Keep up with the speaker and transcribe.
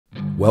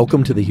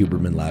Welcome to the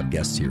Huberman Lab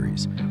guest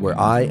series, where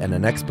I and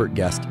an expert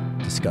guest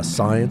discuss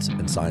science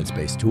and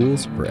science-based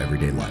tools for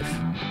everyday life.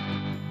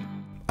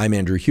 I'm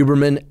Andrew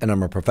Huberman, and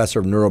I'm a professor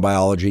of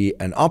neurobiology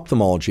and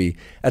ophthalmology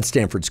at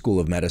Stanford School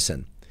of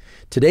Medicine.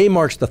 Today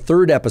marks the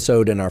third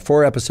episode in our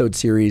 4-episode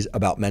series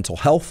about mental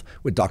health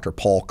with Dr.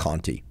 Paul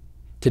Conti.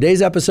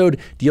 Today's episode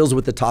deals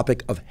with the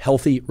topic of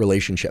healthy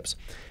relationships,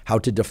 how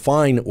to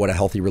define what a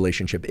healthy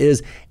relationship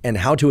is, and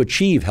how to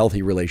achieve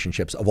healthy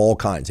relationships of all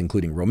kinds,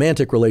 including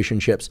romantic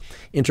relationships,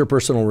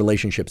 interpersonal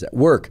relationships at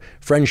work,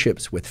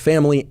 friendships with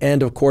family,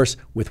 and of course,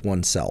 with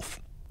oneself.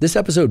 This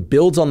episode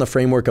builds on the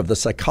framework of the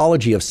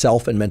psychology of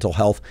self and mental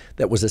health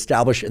that was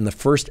established in the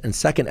first and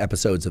second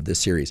episodes of this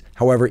series.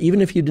 However,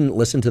 even if you didn't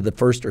listen to the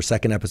first or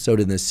second episode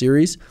in this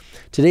series,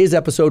 today's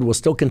episode will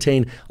still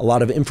contain a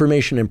lot of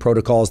information and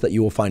protocols that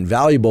you will find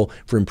valuable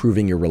for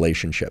improving your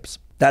relationships.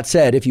 That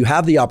said, if you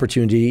have the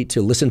opportunity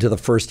to listen to the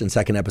first and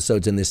second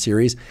episodes in this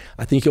series,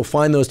 I think you'll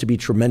find those to be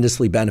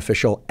tremendously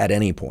beneficial at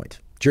any point.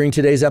 During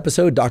today's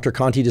episode, Dr.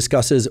 Conti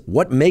discusses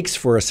what makes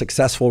for a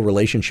successful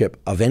relationship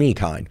of any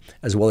kind,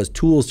 as well as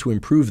tools to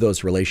improve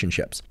those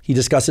relationships. He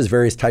discusses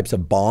various types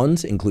of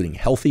bonds, including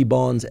healthy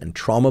bonds and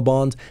trauma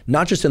bonds,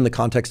 not just in the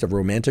context of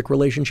romantic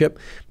relationship,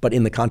 but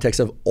in the context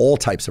of all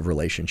types of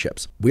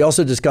relationships. We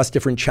also discuss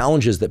different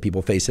challenges that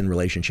people face in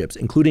relationships,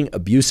 including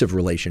abusive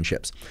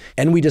relationships.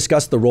 And we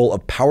discuss the role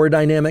of power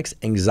dynamics,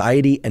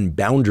 anxiety, and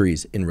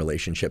boundaries in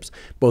relationships,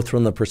 both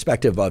from the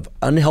perspective of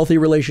unhealthy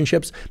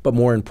relationships, but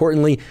more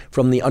importantly,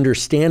 from the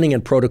understanding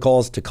and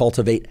protocols to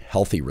cultivate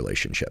healthy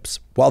relationships.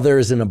 While there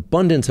is an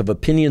abundance of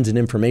opinions and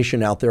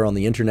information out there on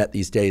the internet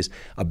these days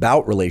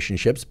about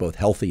relationships, both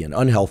healthy and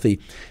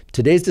unhealthy,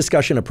 today's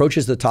discussion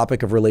approaches the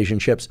topic of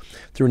relationships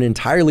through an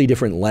entirely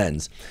different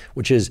lens,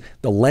 which is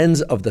the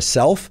lens of the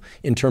self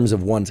in terms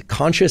of one's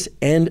conscious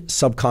and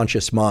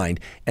subconscious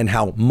mind, and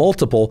how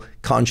multiple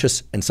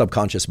conscious and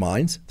subconscious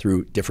minds,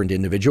 through different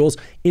individuals,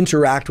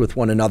 interact with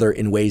one another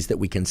in ways that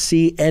we can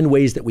see and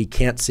ways that we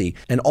can't see,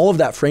 and all of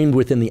that framed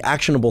within the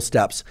actionable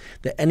steps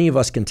that any of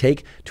us can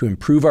take to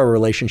improve our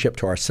relationship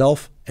to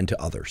ourselves and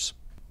to others.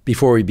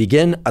 Before we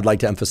begin, I'd like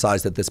to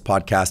emphasize that this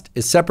podcast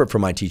is separate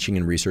from my teaching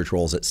and research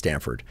roles at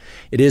Stanford.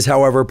 It is,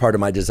 however, part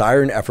of my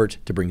desire and effort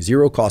to bring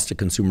zero cost to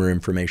consumer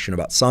information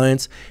about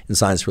science and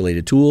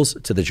science-related tools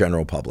to the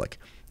general public.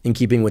 In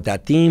keeping with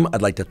that theme,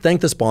 I'd like to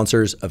thank the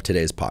sponsors of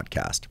today's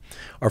podcast.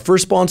 Our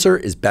first sponsor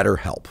is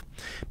BetterHelp.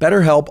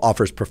 BetterHelp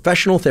offers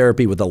professional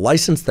therapy with a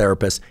licensed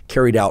therapist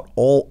carried out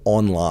all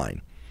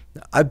online.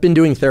 Now, I've been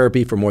doing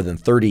therapy for more than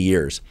 30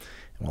 years.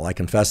 While I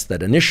confess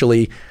that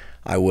initially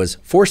I was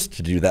forced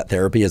to do that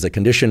therapy as a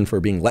condition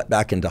for being let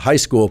back into high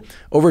school,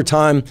 over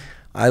time,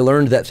 I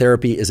learned that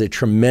therapy is a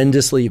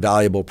tremendously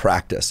valuable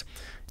practice.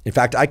 In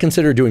fact, I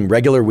consider doing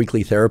regular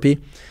weekly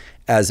therapy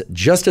as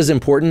just as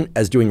important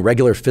as doing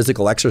regular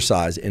physical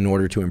exercise in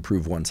order to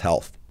improve one's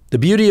health. The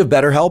beauty of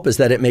BetterHelp is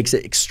that it makes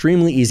it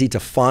extremely easy to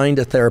find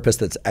a therapist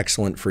that's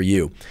excellent for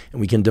you.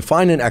 And we can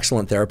define an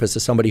excellent therapist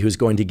as somebody who's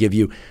going to give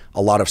you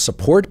a lot of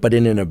support, but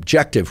in an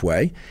objective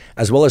way,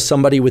 as well as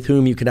somebody with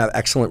whom you can have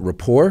excellent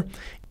rapport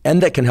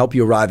and that can help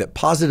you arrive at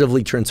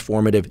positively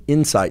transformative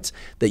insights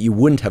that you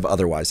wouldn't have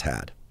otherwise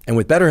had. And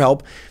with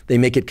BetterHelp, they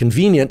make it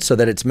convenient so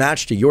that it's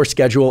matched to your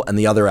schedule and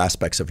the other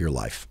aspects of your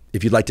life.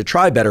 If you'd like to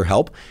try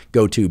BetterHelp,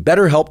 go to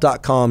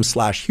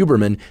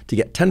betterhelp.com/Huberman to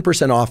get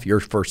 10% off your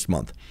first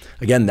month.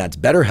 Again, that's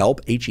BetterHelp,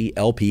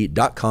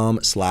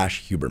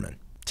 HELP.com/Huberman.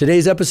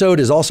 Today's episode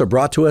is also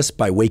brought to us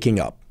by Waking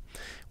Up.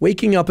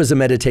 Waking Up is a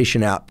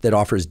meditation app that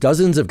offers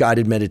dozens of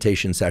guided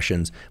meditation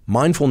sessions,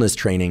 mindfulness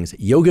trainings,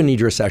 yoga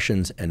nidra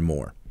sessions, and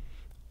more.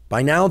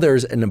 By now,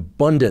 there's an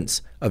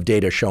abundance of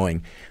data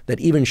showing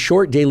that even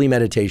short daily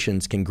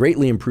meditations can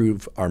greatly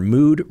improve our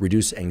mood,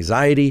 reduce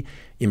anxiety,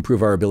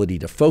 improve our ability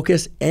to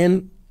focus,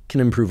 and can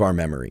improve our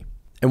memory.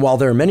 And while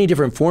there are many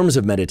different forms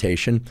of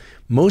meditation,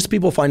 most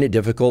people find it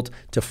difficult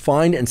to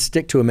find and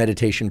stick to a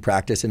meditation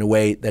practice in a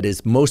way that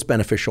is most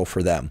beneficial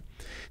for them.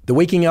 The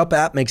Waking Up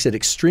app makes it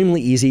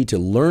extremely easy to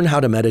learn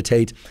how to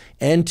meditate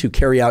and to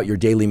carry out your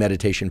daily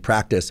meditation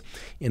practice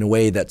in a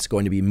way that's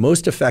going to be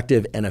most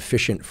effective and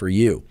efficient for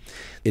you.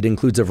 It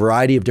includes a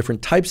variety of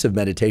different types of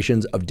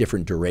meditations of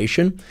different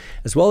duration,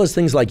 as well as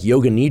things like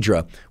yoga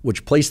nidra,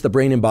 which place the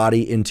brain and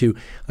body into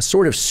a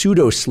sort of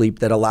pseudo-sleep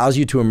that allows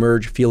you to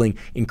emerge feeling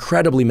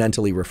incredibly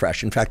mentally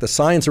refreshed. In fact, the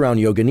science around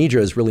yoga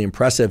nidra is really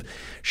impressive,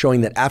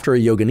 showing that after a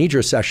yoga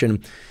nidra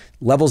session,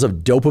 levels of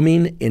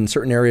dopamine in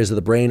certain areas of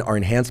the brain are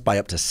enhanced by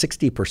up to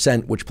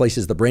 60%, which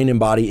places the brain and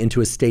body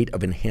into a state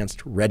of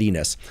enhanced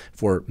readiness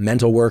for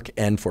mental work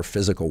and for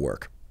physical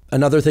work.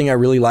 Another thing I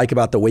really like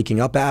about the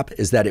Waking Up app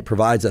is that it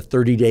provides a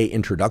 30-day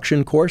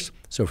introduction course.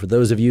 So for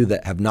those of you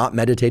that have not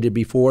meditated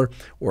before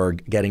or are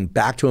getting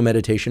back to a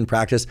meditation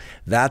practice,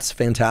 that's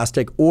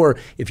fantastic. Or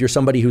if you're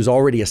somebody who's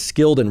already a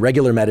skilled and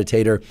regular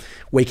meditator,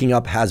 Waking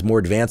Up has more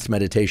advanced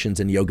meditations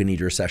and yoga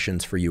nidra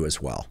sessions for you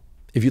as well.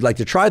 If you'd like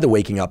to try the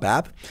Waking Up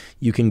app,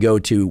 you can go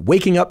to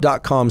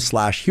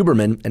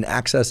wakingup.com/Huberman and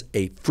access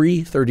a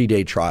free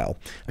 30-day trial.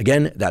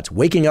 Again, that's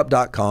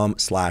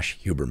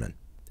wakingup.com/Huberman.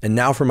 And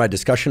now for my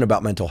discussion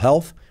about mental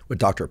health with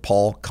Dr.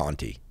 Paul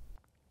Conti.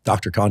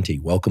 Dr. Conti,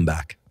 welcome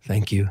back.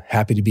 Thank you.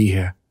 Happy to be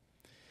here.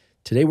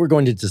 Today we're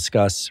going to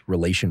discuss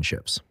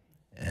relationships,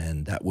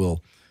 and that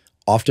will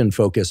often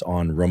focus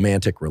on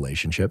romantic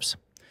relationships,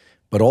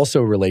 but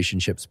also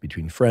relationships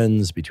between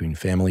friends, between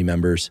family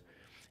members,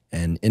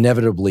 and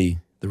inevitably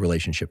the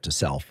relationship to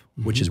self,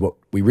 which is what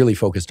we really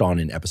focused on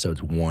in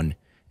episodes 1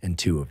 and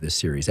 2 of this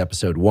series.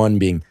 Episode 1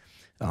 being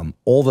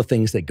all the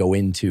things that go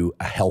into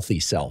a healthy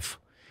self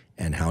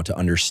and how to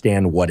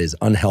understand what is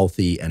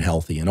unhealthy and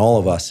healthy in all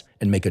of us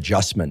and make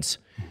adjustments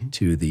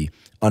to the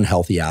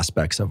unhealthy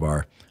aspects of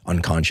our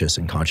unconscious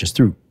and conscious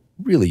through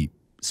really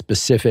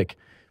specific,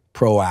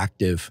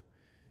 proactive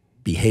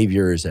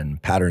behaviors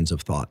and patterns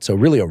of thought. So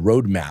really a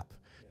roadmap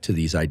to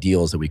these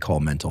ideals that we call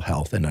mental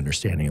health and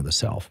understanding of the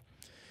self.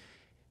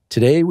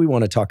 Today, we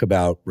want to talk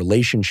about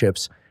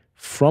relationships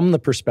from the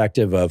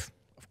perspective of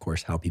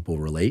course, how people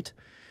relate.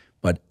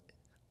 But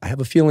I have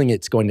a feeling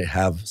it's going to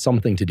have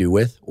something to do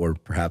with, or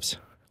perhaps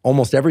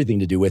almost everything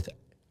to do with,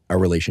 our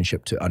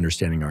relationship to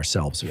understanding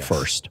ourselves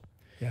first.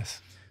 Yes.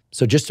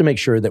 So just to make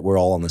sure that we're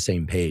all on the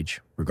same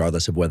page,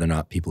 regardless of whether or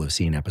not people have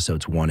seen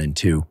episodes 1 and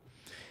 2,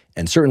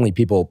 and certainly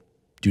people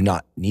do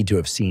not need to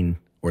have seen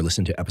or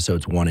listened to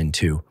episodes 1 and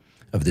 2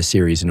 of this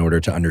series in order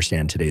to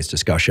understand today's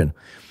discussion.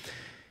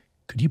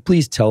 Could you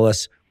please tell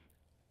us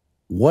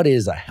what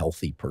is a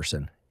healthy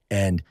person,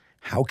 and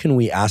how can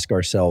we ask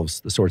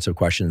ourselves the sorts of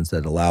questions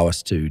that allow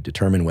us to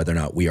determine whether or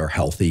not we are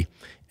healthy,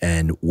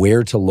 and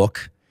where to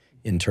look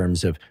in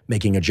terms of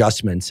making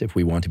adjustments if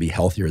we want to be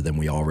healthier than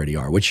we already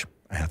are, which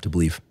I have to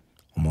believe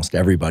almost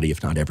everybody,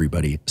 if not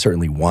everybody,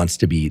 certainly wants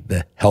to be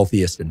the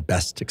healthiest and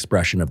best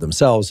expression of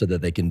themselves so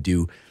that they can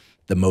do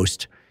the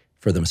most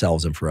for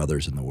themselves and for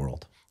others in the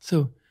world.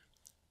 So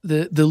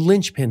the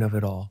linchpin of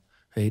it all,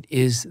 right,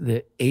 is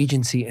the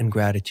agency and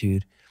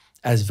gratitude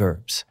as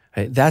verbs.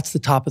 Right? That's the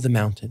top of the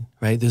mountain,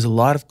 right? There's a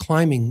lot of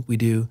climbing we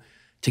do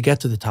to get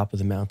to the top of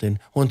the mountain.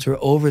 Once we're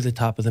over the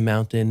top of the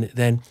mountain,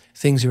 then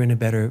things are in a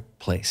better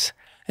place.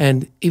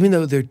 And even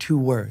though they're two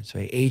words,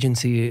 right?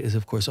 Agency is,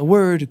 of course, a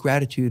word,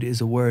 gratitude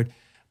is a word,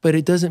 but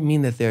it doesn't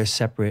mean that they're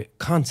separate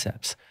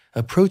concepts.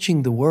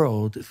 Approaching the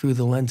world through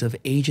the lens of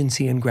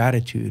agency and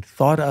gratitude,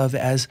 thought of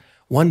as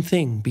one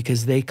thing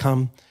because they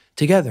come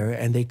together,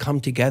 and they come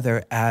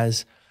together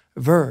as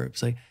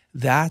verbs. Like,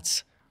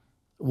 that's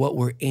what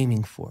we're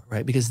aiming for,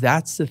 right? Because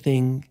that's the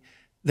thing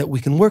that we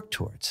can work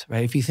towards,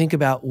 right? If you think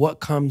about what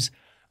comes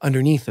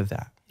underneath of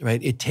that,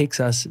 right? It takes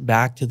us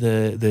back to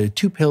the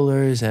 2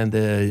 pillars and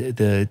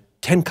the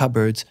 10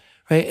 cupboards,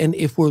 right? And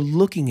if we're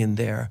looking in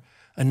there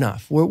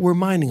enough, we're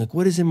minding, like,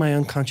 what is in my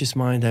unconscious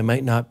mind I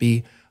might not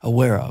be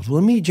aware of?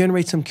 Let me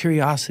generate some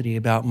curiosity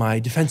about my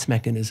defense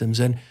mechanisms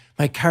and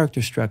my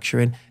character structure,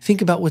 and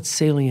think about what's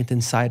salient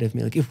inside of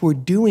me. Like, if we're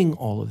doing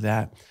all of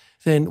that,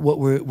 then what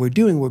we're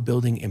doing, we're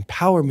building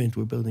empowerment,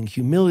 we're building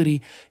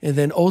humility, and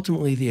then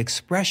ultimately the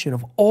expression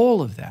of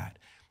all of that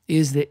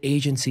is the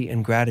agency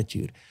and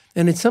gratitude.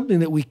 And it's something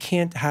that we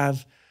can't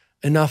have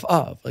enough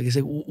of. Like I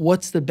say,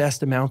 what's the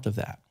best amount of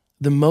that?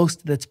 The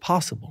most that's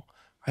possible,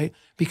 right?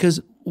 Because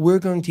we're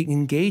going to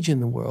engage in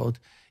the world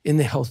in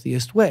the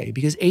healthiest way.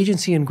 Because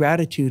agency and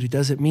gratitude, it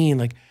doesn't mean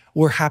like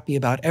we're happy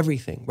about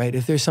everything, right?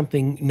 If there's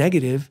something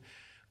negative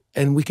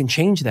and we can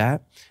change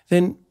that,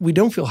 then we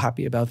don't feel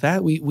happy about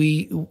that.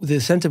 The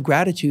sense of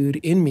gratitude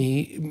in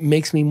me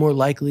makes me more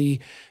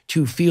likely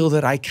to feel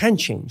that I can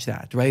change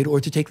that, right? Or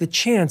to take the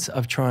chance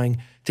of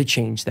trying to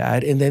change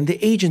that. And then the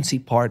agency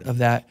part of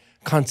that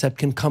concept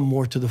can come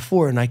more to the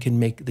fore, and I can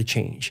make the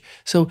change.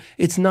 So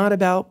it's not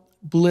about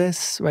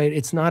bliss, right?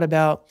 It's not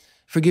about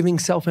forgiving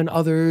self and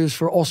others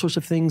for all sorts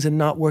of things and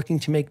not working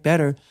to make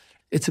better.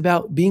 It's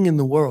about being in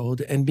the world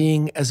and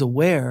being as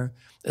aware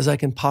as I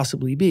can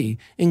possibly be,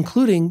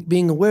 including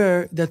being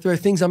aware that there are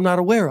things I'm not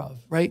aware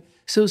of, right?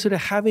 So sort of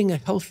having a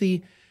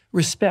healthy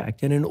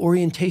respect and an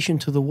orientation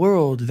to the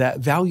world that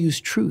values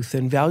truth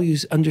and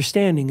values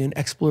understanding and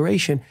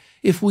exploration.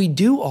 If we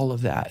do all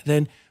of that,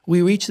 then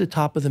we reach the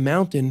top of the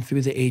mountain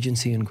through the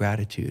agency and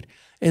gratitude.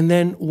 And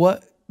then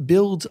what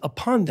builds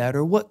upon that,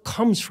 or what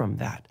comes from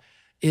that,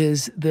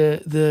 is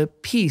the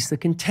peace, the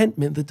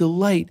contentment, the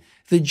delight,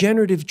 the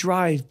generative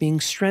drive being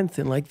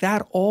strengthened. Like,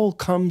 that all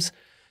comes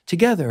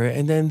together.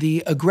 And then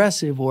the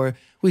aggressive, or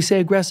we say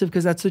aggressive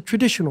because that's the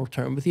traditional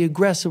term, but the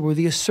aggressive or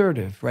the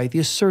assertive, right? The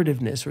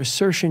assertiveness or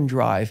assertion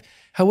drive,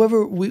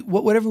 however,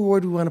 whatever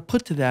word we want to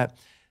put to that,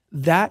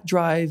 that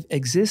drive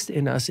exists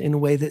in us in a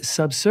way that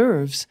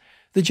subserves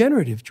the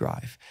generative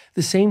drive.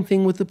 The same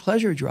thing with the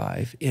pleasure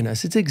drive in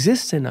us. It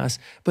exists in us,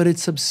 but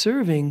it's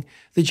subserving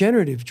the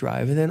generative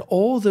drive. And then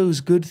all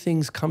those good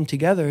things come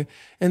together,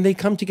 and they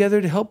come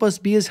together to help us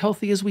be as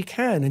healthy as we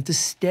can and to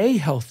stay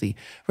healthy,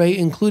 right?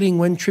 Including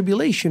when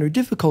tribulation or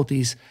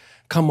difficulties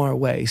come our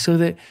way, so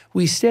that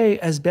we stay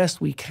as best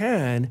we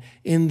can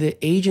in the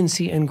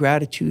agency and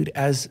gratitude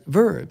as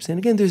verbs. And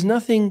again, there's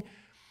nothing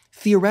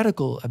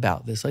theoretical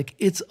about this. Like,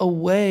 it's a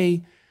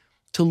way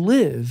to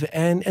live.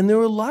 And there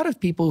are a lot of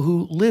people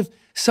who live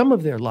some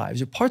of their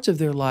lives or parts of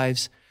their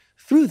lives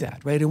through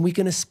that, right? And we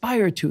can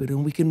aspire to it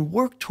and we can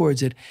work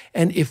towards it.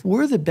 And if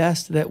we're the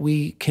best that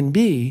we can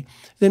be,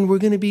 then we're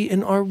going to be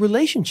in our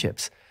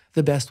relationships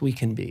the best we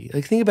can be.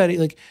 Like, think about it.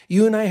 Like,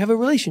 you and I have a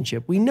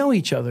relationship. We know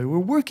each other. We're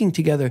working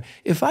together.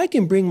 If I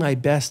can bring my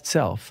best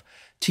self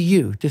to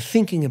you, to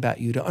thinking about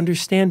you, to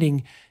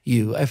understanding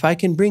you, if I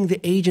can bring the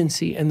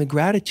agency and the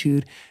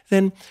gratitude,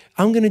 then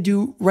I'm going to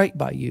do right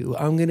by you.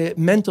 I'm going to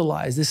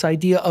mentalize this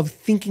idea of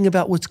thinking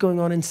about what's going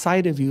on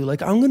inside of you.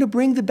 Like, I'm going to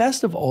bring the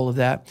best of all of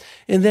that.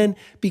 And then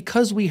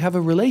because we have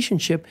a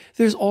relationship,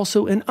 there's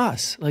also an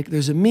us. Like,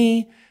 there's a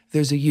me,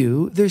 there's a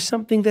you, there's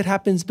something that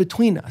happens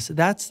between us.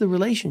 That's the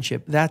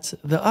relationship. That's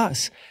the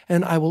us.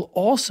 And I will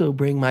also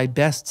bring my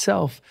best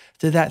self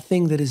to that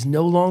thing that is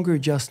no longer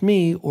just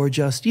me or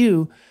just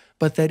you,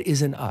 but that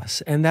is an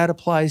us. And that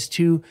applies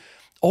to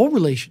all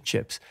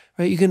relationships,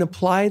 right? You can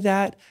apply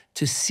that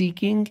to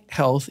seeking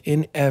health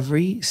in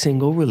every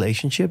single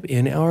relationship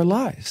in our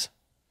lives.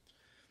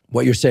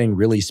 What you're saying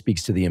really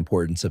speaks to the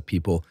importance of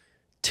people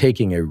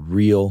taking a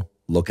real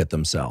look at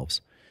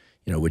themselves,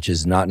 which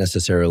is not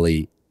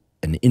necessarily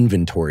an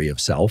inventory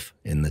of self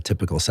in the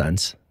typical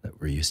sense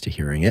that we're used to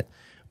hearing it,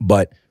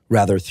 but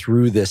rather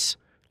through this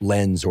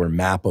lens or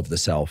map of the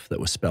self that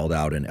was spelled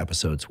out in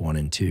episodes 1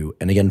 and 2.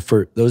 And again,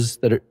 for those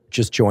that are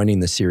just joining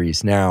the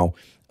series now,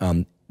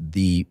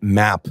 the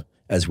map,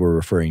 as we're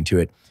referring to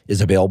it,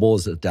 is available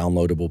as a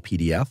downloadable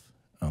PDF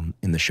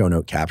in the show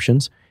note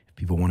captions. If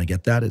people want to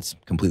get that, it's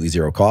completely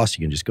zero cost.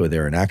 You can just go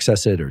there and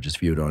access it, or just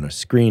view it on a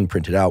screen,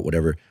 print it out,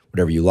 whatever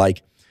you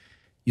like.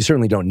 You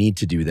certainly don't need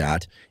to do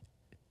that,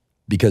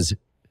 because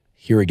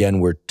here again,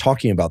 we're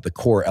talking about the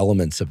core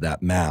elements of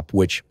that map,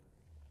 which,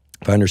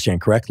 if I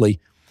understand correctly,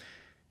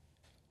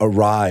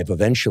 arrive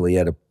eventually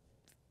at a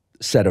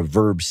set of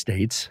verb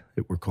states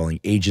that we're calling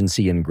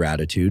agency and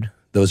gratitude.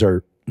 Those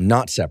are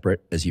not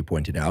separate, as you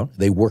pointed out.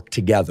 They work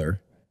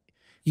together.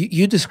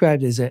 You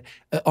described it as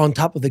on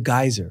top of the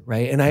geyser,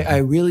 right? And I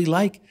really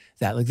like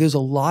that. Like, there's a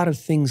lot of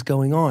things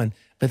going on,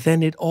 but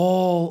then it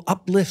all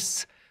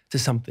uplifts to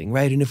something,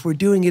 right? And if we're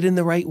doing it in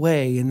the right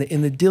way, in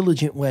the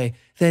diligent way,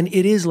 then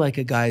it is like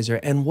a geyser.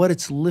 And what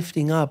it's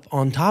lifting up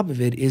on top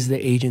of it is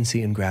the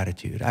agency and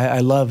gratitude. I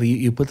love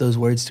you put those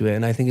words to it,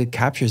 and I think it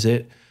captures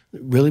it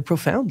really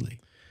profoundly.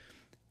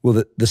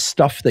 Well, the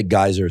stuff that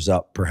geysers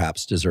up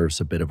perhaps deserves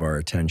a bit of our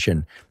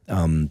attention,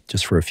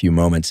 just for a few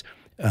moments.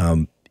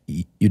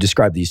 You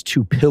described these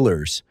two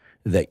pillars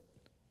that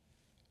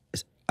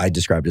I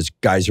described as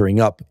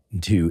geysering up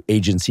into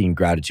agency and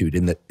gratitude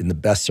in the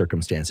best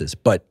circumstances.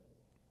 But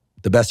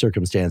the best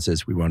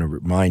circumstances, we want to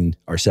remind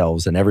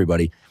ourselves and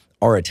everybody,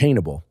 are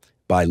attainable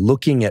by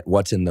looking at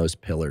what's in those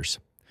pillars.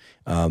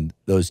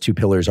 Those two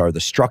pillars are the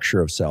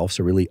structure of self,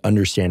 so really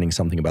understanding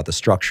something about the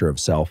structure of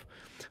self.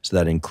 So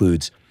that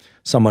includes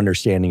some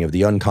understanding of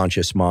the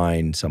unconscious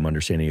mind, some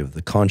understanding of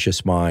the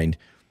conscious mind,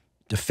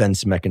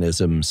 defense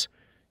mechanisms,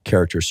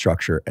 character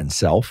structure, and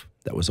self.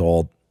 That was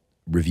all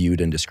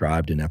reviewed and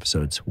described in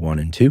episodes 1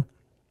 and 2.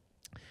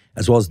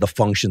 As well as the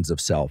functions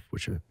of self,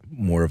 which are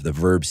more of the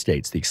verb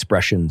states, the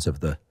expressions of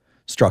the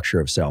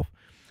structure of self.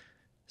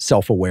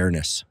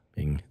 Self-awareness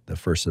being the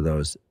first of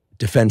those.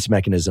 Defense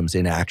mechanisms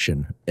in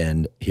action.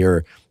 And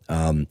here,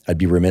 I'd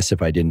be remiss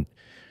if I didn't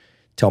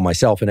tell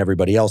myself and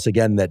everybody else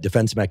again that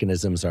defense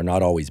mechanisms are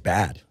not always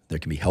bad. There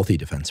can be healthy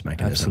defense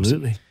mechanisms.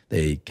 Absolutely.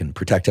 They can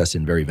protect us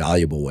in very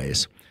valuable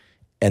ways.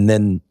 And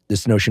then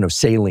this notion of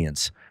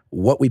salience,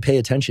 what we pay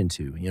attention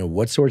to,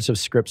 what sorts of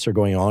scripts are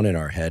going on in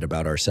our head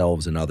about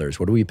ourselves and others?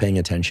 What are we paying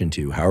attention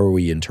to? How are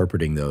we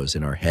interpreting those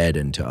in our head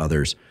and to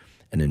others?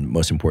 And then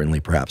most importantly,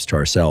 perhaps to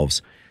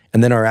ourselves.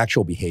 And then our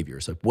actual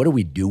behaviors, like what are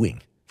we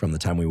doing from the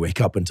time we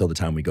wake up until the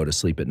time we go to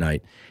sleep at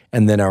night?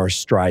 And then our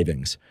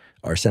strivings,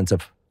 our sense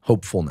of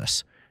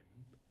hopefulness,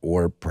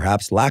 or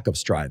perhaps lack of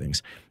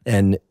strivings.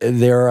 And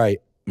there I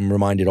am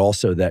reminded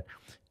also that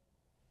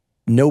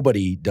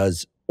nobody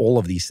does all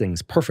of these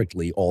things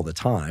perfectly all the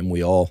time.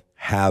 We all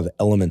have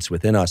elements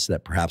within us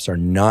that perhaps are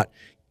not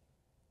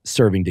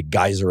serving to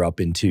geyser up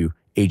into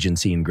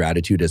agency and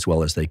gratitude as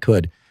well as they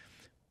could,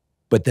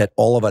 but that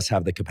all of us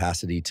have the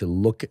capacity to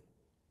look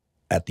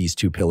at these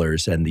two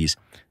pillars and these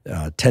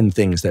 10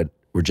 things that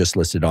were just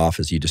listed off,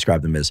 as you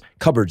describe them, as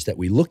cupboards that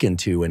we look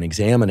into and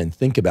examine and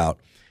think about,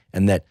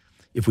 and that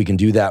if we can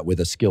do that with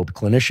a skilled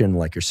clinician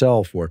like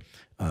yourself or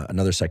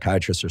another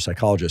psychiatrist or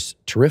psychologist,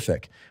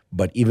 terrific.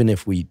 But even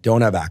if we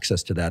don't have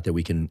access to that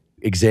we can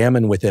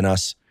examine within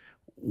us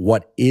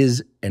what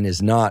is and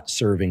is not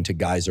serving to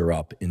geyser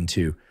up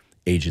into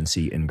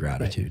agency and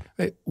gratitude.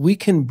 Right. We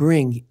can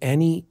bring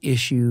any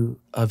issue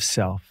of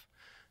self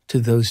to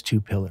those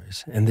two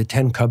pillars and the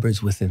 10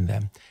 cupboards within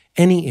them.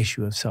 Any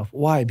issue of self.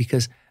 Why?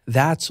 Because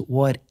that's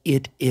what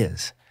it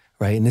is,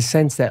 right? In the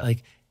sense that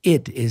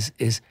it is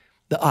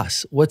the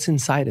us, what's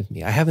inside of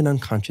me. I have an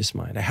unconscious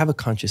mind. I have a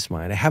conscious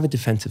mind. I have a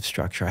defensive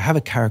structure. I have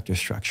a character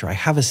structure. I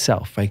have a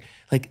self, right?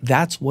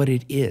 That's what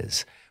it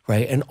is,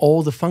 right? And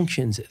all the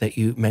functions that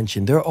you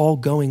mentioned, they're all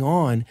going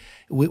on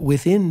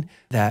within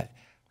that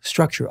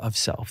structure of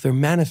self. They're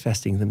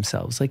manifesting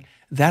themselves.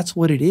 That's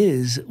what it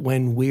is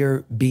when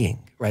we're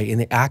being, right? In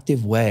the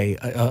active way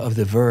of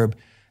the verb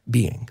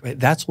being, right?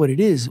 That's what it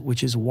is,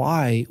 which is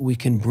why we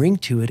can bring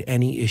to it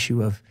any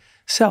issue of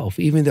self,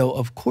 even though,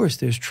 of course,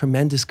 there's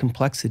tremendous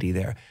complexity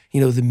there.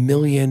 The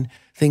million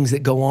things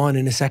that go on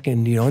in a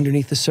second,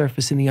 underneath the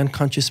surface in the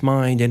unconscious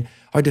mind, and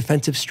our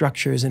defensive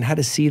structures and how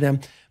to see them.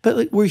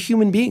 But we're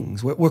human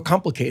beings. We're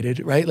complicated,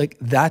 right?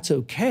 That's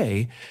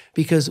okay,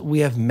 because we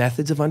have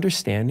methods of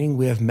understanding,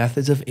 we have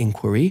methods of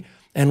inquiry,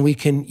 and we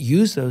can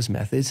use those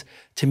methods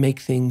to make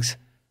things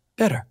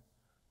better.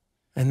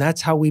 And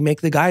that's how we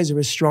make the geyser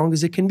as strong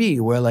as it can be,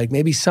 where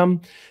maybe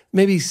some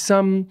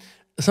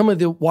of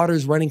the water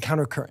is running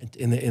countercurrent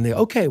in the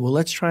okay, well,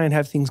 let's try and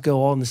have things go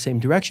all in the same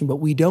direction, but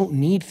we don't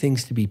need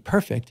things to be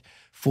perfect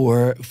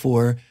for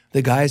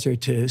the geyser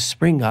to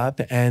spring up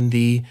and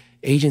the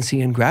agency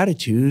and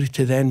gratitude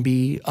to then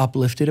be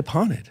uplifted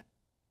upon it.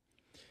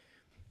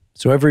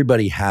 So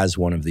everybody has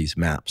one of these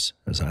maps,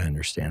 as I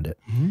understand it.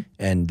 Mm-hmm.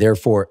 And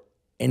therefore,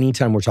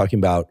 anytime we're talking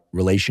about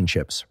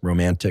relationships,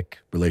 romantic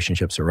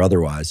relationships or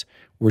otherwise,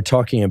 we're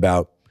talking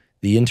about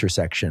the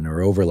intersection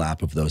or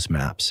overlap of those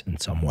maps in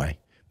some way.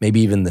 Maybe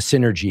even the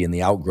synergy and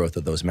the outgrowth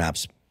of those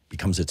maps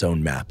becomes its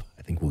own map.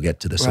 I think we'll get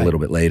to this a little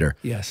bit later.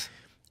 Yes.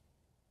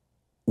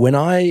 When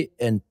I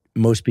and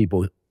most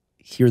people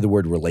hear the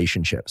word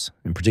relationships,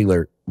 in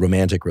particular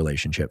romantic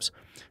relationships,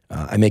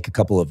 I make a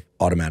couple of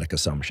automatic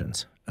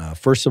assumptions.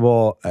 First of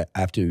all, I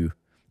have to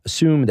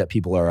assume that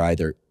people are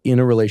either in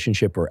a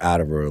relationship or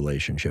out of a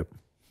relationship.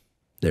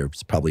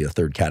 There's probably a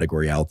third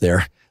category out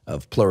there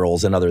of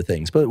plurals and other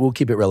things, but we'll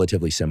keep it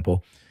relatively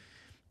simple.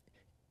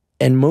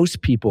 And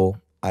most people,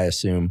 I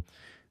assume,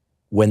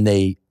 when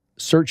they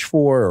search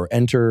for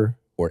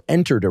or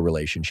entered a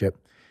relationship,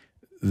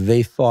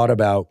 they thought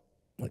about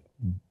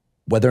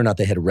whether or not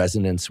they had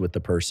resonance with the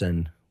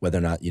person, whether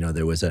or not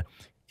there was a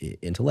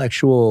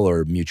intellectual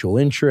or mutual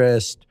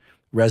interest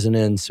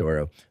resonance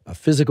or a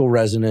physical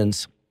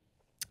resonance.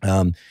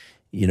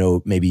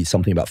 Maybe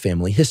something about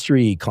family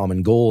history,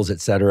 common goals,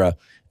 etc.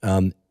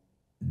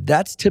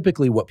 That's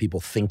typically what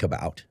people think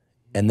about.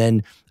 And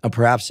then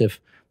perhaps if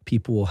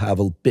people have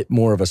a bit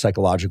more of a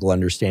psychological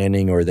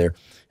understanding, or they're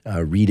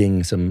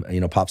reading some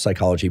pop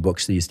psychology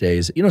books these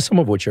days, some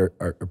of which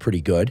are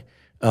pretty good,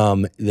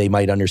 they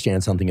might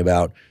understand something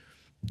about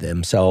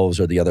themselves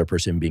or the other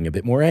person being a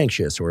bit more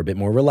anxious or a bit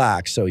more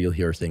relaxed. So you'll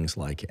hear things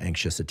like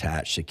anxious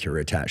attached, secure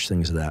attached,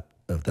 things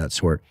of that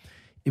sort.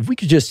 If we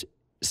could just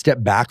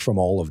step back from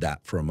all of that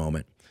for a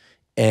moment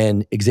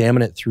and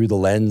examine it through the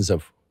lens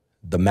of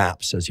the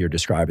maps, as you're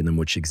describing them,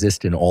 which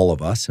exist in all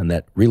of us and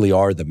that really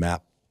are the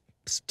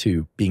maps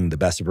to being the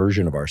best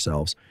version of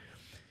ourselves.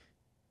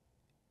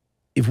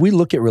 If we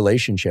look at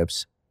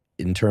relationships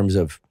in terms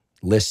of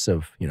lists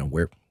of,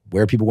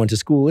 where people went to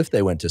school, if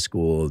they went to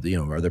school,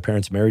 are their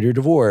parents married or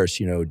divorced,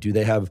 do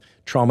they have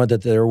trauma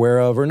that they're aware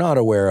of or not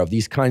aware of,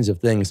 these kinds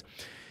of things.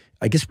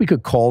 I guess we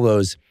could call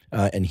those,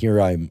 and here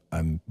I'm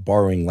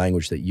borrowing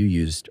language that you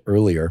used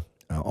earlier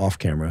off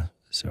camera,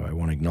 so I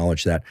want to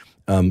acknowledge that,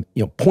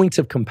 points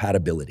of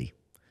compatibility.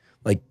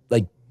 Like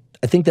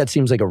I think that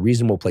seems like a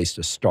reasonable place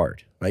to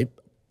start, right?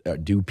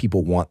 Do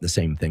people want the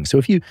same thing? So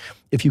if you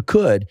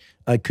could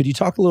you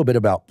talk a little bit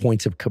about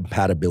points of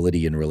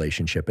compatibility in a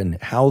relationship and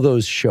how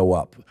those show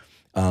up,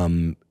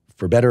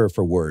 for better or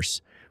for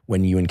worse,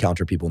 when you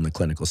encounter people in the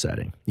clinical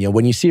setting?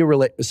 When you see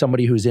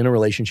somebody who's in a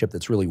relationship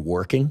that's really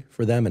working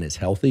for them and is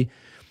healthy,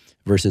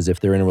 versus if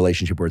they're in a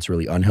relationship where it's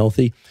really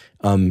unhealthy,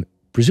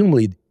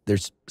 presumably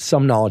there's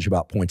some knowledge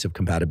about points of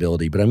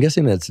compatibility, but I'm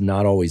guessing that's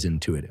not always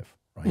intuitive,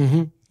 right?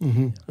 Mm-hmm,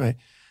 mm-hmm, yeah. Right.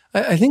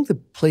 I think the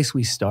place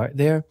we start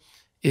there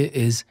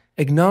is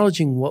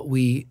acknowledging what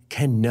we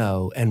can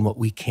know and what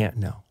we can't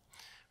know,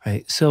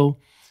 right? So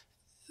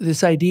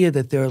this idea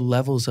that there are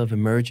levels of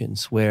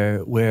emergence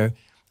where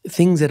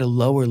things at a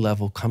lower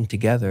level come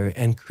together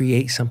and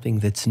create something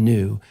that's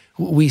new.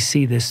 We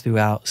see this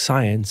throughout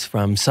science,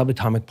 from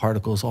subatomic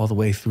particles all the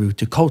way through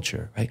to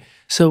culture, right?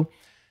 So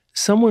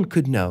someone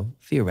could know,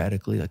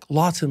 theoretically,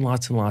 lots and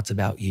lots and lots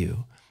about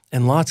you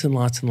and lots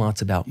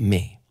about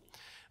me,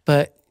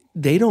 but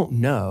they don't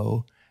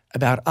know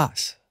about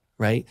us,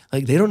 right?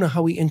 They don't know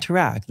how we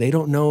interact. They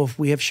don't know if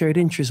we have shared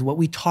interests, what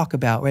we talk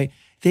about, right?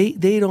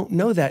 They don't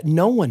know that.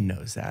 No one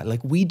knows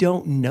that. We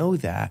don't know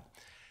that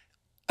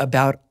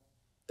about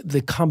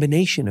the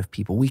combination of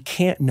people. We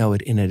can't know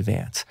it in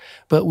advance,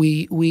 but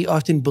we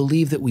often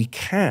believe that we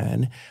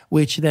can,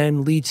 which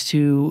then leads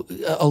to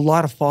a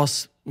lot of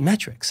false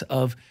metrics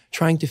of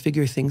trying to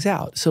figure things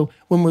out. So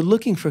when we're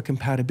looking for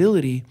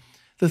compatibility,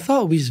 the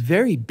thought was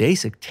very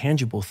basic,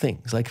 tangible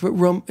things.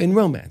 In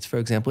romance, for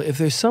example, if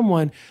there's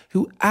someone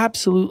who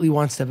absolutely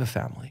wants to have a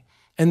family,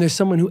 and there's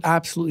someone who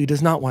absolutely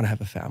does not want to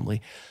have a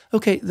family,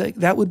 okay,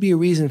 that would be a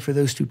reason for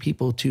those two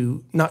people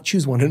to not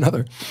choose one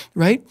another,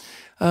 right?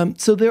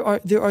 So there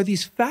are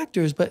these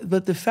factors,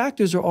 but the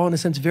factors are all, in a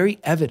sense, very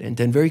evident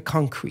and very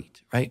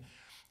concrete, right?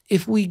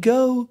 If we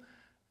go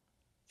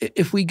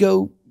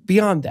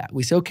beyond that,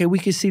 we say, okay, we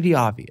can see the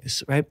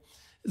obvious, right?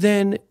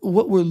 Then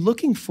what we're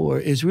looking for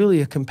is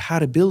really a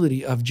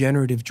compatibility of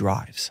generative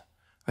drives,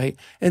 right?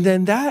 And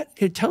then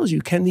it tells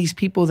you, can these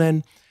people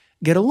then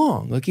get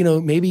along? Like,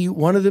 maybe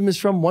one of them is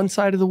from one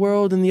side of the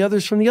world and the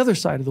other's from the other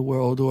side of the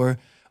world, or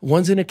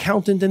one's an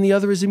accountant and the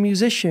other is a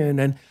musician.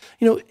 And,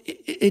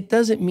 it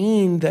doesn't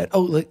mean that,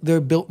 like they're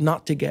built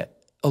not to get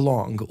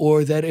along,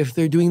 or that if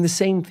they're doing the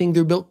same thing,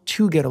 they're built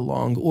to get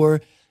along,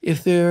 or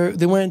if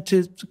they went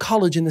to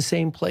college in the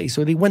same place,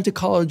 or they went to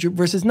college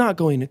versus not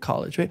going to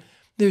college, right?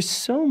 There's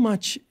so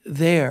much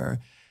there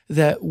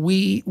that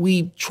we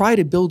try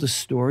to build a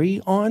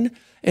story on,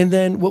 and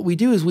then what we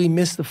do is we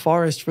miss the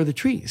forest for the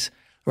trees,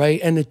 right?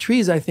 And the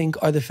trees, I think,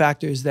 are the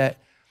factors that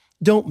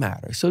don't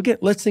matter. So again,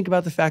 let's think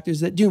about the factors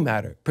that do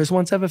matter. Person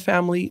wants to have a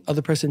family,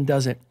 other person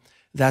doesn't.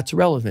 That's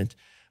relevant.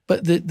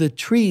 But the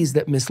trees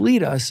that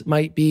mislead us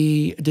might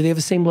be, do they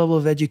have the same level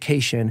of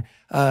education?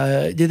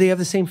 Do they have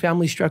the same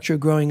family structure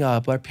growing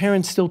up? Are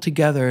parents still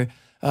together?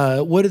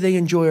 What do they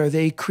enjoy? Are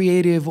they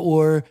creative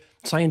or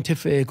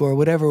scientific or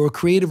whatever, or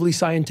creatively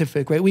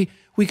scientific, right?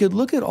 We could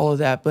look at all of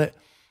that, but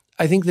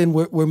I think then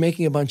we're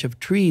making a bunch of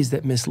trees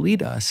that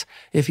mislead us.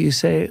 If you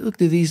say, look,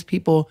 do these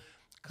people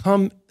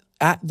come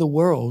at the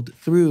world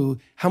through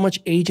how much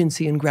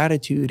agency and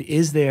gratitude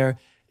is there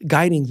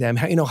guiding them?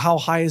 How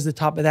high is the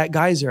top of that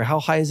geyser?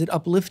 How high is it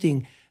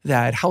uplifting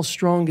that? How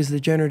strong is the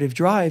generative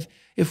drive?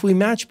 If we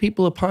match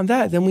people upon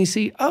that, then we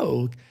see,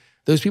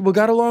 those people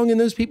got along and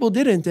those people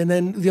didn't. And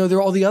then, there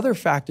are all the other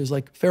factors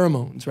like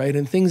pheromones, right?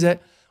 And things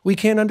that we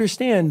can't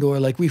understand, or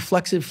like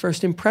reflexive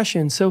first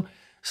impressions. So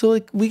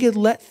like we could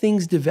let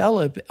things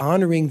develop,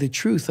 honoring the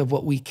truth of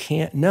what we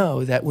can't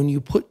know, that when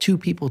you put two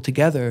people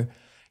together,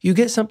 you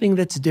get something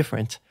that's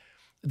different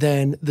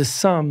than the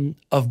sum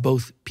of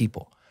both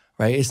people,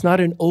 right? It's not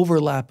an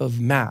overlap of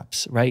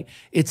maps, right?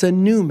 It's a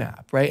new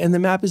map, right? And the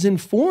map is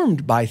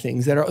informed by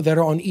things that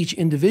are on each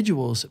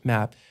individual's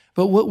map.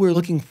 But what we're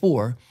looking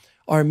for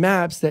are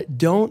maps that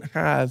don't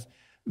have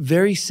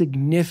very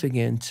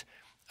significant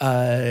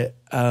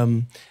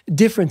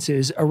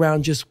differences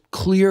around just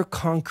clear,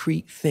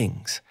 concrete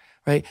things,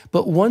 right?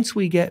 But once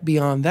we get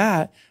beyond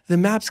that, the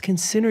maps can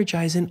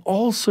synergize in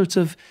all sorts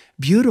of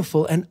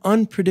beautiful and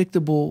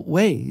unpredictable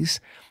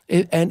ways.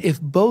 And if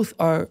both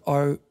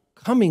are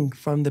coming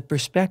from the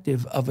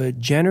perspective of a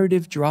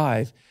generative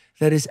drive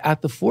that is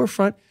at the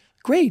forefront,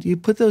 great, you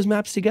put those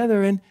maps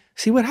together and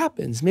see what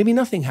happens. Maybe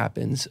nothing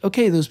happens.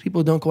 Okay, those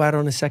people don't go out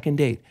on a second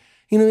date.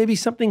 Maybe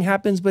something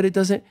happens, but it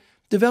doesn't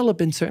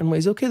develop in certain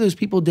ways. Okay, those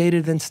people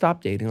dated, then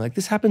stopped dating. Like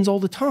this happens all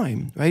the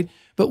time, right?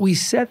 But we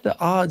set the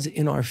odds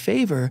in our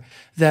favor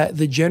that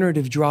the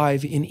generative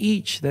drive in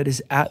each that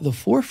is at the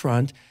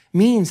forefront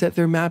means that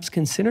their maps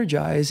can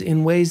synergize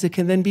in ways that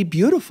can then be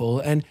beautiful,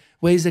 and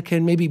ways that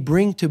can maybe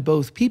bring to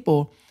both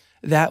people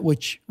that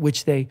which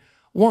they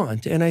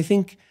want. And I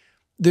think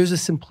there's a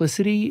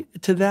simplicity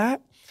to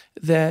that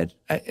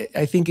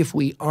I think if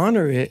we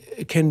honor it,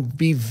 it can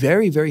be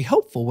very, very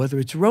helpful, whether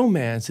it's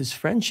romance, it's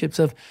friendships,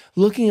 of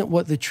looking at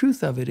what the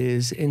truth of it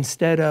is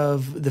instead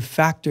of the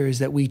factors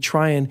that we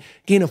try and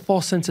gain a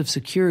false sense of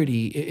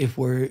security if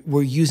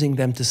we're using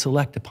them to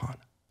select upon.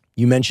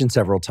 You mentioned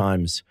several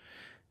times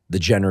the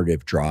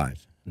generative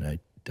drive, and I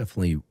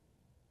definitely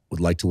would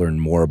like to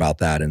learn more about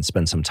that and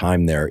spend some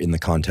time there in the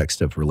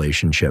context of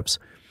relationships.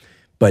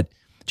 But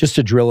just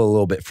to drill a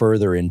little bit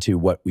further into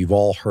what we've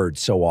all heard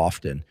so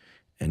often,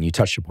 and you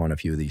touched upon a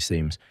few of these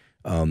themes,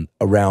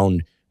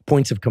 around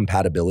points of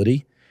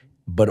compatibility,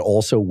 but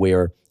also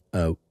where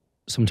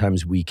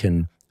sometimes we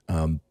can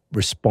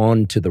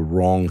respond to the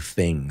wrong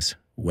things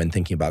when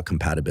thinking about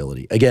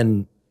compatibility.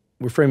 Again,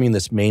 we're framing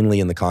this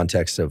mainly in the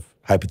context of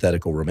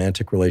hypothetical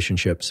romantic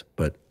relationships,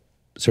 but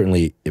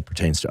certainly it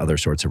pertains to other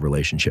sorts of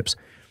relationships.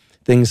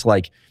 Things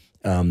like,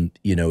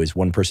 is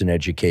one person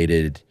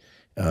educated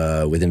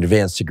with an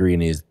advanced degree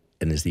and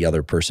is the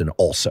other person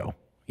also?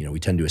 We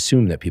tend to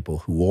assume that people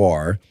who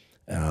are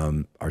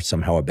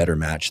somehow a better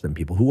match than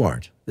people who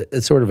aren't.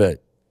 It's sort of an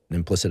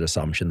implicit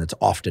assumption that's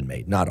often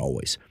made, not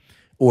always.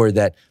 Or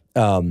that,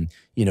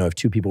 if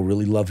two people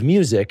really love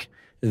music,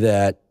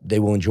 that they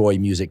will enjoy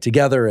music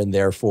together, and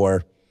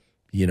therefore,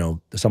 the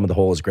sum of the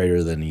whole is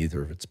greater than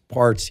either of its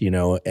parts,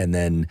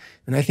 and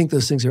I think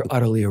those things are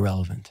utterly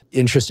irrelevant.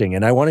 Interesting.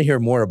 And I want to hear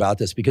more about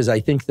this, because I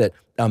think that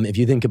if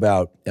you think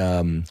about,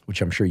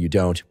 which I'm sure you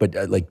don't, but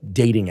like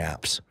dating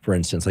apps, for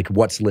instance, like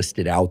what's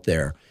listed out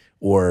there,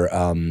 or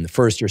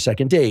first or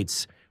second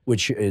dates,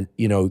 which,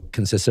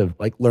 consists of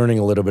like learning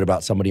a little bit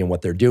about somebody and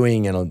what they're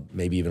doing, and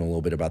maybe even a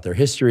little bit about their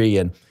history,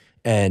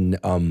 and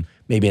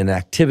maybe an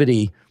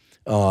activity,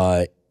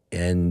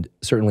 and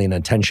certainly an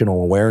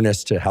intentional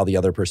awareness to how the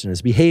other person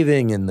is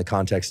behaving in the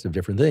context of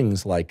different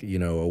things, like,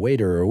 a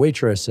waiter or a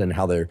waitress, and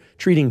how they're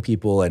treating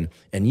people and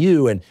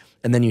you. And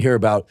then you hear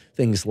about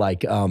things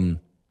like,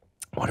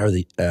 what are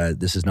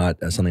this is not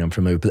something I'm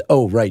familiar with,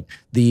 but,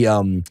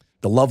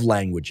 the love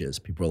languages.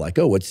 People are like,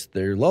 what's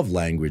their love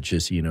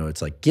languages?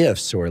 It's like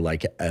gifts, or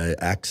like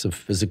acts of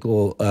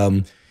physical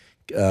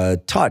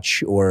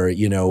touch,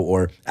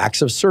 or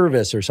acts of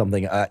service or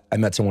something. I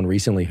met someone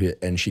recently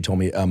and she told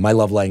me, my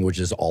love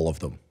language is all of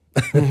them.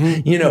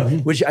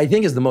 Which I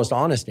think is the most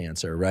honest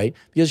answer, right?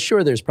 Because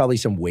sure, there's probably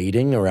some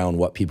weighting around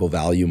what people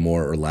value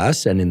more or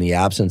less. And in the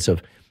absence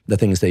of the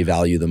things they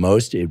value the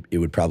most, it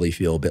would probably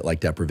feel a bit like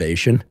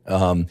deprivation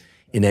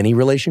in any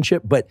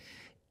relationship. But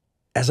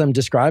as I'm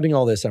describing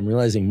all this, I'm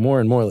realizing more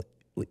and more,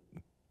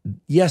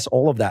 yes,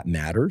 all of that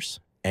matters.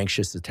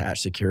 Anxious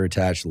attached, secure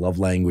attached, love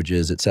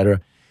languages, et cetera.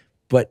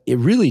 But it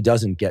really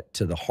doesn't get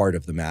to the heart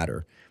of the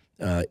matter.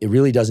 It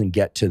really doesn't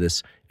get to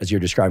this, as you're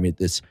describing it,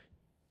 this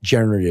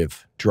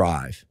generative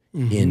drive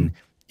in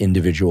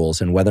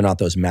individuals and whether or not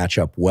those match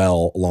up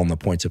well along the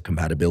points of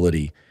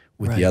compatibility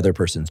with the other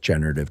person's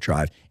generative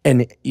drive.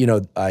 And,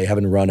 I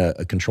haven't run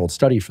a controlled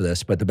study for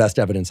this, but the best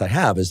evidence I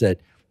have is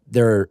that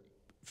there,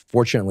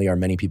 fortunately, are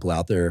many people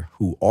out there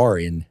who are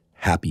in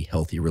happy,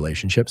 healthy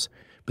relationships,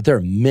 but there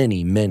are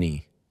many,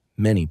 many,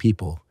 many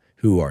people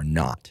who are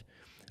not,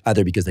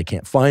 either because they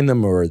can't find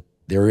them or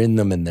they're in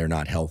them and they're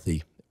not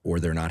healthy or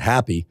they're not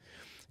happy,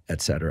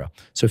 et cetera.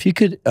 So if you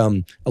could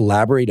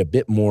elaborate a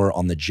bit more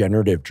on the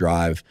generative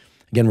drive,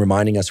 again,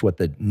 reminding us what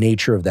the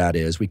nature of that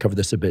is. We covered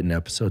this a bit in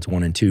episodes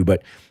 1 and 2,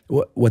 but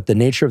what the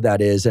nature of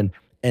that is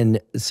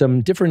and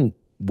some different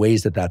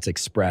ways that that's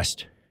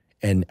expressed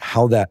and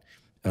how that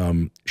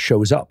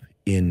shows up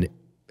in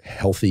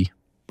healthy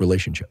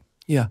relationship.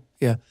 Yeah.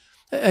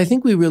 I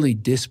think we really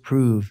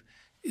disprove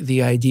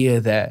the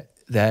idea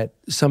that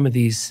some of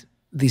these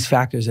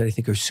factors that I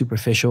think are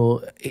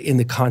superficial in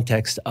the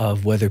context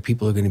of whether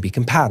people are going to be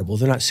compatible.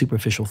 They're not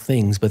superficial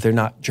things, but they're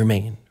not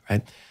germane,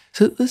 right?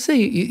 So let's say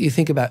you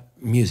think about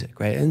music,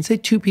 right? And say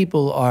two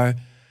people are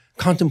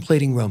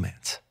contemplating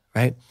romance,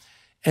 right?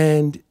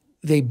 And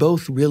they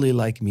both really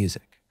like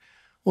music.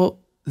 Well,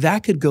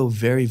 that could go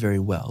very, very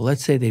well.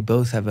 Let's say they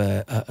both have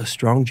a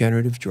strong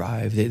generative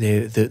drive.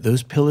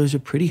 Those pillars are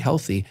pretty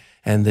healthy,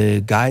 and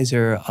the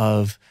geyser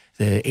of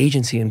the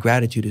agency and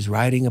gratitude is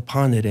riding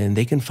upon it, and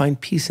they can find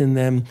peace in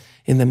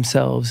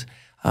themselves.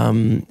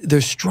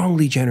 They're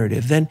strongly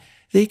generative. Then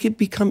they could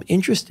become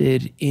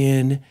interested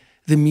in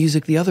the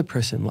music the other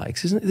person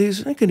likes.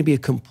 There's not going to be a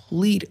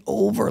complete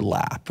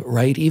overlap,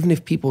 right? Even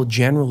if people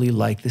generally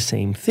like the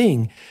same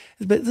thing.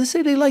 But let's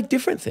say they like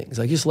different things,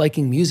 like just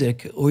liking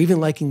music or even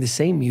liking the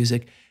same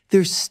music.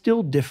 There's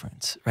still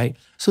difference, right?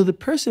 So the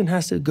person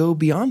has to go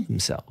beyond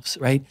themselves,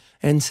 right?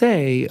 And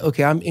say,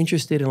 okay, I'm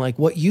interested in like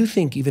what you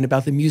think even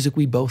about the music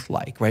we both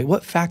like, right?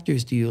 What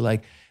factors do you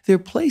like? There are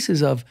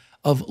places of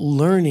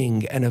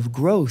learning and of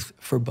growth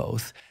for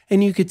both.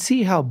 And you could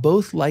see how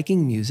both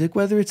liking music,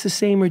 whether it's the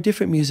same or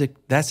different music,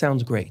 that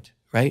sounds great,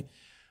 right?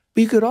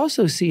 But you could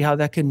also see how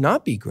that could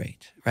not be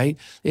great, right?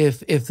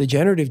 If the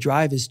generative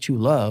drive is too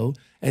low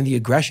and the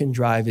aggression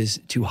drive is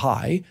too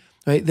high,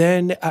 right?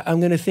 Then I'm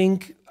going to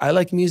think I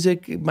like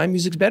music. My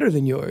music's better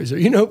than yours, or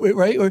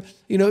right? Or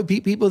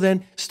people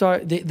then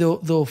start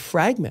they'll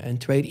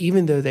fragment, right?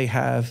 Even though they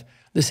have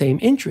the same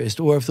interest.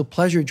 Or if the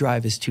pleasure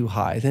drive is too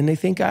high, then they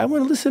think I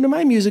want to listen to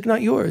my music,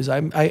 not yours.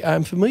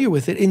 I'm familiar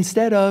with it.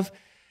 Instead of,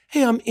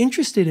 hey, I'm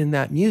interested in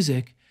that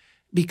music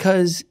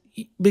because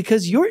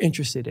you're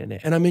interested in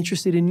it, and I'm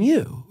interested in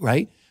you,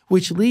 right?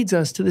 Which leads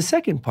us to the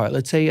second part.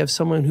 Let's say you have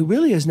someone who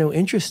really has no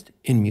interest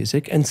in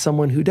music and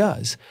someone who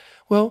does.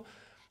 Well,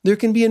 there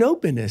can be an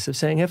openness of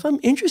saying, if I'm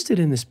interested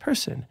in this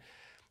person,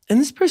 and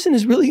this person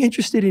is really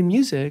interested in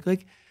music,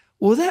 like,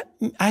 well,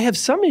 I have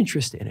some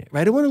interest in it,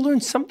 right? I want to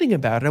learn something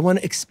about it. I want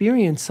to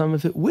experience some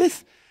of it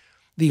with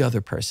the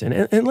other person.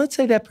 And let's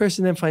say that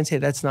person then finds, hey,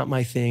 that's not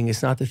my thing.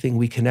 It's not the thing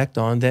we connect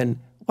on. Then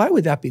why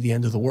would that be the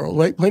end of the world,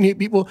 right? Plenty of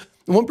people,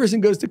 one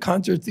person goes to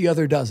concerts, the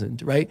other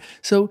doesn't, right?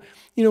 So,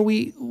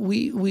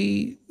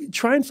 we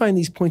try and find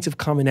these points of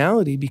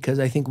commonality because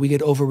I think we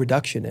get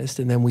over-reductionist,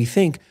 and then we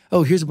think,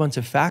 oh, here's a bunch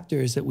of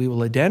factors that we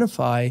will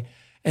identify,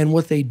 and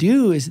what they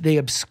do is they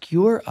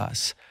obscure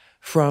us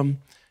from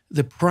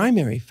the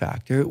primary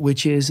factor,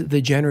 which is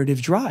the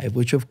generative drive,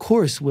 which of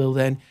course will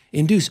then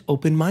induce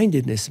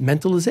open-mindedness,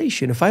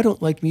 mentalization. If I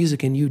don't like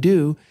music and you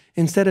do,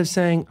 instead of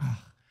saying, oh,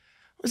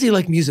 what does he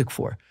like music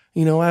for?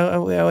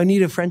 I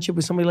need a friendship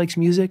with somebody who likes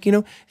music.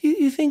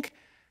 You think,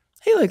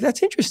 hey, like,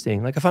 that's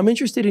interesting. Like, if I'm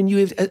interested in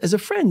you as a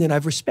friend and I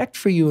have respect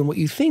for you and what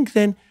you think,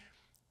 then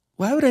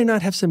why would I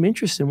not have some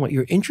interest in what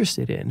you're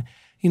interested in?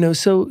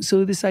 So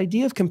this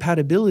idea of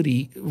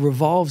compatibility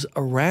revolves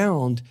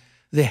around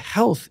the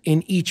health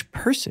in each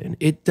person.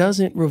 It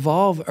doesn't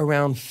revolve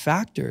around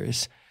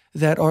factors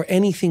that are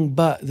anything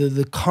but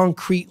the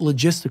concrete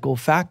logistical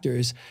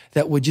factors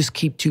that would just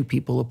keep two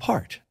people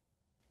apart.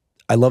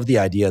 I love the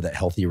idea that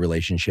healthy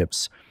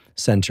relationships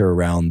center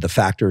around the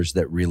factors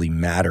that really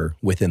matter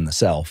within the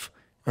self,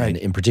 right? And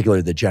in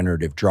particular, the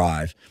generative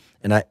drive.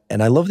 And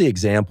I love the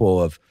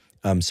example of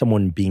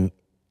someone being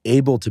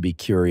able to be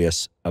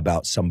curious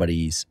about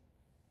somebody's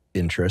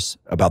interests,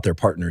 about their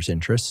partner's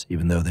interests,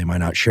 even though they might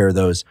not share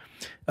those,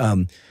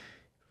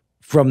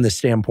 from the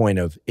standpoint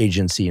of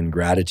agency and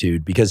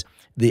gratitude, because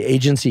the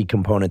agency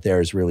component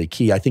there is really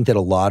key. I think that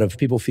a lot of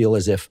people feel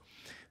as if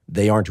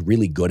they aren't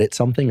really good at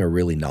something or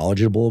really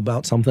knowledgeable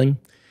about something,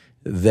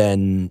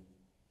 then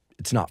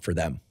it's not for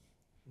them,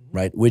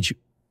 right? Which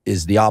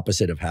is the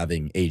opposite of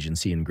having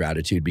agency and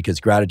gratitude, because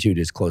gratitude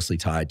is closely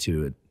tied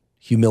to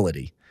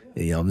humility.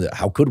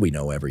 How could we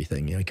know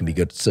everything? It can be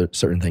good at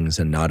certain things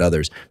and not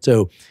others.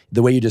 So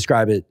the way you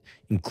describe it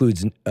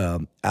includes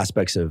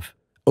aspects of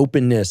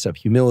openness, of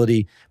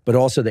humility, but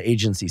also the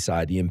agency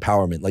side, the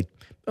empowerment. Like,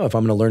 oh, if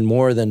I'm going to learn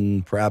more,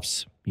 then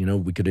perhaps,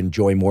 we could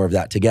enjoy more of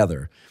that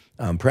together.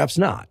 Perhaps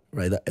not,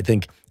 right? I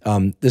think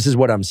this is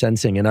what I'm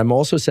sensing. And I'm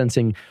also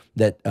sensing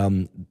that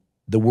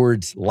the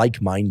words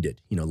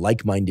like-minded,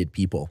 like-minded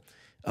people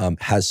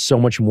has so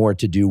much more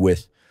to do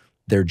with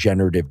their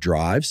generative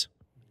drives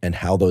and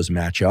how those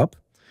match up,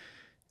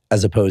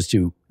 as opposed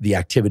to the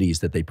activities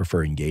that they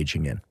prefer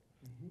engaging in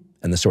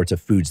and the sorts of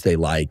foods they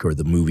like or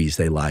the movies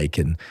they like,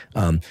 and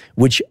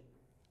which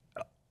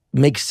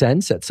makes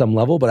sense at some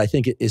level, but I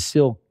think it is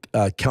still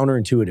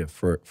counterintuitive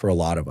for a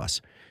lot of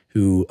us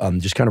who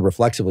just kind of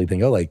reflexively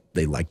think, oh, like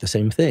they like the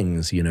same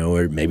things,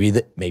 or maybe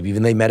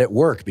even they met at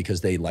work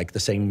because they like the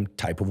same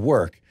type of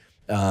work.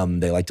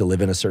 They like to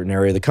live in a certain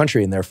area of the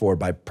country, and therefore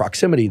by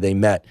proximity they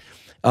met.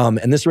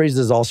 And this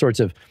raises all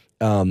sorts of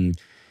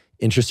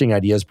interesting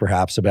ideas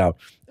perhaps about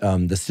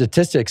the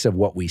statistics of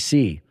what we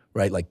see,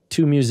 right? Like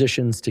two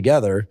musicians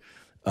together,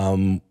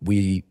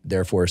 we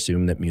therefore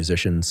assume that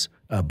musicians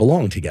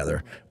belong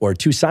together, or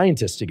two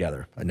scientists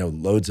together. I know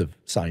loads of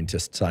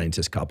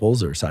scientist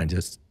couples or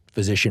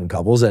physician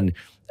couples, and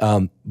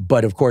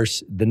but of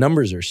course the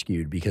numbers are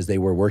skewed because they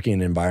were working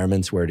in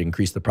environments where it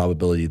increased the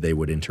probability they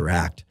would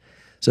interact.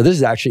 So this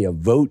is actually a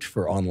vote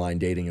for online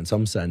dating in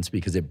some sense,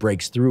 because it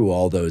breaks through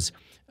all those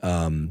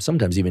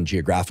sometimes even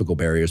geographical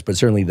barriers, but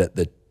certainly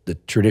the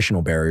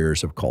traditional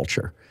barriers of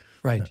culture.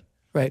 Right,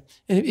 right.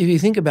 And if you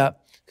think about,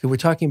 because we're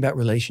talking about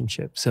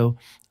relationships, so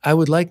I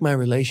would like my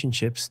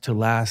relationships to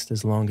last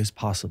as long as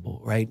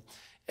possible, right?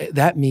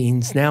 That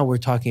means now we're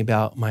talking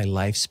about my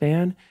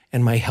lifespan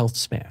and my health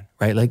span,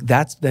 right? Like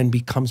that then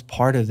becomes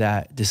part of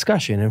that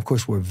discussion. And of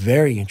course, we're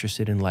very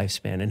interested in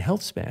lifespan and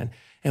health span.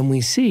 And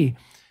we see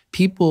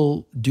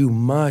people do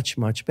much,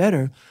 much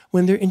better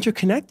when they're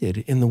interconnected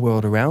in the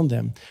world around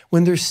them,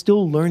 when they're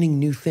still learning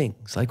new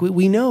things. Like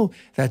we know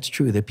that's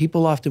true, that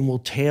people often will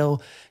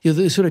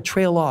they sort of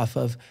trail off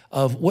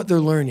of what they're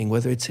learning,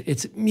 whether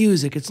it's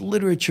music, it's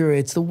literature,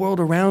 it's the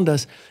world around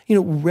us,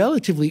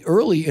 relatively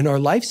early in our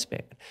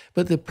lifespan.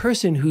 But the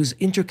person who's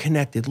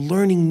interconnected,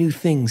 learning new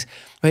things,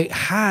 right,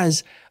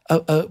 has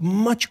a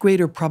much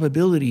greater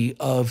probability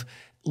of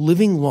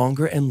living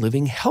longer and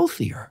living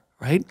healthier.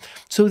 Right?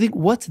 So I think,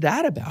 what's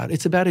that about?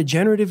 It's about a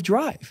generative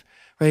drive,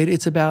 right?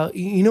 It's about,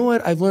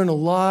 what? I've learned a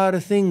lot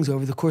of things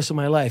over the course of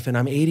my life, and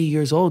I'm 80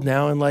 years old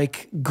now, and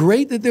like,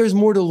 great that there's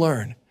more to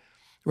learn,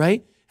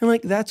 right? And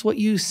like, that's what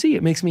you see.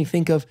 It makes me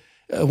think of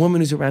a woman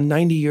who's around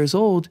 90 years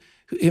old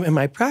in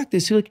my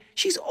practice, who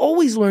she's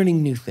always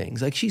learning new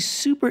things. Like, she's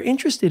super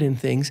interested in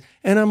things,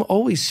 and I'm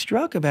always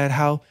struck about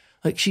how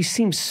she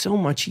seems so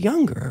much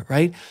younger,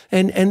 right?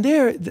 And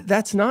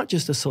that's not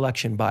just a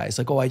selection bias.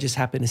 Like, oh, I just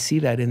happen to see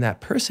that in that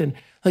person.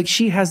 Like,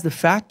 she has the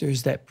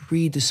factors that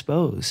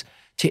predispose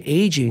to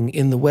aging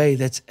in the way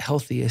that's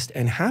healthiest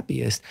and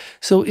happiest.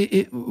 So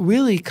it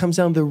really comes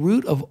down, the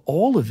root of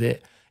all of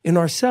it in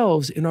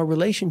ourselves, in our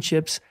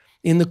relationships,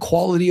 in the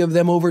quality of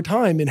them over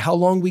time and how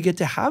long we get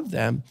to have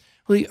them,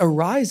 really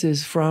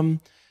arises from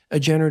a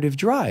generative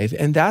drive.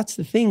 And that's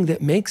the thing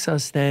that makes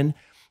us then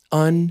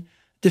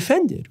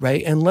undefended,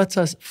 right? And lets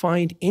us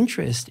find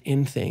interest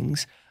in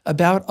things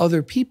about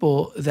other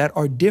people that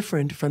are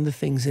different from the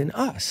things in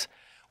us,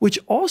 which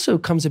also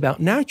comes about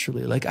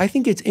naturally. Like, I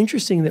think it's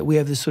interesting that we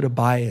have this sort of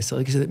bias,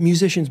 like I said, that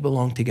musicians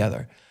belong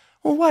together.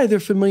 Well, why?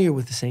 They're familiar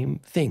with the same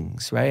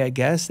things, right? I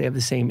guess they have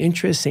the same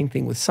interests, same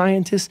thing with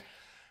scientists.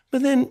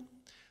 But then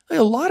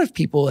a lot of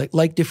people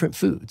like different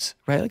foods,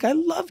 right? Like, I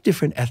love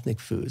different ethnic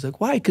foods.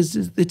 Like, why? Because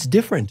it's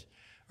different.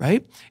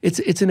 Right?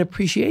 It's an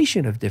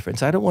appreciation of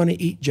difference. I don't want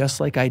to eat just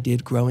like I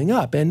did growing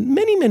up. And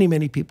many, many,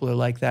 many people are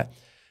like that.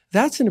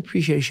 That's an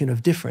appreciation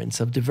of difference,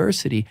 of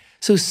diversity.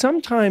 So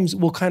sometimes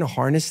we'll kind of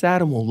harness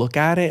that and we'll look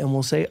at it and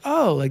we'll say,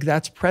 oh, like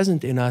that's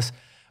present in us.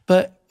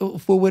 But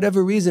for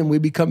whatever reason, we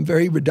become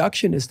very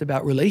reductionist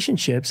about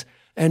relationships.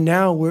 And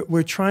now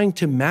we're trying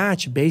to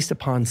match based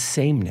upon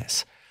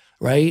sameness,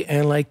 right?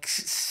 And like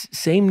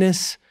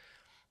sameness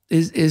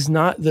is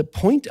not the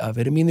point of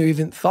it. I mean, there are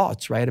even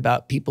thoughts, right,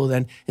 about people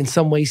then in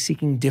some way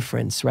seeking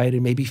difference, right?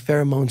 And maybe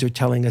pheromones are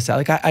telling us that.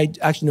 Like, I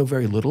actually know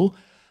very little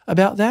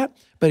about that,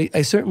 but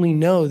I certainly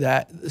know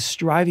that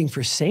striving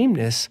for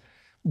sameness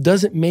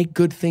doesn't make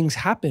good things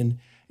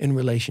happen in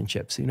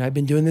relationships. I've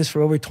been doing this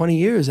for over 20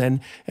 years, and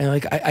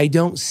like, I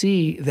don't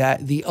see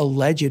that the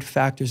alleged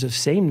factors of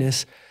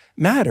sameness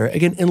matter,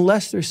 again,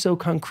 unless they're so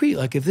concrete.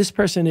 Like, if this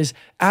person is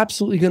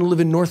absolutely going to live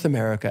in North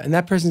America and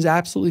that person's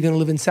absolutely going to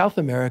live in South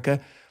America,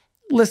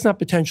 let's not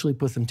potentially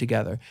put them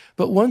together.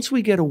 But once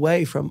we get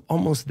away from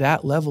almost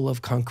that level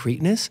of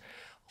concreteness,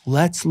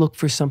 let's look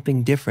for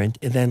something different.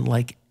 And then,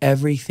 like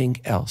everything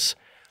else,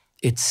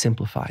 it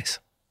simplifies,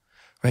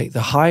 right?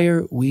 The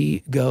higher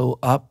we go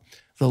up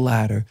the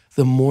ladder,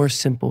 the more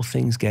simple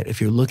things get.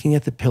 If you're looking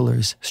at the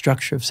pillars,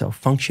 structure of self,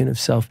 function of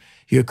self,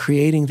 you're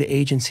creating the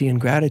agency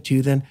and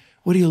gratitude, then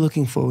what are you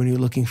looking for when you're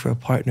looking for a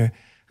partner?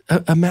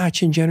 A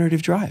match in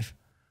generative drive.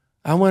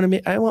 I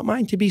want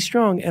mine to be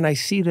strong, and I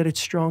see that it's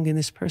strong in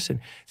this person.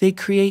 They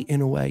create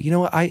in a way. You know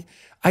what? I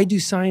do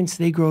science,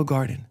 they grow a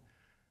garden.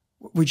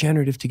 We're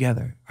generative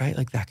together, right?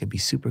 Like that could be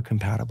super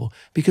compatible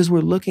because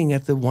we're looking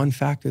at the one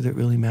factor that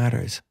really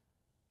matters.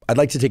 I'd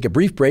like to take a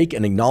brief break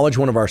and acknowledge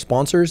one of our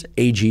sponsors,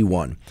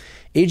 AG1.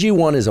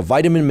 AG1 is a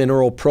vitamin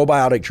mineral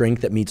probiotic drink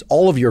that meets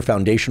all of your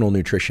foundational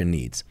nutrition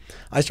needs.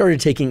 I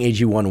started taking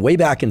AG1 way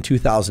back in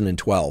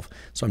 2012,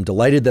 so I'm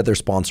delighted that they're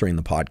sponsoring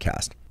the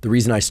podcast. The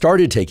reason I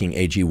started taking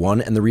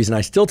AG1 and the reason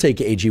I still take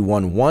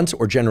AG1 once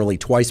or generally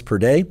twice per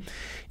day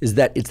is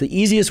that it's the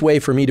easiest way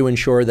for me to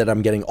ensure that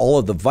I'm getting all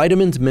of the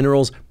vitamins,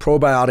 minerals,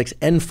 probiotics,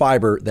 and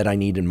fiber that I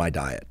need in my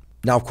diet.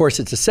 Now, of course,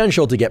 it's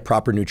essential to get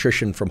proper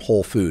nutrition from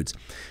whole foods,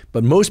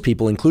 but most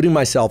people, including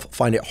myself,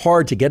 find it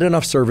hard to get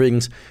enough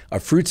servings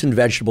of fruits and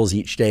vegetables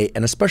each day,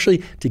 and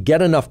especially to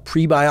get enough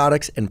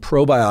prebiotics and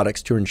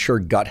probiotics to ensure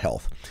gut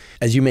health.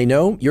 As you may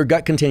know, your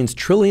gut contains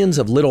trillions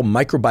of little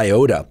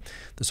microbiota,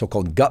 the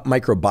so-called gut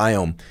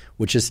microbiome,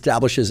 which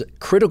establishes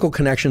critical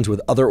connections with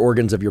other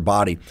organs of your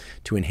body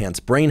to enhance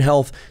brain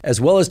health,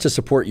 as well as to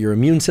support your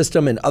immune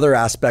system and other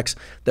aspects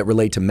that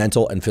relate to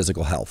mental and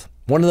physical health.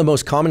 One of the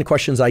most common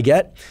questions I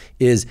get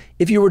is,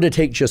 if you were to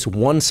take just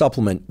one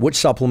supplement, which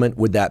supplement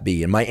would that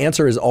be? And my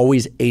answer is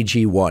always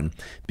AG1,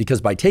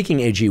 because by taking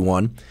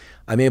AG1,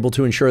 I'm able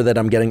to ensure that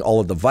I'm getting all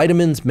of the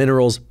vitamins,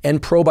 minerals,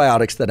 and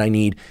probiotics that I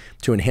need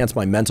to enhance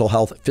my mental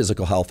health,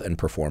 physical health, and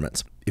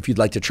performance. If you'd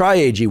like to try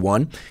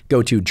AG1,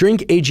 go to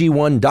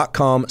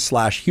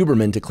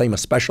drinkag1.com/Huberman to claim a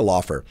special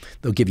offer.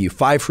 They'll give you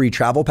 5 free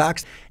travel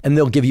packs, and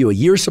they'll give you a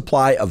year's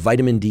supply of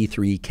vitamin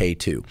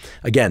D3K2.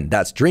 Again,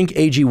 that's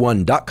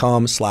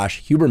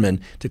drinkag1.com/Huberman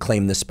to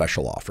claim this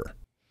special offer.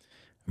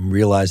 I'm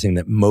realizing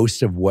that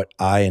most of what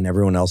I and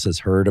everyone else has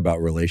heard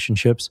about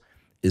relationships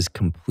is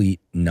complete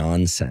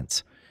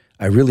nonsense.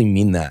 I really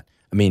mean that.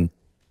 I mean,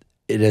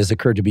 it has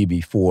occurred to me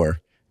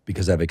before,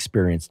 because I've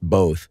experienced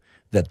both,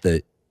 that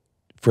the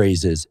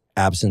phrase is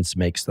absence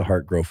makes the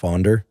heart grow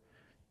fonder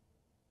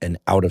and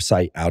out of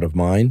sight, out of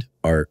mind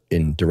are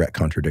in direct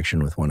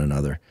contradiction with one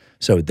another.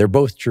 So they're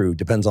both true,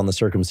 depends on the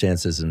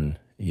circumstances and,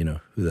 you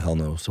know, who the hell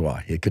knows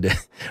why. It could,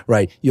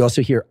 right? You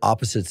also hear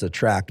opposites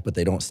attract, but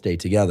they don't stay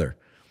together,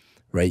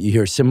 right? You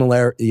hear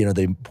similar, you know,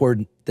 the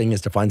important thing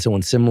is to find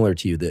someone similar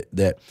to you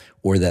that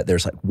or that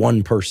there's like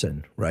one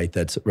person, right?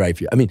 That's right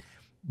for you. I mean,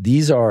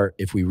 these are,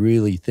 if we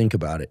really think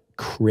about it,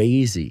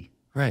 crazy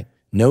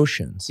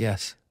notions.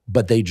 Yes.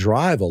 But they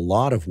drive a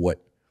lot of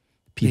what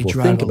people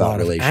think about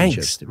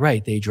relationships. Angst,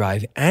 right. They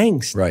drive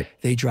angst. Right.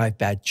 They drive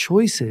bad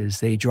choices.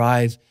 They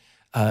drive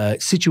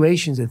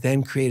situations that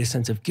then create a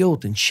sense of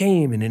guilt and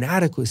shame and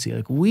inadequacy.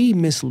 Like, we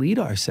mislead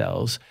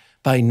ourselves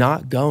by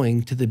not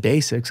going to the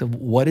basics of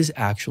what is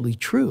actually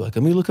true. Like,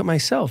 let me look at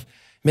myself,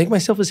 make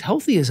myself as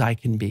healthy as I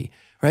can be,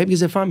 right?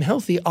 Because if I'm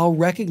healthy, I'll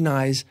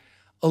recognize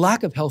a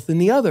lack of health in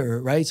the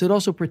other, right? So it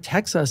also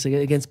protects us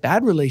against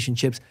bad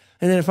relationships.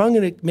 And then if I'm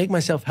going to make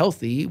myself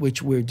healthy,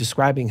 which we're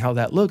describing how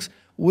that looks,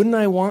 wouldn't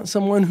I want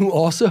someone who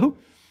also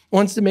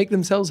wants to make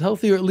themselves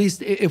healthy? Or at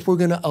least if we're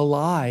going to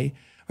ally,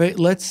 right?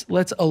 Let's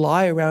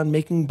ally around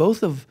making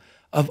both of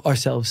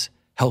ourselves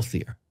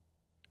healthier.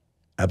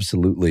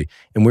 Absolutely.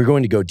 And we're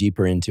going to go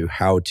deeper into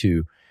how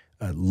to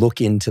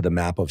look into the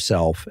map of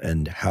self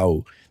and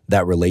how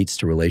that relates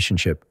to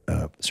relationship,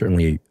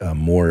 certainly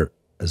more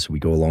as we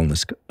go along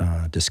this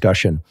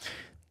discussion.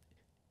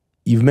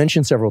 You've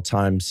mentioned several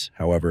times,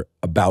 however,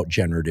 about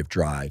generative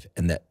drive,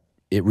 and that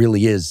it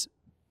really is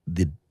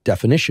the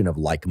definition of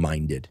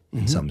like-minded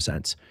in some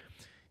sense.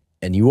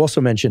 And you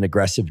also mentioned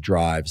aggressive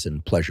drives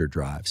and pleasure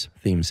drives,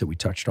 themes that we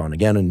touched on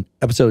again in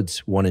episodes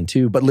 1 and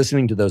 2, but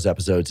listening to those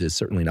episodes is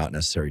certainly not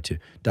necessary to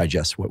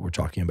digest what we're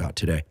talking about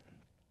today.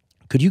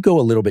 Could you go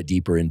a little bit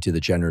deeper into the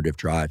generative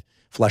drive,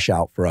 flesh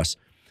out for us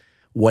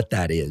what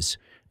that is?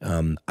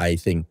 I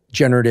think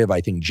generative,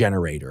 I think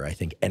generator, I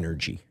think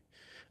energy.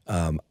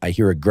 I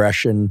hear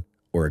aggression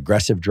or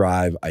aggressive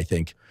drive. I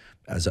think,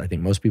 as I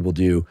think most people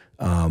do,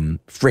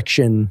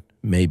 friction,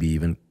 maybe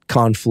even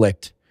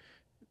conflict,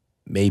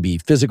 maybe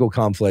physical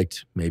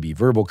conflict, maybe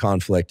verbal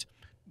conflict,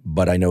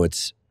 but I know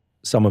it's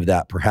some of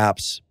that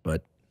perhaps,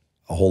 but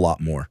a whole lot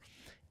more.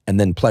 And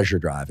then pleasure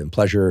drive. And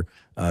pleasure,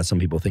 some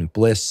people think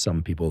bliss,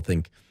 some people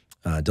think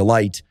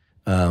delight,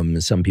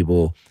 some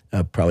people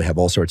probably have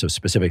all sorts of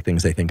specific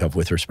things they think of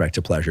with respect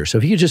to pleasure. So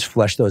if you could just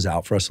flesh those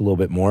out for us a little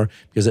bit more,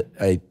 because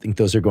I think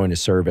those are going to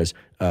serve as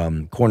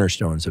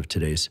cornerstones of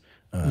today's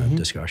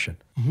discussion.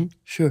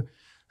 Sure.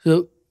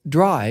 So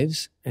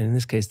drives, and in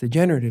this case, the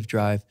generative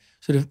drive,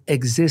 sort of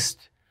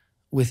exist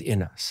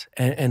within us.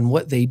 And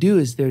what they do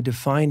is they're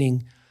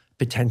defining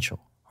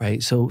potential,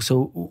 right?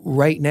 So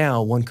right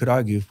now, one could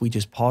argue if we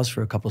just pause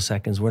for a couple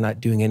seconds, we're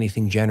not doing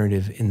anything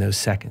generative in those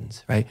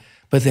seconds, right?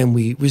 But then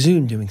we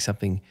resume doing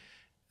something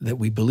that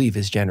we believe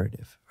is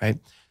generative, right?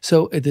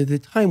 So at the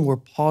time we're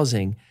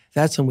pausing,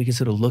 that's when we can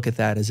sort of look at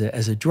that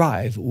as a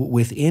drive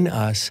within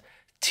us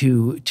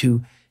to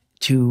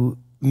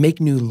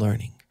make new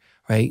learning,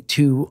 right?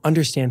 To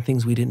understand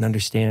things we didn't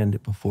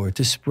understand before,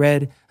 to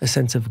spread a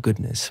sense of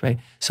goodness, right?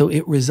 So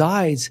it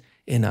resides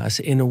in us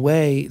in a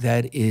way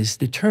that is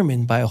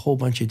determined by a whole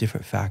bunch of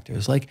different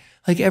factors. Like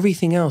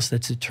everything else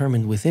that's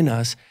determined within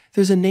us,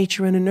 there's a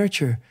nature and a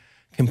nurture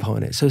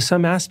component. So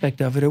some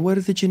aspect of it, or what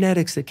are the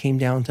genetics that came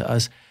down to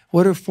us?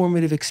 What are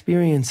formative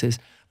experiences?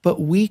 But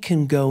we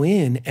can go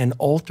in and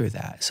alter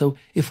that. So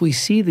if we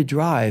see the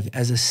drive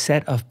as a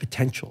set of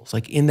potentials,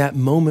 like in that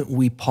moment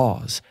we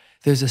pause,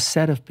 there's a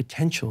set of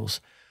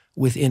potentials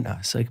within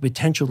us, like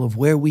potential of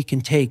where we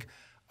can take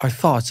our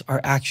thoughts,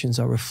 our actions,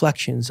 our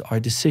reflections, our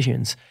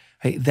decisions.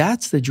 Right?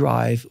 That's the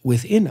drive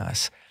within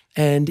us.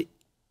 And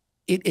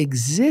it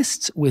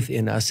exists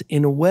within us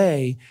in a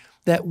way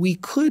that we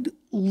could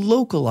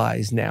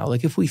localize now.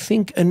 Like if we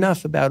think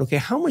enough about, okay,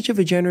 how much of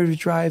a generative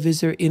drive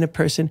is there in a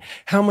person?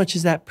 How much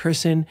is that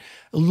person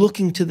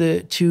looking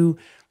to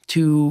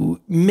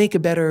make a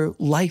better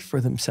life for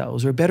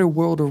themselves or a better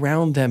world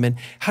around them? And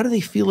how do they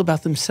feel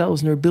about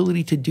themselves and their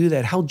ability to do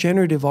that? How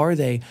generative are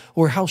they?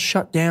 Or how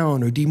shut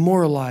down or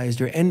demoralized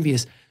or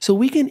envious? So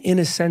we can, in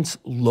a sense,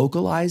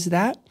 localize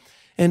that.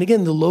 And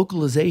again, the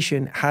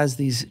localization has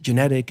these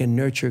genetic and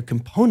nurture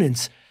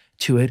components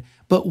to it,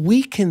 but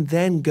we can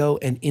then go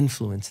and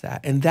influence that.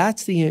 And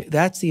that's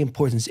the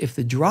importance. If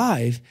the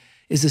drive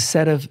is a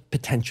set of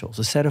potentials,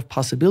 a set of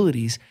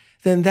possibilities,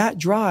 then that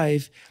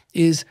drive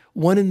is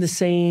one and the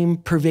same,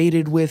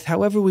 pervaded with,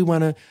 however we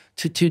want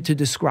to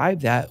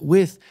describe that,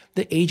 with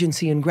the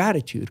agency and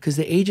gratitude, because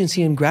the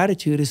agency and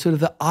gratitude is sort of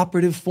the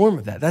operative form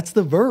of that. That's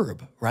the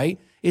verb, right?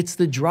 It's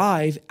the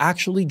drive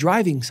actually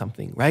driving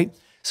something, right?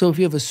 So if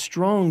you have a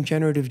strong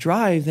generative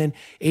drive, then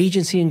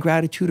agency and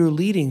gratitude are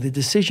leading. The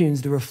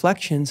decisions, the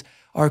reflections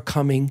are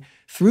coming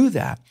through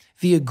that.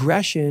 The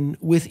aggression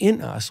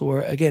within us,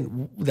 or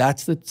again,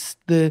 that's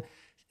the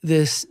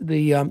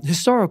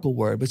historical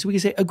word, but so we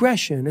can say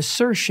aggression,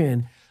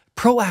 assertion,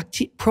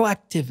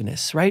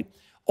 proactiveness, right?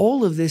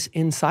 All of this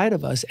inside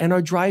of us, and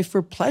our drive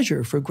for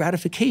pleasure, for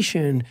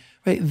gratification,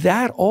 right?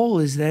 That all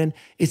is then,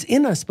 it's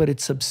in us, but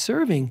it's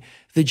subserving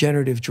the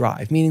generative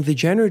drive, meaning the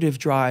generative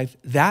drive,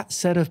 that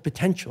set of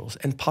potentials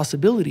and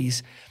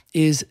possibilities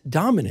is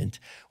dominant,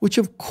 which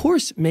of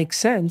course makes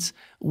sense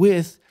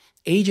with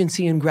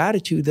agency and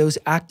gratitude, those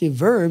active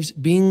verbs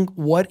being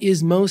what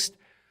is most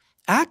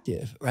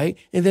active, right?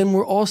 And then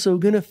we're also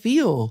going to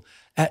feel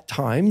at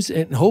times,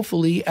 and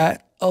hopefully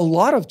at a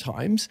lot of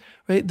times,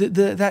 right,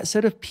 that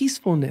set of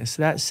peacefulness,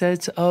 that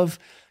sense of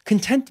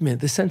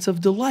contentment, the sense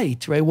of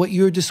delight, right? What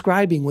you're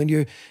describing when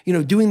you're,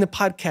 doing the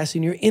podcast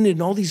and you're in it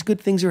and all these good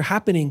things are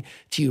happening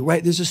to you,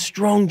 right? There's a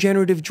strong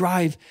generative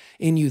drive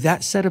in you.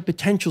 That set of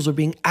potentials are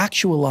being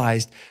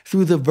actualized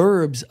through the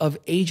verbs of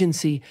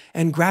agency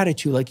and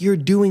gratitude. Like you're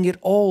doing it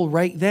all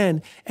right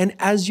then. And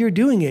as you're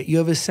doing it, you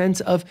have a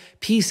sense of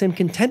peace and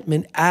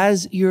contentment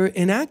as you're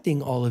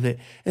enacting all of it.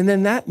 And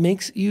then that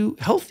makes you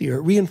healthier.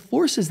 It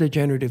reinforces the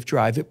generative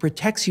drive. It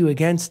protects you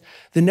against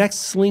the next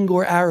sling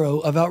or arrow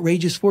of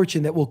outrageous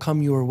fortune that will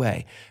come your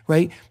way,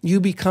 right? You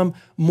become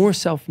more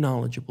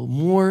self-knowledgeable,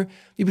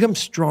 you become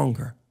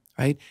stronger,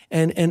 right?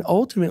 And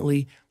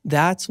ultimately,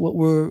 that's what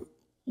we're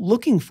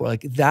looking for.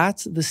 Like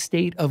that's the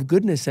state of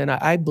goodness. And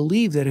I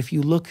believe that if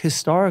you look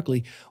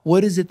historically,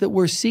 what is it that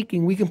we're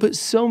seeking? We can put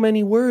so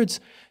many words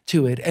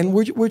to it, and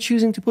we're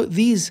choosing to put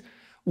these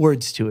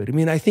words to it. I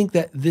mean, I think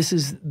that this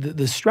is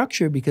the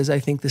structure, because I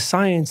think the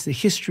science, the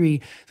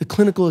history, the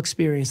clinical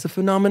experience, the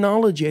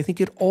phenomenology, I think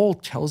it all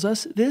tells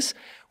us this.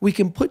 We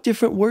can put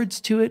different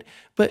words to it,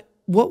 but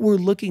what we're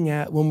looking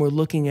at when we're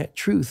looking at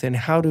truth and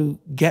how to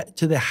get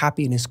to the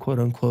happiness, quote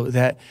unquote,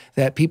 that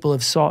people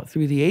have sought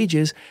through the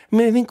ages, I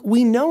mean, I think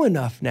we know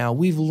enough now.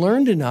 We've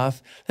learned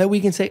enough that we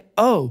can say,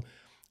 oh,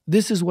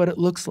 this is what it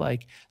looks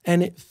like.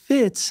 And it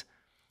fits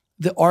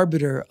the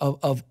arbiter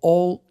of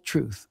all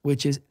truth,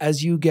 which is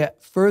as you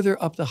get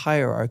further up the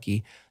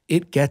hierarchy,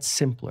 it gets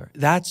simpler.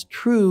 That's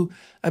true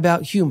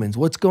about humans.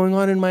 What's going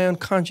on in my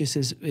unconscious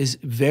is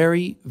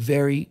very,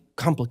 very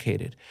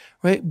complicated,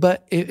 right?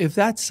 But if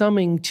that's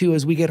something to,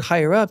 as we get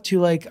higher up, to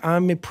like,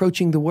 I'm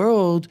approaching the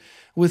world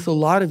with a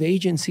lot of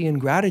agency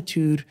and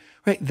gratitude,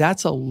 right?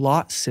 That's a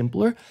lot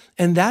simpler.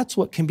 And that's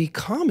what can be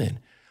common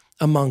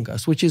among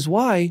us, which is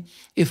why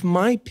if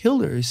my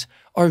pillars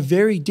are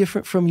very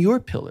different from your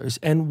pillars,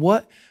 and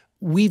what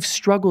we've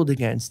struggled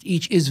against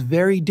each is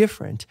very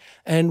different,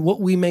 and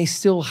what we may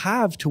still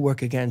have to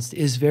work against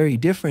is very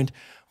different,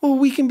 well,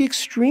 we can be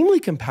extremely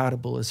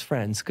compatible as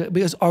friends,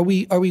 because are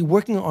we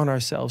working on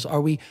ourselves?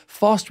 Are we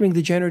fostering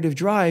the generative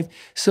drive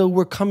so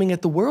we're coming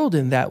at the world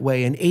in that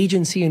way? And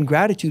agency and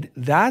gratitude,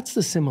 that's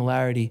the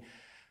similarity,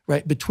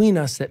 right, between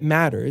us that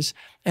matters.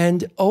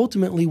 And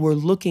ultimately, we're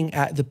looking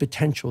at the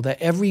potential,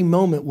 that every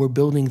moment we're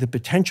building the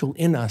potential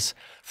in us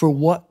for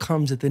what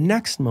comes at the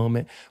next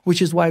moment,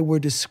 which is why we're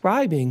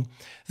describing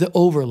the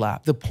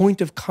overlap, the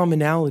point of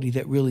commonality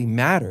that really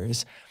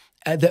matters.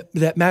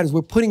 that matters.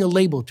 We're putting a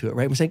label to it,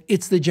 right? We're saying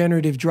it's the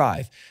generative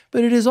drive.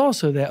 But it is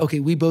also that, okay,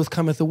 we both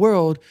come at the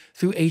world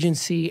through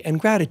agency and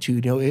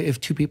gratitude, if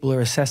two people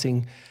are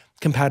assessing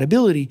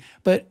compatibility.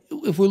 But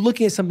if we're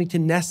looking at something to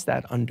nest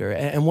that under,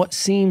 and what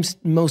seems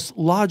most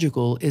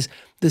logical is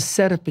the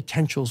set of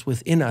potentials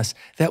within us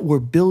that we're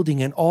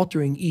building and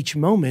altering each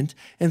moment.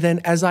 And then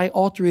as I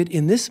alter it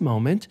in this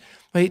moment,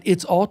 right,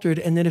 it's altered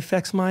and it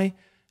affects my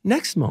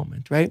next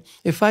moment, right?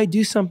 If I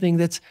do something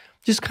that's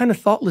just kind of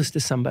thoughtless to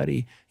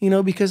somebody,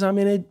 because I'm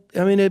in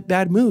a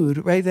bad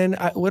mood, right? Then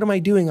what am I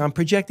doing? I'm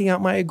projecting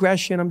out my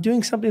aggression. I'm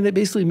doing something that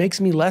basically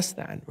makes me less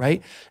than,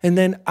 right? And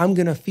then I'm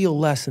going to feel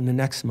less in the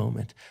next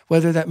moment,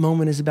 whether that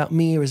moment is about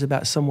me or is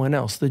about someone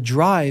else. The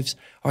drives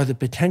are the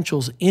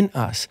potentials in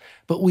us,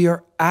 but we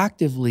are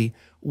actively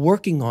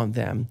working on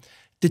them,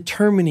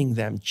 determining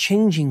them,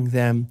 changing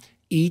them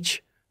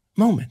each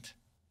moment.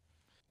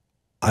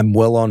 I'm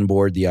well on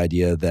board the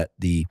idea that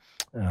the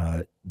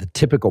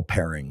typical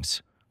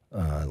pairings,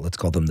 let's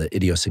call them the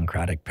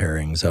idiosyncratic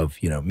pairings of,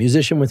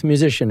 musician with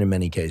musician in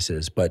many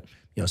cases, but,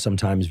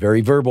 sometimes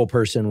very verbal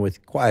person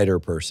with quieter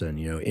person,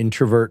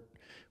 introvert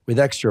with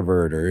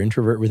extrovert or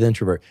introvert with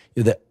introvert,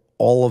 that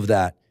all of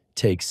that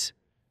takes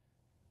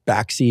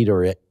backseat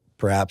or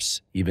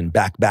perhaps even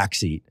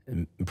backseat,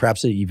 and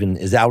perhaps it even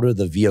is out of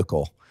the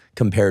vehicle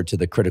compared to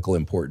the critical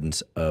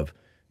importance of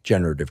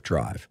generative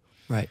drive.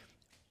 Right.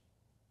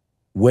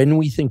 When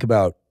we think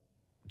about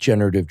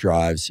generative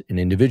drives in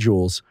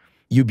individuals,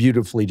 you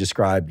beautifully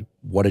described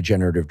what a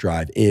generative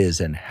drive is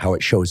and how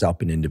it shows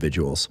up in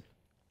individuals.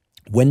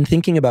 When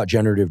thinking about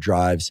generative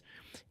drives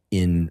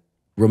in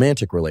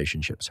romantic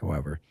relationships,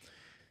 however,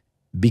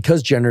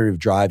 because generative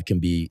drive can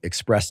be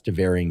expressed to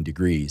varying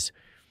degrees,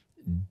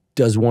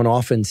 does one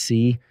often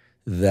see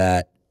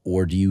that,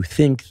 or do you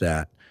think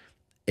that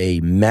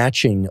a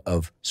matching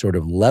of sort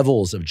of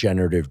levels of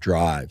generative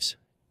drives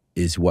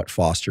is what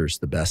fosters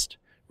the best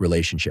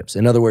relationships?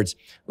 In other words,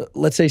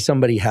 let's say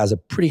somebody has a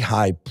pretty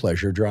high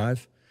pleasure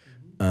drive,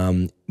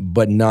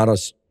 but not a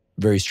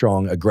very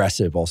strong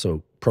aggressive,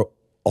 also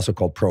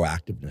called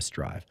proactiveness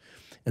drive.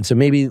 And so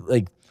maybe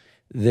like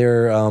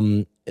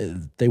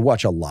they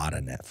watch a lot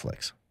of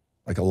Netflix,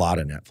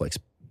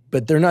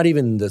 but they're not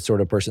even the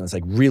sort of person that's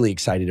like really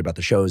excited about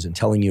the shows and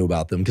telling you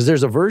about them, because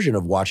there's a version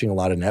of watching a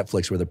lot of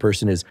Netflix where the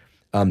person is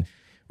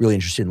really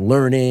interested in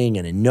learning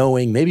and in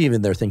knowing. Maybe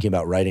even they're thinking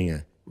about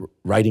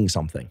writing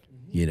something,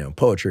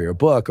 poetry or a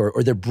book,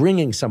 or they're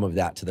bringing some of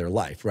that to their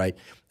life, right?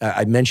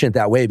 I mention it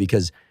that way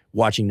because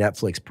watching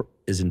Netflix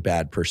isn't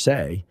bad per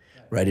se,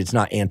 right? It's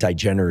not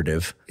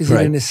anti-generative. Is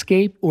it an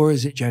escape or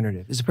is it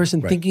generative? Is the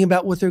person thinking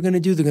about what they're going to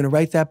do? They're going to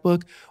write that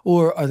book,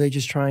 or are they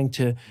just trying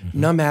to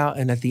numb out,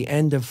 and at the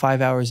end of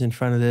 5 hours in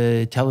front of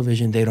the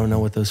television, they don't know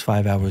what those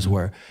 5 hours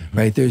were,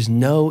 right? There's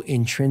no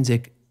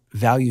intrinsic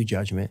value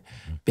judgment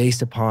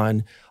based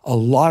upon a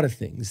lot of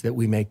things that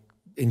we make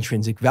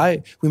intrinsic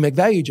value. We make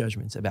value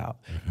judgments about,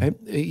 right?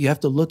 You have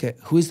to look at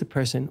who is the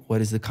person,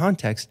 what is the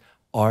context,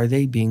 are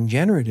they being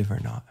generative or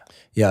not?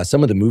 Yeah,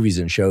 some of the movies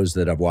and shows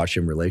that I've watched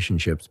in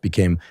relationships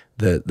became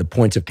the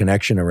points of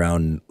connection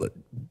around,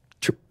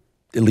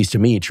 at least to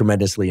me,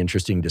 tremendously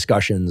interesting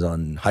discussions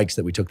on hikes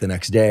that we took the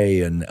next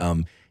day,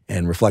 and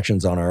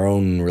reflections on our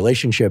own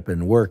relationship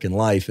and work and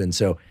life. And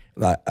so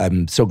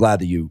I'm so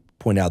glad that you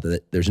point out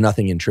that there's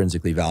nothing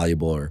intrinsically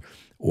valuable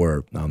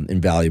or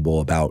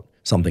invaluable about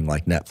something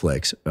like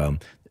Netflix,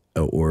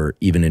 or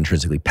even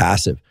intrinsically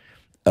passive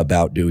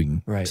about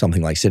doing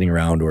something like sitting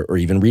around or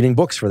even reading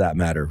books for that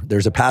matter.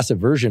 There's a passive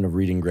version of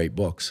reading great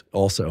books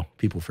also.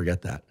 People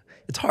forget that.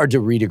 It's hard to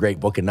read a great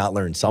book and not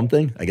learn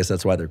something. I guess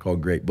that's why they're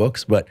called great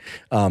books. But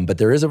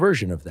there is a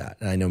version of that.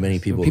 And I know many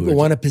people People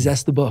want to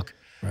possess the book.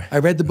 Right. I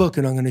read the book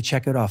and I'm going to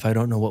check it off. I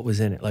don't know what was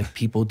in it. Like,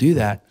 people do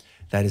that.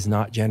 That is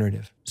not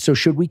generative. So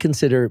should we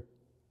consider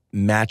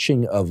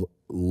matching of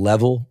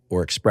level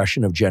or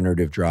expression of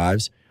generative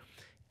drives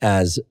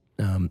as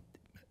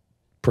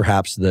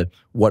perhaps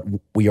what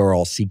we are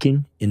all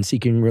seeking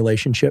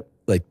relationship,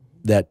 like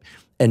that?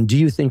 And do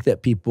you think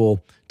that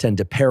people tend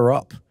to pair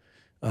up,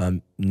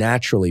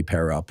 naturally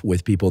pair up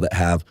with people that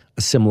have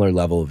a similar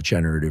level of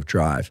generative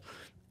drive?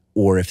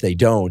 Or if they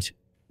don't,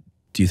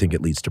 do you think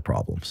it leads to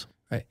problems?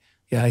 Right.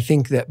 Yeah, I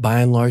think that by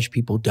and large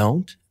people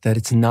don't, that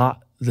it's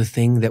not the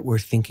thing that we're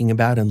thinking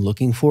about and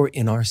looking for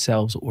in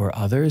ourselves or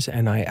others.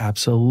 And I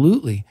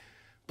absolutely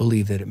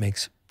believe that it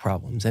makes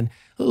problems. And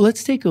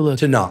let's take a look.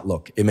 To not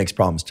look. It makes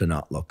problems to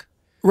not look.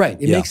 Right.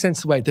 It makes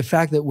sense. Right. The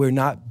fact that we're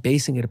not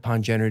basing it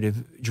upon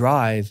generative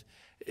drive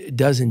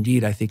does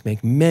indeed, I think,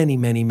 make many,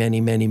 many,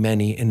 many, many,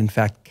 many, and in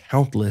fact,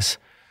 countless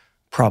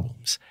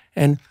problems.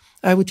 And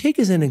I would take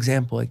as an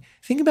example, like,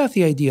 think about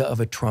the idea of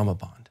a trauma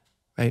bond,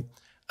 right?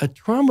 A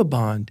trauma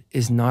bond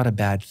is not a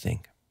bad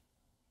thing.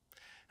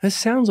 That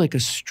sounds like a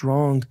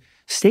strong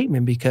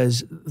statement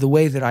because the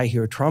way that I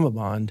hear trauma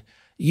bond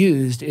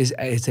used is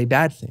it's a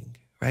bad thing,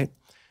 right?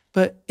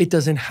 But it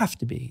doesn't have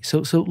to be.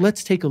 So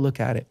let's take a look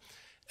at it.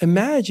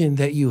 Imagine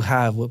that you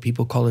have what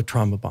people call a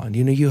trauma bond.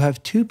 You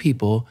have two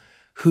people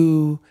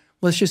who,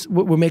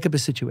 we'll make up a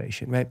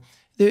situation, right?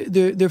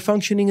 they're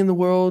functioning in the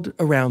world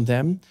around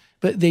them,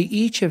 but they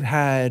each have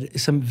had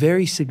some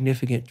very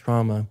significant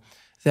trauma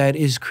that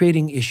is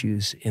creating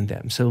issues in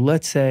them. So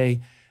let's say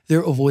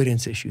they're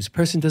avoidance issues. A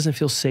person doesn't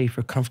feel safe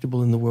or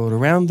comfortable in the world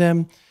around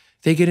them.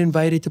 They get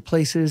invited to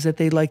places that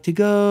they'd like to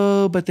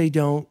go, but they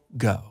don't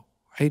go,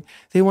 right?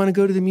 They want to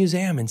go to the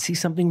museum and see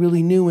something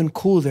really new and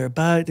cool there,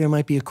 but there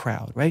might be a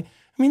crowd, right?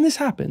 I mean, this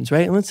happens,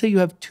 right? And let's say you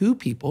have two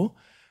people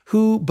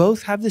who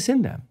both have this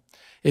in them.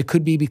 It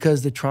could be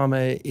because the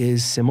trauma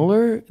is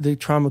similar. The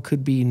trauma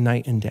could be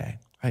night and day,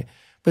 right?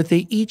 But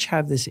they each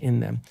have this in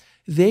them.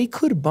 They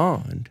could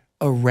bond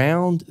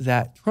around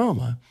that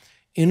trauma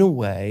in a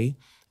way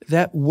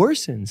that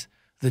worsens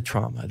the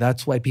trauma.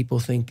 That's why people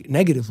think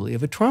negatively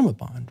of a trauma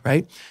bond,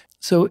 right?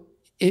 So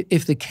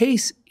if the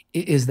case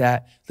is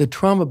that the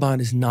trauma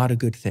bond is not a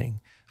good thing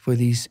for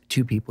these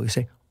two people, you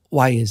say,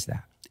 why is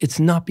that? It's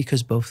not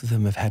because both of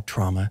them have had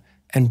trauma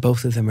and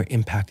both of them are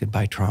impacted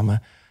by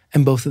trauma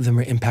and both of them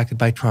are impacted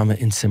by trauma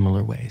in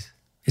similar ways.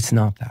 It's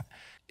not that.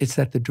 It's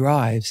that the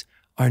drives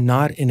are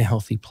not in a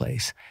healthy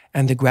place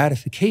and the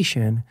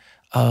gratification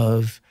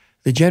of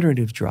the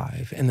generative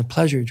drive and the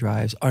pleasure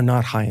drives are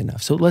not high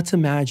enough. So let's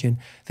imagine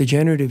the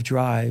generative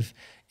drive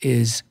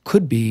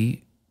could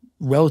be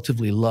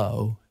relatively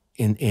low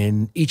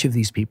in each of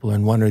these people,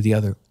 in one or the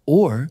other,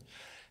 or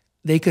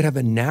they could have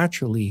a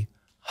naturally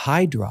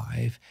high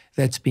drive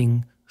that's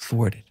being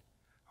thwarted,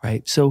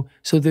 right? So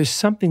there's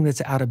something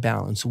that's out of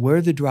balance.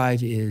 Where the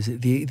drive is,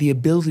 the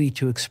ability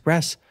to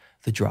express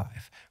the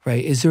drive,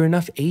 right? Is there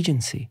enough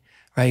agency?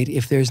 Right?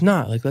 If there's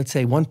not, like let's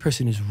say one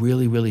person is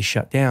really, really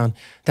shut down,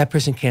 that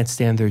person can't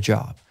stand their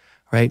job,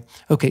 right?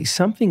 Okay,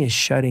 something is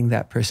shutting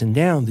that person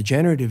down. The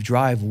generative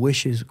drive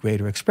wishes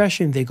greater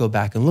expression. They go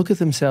back and look at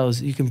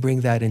themselves. You can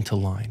bring that into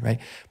line, right?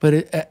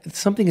 But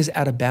something is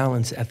out of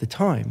balance at the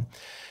time.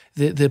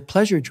 The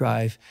pleasure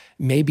drive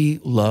may be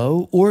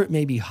low or it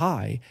may be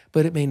high,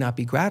 but it may not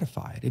be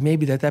gratified. It may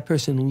be that that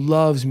person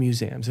loves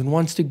museums and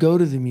wants to go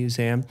to the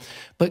museum,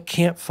 but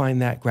can't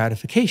find that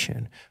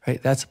gratification,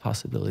 right? That's a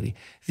possibility.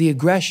 The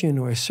aggression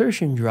or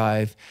assertion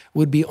drive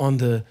would be on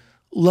the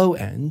low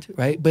end,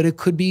 right? But it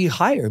could be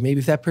higher. Maybe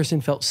if that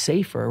person felt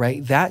safer,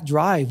 right? That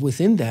drive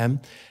within them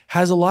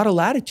has a lot of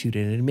latitude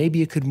in it. And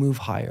maybe it could move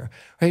higher,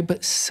 right?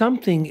 But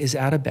something is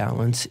out of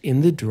balance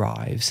in the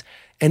drives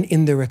and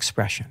in their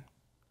expression.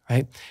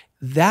 Right?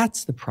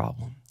 That's the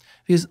problem.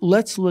 Because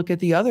let's look at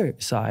the other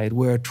side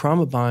where a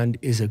trauma bond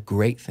is a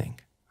great thing,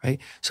 right?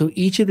 So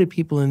each of the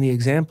people in the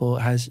example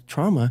has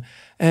trauma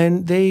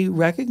and they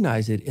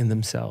recognize it in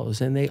themselves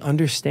and they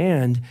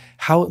understand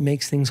how it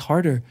makes things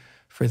harder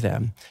for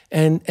them.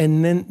 And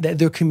then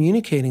they're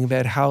communicating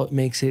about how it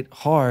makes it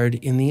hard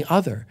in the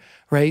other,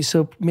 right?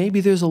 So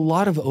maybe there's a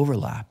lot of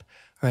overlap,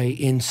 right,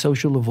 in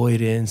social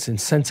avoidance and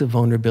sense of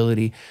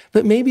vulnerability.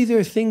 But maybe there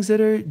are things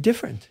that are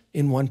different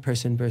in one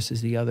person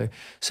versus the other.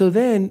 So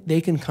then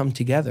they can come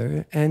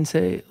together and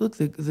say, look,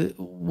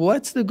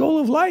 what's the goal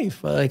of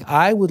life? Like,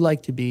 I would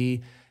like to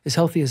be as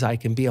healthy as I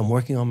can be. I'm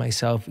working on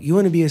myself. You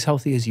want to be as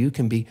healthy as you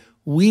can be.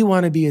 We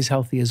want to be as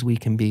healthy as we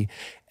can be.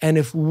 And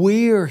if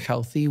we're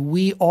healthy,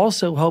 we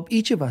also help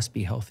each of us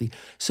be healthy.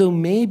 So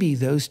maybe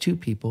those two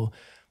people,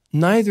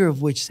 neither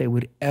of which they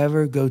would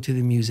ever go to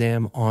the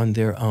museum on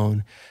their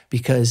own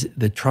because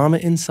the trauma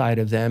inside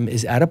of them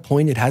is at a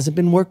point, it hasn't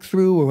been worked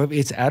through, or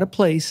it's at a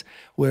place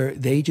where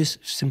they just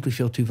simply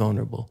feel too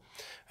vulnerable,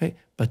 right?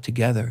 But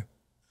together,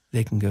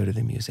 they can go to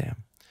the museum.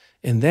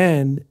 And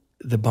then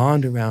the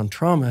bond around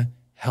trauma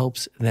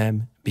helps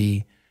them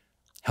be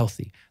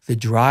healthy. The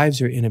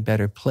drives are in a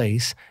better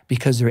place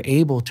because they're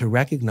able to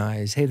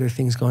recognize, hey, there are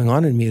things going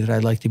on in me that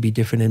I'd like to be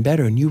different and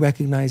better. And you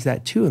recognize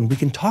that too. And we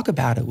can talk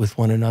about it with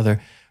one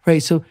another.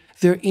 Right, so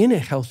they're in a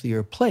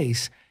healthier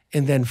place,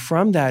 and then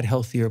from that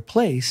healthier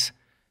place,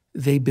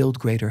 they build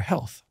greater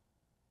health.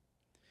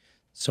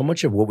 So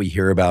much of what we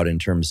hear about in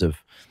terms of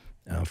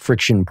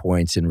friction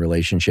points in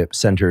relationship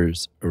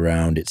centers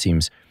around, it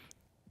seems,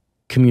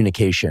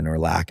 communication or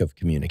lack of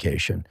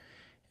communication.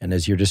 And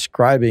as you're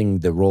describing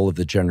the role of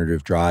the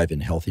generative drive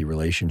in healthy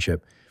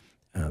relationship,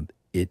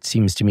 it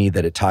seems to me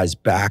that it ties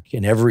back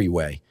in every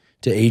way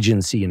to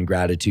agency and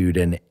gratitude,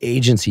 and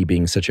agency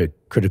being such a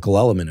critical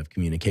element of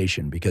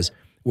communication, because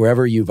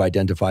wherever you've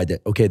identified that,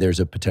 okay, there's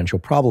a potential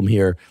problem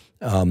here,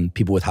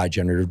 people with high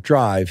generative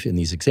drive in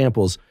these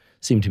examples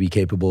seem to be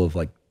capable of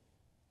like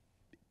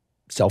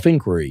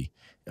self-inquiry,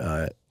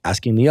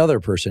 asking the other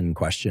person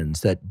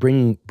questions that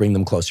bring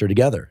them closer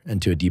together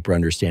and to a deeper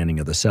understanding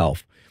of the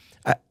self.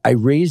 I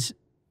raise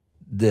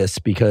this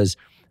because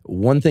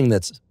one thing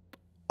that's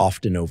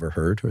often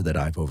overheard, or that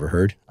I've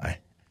overheard, I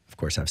of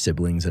course have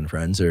siblings and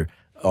friends, and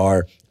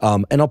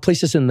I'll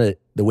place this in the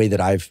way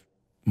that I've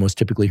most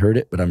typically heard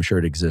it, but I'm sure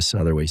it exists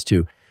other ways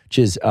too, which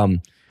is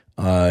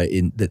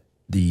in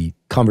the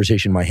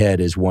conversation in my head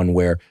is one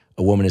where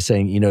a woman is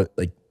saying,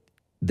 like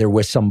they're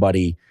with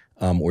somebody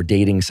or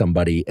dating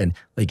somebody, and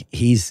like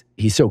he's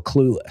so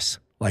clueless.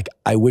 Like,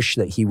 I wish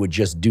that he would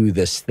just do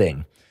this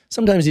thing.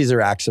 Sometimes these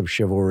are acts of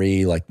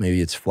chivalry, like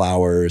maybe it's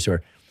flowers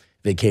or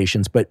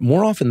vacations, but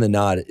more often than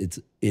not,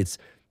 it's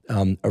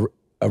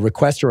a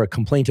request or a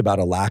complaint about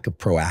a lack of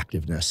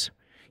proactiveness.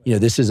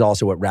 This is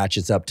also what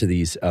ratchets up to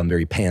these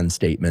very pan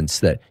statements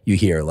that you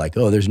hear, like,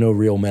 oh, there's no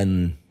real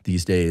men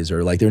these days,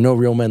 or like there are no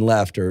real men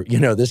left, or,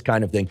 this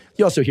kind of thing.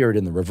 You also hear it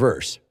in the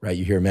reverse, right?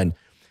 You hear men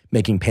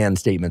making pan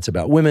statements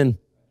about women.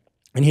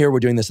 And here we're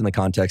doing this in the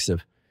context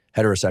of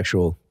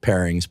heterosexual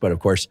pairings, but of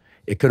course,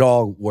 it could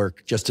all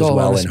work just as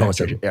well in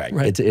homosexual.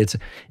 Right. It's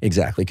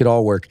exactly. It could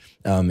all work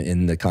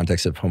in the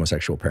context of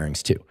homosexual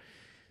pairings too.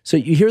 So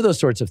you hear those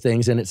sorts of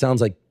things, and it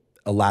sounds like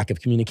a lack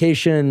of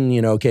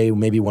communication. Okay,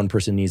 maybe one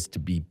person needs to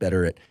be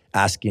better at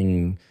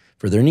asking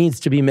for their needs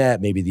to be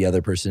met. Maybe the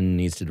other person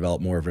needs to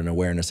develop more of an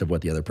awareness of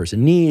what the other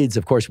person needs.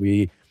 Of course,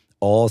 we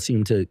all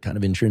seem to kind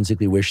of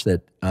intrinsically wish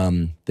that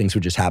things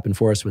would just happen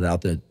for us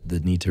without the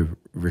need to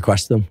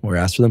request them or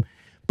ask for them.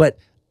 But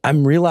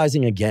I'm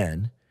realizing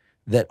again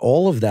that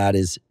all of that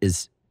is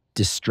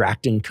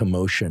distracting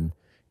commotion,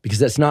 because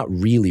that's not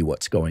really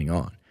what's going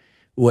on.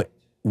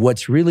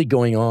 What's really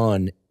going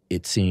on,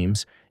 it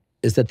seems,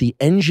 is that the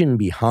engine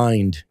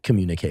behind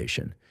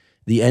communication,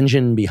 the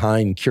engine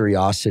behind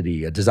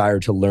curiosity, a desire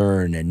to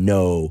learn and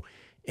know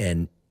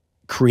and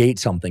create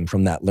something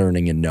from that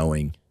learning and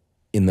knowing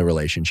in the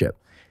relationship,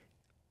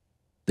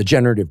 the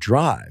generative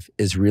drive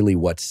is really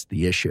what's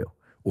the issue,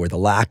 or the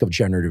lack of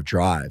generative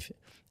drive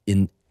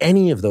in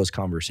any of those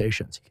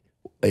conversations.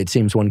 It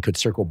seems one could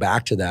circle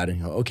back to that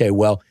and go, okay,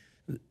 well,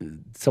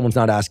 someone's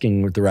not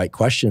asking the right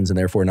questions and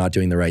therefore not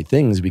doing the right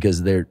things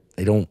because they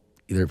don't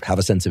either have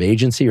a sense of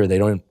agency or they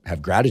don't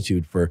have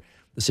gratitude for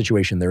the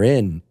situation they're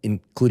in,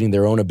 including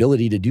their own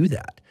ability to do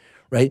that,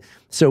 right?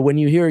 So when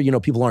you hear,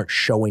 people aren't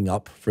showing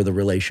up for the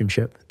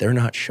relationship, they're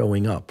not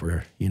showing up,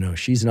 or,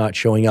 she's not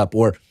showing up,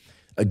 or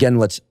again,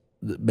 let's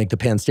make the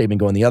pan statement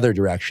go in the other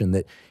direction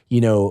that,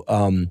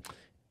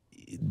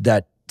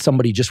 that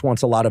somebody just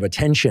wants a lot of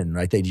attention,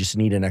 right? They just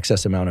need an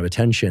excess amount of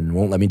attention,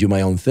 won't let me do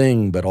my own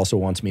thing, but also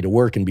wants me to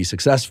work and be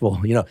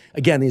successful.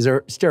 Again, these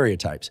are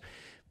stereotypes.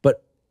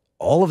 But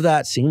all of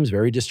that seems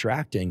very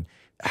distracting.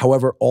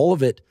 However, all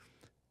of it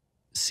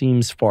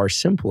seems far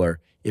simpler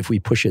if we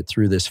push it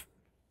through this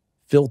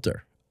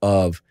filter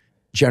of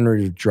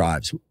generative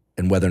drives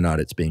and whether or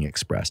not it's being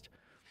expressed.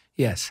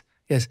 Yes.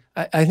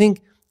 I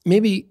think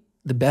maybe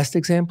the best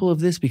example of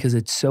this, because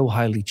it's so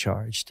highly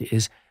charged,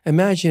 is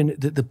imagine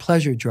the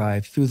pleasure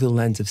drive through the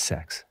lens of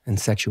sex and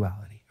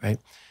sexuality, right?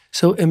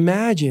 So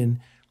imagine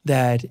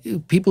that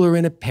people are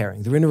in a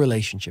pairing, they're in a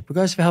relationship,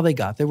 regardless of how they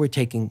got there,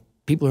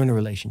 people are in a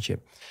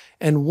relationship.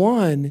 And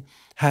one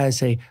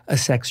has a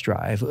sex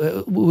drive,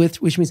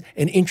 which means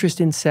an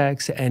interest in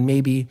sex and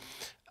maybe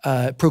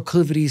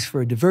proclivities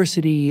for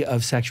diversity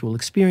of sexual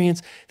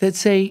experience, that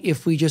say,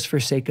 if we just for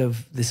sake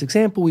of this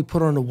example, we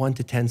put on a 1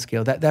 to 10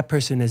 scale, that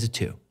person is a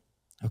 2,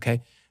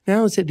 okay?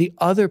 Now let's say the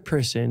other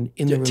person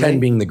in the relationship— 10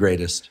 being the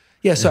greatest.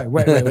 Yeah, sorry,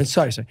 right,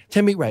 sorry.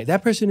 10 being right.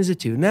 That person is a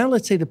 2. Now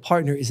let's say the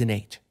partner is an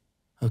 8,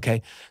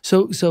 okay?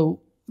 So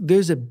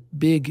there's a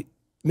big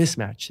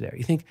mismatch there.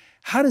 You think,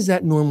 how does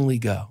that normally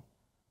go?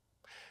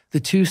 The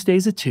 2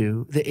 stays a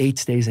 2, the 8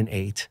 stays an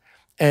 8,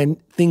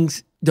 and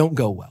things don't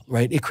go well,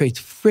 right? It creates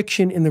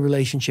friction in the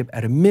relationship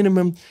at a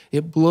minimum.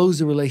 It blows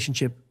the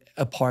relationship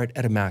apart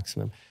at a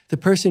maximum. The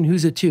person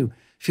who's a 2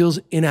 feels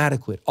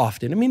inadequate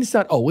often. I mean, it's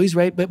not always,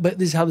 right? But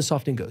this is how this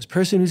often goes.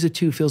 Person who's a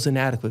 2 feels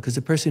inadequate because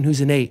the person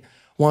who's an 8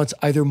 wants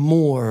either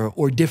more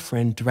or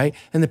different, right?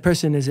 And the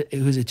person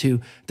who's a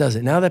 2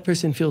 doesn't. Now that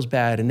person feels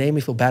bad, and they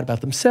may feel bad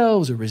about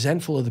themselves or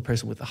resentful of the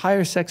person with the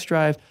higher sex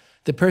drive.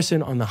 The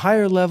person on the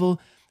higher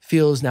level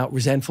feels now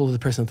resentful of the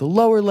person at the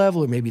lower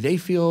level, or maybe they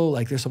feel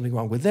like there's something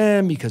wrong with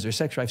them because their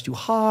sex drive's too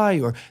high,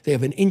 or they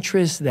have an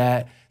interest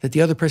that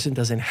the other person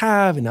doesn't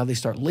have, and now they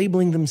start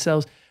labeling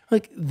themselves.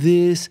 Like,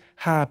 this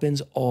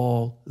happens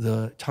all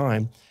the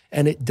time,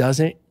 and it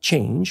doesn't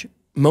change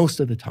most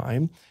of the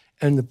time,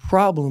 and the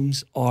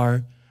problems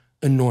are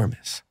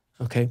enormous,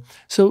 okay?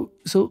 So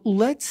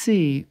let's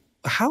see,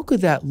 how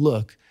could that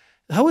look?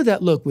 How would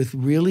that look with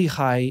really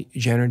high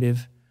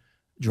generative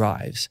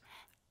drives?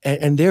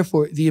 And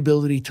therefore, the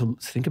ability to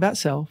think about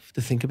self,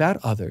 to think about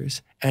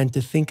others, and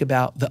to think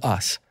about the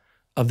us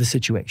of the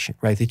situation,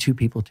 right? The 2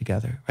 people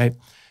together, right?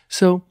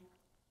 So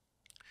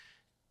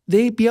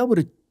they'd be able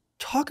to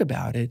talk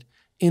about it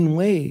in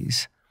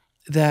ways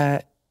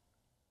that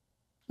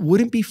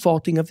wouldn't be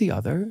faulting of the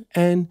other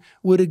and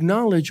would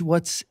acknowledge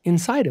what's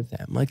inside of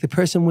them. Like the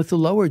person with the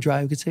lower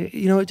drive could say,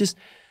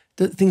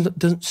 the thing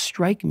doesn't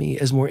strike me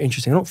as more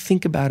interesting. I don't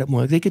think about it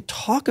more. They could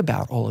talk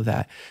about all of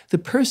that. The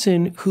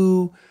person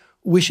who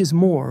wishes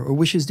more or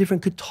wishes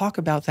different could talk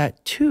about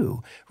that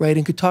too, right?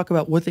 And could talk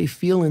about what they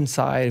feel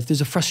inside, if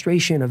there's a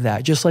frustration of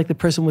that, just like the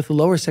person with the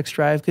lower sex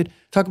drive could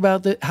talk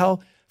about how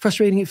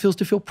frustrating it feels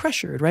to feel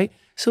pressured, right?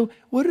 So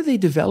what are they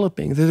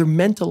developing? They're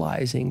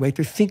mentalizing, right?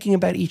 They're thinking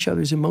about each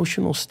other's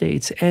emotional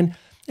states,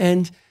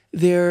 and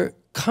they're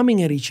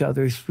coming at each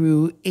other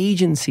through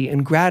agency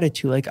and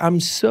gratitude. Like, I'm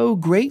so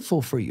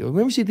grateful for you.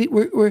 Remember, see,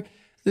 the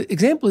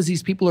example is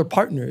these people are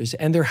partners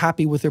and they're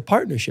happy with their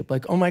partnership.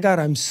 Like, oh my God,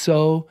 I'm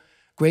so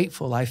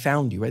grateful I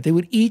found you, right? They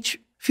would each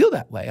feel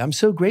that way. I'm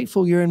so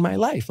grateful you're in my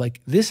life.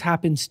 Like, this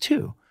happens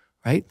too,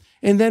 right?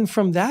 And then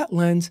from that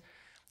lens,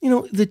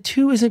 the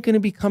 2 isn't going to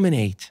become an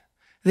 8.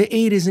 The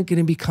 8 isn't going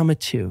to become a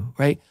 2,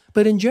 right?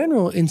 But in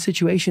general, in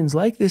situations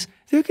like this,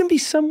 there can be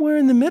somewhere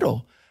in the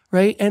middle,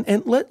 right?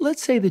 And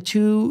let's say the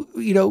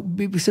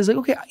 2, says like,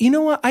 okay, you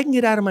know what? I can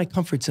get out of my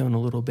comfort zone a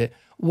little bit.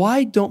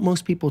 Why don't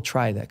most people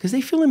try that? Because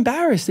they feel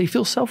embarrassed. They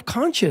feel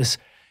self-conscious.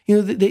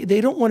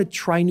 They don't want to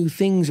try new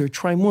things or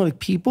try more. Like,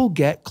 people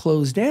get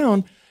closed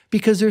down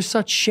because there's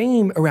such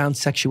shame around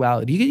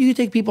sexuality. You can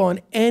take people on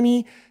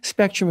any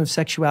spectrum of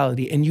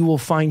sexuality and you will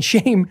find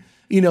shame,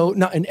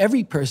 not in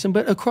every person,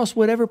 but across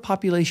whatever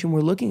population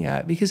we're looking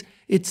at, because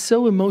it's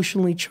so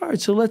emotionally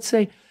charged. So let's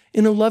say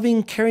in a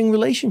loving, caring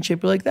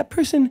relationship, like, that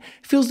person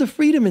feels the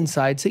freedom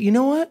inside. Say, you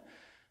know what?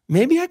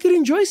 Maybe I could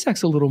enjoy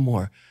sex a little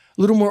more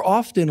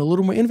often, a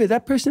little more innovative.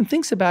 That person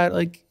thinks about it.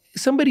 Like,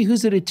 somebody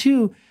who's at a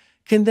 2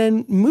 can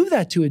then move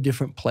that to a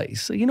different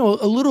place, a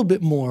little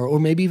bit more, or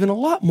maybe even a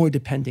lot more,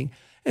 depending.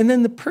 And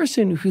then the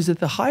person who's at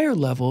the higher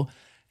level,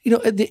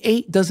 the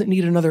 8 doesn't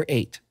need another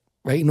 8,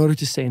 right, in order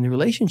to stay in the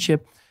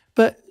relationship,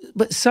 but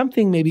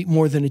something maybe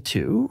more than a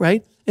 2,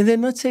 right? And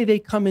then let's say they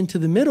come into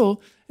the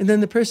middle, and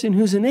then the person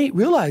who's an 8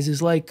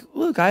 realizes, like,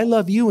 look, I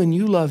love you and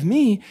you love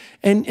me,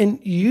 and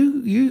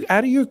you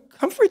out of your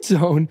comfort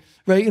zone,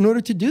 right, in order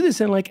to do this,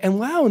 and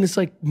wow, and it's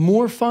like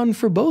more fun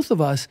for both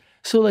of us.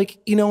 So, like,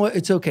 you know what,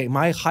 it's okay.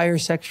 My higher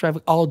sex drive,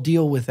 I'll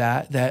deal with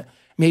that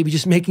maybe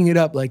just making it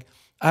up, like,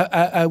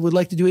 I would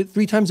like to do it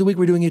 3 times a week.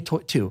 We're doing it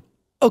 2.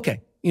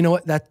 Okay, you know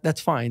what,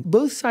 that's fine.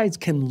 Both sides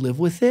can live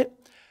with it,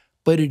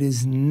 but it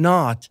is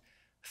not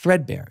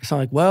threadbare. It's not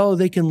like, well,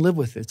 they can live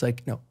with it. It's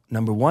like, no,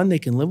 number 1, they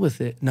can live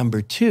with it.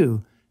 Number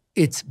 2,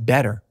 it's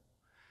better.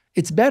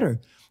 It's better,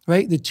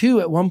 right? The 2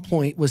 at one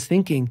point was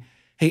thinking,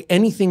 hey,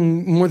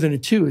 anything more than a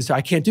 2 is,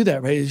 I can't do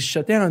that, right? It's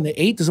shut down. The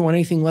 8 doesn't want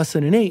anything less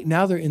than an 8.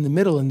 Now they're in the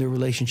middle and their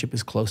relationship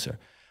is closer.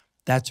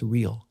 That's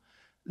real.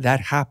 That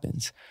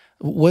happens.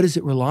 What is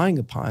it relying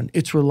upon?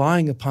 It's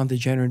relying upon the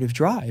generative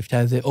drive, to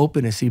have the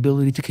openness, the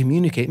ability to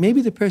communicate.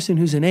 Maybe the person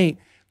who's an 8,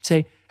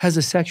 say, has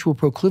a sexual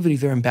proclivity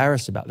they're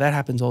embarrassed about. That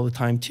happens all the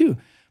time too.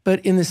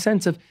 But in the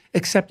sense of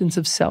acceptance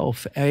of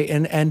self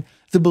and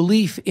the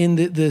belief in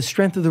the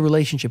strength of the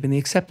relationship and the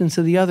acceptance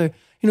of the other,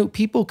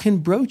 people can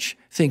broach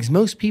things.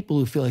 Most people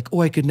who feel like, oh,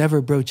 I could never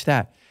broach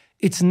that.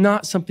 It's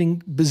not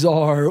something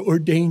bizarre or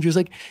dangerous.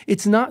 Like,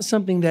 it's not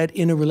something that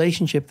in a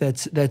relationship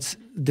that's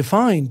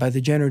defined by the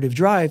generative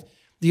drive,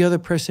 the other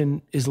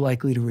person is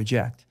likely to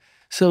reject.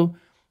 So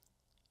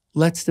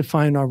let's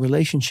define our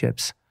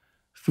relationships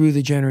through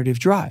the generative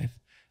drive,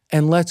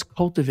 and let's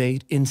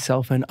cultivate in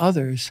self and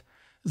others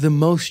the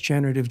most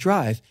generative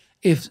drive.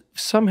 If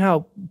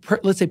somehow,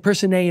 let's say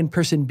person A and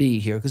person B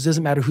here, because it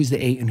doesn't matter who's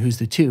the 8 and who's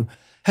the 2,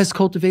 has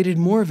cultivated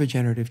more of a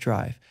generative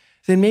drive,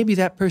 then maybe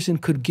that person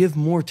could give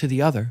more to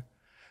the other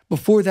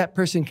before that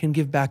person can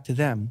give back to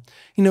them.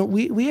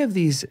 We have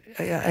these,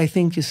 I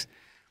think, just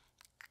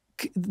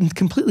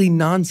completely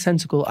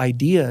nonsensical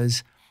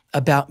ideas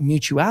about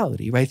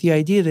mutuality, right? The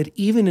idea that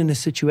even in a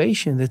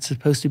situation that's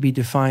supposed to be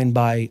defined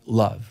by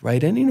love,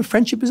 right? And,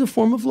 friendship is a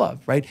form of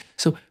love, right?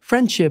 So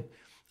friendship,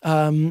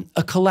 a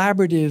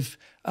collaborative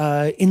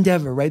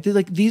endeavor, right? They're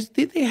like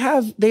they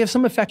have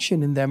some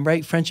affection in them,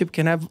 right? Friendship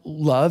can have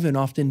love and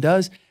often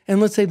does.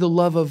 And let's say the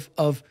love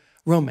of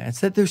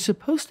romance, that there's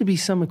supposed to be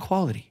some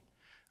equality,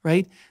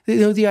 right?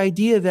 The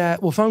idea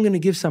that, well, if I'm going to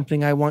give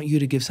something, I want you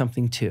to give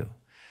something too.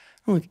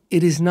 Look,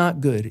 it is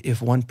not good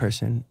if one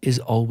person is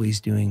always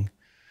doing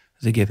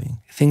the giving.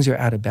 Things are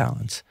out of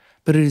balance.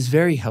 But it is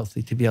very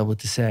healthy to be able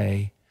to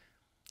say,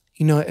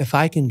 if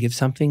I can give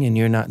something and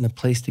you're not in a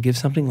place to give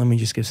something, let me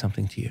just give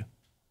something to you,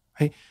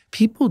 right?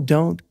 People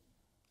don't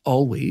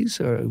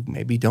always, or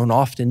maybe don't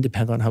often,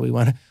 depend on how we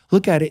want to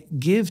look at it,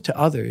 give to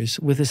others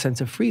with a sense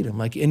of freedom.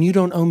 Like, and you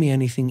don't owe me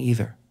anything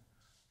either,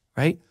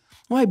 right?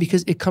 Why?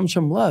 Because it comes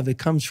from love. It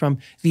comes from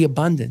the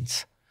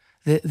abundance,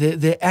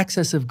 the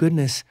excess of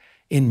goodness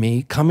in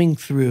me coming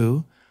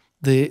through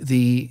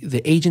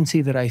the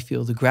agency that I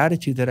feel, the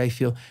gratitude that I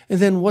feel. And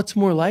then what's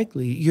more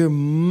likely? You're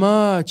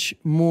much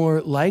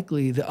more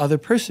likely, the other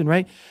person,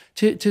 right,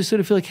 to sort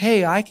of feel like,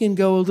 hey, I can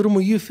go a little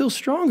more. You feel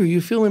stronger.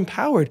 You feel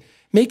empowered.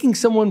 Making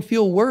someone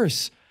feel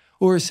worse,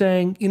 or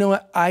saying, you know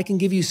what, I can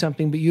give you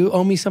something, but you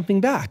owe me something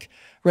back,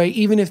 right?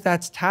 Even if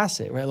that's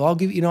tacit, right? Well, I'll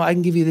give I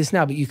can give you this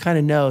now, but you kind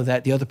of know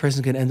that the other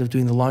person's going to end up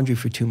doing the laundry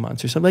for 2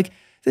 months or something. Like,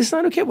 this is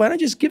not okay. Why not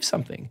just give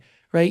something?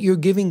 Right? You're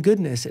giving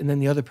goodness, and then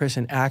the other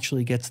person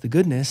actually gets the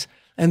goodness,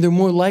 and they're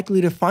more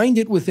likely to find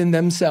it within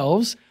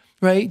themselves,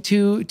 right?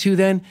 To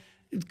then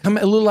come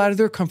a little out of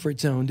their comfort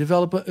zone,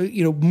 develop,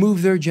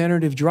 move their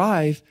generative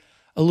drive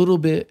a little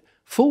bit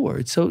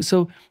forward.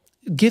 So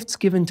gifts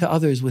given to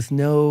others with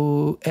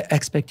no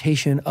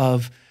expectation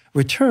of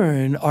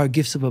return are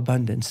gifts of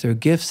abundance. They're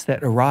gifts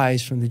that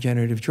arise from the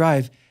generative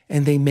drive,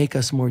 and they make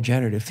us more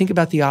generative. Think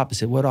about the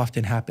opposite. What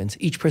often happens?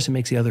 Each person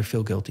makes the other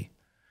feel guilty,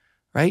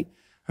 right?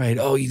 Right?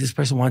 Oh, this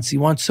person wants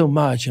so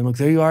much, and look,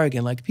 there you are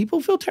again. Like,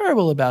 people feel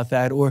terrible about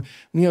that, or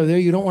there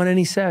you don't want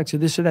any sex, or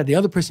this or that. The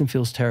other person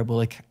feels terrible.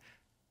 Like,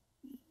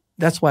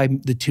 that's why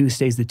the 2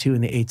 stays the 2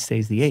 and the 8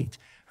 stays the 8,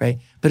 right?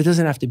 But it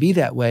doesn't have to be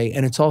that way.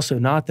 And it's also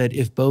not that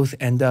if both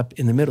end up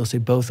in the middle, say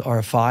both are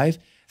a 5,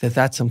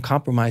 that's some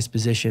compromised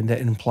position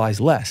that implies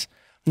less.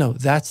 No,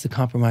 that's the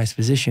compromised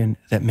position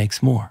that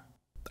makes more.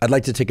 I'd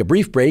like to take a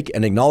brief break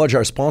and acknowledge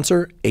our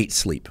sponsor, 8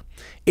 Sleep.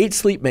 8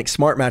 Sleep makes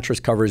smart mattress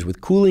covers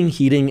with cooling,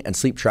 heating, and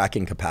sleep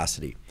tracking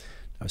capacity.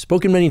 I've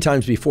spoken many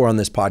times before on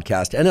this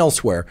podcast and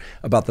elsewhere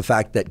about the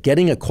fact that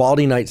getting a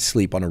quality night's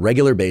sleep on a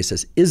regular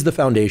basis is the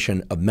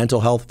foundation of mental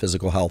health,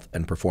 physical health,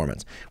 and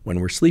performance. When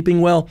we're sleeping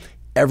well,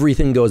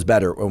 everything goes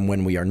better. And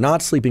when we are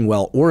not sleeping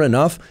well or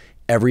enough,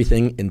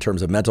 everything in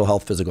terms of mental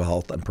health, physical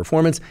health, and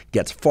performance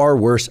gets far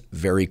worse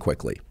very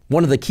quickly.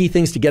 One of the key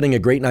things to getting a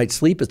great night's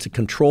sleep is to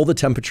control the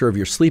temperature of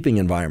your sleeping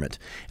environment.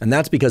 And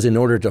that's because in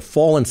order to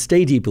fall and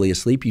stay deeply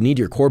asleep, you need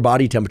your core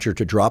body temperature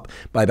to drop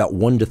by about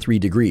 1 to 3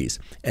 degrees.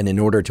 And in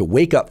order to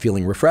wake up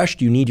feeling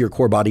refreshed, you need your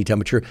core body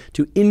temperature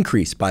to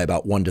increase by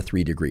about 1 to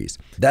 3 degrees.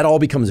 That all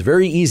becomes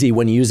very easy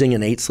when using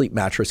an 8 Sleep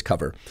mattress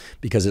cover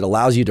because it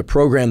allows you to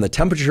program the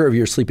temperature of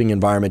your sleeping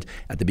environment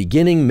at the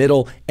beginning,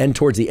 middle, and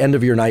towards the end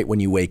of your night when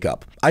you wake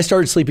up. I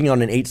started sleeping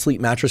on an 8 Sleep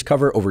mattress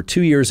cover over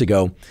 2 years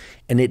ago,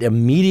 and it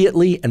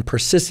immediately and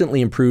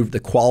persistently improved the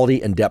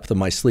quality and depth of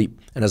my sleep.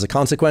 And as a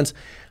consequence,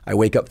 I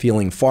wake up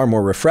feeling far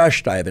more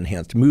refreshed. I have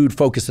enhanced mood,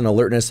 focus, and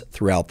alertness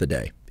throughout the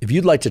day. If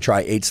you'd like to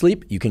try 8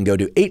 Sleep, you can go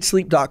to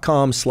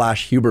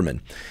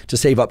 8sleep.com/Huberman to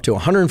save up to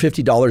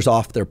 $150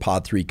 off their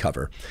Pod 3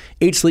 cover.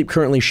 8 Sleep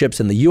currently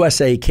ships in the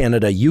USA,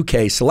 Canada,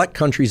 UK, select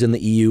countries in the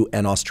EU,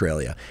 and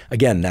Australia.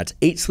 Again, that's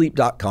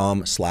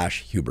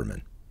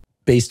 8sleep.com/Huberman.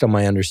 Based on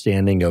my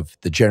understanding of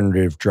the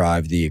generative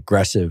drive, the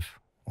aggressive,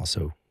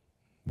 also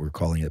we're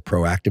calling it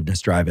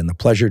proactiveness drive, and the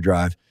pleasure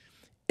drive,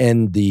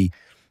 and the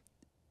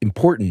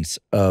importance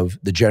of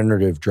the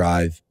generative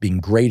drive being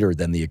greater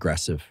than the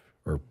aggressive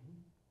or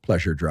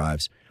pleasure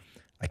drives,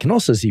 I can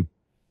also see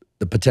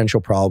the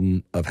potential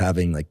problem of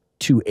having like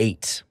 2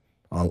 8s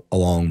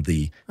along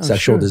the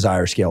sexual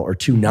desire scale, or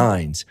 2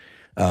 9s,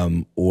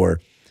 or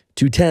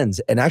 2 10s.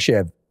 And actually,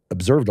 I've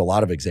observed a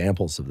lot of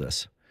examples of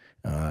this.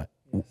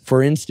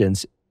 For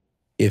instance,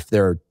 if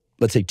there are,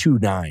 let's say, 2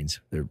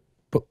 9s, they're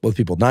both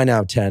people 9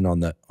 out of 10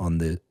 on the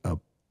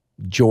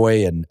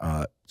joy and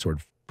sort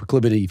of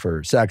proclivity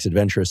for sex,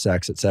 adventurous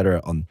sex, et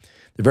cetera.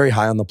 They're very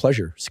high on the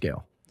pleasure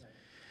scale.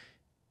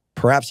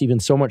 Perhaps even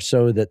so much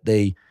so that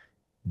they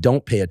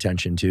don't pay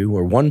attention to,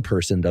 or one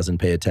person doesn't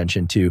pay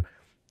attention to,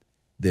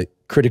 the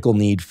critical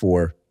need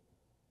for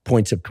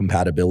points of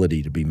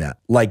compatibility to be met,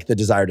 like the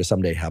desire to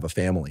someday have a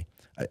family.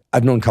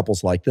 I've known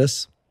couples like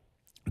this.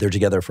 They're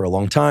together for a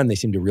long time. They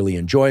seem to really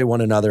enjoy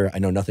one another. I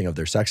know nothing of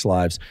their sex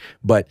lives,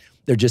 but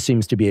there just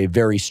seems to be a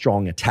very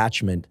strong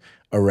attachment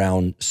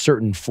around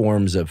certain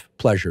forms of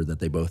pleasure that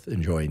they both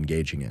enjoy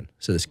engaging in.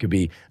 So this could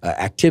be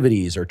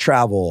activities or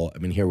travel. I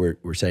mean, here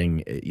we're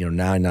saying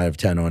 9 out of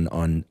 10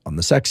 on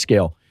the sex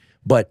scale,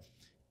 but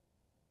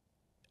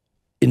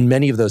in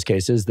many of those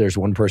cases, there's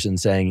one person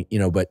saying,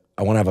 but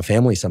I want to have a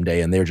family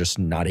someday, and they're just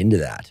not into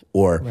that,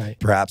 or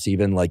perhaps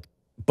even like,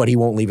 but he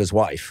won't leave his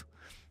wife.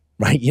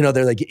 Right?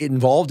 They're like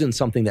involved in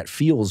something that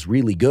feels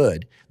really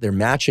good. They're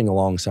matching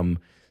along some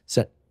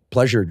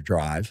pleasure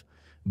drive,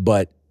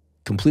 but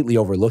completely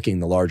overlooking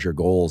the larger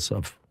goals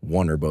of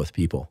one or both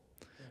people.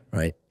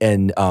 Right?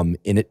 And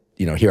in it,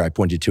 here I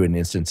pointed to an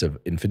instance of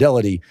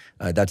infidelity.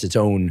 That's its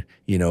own,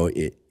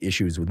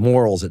 issues with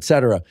morals, et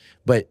cetera.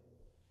 But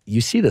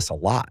you see this a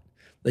lot.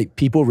 Like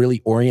people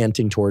really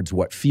orienting towards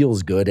what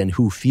feels good and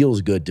who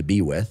feels good to be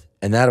with.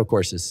 And that, of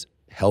course, is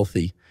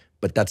healthy,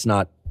 but that's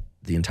not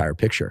the entire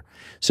picture.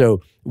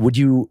 So would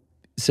you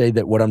say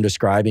that what I'm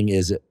describing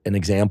is an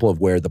example of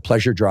where the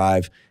pleasure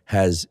drive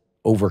has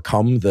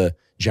overcome the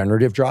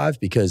generative drive?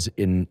 Because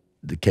in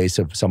the case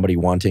of somebody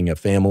wanting a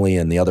family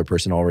and the other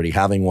person already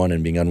having one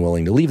and being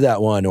unwilling to leave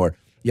that one, or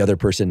the other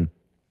person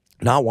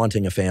not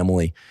wanting a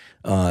family,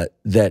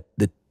 that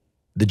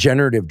the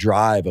generative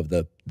drive of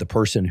the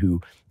person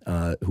who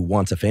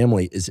wants a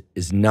family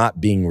is not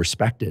being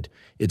respected.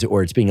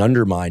 It's being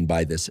undermined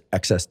by this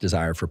excess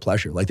desire for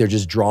pleasure. Like they're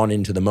just drawn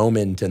into the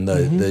moment and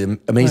the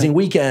amazing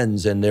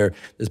weekends, and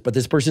but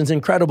this person's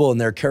incredible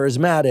and they're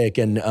charismatic.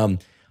 And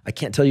I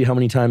can't tell you how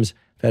many times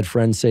I've had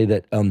friends say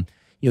that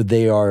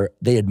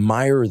they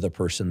admire the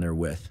person they're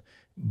with,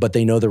 but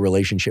they know the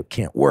relationship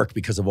can't work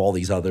because of all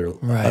these other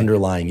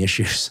underlying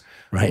issues.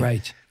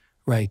 Right.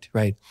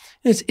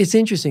 It's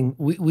interesting.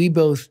 We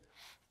both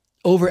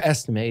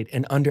overestimate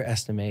and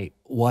underestimate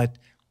what,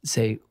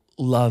 say,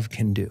 love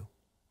can do,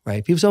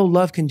 right? People say, oh,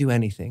 love can do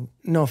anything.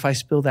 No, if I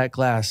spill that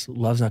glass,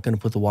 love's not going to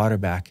put the water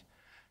back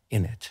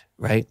in it,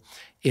 right?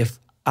 If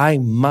I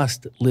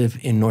must live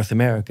in North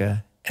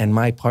America and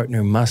my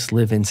partner must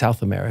live in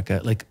South America,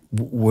 like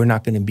we're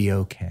not going to be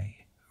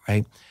okay,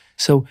 right?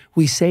 So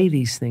we say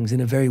these things in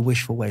a very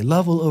wishful way.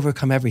 Love will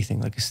overcome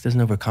everything. Like it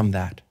doesn't overcome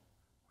that,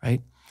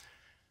 right?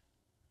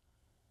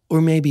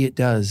 Or maybe it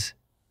does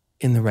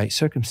in the right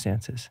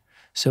circumstances.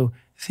 So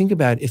think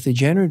about if the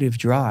generative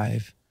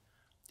drive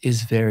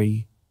is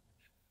very,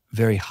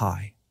 very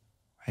high,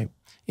 right,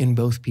 in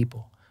both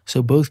people.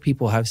 So both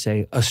people have,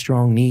 say, a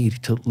strong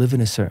need to live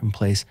in a certain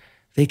place.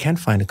 they can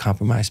find a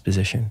compromised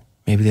position.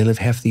 Maybe they live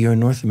half the year in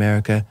North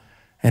America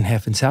and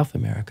half in South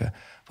America.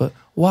 But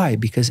why?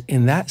 Because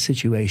in that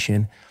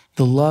situation,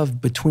 the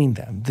love between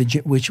them,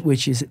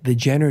 which is the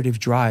generative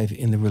drive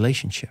in the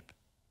relationship,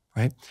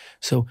 right?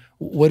 So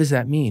what does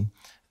that mean?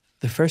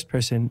 The first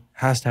person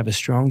has to have a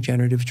strong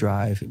generative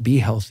drive, be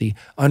healthy,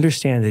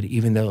 understand that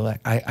even though like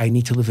I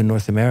need to live in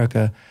North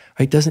America,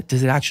 right? Does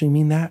it actually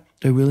mean that?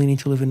 Do I really need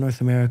to live in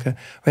North America?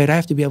 Right? I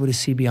have to be able to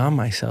see beyond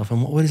myself.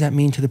 And what does that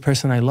mean to the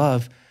person I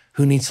love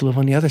who needs to live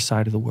on the other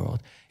side of the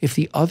world? If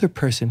the other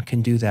person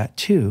can do that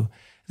too,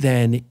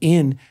 then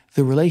in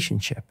the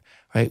relationship,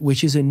 right,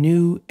 which is a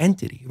new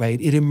entity, right?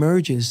 It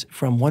emerges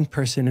from one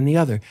person and the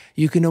other.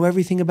 You can know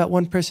everything about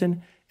one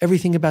person,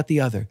 everything about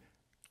the other.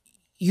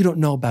 You don't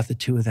know about the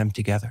two of them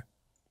together,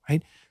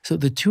 right? So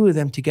the two of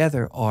them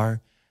together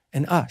are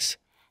an us.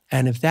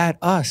 And if that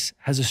us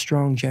has a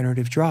strong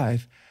generative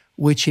drive,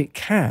 which it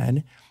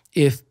can,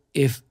 if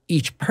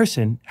each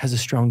person has a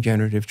strong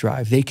generative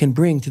drive, they can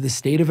bring to the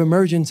state of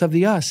emergence of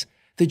the us,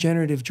 the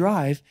generative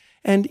drive.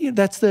 And you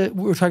know,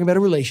 we're talking about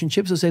a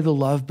relationship, so say the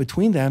love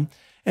between them,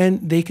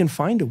 and they can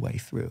find a way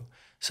through.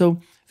 So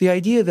the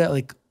idea that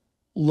like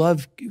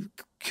love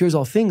cures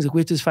all things, like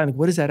we have to just find like,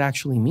 what does that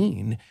actually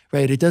mean,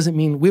 right? It doesn't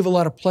mean we have a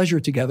lot of pleasure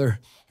together,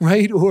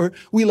 right? Or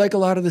we like a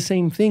lot of the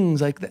same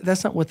things. Like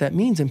that's not what that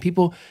means. And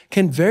people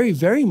can very,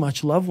 very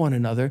much love one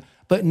another,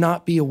 but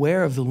not be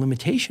aware of the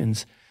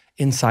limitations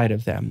inside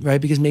of them,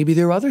 right? Because maybe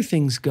there are other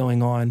things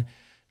going on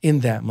in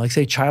them, like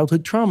say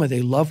childhood trauma.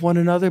 They love one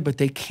another, but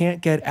they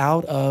can't get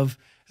out of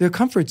their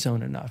comfort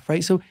zone enough,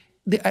 right? So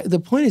the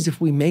point is,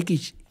 if we make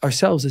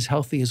ourselves as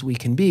healthy as we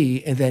can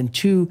be, and then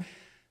two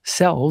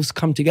selves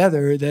come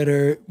together that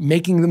are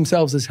making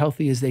themselves as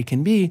healthy as they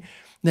can be,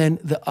 then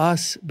the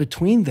us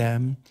between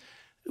them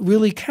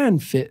really can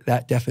fit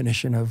that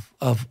definition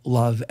of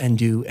love and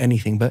do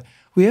anything. But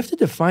we have to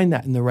define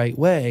that in the right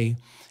way,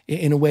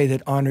 in a way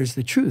that honors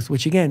the truth,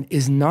 which again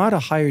is not a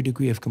higher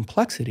degree of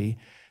complexity.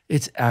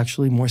 It's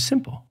actually more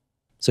simple.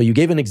 So you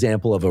gave an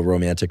example of a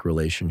romantic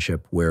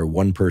relationship where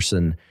one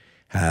person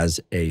has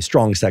a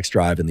strong sex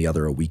drive and the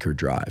other a weaker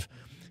drive.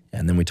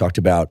 And then we talked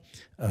about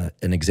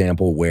an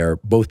example where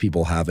both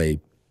people have a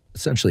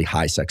essentially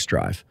high sex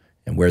drive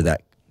and where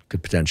that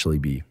could potentially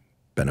be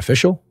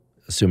beneficial,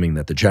 assuming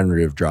that the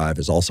generative drive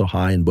is also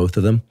high in both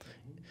of them.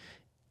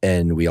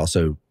 And we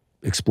also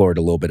explored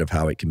a little bit of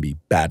how it can be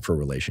bad for a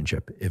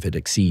relationship if it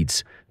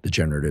exceeds the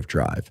generative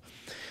drive.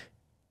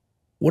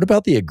 What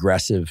about the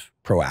aggressive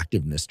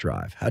proactiveness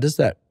drive? How does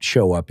that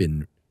show up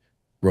in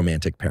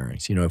romantic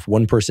pairings? You know, if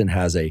one person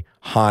has a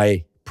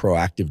high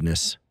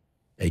proactiveness,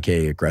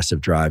 aka aggressive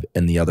drive,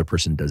 and the other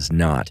person does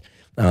not,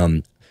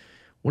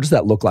 what does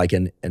that look like?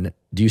 And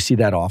do you see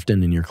that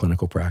often in your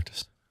clinical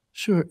practice?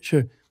 Sure.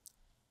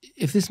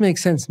 If this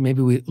makes sense,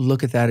 maybe we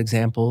look at that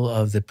example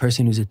of the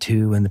person who's a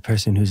 2 and the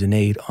person who's an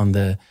 8 on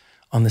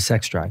the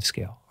sex drive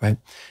scale, right?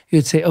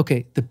 You'd say,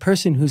 okay, the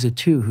person who's a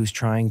 2 who's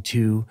trying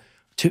to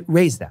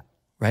raise that,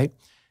 right,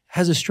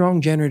 has a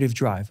strong generative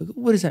drive.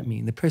 What does that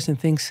mean? The person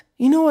thinks,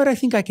 you know what, I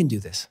think I can do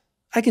this.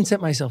 I can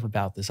set myself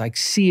about this. I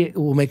see it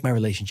will make my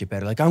relationship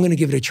better. Like, I'm going to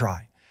give it a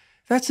try.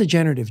 That's the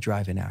generative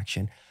drive in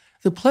action.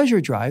 The pleasure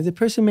drive, the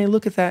person may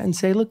look at that and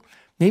say, look,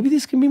 maybe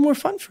this can be more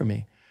fun for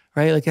me,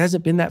 right? Like, it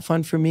hasn't been that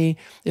fun for me.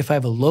 If I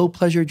have a low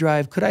pleasure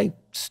drive, could I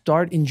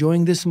start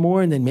enjoying this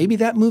more? And then maybe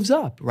that moves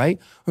up, right?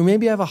 Or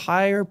maybe I have a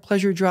higher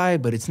pleasure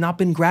drive, but it's not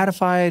been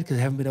gratified because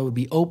I haven't been able to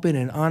be open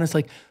and honest.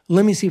 Like,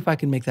 let me see if I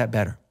can make that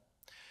better.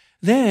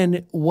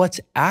 Then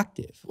what's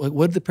active, like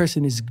what the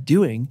person is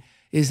doing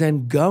is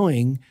then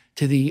going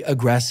to the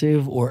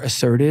aggressive or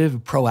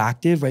assertive,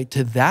 proactive, right,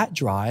 to that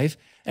drive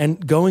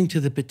and going to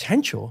the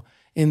potential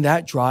in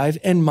that drive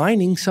and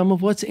mining some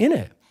of what's in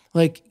it.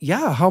 Like,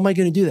 yeah, how am I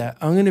going to do that?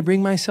 I'm going to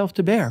bring myself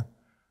to bear,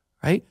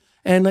 right?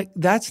 And like,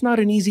 that's not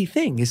an easy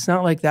thing. It's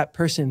not like that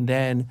person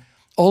then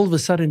all of a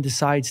sudden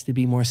decides to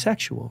be more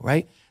sexual,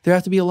 right? There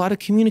has to be a lot of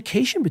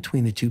communication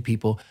between the two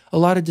people, a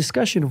lot of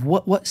discussion of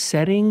what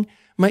setting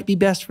might be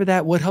best for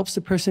that, what helps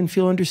the person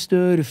feel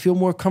understood, or feel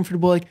more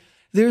comfortable. Like,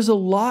 there's a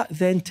lot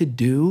then to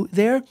do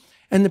there.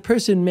 And the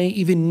person may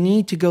even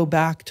need to go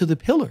back to the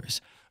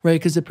pillars, right?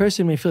 Because the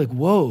person may feel like,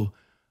 whoa,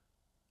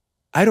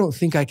 I don't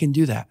think I can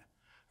do that,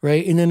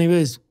 right? And then they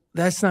realize,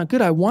 that's not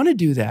good. I want to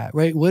do that,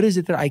 right? What is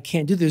it that I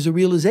can't do? There's a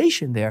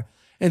realization there.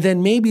 And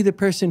then maybe the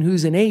person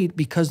who's an 8,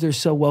 because they're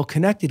so well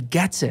connected,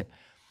 gets it.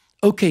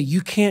 Okay,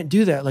 you can't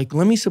do that. Like,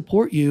 let me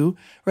support you,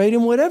 right,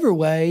 in whatever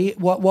way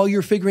while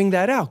you're figuring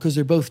that out, because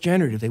they're both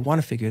generative. They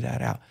want to figure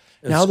that out.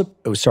 Now,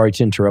 sorry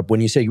to interrupt.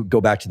 When you say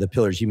go back to the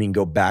pillars, you mean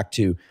go back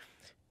to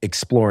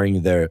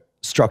exploring the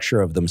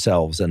structure of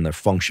themselves and the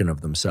function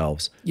of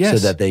themselves,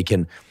 yes, so that they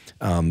can,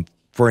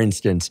 for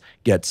instance,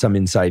 get some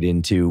insight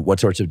into what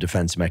sorts of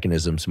defense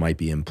mechanisms might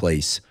be in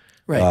place,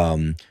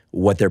 right,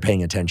 what they're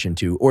paying attention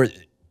to, or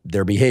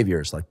their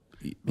behaviors, like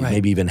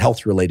maybe even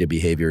health-related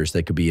behaviors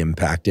that could be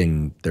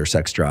impacting their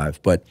sex drive,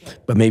 but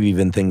maybe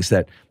even things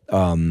that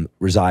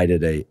reside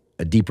at a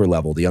deeper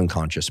level, the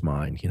unconscious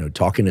mind, you know,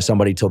 talking to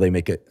somebody till they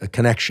make a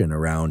connection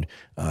around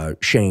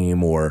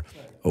shame or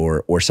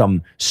or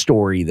some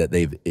story that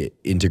they've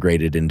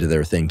integrated into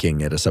their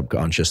thinking at a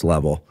subconscious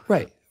level.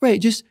 Right.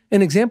 Just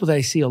an example that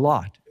I see a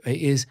lot, right,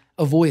 is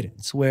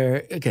avoidance,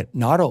 where, again,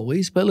 not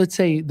always, but let's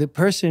say the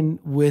person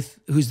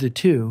who's the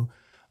 2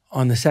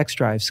 on the sex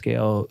drive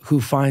scale who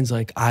finds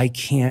like, I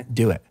can't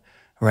do it,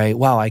 right?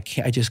 Wow, I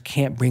just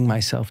can't bring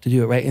myself to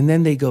do it, right? And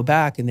then they go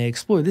back and they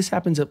explore. This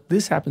happens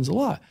a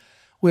lot,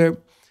 where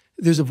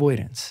there's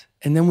avoidance.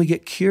 And then we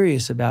get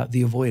curious about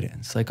the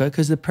avoidance, like,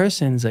 because the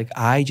person's like,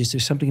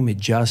 there's something in me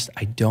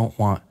I don't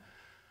want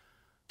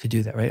to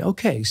do that, right?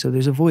 Okay, so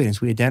there's avoidance.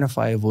 We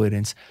identify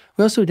avoidance.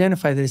 We also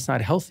identify that it's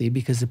not healthy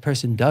because the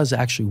person does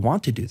actually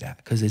want to do that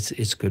because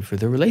it's good for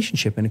their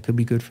relationship and it could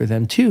be good for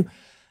them too.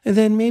 And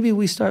then maybe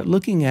we start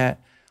looking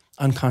at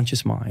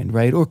unconscious mind,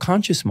 right? Or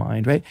conscious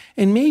mind, right?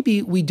 And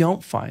maybe we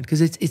don't find,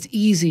 because it's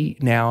easy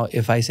now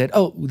if I said,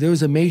 oh, there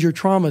was a major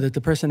trauma that the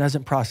person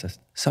hasn't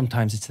processed.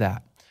 Sometimes it's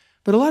that.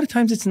 But a lot of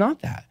times it's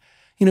not that.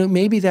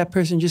 Maybe that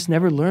person just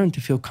never learned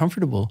to feel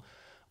comfortable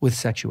with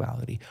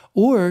sexuality.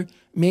 Or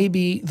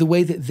maybe the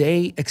way that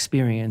they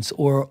experience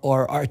or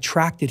are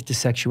attracted to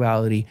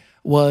sexuality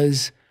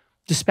was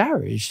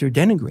disparaged or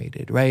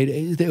denigrated, right?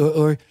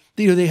 Or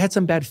they had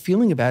some bad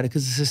feeling about it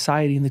because the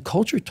society and the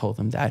culture told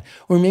them that.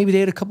 Or maybe they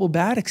had a couple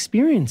bad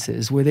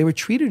experiences where they were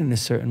treated in a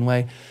certain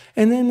way.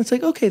 And then it's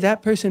like, okay,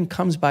 that person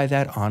comes by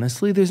that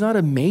honestly. There's not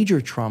a major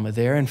trauma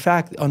there. In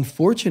fact,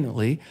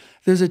 unfortunately,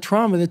 there's a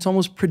trauma that's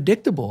almost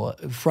predictable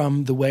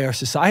from the way our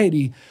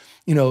society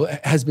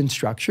has been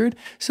structured.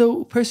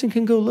 So a person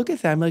can go look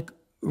at that. I'm like,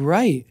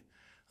 right.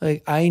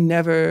 Like I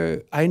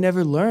never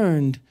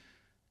learned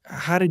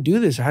how to do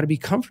this or how to be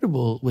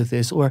comfortable with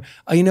this. Or,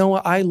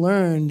 what, I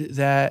learned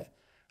that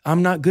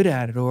I'm not good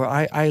at it. Or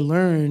I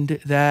learned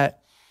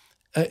that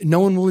no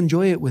one will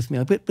enjoy it with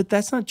me. But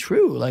that's not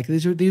true. Like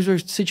these are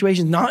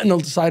situations not on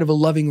the side of a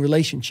loving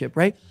relationship,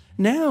 right?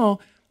 Now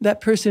that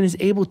person is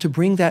able to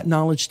bring that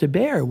knowledge to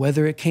bear,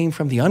 whether it came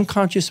from the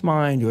unconscious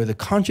mind or the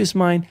conscious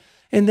mind.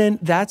 And then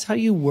that's how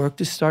you work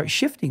to start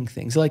shifting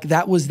things. Like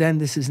that was then,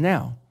 this is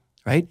now,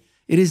 right?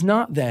 It is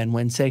not then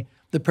when, say,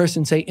 the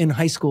person, say, in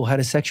high school had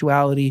a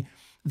sexuality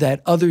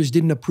that others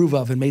didn't approve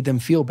of and made them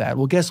feel bad.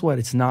 Well, guess what?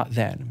 It's not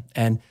then.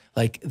 And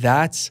like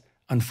that's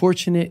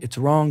unfortunate, it's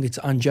wrong, it's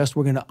unjust.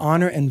 We're going to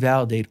honor and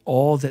validate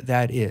all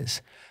that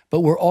is.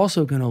 But we're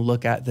also going to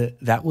look at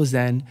that was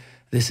then,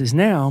 this is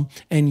now,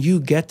 and you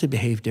get to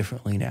behave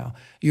differently now.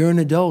 You're an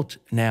adult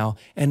now,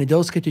 and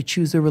adults get to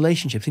choose their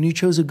relationships, and you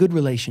chose a good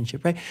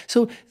relationship, right?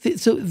 So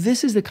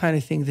this is the kind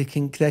of thing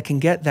that can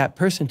get that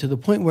person to the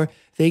point where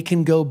they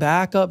can go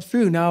back up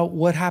through. Now,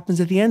 what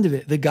happens at the end of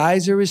it? The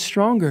geyser is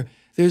stronger.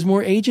 There's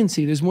more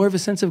agency. There's more of a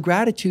sense of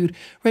gratitude,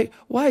 right?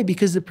 Why?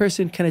 Because the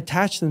person can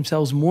attach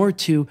themselves more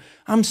to,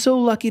 I'm so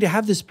lucky to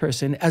have this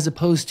person, as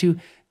opposed to,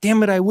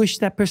 damn it, I wish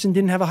that person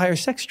didn't have a higher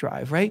sex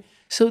drive, right?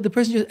 So the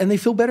person and they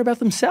feel better about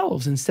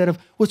themselves instead of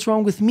what's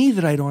wrong with me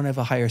that I don't have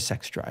a higher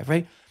sex drive,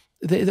 right?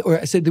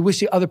 Or I said they wish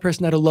the other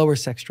person had a lower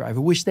sex drive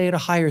or wish they had a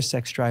higher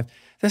sex drive.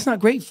 That's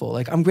not grateful.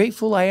 Like I'm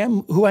grateful I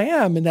am who I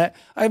am and that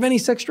I have any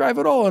sex drive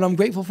at all and I'm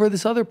grateful for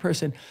this other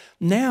person.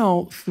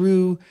 Now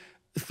through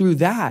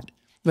that,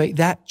 right,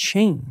 that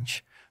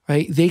change,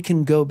 right, they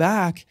can go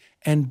back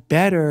and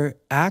better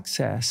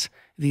access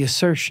the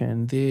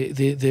assertion, the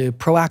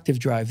proactive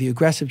drive, the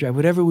aggressive drive,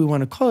 whatever we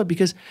want to call it,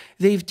 because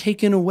they've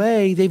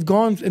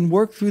gone and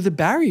worked through the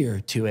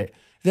barrier to it.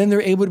 Then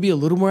they're able to be a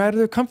little more out of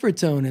their comfort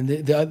zone, and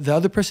the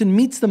other person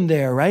meets them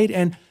there, right?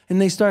 And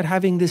they start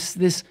having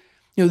this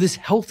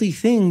healthy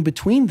thing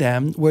between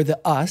them, where the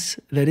us,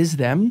 that is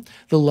them,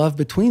 the love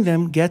between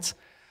them gets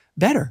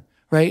better,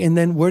 right? And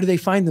then where do they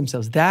find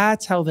themselves?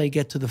 That's how they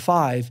get to the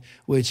 5,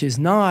 which is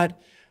not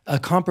a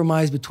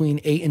compromise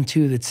between 8 and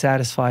 2 that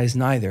satisfies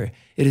neither.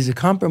 It is a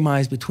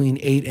compromise between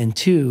 8 and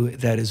 2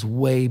 that is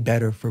way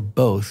better for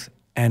both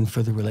and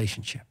for the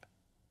relationship.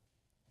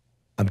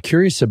 I'm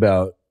curious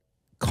about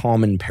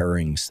common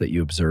pairings that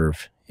you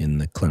observe in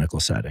the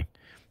clinical setting.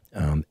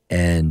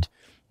 And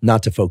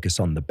not to focus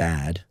on the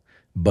bad,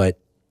 but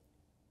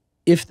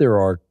if there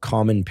are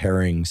common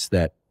pairings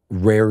that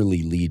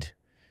rarely lead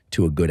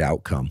to a good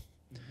outcome,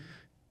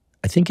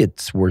 I think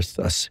it's worth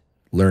us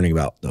learning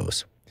about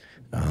those.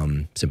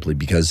 Simply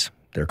because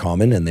they're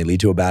common and they lead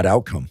to a bad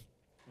outcome.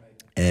 Right.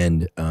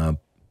 And a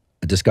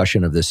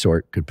discussion of this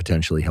sort could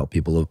potentially help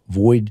people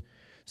avoid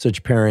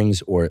such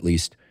pairings or at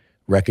least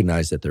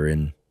recognize that they're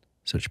in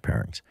such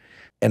pairings.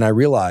 And I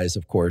realize,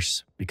 of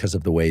course, because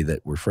of the way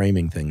that we're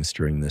framing things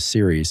during this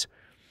series,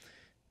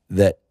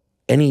 that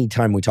any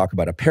time we talk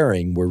about a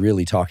pairing, we're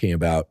really talking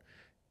about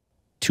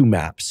 2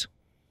 maps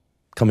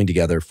coming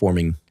together,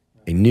 forming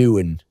a new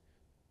and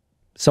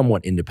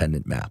somewhat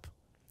independent map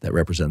that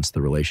represents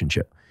the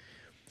relationship.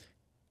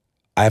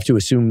 I have to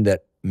assume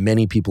that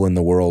many people in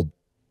the world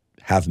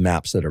have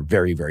maps that are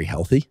very, very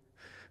healthy.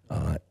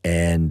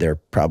 And they're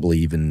probably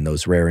even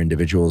those rare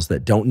individuals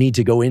that don't need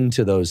to go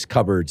into those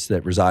cupboards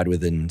that reside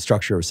within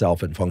structure of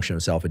self and function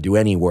of self and do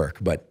any work.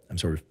 But I'm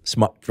sort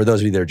of, for those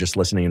of you that are just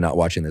listening and not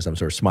watching this, I'm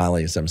sort of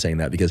smiling as I'm saying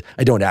that because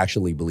I don't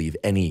actually believe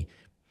any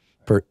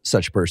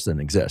such person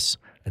exists.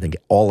 I think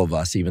all of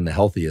us, even the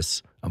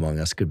healthiest among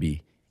us, could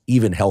be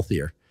even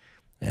healthier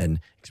and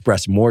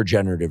express more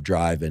generative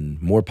drive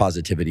and more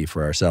positivity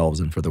for ourselves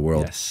and for the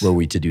world were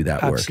we to do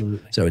that Absolutely.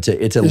 work. So it's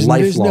a lifelong.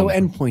 There's no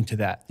end point to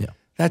that. Yeah.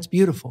 That's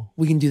beautiful.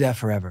 We can do that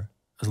forever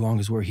as long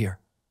as we're here.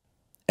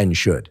 And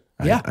should.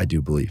 Yeah. I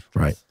do believe,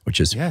 right?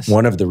 Which is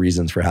one of the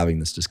reasons for having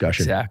this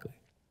discussion. Exactly.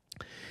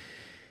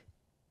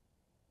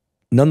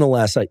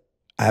 Nonetheless, I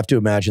have to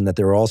imagine that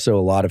there are also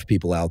a lot of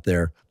people out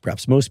there,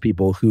 perhaps most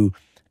people, who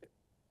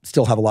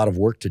still have a lot of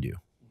work to do.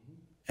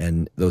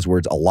 And those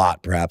words, a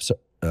lot, perhaps,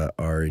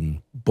 are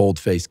in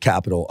bold-faced,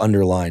 capital,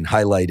 underlined,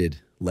 highlighted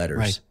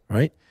letters,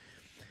 right?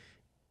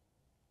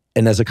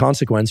 And as a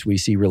consequence, we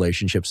see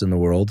relationships in the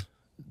world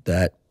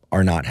that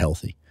are not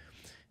healthy.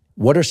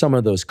 What are some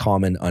of those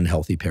common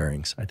unhealthy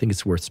pairings? I think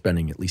it's worth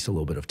spending at least a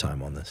little bit of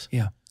time on this.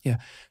 Yeah.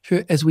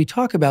 Sure. As we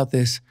talk about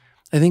this,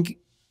 I think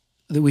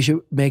that we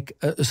should make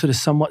a sort of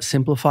somewhat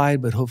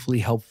simplified but hopefully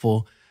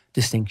helpful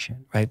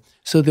distinction, right?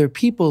 So there are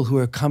people who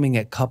are coming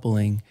at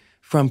coupling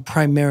from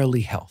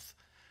primarily health,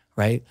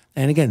 right?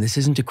 And again, this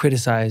isn't to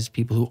criticize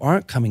people who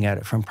aren't coming at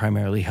it from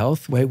primarily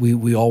health, right?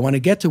 We all want to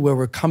get to where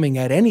we're coming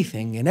at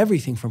anything and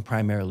everything from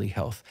primarily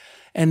health.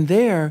 And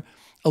there,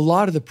 a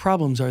lot of the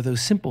problems are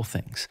those simple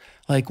things.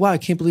 Like, wow, I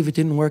can't believe it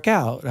didn't work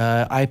out.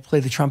 I play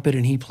the trumpet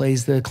and he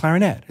plays the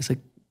clarinet. It's like,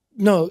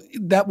 no,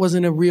 that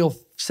wasn't a real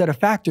set of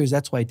factors.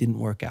 That's why it didn't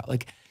work out.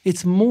 Like,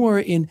 it's more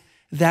in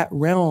that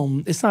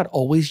realm. It's not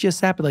always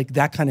just that, but like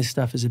that kind of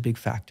stuff is a big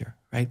factor,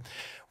 right?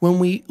 When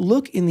we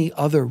look in the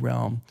other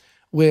realm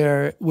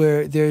where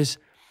there's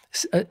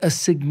a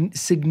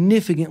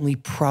significantly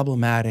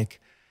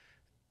problematic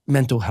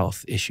mental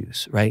health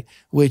issues, right?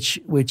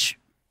 Which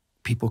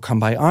people come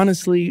by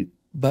honestly,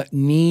 but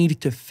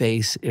need to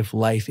face if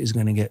life is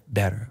going to get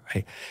better,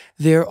 right?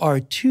 There are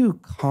two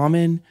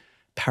common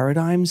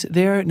paradigms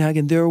there. Now,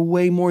 again, there are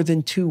way more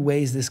than two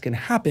ways this can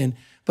happen,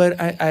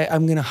 but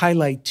I'm going to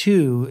highlight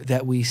two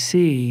that we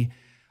see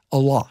a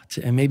lot,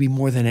 and maybe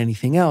more than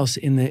anything else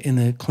in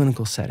the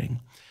clinical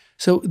setting.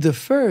 So the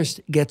first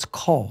gets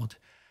called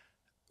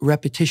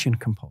repetition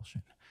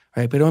compulsion,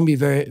 right? But I want to be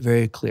very,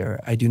 very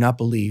clear. I do not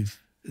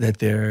believe that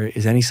there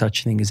is any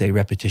such thing as a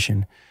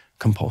repetition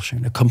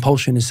compulsion. A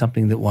compulsion is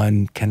something that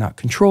one cannot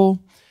control,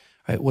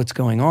 right? What's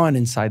going on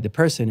inside the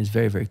person is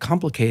very, very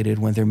complicated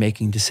when they're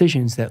making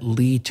decisions that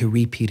lead to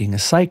repeating a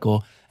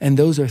cycle. And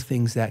those are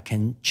things that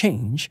can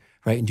change,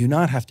 right? And do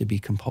not have to be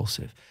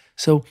compulsive.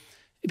 So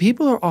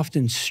people are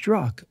often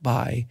struck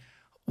by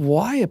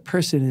why a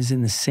person is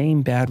in the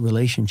same bad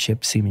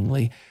relationship,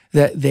 seemingly,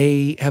 that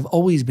they have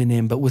always been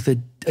in, but with a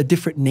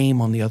different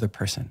name on the other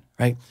person,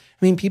 right?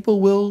 I mean,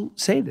 people will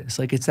say this,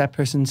 like it's that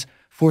person's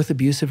fourth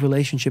abusive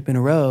relationship in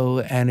a row,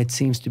 and it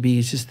seems to be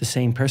it's just the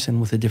same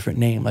person with a different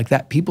name. Like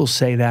that, people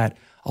say that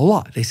a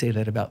lot. They say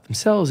that about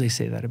themselves. They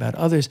say that about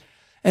others.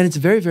 And it's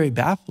very, very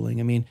baffling.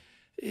 I mean,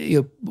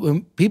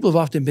 when people have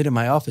often been in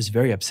my office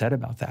very upset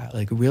about that,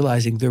 like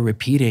realizing they're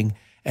repeating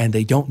and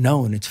they don't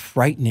know, and it's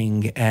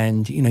frightening.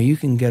 And, you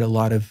can get a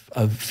lot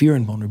of fear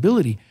and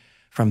vulnerability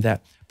from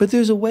that. But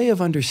there's a way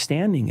of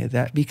understanding it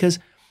that because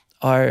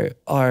the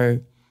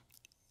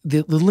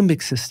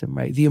limbic system,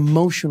 right, the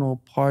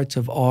emotional parts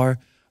of our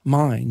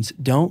minds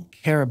don't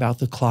care about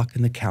the clock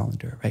and the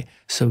calendar, right?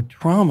 So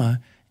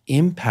trauma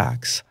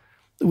impacts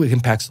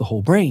the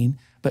whole brain,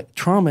 but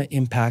trauma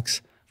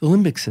impacts the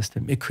limbic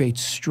system. It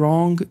creates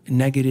strong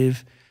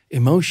negative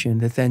emotion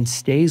that then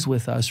stays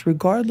with us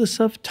regardless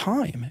of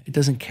time. It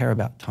doesn't care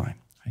about time,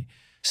 right?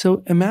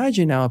 So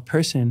imagine now a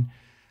person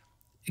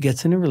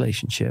gets in a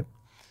relationship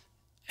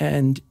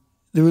and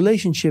the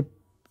relationship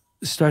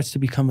starts to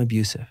become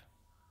abusive,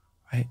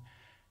 right?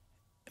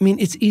 I mean,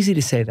 it's easy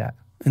to say that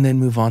and then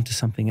move on to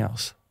something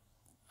else.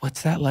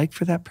 What's that like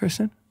for that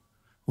person?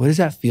 What does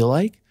that feel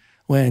like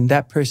when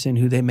that person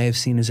who they may have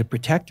seen as a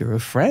protector, a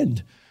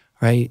friend,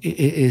 right,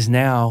 is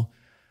now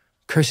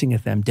cursing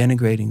at them,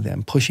 denigrating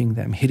them, pushing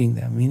them, hitting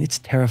them? I mean, it's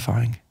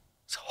terrifying.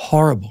 It's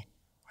horrible,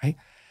 right?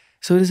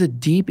 So it is a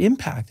deep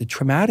impact, a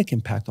traumatic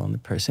impact on the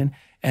person.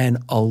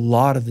 And a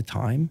lot of the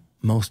time,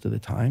 most of the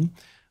time,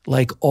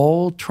 like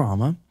all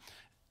trauma,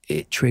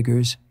 it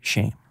triggers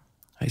shame.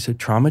 Right? So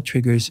trauma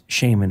triggers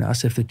shame in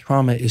us. If the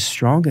trauma is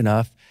strong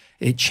enough,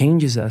 it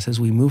changes us as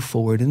we move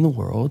forward in the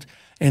world.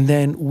 And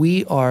then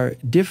we are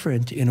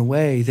different in a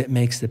way that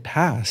makes the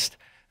past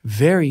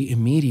very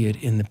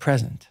immediate in the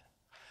present.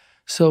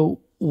 So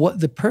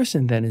what the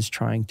person then is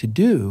trying to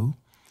do,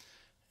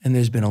 and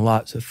there's been a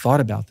lot of thought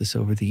about this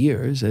over the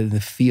years in the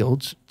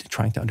field,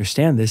 trying to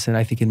understand this, and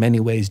I think in many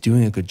ways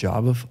doing a good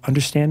job of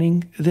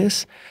understanding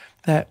this,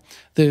 that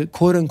the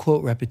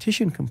quote-unquote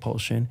repetition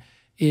compulsion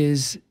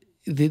is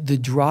the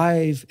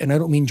drive, and I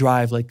don't mean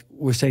drive like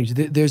we're saying,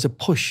 there's a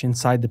push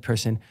inside the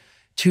person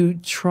to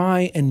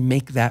try and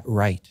make that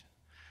right,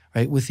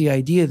 with the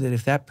idea that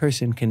if that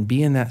person can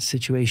be in that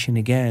situation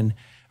again,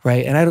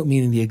 right? And I don't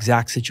mean in the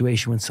exact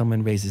situation when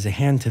someone raises a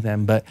hand to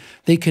them, but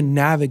they can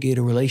navigate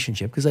a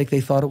relationship because like they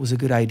thought it was a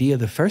good idea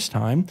the first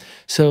time.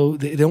 So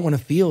they don't want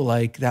to feel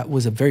like that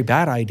was a very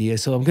bad idea.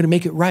 So I'm going to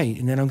make it right.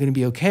 And then I'm going to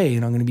be okay.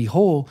 And I'm going to be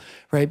whole,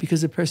 right?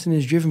 Because the person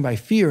is driven by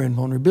fear and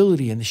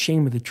vulnerability and the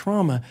shame of the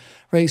trauma,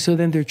 right? So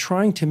then they're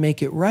trying to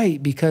make it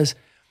right because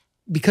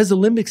the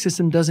limbic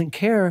system doesn't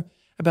care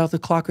about the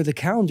clock or the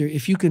calendar.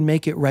 If you can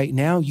make it right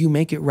now, you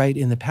make it right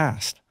in the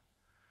past.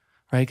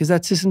 Right? Because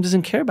that system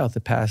doesn't care about the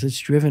past. It's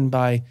driven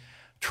by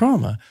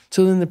trauma.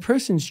 So then the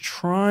person's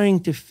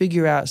trying to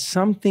figure out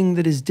something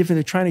that is different.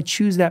 They're trying to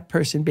choose that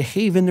person,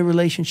 behave in the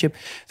relationship.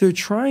 They're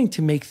trying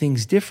to make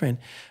things different,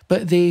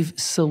 but they've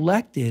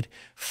selected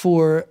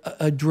for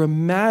a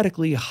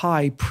dramatically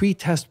high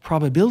pretest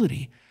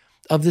probability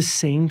of the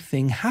same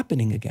thing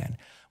happening again,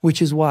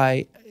 which is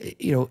why,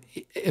 you know,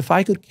 if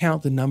I could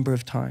count the number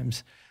of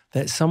times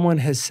that someone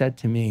has said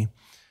to me,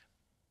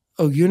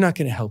 oh, you're not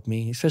going to help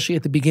me, especially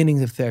at the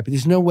beginnings of therapy.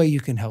 There's no way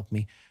you can help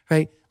me,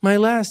 right? My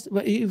last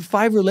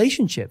 5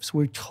 relationships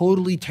were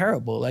totally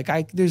terrible.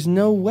 Like, there's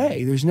no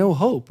way, there's no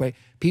hope, right?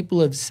 People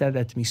have said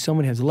that to me so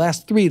many times. The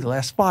last 3, the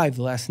last 5,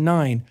 the last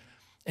 9.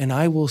 And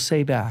I will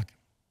say back,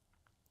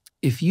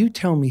 if you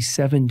tell me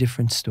 7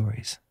 different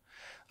stories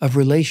of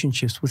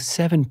relationships with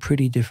 7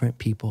 pretty different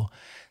people,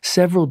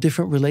 several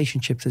different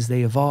relationships as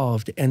they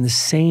evolved, and the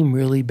same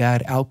really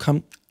bad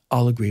outcome,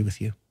 I'll agree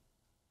with you.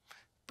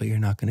 But you're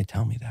not going to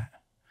tell me that.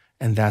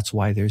 And that's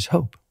why there's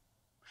hope.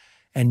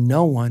 And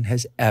no one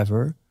has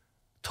ever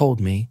told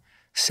me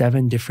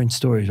 7 different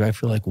stories where I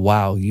feel like,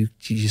 wow, you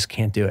just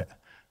can't do it,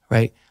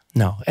 right?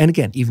 No. And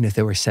again, even if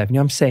there were 7,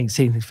 I'm saying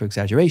things for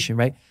exaggeration,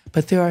 right?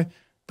 But there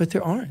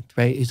aren't,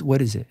 right?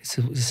 What is it? It's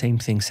the same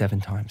thing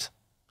 7 times.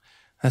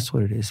 That's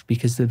what it is,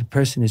 because the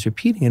person is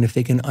repeating. And if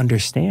they can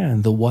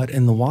understand the what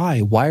and the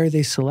why are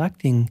they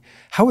selecting?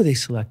 How are they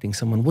selecting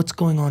someone? What's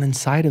going on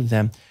inside of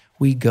them?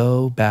 We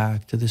go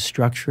back to the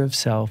structure of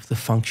self, the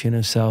function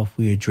of self.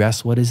 We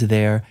address what is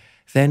there.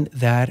 Then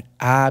that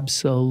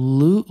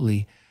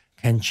absolutely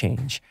can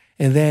change.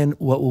 And then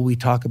what will we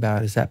talk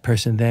about is that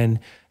person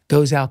then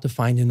goes out to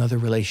find another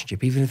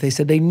relationship, even if they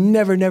said they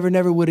never, never,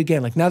 never would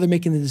again. Like now they're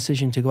making the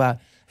decision to go out.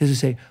 Is to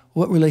say,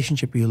 what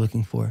relationship are you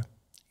looking for?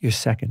 Your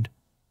second.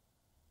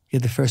 You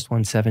had the first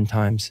one 7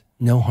 times.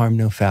 No harm,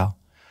 no foul.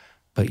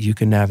 But you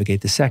can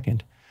navigate the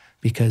second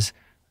because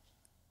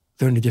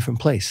they're in a different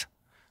place.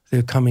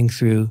 They're coming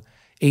through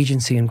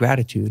agency and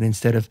gratitude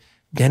instead of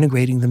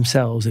denigrating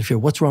themselves and fear.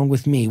 What's wrong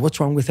with me? What's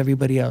wrong with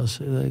everybody else?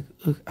 Like,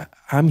 look,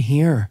 I'm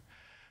here,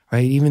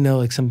 right? Even though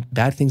like some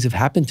bad things have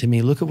happened to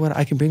me, look at what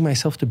I can bring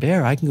myself to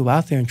bear. I can go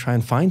out there and try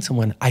and find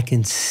someone I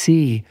can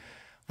see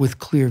with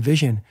clear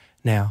vision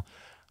now.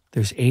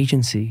 There's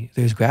agency,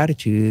 there's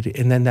gratitude,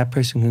 and then that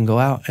person can go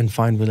out and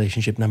find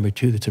relationship number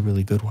 2 that's a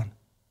really good one.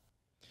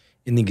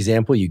 In the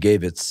example you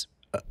gave, it's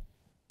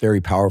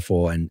very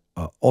powerful and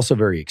also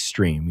very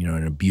extreme, you know,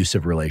 an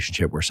abusive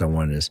relationship where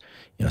someone is,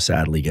 you know,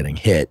 sadly getting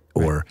hit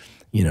or,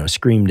 you know,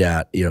 screamed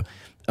at, you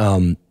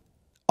know.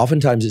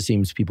 Oftentimes it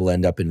seems people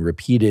end up in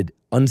repeated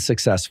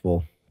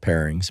unsuccessful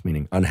pairings,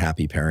 meaning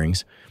unhappy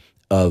pairings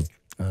of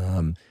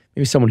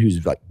maybe someone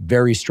who's like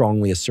very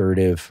strongly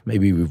assertive,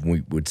 maybe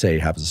we would say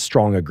has a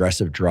strong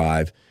aggressive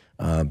drive.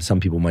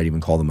 Some people might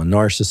even call them a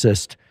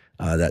narcissist.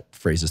 That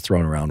phrase is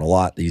thrown around a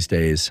lot these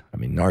days. I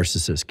mean,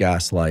 narcissist,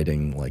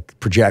 gaslighting, like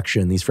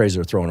projection, these phrases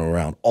are thrown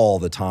around all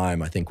the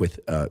time, I think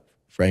with,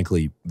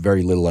 frankly,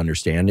 very little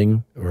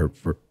understanding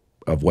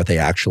of what they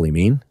actually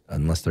mean,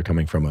 unless they're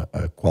coming from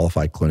a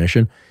qualified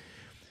clinician.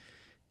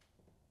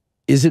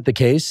 Is it the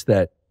case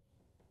that,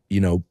 you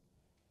know,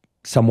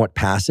 somewhat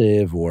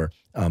passive or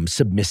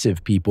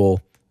submissive people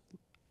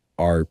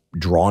are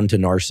drawn to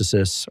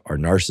narcissists? Are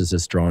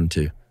narcissists drawn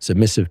to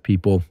submissive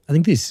people? I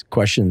think these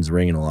questions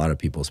ring in a lot of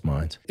people's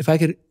minds. If I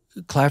could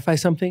clarify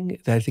something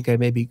that I think I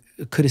maybe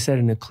could have said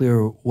in a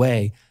clearer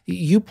way,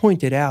 you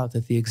pointed out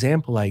that the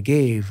example I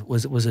gave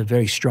was a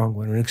very strong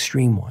one, an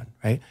extreme one,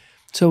 right?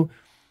 So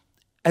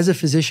as a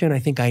physician, I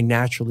think I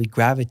naturally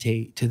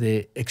gravitate to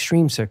the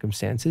extreme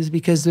circumstances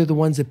because they're the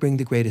ones that bring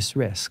the greatest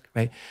risk,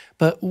 right?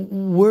 But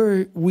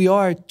we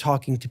are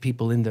talking to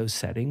people in those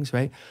settings,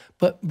 right?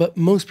 But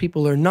most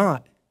people are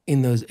not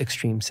in those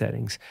extreme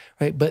settings,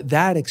 right? But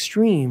that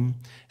extreme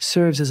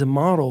serves as a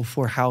model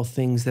for how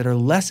things that are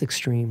less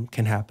extreme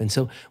can happen.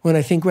 So when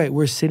I think, right,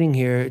 we're sitting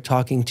here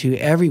talking to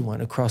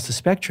everyone across the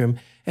spectrum,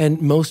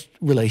 and most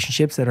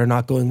relationships that are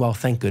not going well,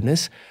 thank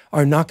goodness,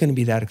 are not going to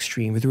be that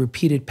extreme, or the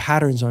repeated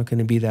patterns aren't going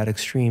to be that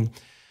extreme.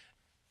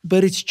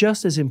 But it's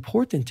just as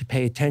important to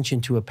pay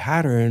attention to a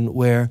pattern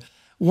where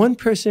one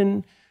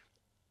person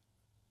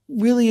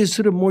really is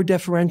sort of more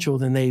deferential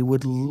than they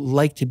would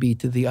like to be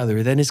to the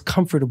other, than is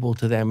comfortable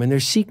to them. And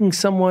they're seeking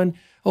someone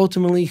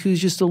ultimately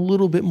who's just a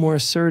little bit more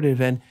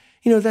assertive. And,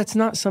 you know, that's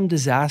not some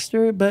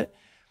disaster, but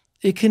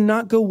it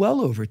cannot go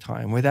well over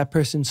time where that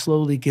person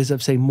slowly gives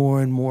up, say,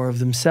 more and more of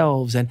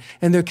themselves. And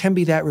there can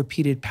be that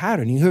repeated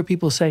pattern. You hear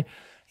people say,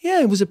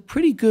 yeah, it was a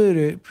pretty good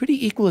or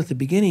pretty equal at the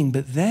beginning,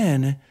 but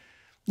then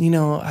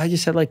I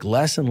just had like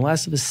less and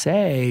less of a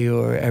say,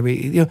 or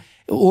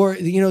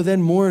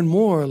then more and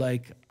more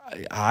like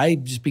I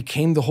just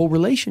became the whole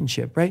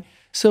relationship, right?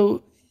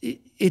 So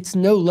it's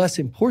no less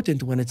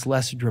important when it's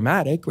less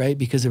dramatic, right?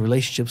 Because the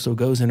relationship still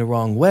goes in a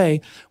wrong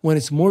way. When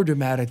it's more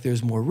dramatic,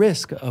 there's more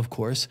risk, of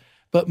course.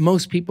 But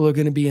most people are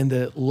going to be in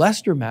the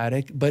less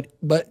dramatic,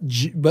 but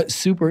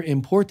super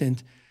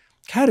important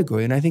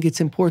category. And I think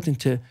it's important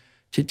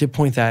to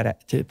point that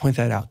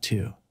out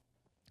too.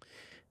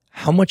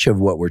 How much of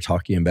what we're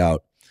talking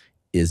about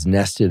is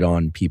nested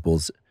on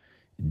people's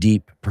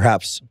deep,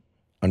 perhaps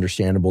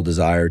understandable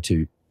desire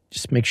to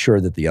just make sure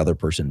that the other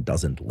person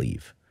doesn't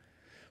leave?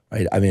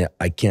 Right? I mean,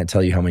 I can't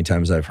tell you how many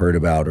times I've heard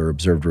about or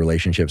observed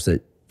relationships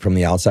that from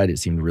the outside it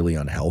seemed really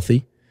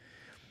unhealthy.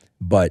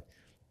 But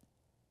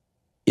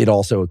it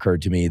also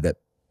occurred to me that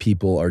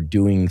people are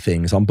doing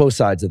things on both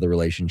sides of the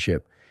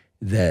relationship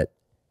that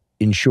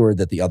ensure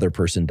that the other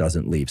person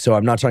doesn't leave. So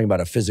I'm not talking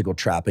about a physical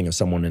trapping of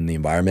someone in the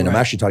environment. Right. I'm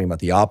actually talking about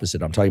the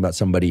opposite. I'm talking about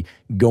somebody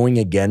going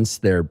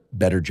against their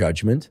better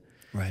judgment,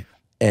 right,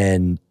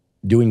 and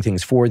doing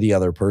things for the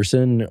other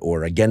person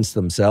or against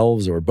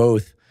themselves or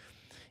both,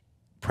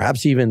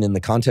 perhaps even in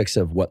the context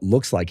of what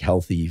looks like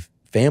healthy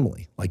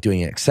family, like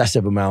doing an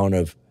excessive amount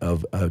of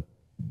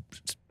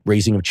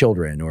raising of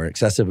children or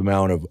excessive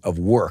amount of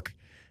work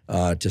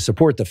to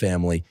support the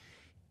family,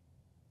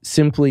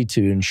 simply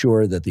to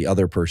ensure that the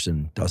other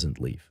person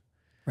doesn't leave.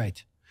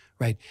 Right,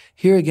 right.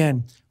 Here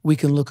again, we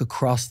can look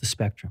across the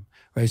spectrum,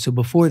 right? So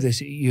before this,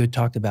 you had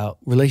talked about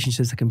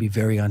relationships that can be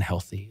very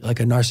unhealthy, like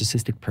a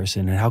narcissistic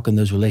person, and how can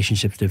those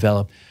relationships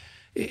develop?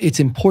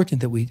 It's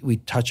important that we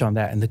touch on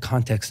that in the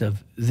context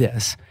of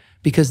this,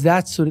 because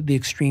that's sort of the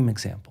extreme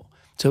example.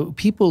 So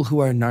people who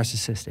are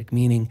narcissistic,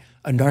 meaning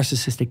a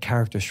narcissistic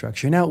character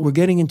structure. Now, we're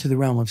getting into the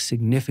realm of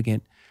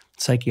significant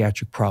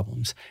psychiatric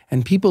problems.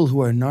 And people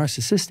who are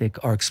narcissistic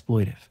are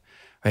exploitive,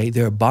 right?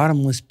 They're a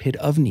bottomless pit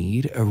of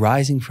need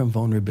arising from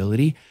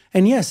vulnerability.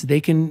 And yes, they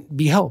can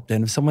be helped.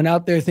 And if someone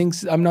out there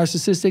thinks I'm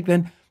narcissistic,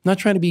 then I'm not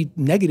trying to be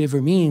negative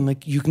or mean.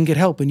 Like, you can get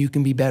help and you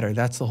can be better.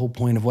 That's the whole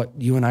point of what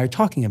you and I are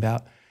talking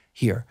about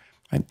here,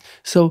 right?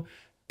 So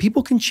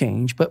people can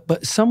change,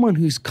 but someone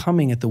who's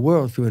coming at the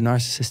world through a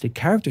narcissistic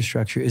character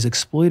structure is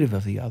exploitive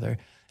of the other,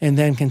 and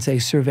then can say,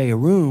 survey a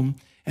room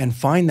and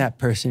find that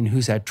person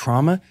who's had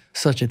trauma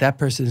such that that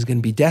person is going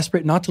to be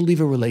desperate not to leave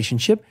a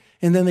relationship,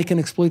 and then they can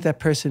exploit that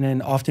person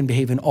and often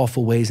behave in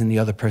awful ways, and the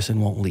other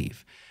person won't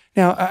leave.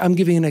 Now, I'm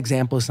giving an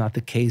example. It's not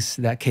the case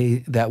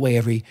that way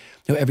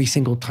every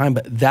single time,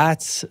 but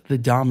that's the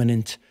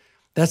dominant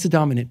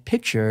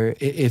picture.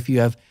 If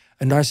you have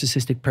a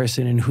narcissistic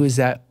person, and who is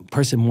that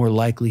person more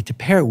likely to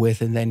pair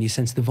with, and then you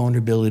sense the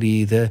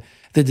vulnerability, the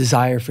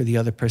desire for the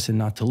other person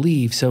not to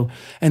leave. So,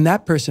 and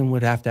that person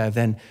would have to have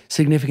then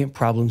significant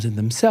problems in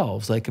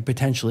themselves, like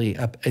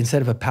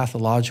instead of a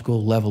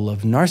pathological level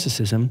of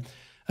narcissism,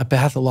 a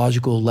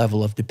pathological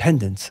level of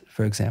dependence,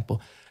 for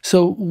example.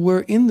 So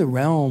we're in the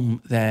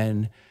realm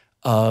then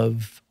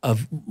of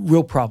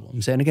real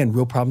problems. And again,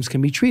 real problems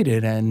can be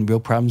treated and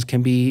real problems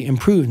can be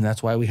improved. And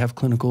that's why we have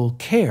clinical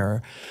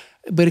care.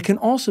 But it can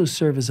also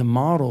serve as a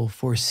model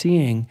for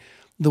seeing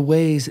the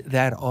ways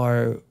that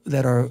are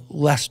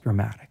less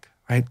dramatic,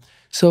 right?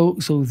 So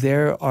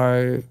there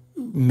are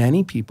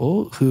many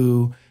people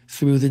who,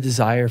 through the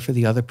desire for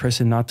the other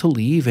person not to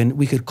leave, and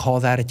we could call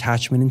that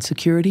attachment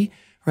insecurity,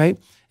 right?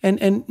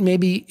 And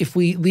maybe if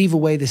we leave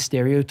away the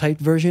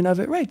stereotyped version of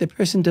it, right, the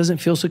person doesn't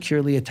feel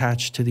securely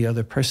attached to the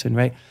other person,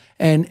 right?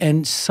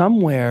 And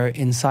somewhere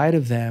inside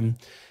of them,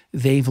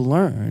 they've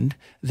learned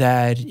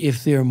that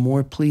if they're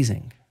more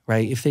pleasing,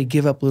 right, if they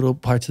give up little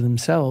parts of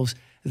themselves,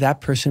 that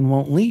person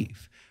won't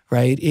leave,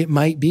 right? It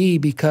might be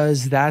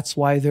because that's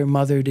why their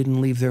mother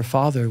didn't leave their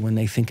father when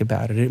they think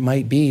about it. It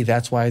might be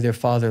that's why their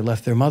father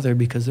left their mother,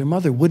 because their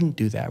mother wouldn't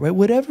do that, right?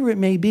 Whatever it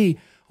may be,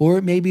 or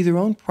it may be their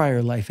own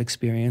prior life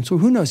experience, or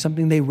who knows,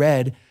 something they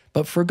read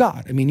but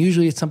forgot. I mean,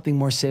 usually it's something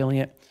more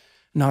salient,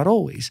 not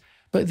always.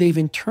 But they've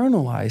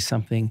internalized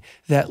something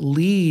that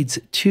leads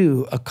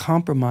to a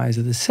compromise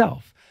of the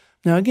self.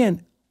 Now,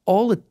 again,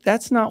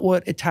 that's not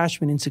what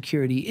attachment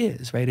insecurity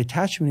is, right?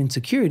 Attachment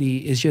insecurity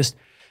is just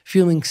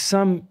feeling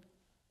some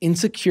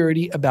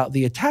insecurity about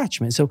the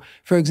attachment. So,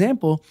 for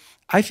example,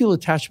 I feel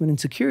attachment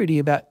insecurity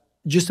about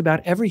just about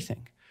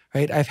everything,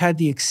 right? I've had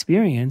the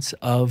experience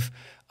of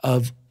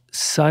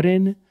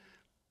sudden,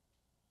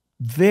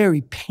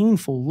 very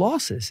painful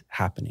losses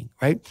happening,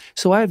 right?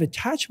 So I have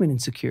attachment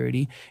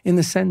insecurity in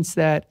the sense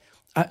that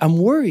I'm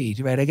worried,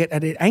 right? I get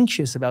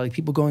anxious about like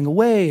people going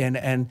away,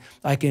 and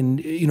I can,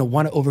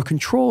 want to over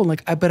control.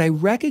 But I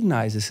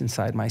recognize this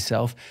inside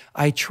myself.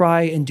 I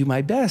try and do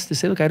my best to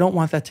say, look, I don't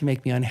want that to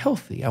make me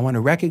unhealthy. I want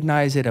to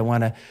recognize it. I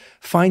want to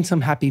find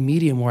some happy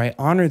medium where I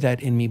honor that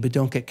in me, but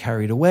don't get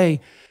carried away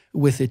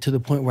with it to the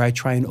point where I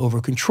try and over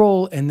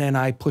control, and then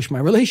I push my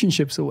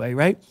relationships away,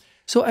 right?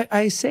 So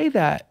I say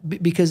that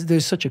because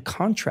there's such a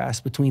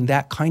contrast between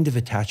that kind of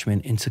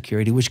attachment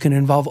insecurity, which can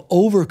involve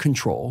over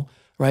control,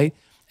 right?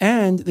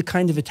 and the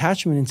kind of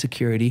attachment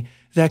insecurity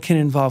that can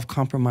involve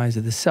compromise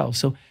of the self.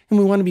 So, and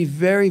we want to be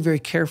very, very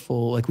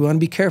careful. Like, we want to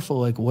be careful,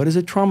 like, what is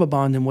a trauma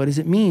bond and what does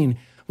it mean?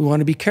 We want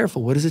to be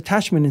careful. What is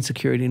attachment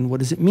insecurity and what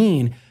does it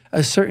mean?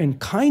 A certain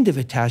kind of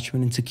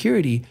attachment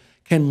insecurity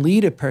can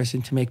lead a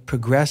person to make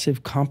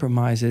progressive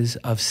compromises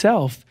of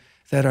self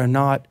that are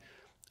not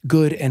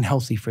good and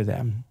healthy for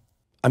them.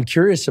 I'm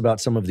curious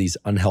about some of these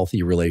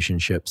unhealthy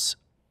relationships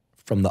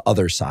from the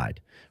other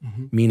side,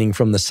 meaning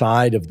from the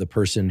side of the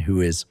person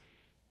who is,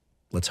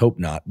 let's hope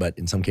not, but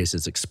in some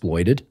cases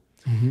exploited,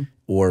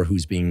 or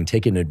who's being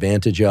taken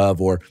advantage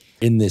of, or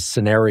in this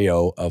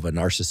scenario of a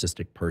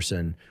narcissistic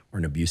person or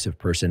an abusive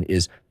person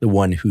is the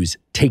one who's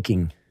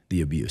taking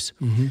the abuse.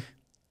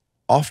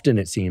 Often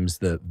it seems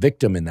the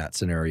victim in that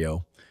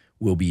scenario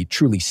will be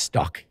truly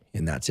stuck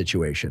in that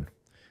situation.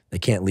 They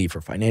can't leave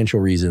for financial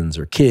reasons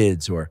or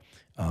kids or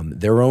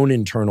their own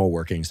internal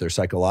workings, their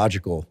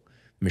psychological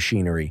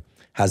machinery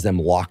has them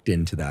locked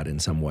into that in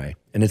some way.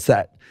 And it's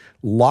that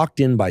locked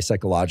in by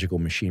psychological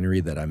machinery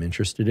that I'm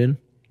interested in.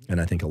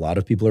 And I think a lot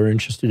of people are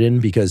interested in,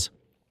 because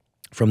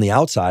from the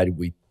outside,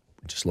 we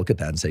just look at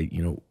that and say,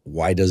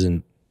 why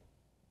doesn't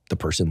the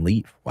person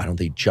leave? Why don't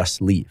they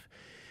just leave?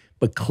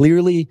 But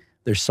clearly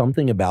there's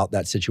something about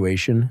that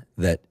situation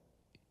that,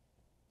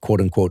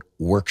 quote unquote,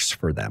 works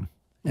for them.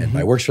 And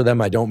by works for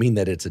them, I don't mean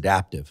that it's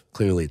adaptive.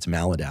 Clearly it's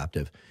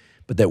maladaptive,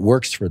 but that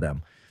works for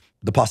them.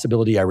 The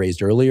possibility I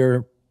raised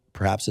earlier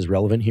perhaps is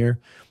relevant here.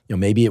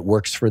 Maybe it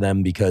works for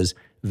them because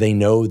they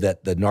know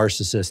that the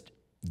narcissist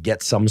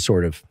gets some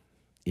sort of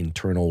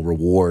internal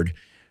reward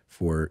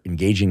for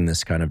engaging in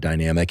this kind of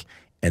dynamic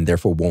and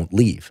therefore won't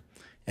leave.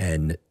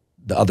 And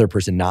the other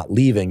person not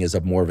leaving is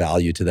of more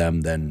value to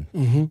them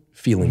than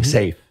feeling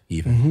safe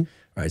even,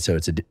 right? So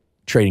it's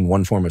trading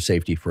one form of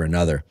safety for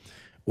another.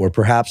 Or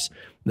perhaps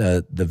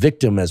the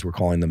victim, as we're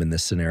calling them in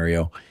this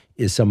scenario,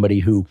 is somebody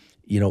who,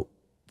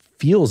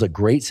 feels a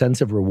great sense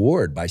of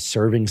reward by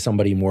serving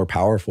somebody more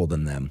powerful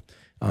than them.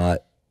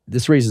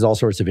 This raises all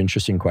sorts of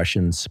interesting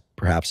questions,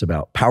 perhaps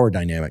about power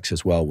dynamics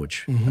as well,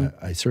 which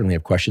I certainly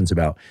have questions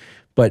about.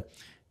 But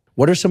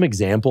what are some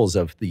examples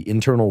of the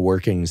internal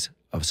workings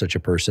of such a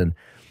person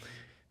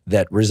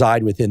that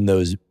reside within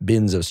those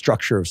bins of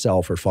structure of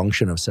self or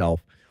function of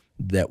self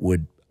that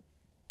would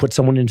put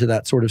someone into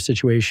that sort of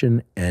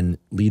situation and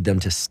lead them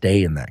to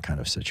stay in that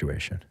kind of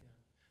situation?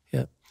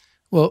 Yeah.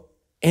 Well,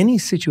 any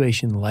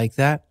situation like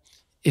that,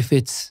 if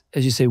it's,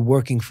 as you say,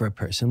 working for a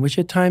person, which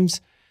at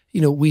times,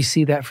 we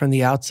see that from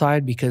the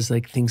outside because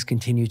things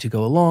continue to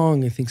go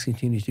along and things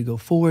continue to go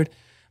forward.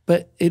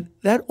 But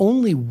that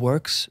only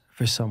works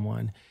for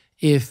someone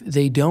if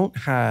they don't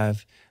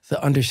have the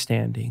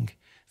understanding,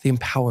 the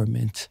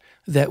empowerment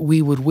that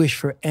we would wish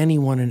for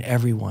anyone and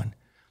everyone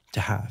to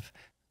have.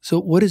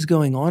 So what is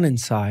going on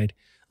inside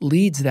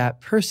leads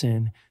that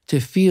person to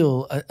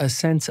feel a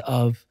sense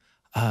of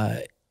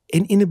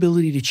an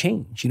inability to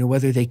change,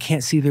 whether they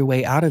can't see their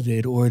way out of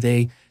it or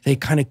they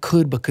kind of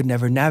could but could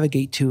never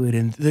navigate to it.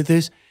 And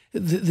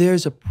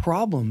there's a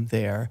problem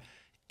there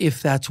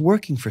if that's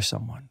working for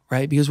someone,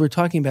 right? Because we're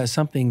talking about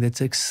something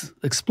that's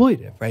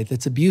exploitive, right?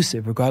 That's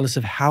abusive, regardless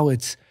of how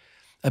it's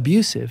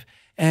abusive.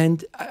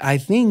 And I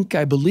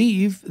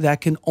believe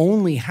that can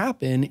only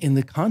happen in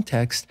the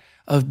context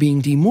of being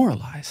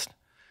demoralized,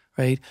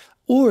 right?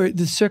 Or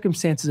the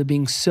circumstances of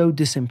being so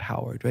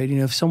disempowered, right?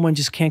 If someone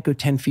just can't go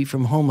 10 feet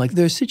from home,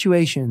 there's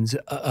situations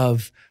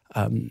of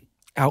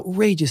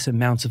outrageous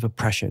amounts of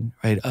oppression,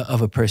 right,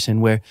 of a person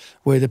where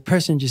the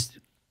person just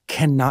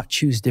cannot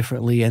choose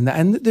differently.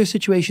 And there's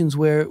situations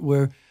where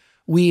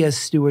we as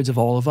stewards of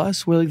all of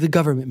us, where the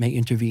government may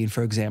intervene,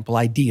 for example,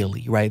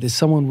 ideally, right? That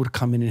someone would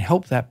come in and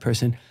help that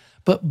person.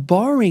 But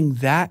barring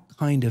that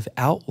kind of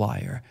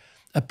outlier,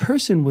 a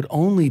person would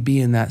only be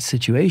in that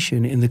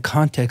situation in the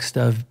context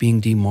of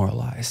being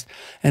demoralized.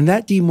 And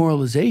that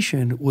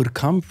demoralization would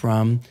come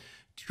from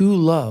too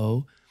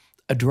low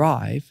a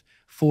drive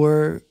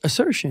for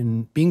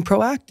assertion, being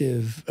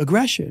proactive,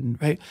 aggression,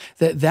 right?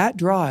 That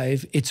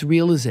drive, its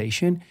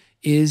realization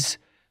is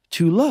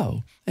too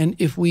low. And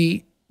if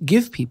we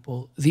give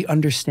people the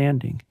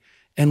understanding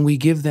and we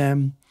give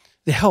them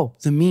the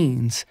help, the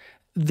means,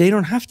 they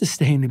don't have to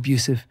stay in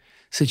abusive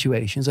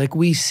situations.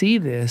 We see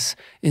this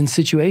in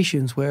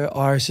situations where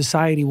our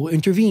society will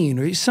intervene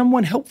or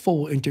someone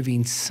helpful will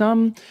intervene.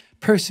 Some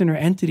person or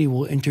entity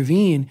will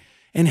intervene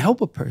and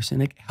help a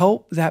person,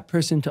 help that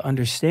person to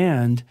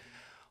understand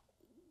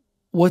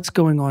what's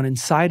going on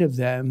inside of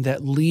them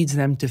that leads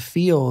them to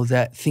feel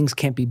that things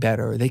can't be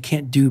better, or they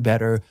can't do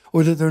better,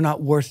 or that they're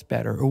not worth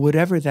better, or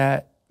whatever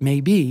that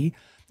may be,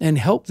 and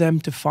help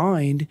them to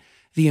find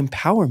the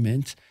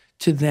empowerment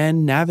to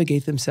then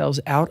navigate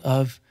themselves out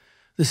of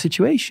the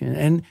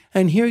situation.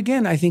 And here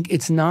again, I think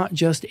it's not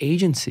just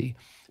agency,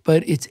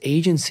 but it's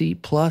agency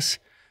plus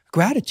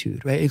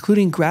gratitude, right?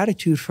 Including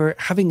gratitude for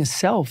having a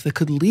self that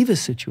could leave a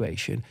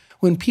situation.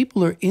 When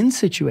people are in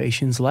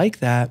situations like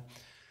that,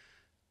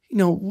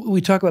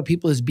 we talk about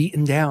people as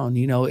beaten down,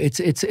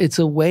 it's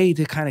a way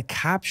to kind of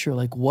capture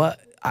what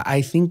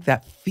I think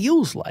that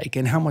feels like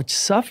and how much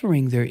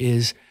suffering there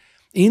is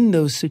in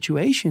those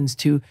situations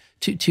to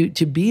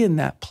be in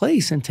that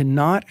place and to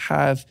not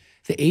have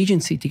the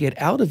agency to get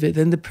out of it,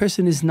 then the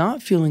person is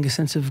not feeling a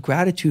sense of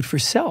gratitude for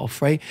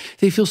self, right?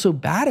 They feel so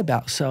bad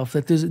about self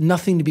that there's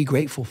nothing to be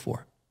grateful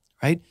for,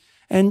 right?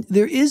 And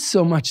there is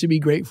so much to be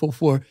grateful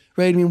for,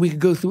 right? I mean, we could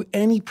go through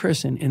any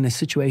person in a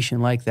situation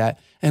like that,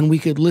 and we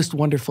could list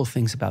wonderful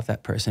things about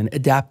that person,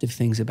 adaptive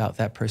things about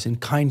that person,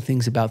 kind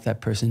things about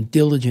that person,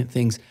 diligent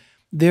things.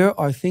 There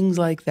are things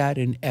like that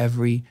in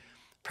every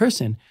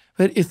person.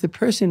 But if the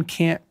person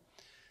can't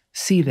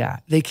see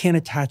that, they can't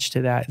attach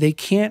to that, they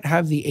can't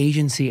have the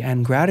agency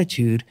and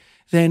gratitude,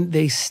 then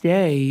they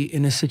stay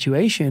in a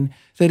situation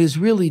that is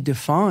really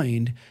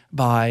defined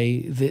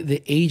by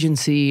the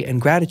agency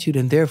and gratitude,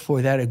 and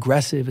therefore that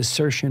aggressive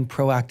assertion,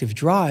 proactive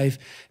drive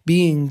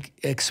being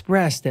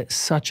expressed at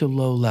such a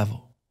low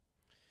level.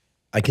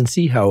 I can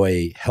see how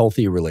a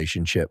healthy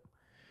relationship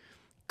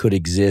could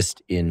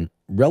exist in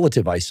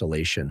relative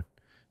isolation,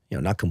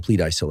 not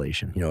complete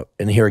isolation.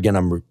 And here again,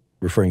 I'm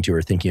referring to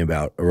or thinking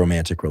about a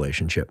romantic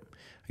relationship.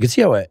 I can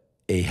see how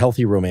a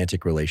healthy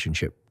romantic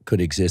relationship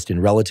could exist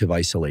in relative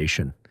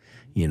isolation,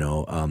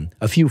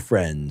 a few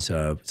friends,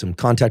 some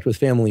contact with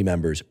family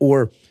members,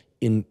 or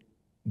in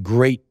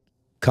great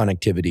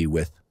connectivity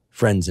with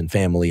friends and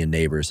family and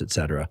neighbors, et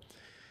cetera,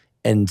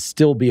 and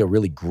still be a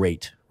really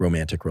great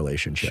romantic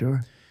relationship.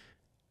 Sure.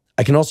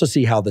 I can also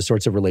see how the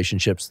sorts of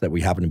relationships that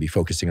we happen to be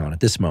focusing on at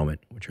this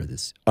moment, which are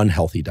this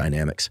unhealthy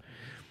dynamics,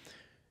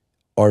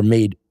 are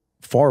made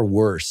far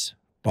worse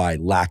by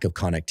lack of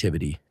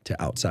connectivity to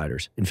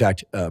outsiders. In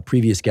fact, a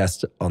previous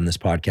guest on this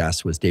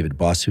podcast was David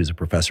Buss, who's a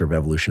professor of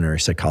evolutionary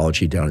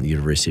psychology down at the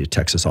University of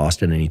Texas,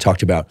 Austin, and he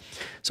talked about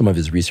some of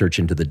his research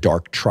into the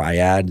dark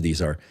triad.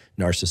 These are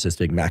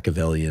narcissistic,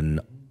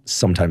 Machiavellian,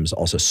 sometimes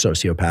also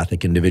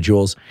sociopathic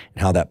individuals,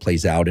 and how that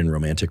plays out in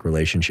romantic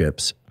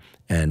relationships.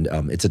 And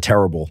it's a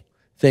terrible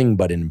thing,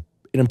 but an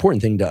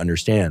important thing to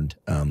understand,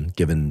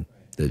 given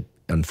the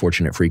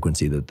unfortunate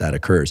frequency that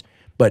occurs.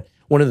 But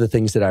one of the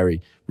things that I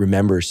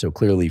remember so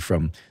clearly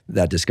from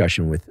that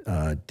discussion with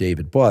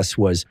David Buss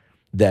was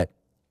that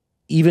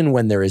even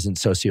when there isn't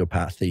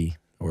sociopathy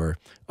or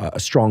a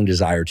strong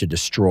desire to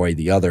destroy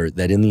the other,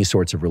 that in these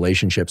sorts of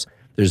relationships,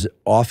 there's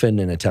often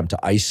an attempt to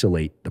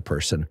isolate the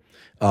person,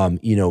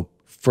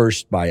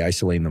 first by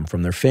isolating them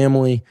from their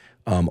family,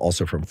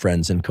 also from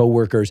friends and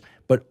coworkers,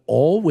 but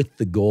all with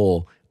the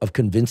goal of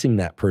convincing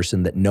that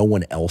person that no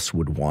one else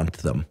would want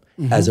them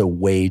as a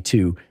way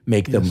to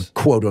make them,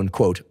 quote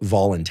unquote,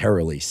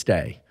 voluntarily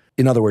stay.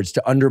 In other words,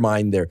 to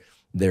undermine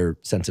their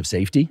sense of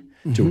safety,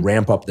 to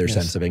ramp up their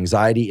sense of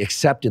anxiety,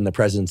 except in the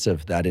presence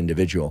of that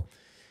individual.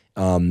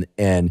 And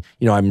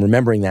I'm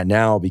remembering that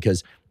now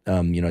because,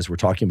 as we're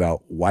talking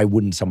about, why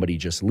wouldn't somebody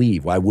just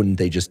leave? Why wouldn't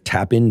they just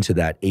tap into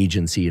that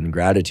agency and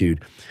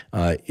gratitude?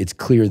 It's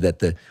clear that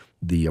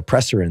the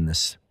oppressor in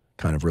this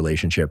kind of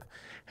relationship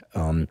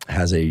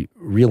has a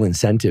real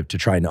incentive to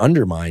try and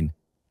undermine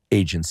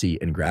agency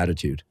and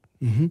gratitude.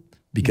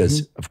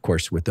 Because, of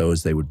course, with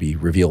those, they would be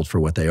revealed for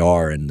what they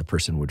are, and the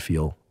person would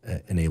feel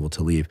enabled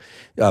to leave.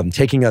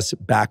 Taking us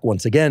back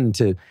once again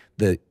to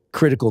the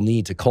critical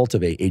need to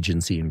cultivate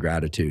agency and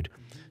gratitude,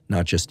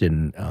 not just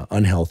in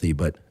unhealthy,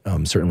 but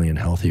certainly in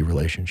healthy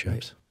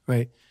relationships.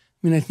 Right.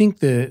 I mean, I think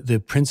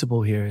the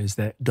principle here is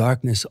that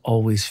darkness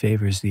always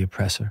favors the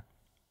oppressor.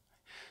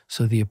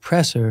 So the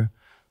oppressor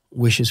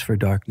wishes for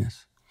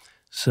darkness.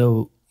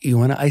 So you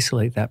want to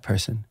isolate that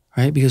person,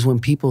 right? Because when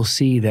people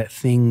see that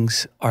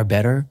things are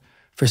better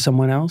for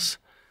someone else,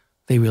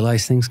 they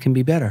realize things can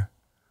be better,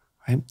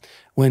 right?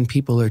 When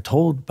people are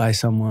told by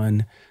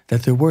someone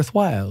that they're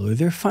worthwhile, or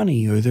they're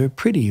funny, or they're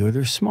pretty, or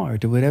they're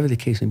smart, or whatever the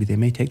case may be, they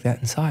may take that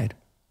inside,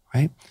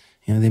 right?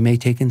 They may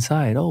take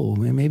inside, oh,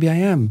 maybe I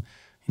am,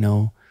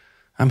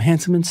 I'm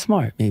handsome and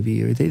smart,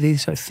 maybe. Or they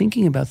start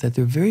thinking about that.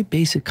 They're very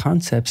basic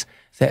concepts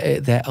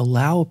that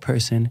allow a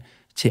person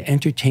to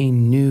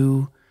entertain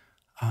new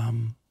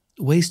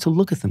ways to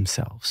look at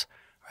themselves,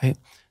 right?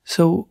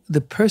 So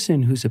the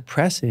person who's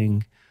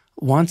oppressing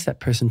wants that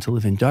person to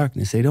live in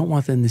darkness. They don't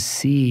want them to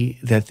see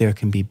that there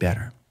can be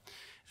better.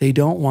 They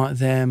don't want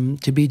them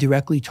to be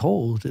directly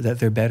told that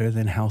they're better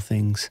than how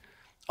things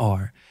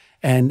are.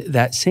 And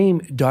that same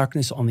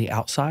darkness on the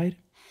outside,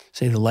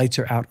 say the lights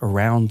are out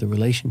around the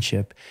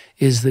relationship,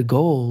 is the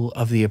goal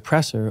of the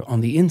oppressor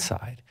on the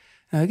inside.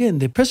 Now again,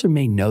 the oppressor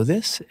may know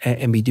this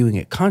and be doing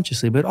it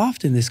consciously, but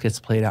often this gets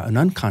played out in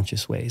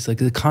unconscious ways, like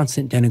the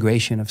constant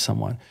denigration of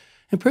someone.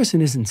 The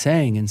person isn't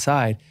saying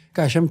inside,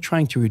 gosh, I'm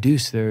trying to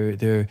reduce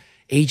their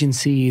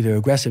agency, their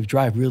aggressive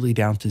drive really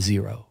down to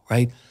zero,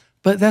 right?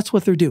 But that's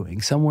what they're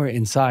doing. Somewhere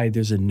inside,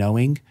 there's a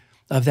knowing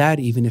of that,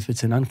 even if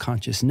it's an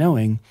unconscious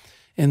knowing.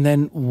 And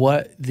then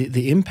what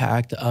the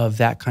impact of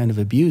that kind of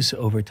abuse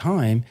over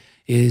time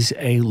is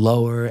a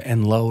lower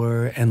and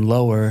lower and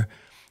lower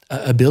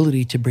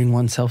ability to bring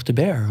oneself to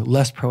bear,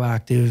 less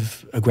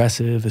proactive,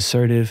 aggressive,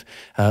 assertive,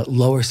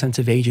 lower sense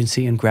of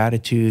agency and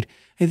gratitude.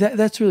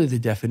 That's really the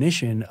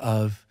definition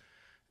of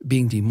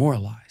being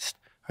demoralized,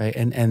 right?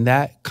 And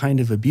that kind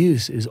of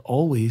abuse is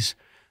always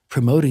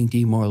promoting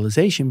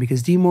demoralization,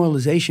 because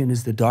demoralization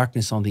is the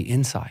darkness on the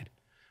inside,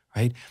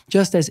 right?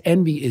 Just as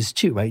envy is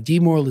too, right?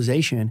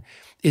 Demoralization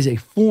is a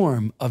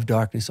form of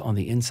darkness on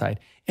the inside.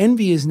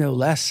 Envy is no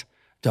less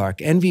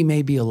dark. Envy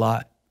may be a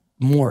lot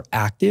more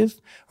active,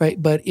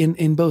 right? But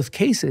in both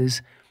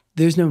cases,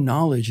 there's no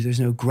knowledge, there's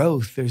no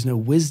growth, there's no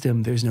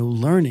wisdom, there's no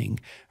learning,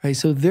 right?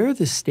 So they're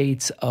the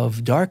states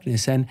of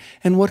darkness. And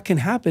what can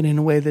happen in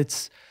a way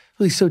that's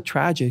really so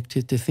tragic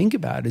to think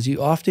about is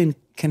you often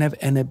can have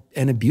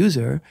an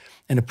abuser,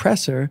 an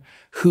oppressor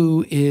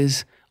who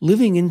is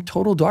living in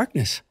total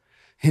darkness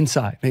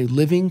inside, right?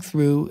 Living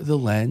through the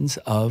lens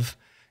of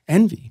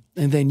envy.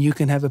 And then you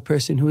can have a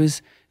person who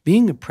is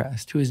being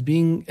oppressed, who is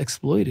being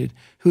exploited,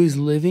 who is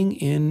living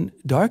in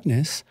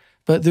darkness,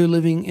 but they're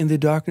living in the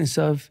darkness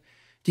of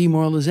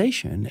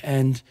demoralization.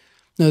 And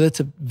no, that's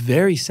a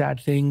very sad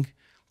thing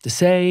to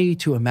say,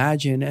 to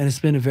imagine, and it's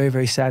been a very,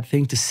 very sad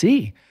thing to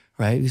see,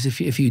 right? Because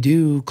if you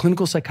do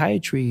clinical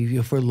psychiatry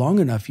for long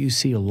enough, you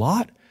see a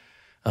lot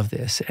of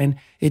this. And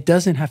it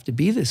doesn't have to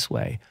be this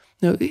way.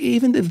 No,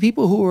 even the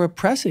people who are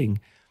oppressing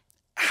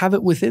have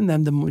it within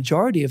them the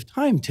majority of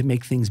time to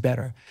make things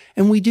better.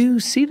 And we do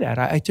see that.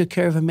 I took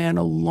care of a man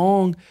a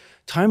long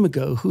time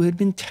ago who had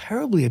been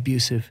terribly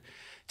abusive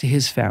to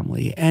his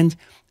family. And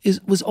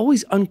was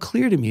always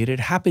unclear to me. It had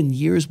happened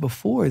years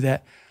before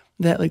that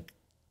like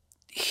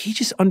he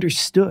just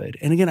understood.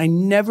 And again, I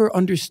never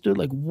understood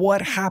like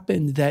what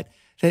happened that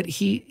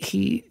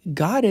he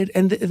got it.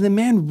 And the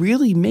man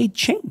really made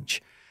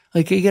change.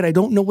 Like, again, I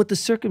don't know what the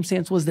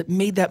circumstance was that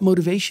made that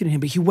motivation in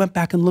him, but he went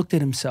back and looked at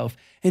himself,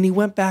 and he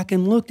went back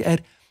and looked at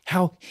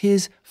how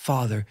his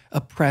father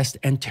oppressed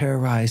and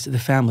terrorized the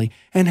family,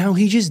 and how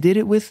he just did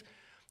it with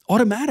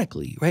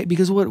automatically, right?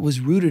 Because what was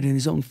rooted in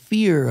his own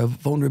fear of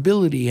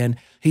vulnerability, and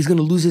he's going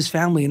to lose his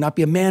family and not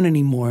be a man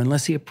anymore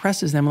unless he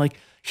oppresses them. Like,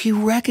 he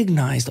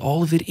recognized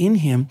all of it in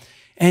him,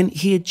 and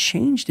he had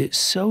changed it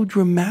so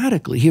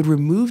dramatically. He had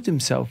removed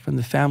himself from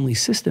the family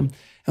system.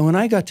 And when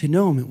I got to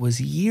know him, it was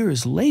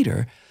years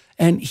later,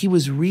 and he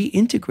was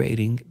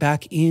reintegrating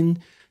back into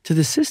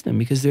the system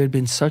because there had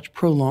been such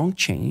prolonged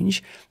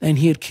change, and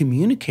he had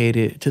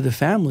communicated to the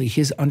family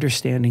his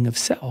understanding of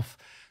self.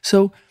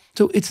 So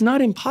it's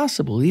not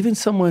impossible. Even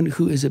someone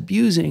who is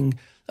abusing,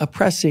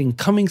 oppressing,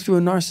 coming through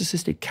a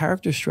narcissistic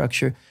character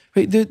structure,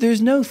 right?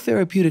 There's no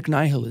therapeutic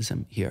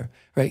nihilism here,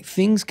 right?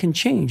 Things can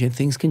change, and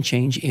things can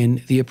change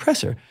in the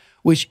oppressor,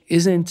 which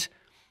isn't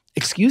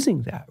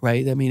excusing that,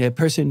 right? I mean, a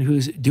person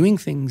who's doing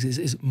things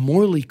is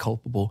morally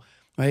culpable,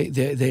 right?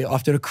 They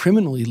often are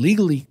criminally,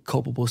 legally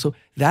culpable. So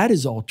that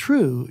is all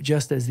true,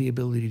 just as the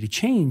ability to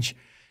change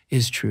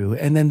is true.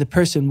 And then the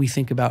person we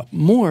think about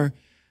more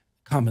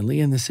commonly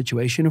in this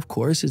situation, of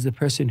course, is the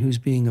person who's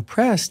being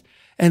oppressed.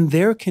 And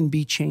there can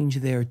be change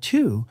there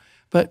too.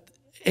 But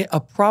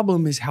a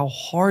problem is how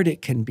hard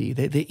it can be,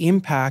 the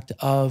impact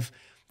of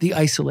the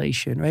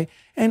isolation, right?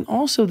 And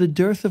also the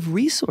dearth of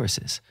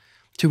resources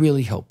to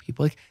really help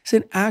people. Like, it's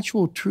an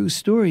actual true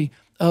story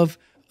of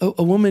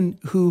a woman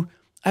who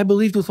I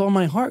believed with all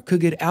my heart could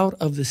get out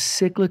of the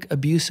cyclic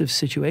abusive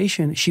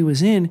situation she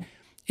was in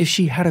if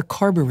she had a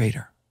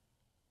carburetor.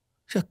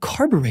 She had a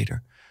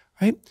carburetor,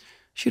 right?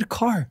 She had a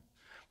car.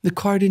 The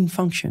car didn't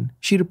function.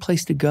 She had a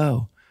place to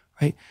go,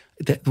 right?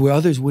 Where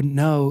others wouldn't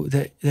know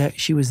that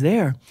she was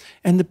there.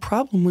 And the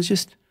problem was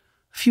just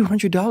a few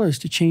 $100s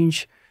to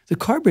change the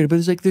carburetor. But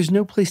it's like there's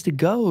no place to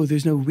go.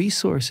 There's no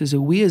resources.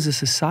 And we as a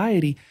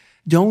society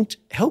don't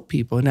help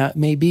people. Now, it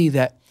may be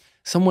that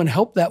someone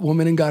helped that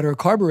woman and got her a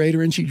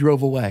carburetor and she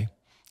drove away,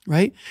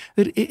 right?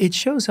 But it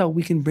shows how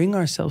we can bring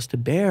ourselves to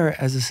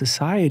bear as a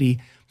society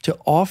to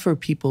offer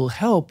people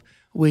help,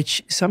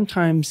 which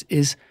sometimes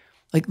is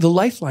like the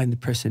lifeline the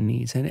person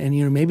needs. And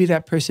you know, maybe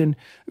that person,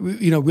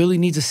 you know, really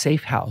needs a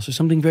safe house or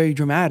something very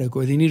dramatic,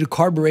 or they need a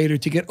carburetor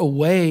to get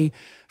away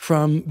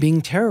from being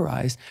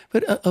terrorized.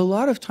 But a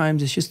lot of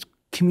times it's just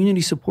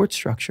community support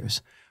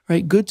structures,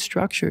 right? Good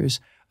structures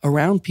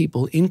around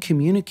people in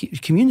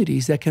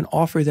communities that can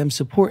offer them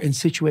support in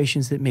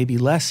situations that may be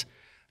less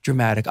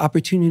dramatic,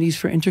 opportunities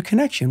for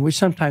interconnection, which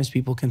sometimes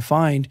people can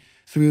find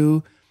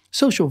through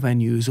social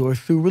venues or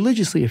through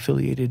religiously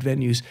affiliated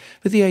venues.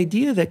 But the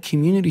idea that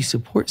community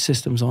support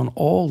systems on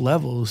all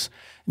levels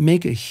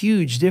make a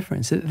huge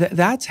difference.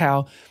 That's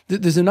how,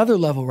 there's another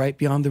level, right,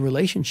 beyond the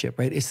relationship,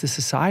 right? It's the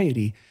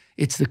society,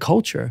 it's the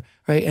culture,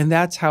 right? And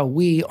that's how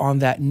we, on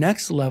that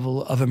next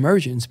level of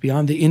emergence,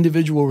 beyond the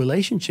individual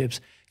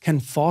relationships, can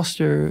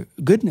foster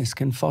goodness,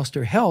 can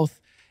foster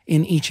health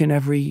in each and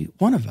every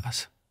one of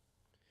us.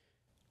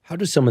 How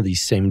do some of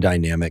these same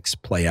dynamics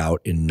play out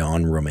in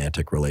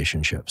non-romantic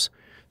relationships?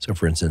 So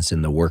for instance,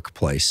 in the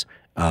workplace,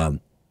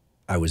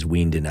 I was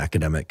weaned in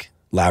academic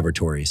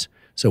laboratories.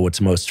 So what's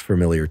most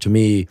familiar to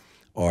me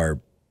are,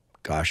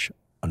 gosh,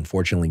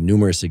 unfortunately,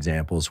 numerous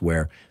examples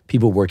where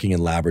people working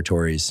in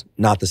laboratories,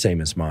 not the same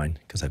as mine,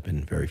 because I've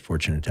been very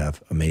fortunate to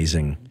have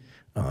amazing,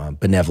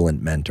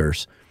 benevolent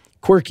mentors,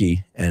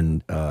 quirky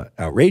and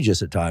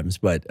outrageous at times,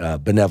 but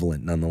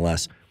benevolent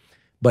nonetheless.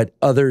 But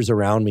others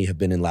around me have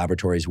been in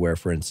laboratories where,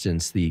 for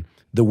instance, the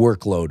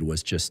workload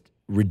was just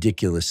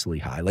ridiculously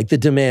high. Like the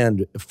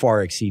demand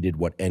far exceeded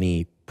what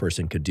any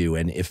person could do.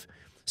 And if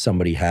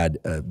somebody had,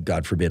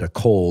 God forbid, a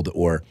cold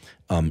or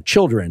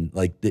children,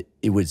 like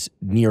it was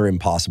near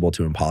impossible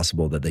to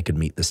impossible that they could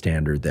meet the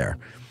standard there.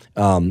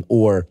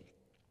 Or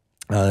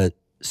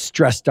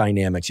stress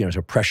dynamics,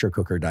 so pressure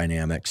cooker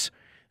dynamics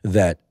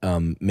that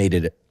made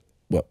it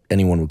what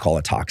anyone would call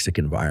a toxic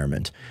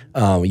environment.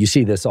 You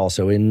see this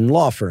also in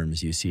law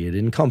firms. You see it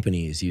in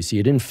companies. You see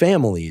it in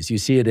families. You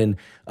see it in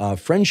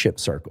friendship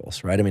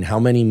circles, right? I mean, how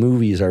many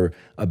movies are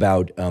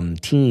about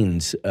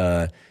teens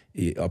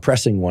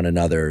oppressing one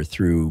another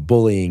through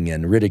bullying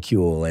and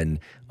ridicule and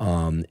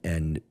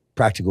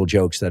practical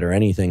jokes that are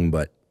anything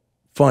but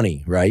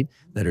funny, right?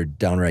 That are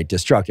downright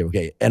destructive,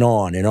 okay, and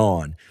on and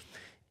on.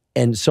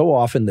 And so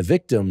often the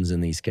victims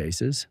in these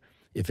cases,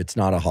 if it's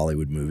not a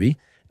Hollywood movie,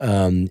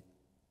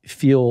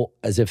 feel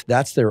as if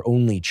that's their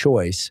only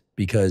choice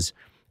because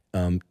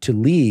to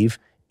leave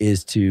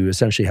is to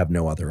essentially have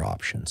no other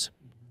options,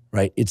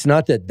 right? It's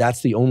not that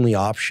that's the only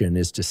option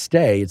is to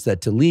stay. It's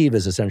that to leave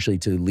is essentially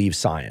to leave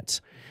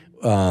science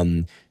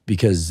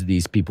because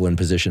these people in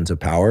positions of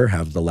power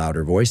have the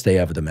louder voice. They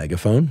have the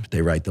megaphone.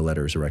 They write the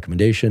letters of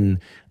recommendation.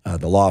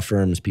 The law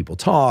firms, people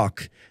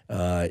talk.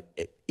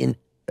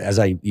 As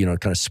I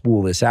kind of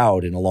spool this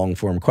out in a long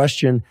form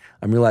question,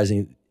 I'm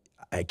realizing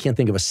I can't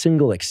think of a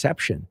single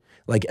exception.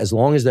 Like as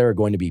long as there are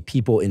going to be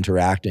people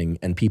interacting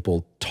and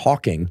people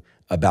talking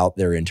about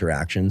their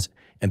interactions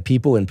and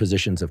people in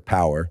positions of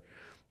power,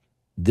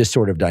 this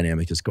sort of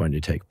dynamic is going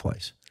to take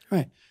place.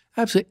 Right.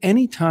 Absolutely.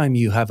 Anytime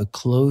you have a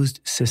closed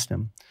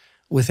system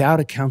without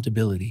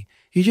accountability,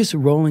 you're just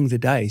rolling the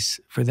dice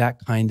for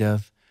that kind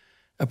of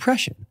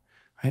oppression,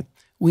 right?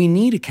 We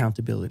need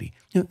accountability.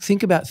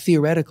 Think about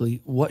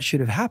theoretically what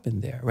should have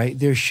happened there, right?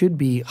 There should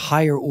be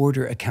higher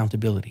order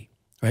accountability,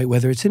 right?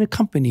 Whether it's in a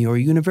company or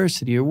a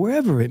university or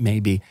wherever it may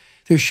be,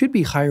 there should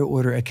be higher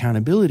order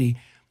accountability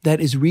that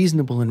is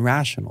reasonable and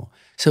rational.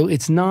 So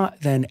it's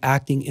not then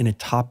acting in a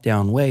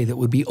top-down way that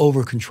would be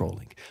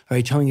over-controlling,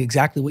 right? Telling you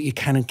exactly what you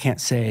can and can't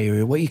say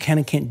or what you can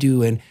and can't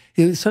do. And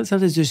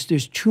sometimes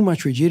there's too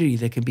much rigidity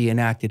that can be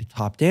enacted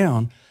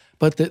top-down,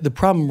 but the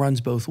problem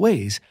runs both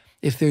ways.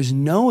 If there's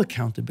no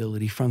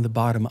accountability from the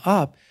bottom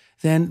up,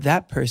 then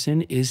that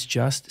person is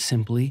just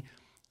simply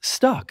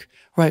stuck,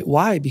 right?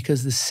 Why?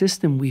 Because the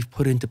system we've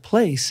put into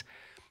place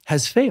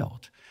has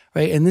failed,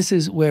 right? And this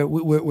is where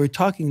we're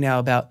talking now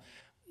about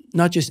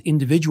not just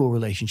individual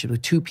relationships,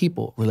 two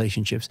people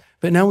relationships,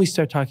 but now we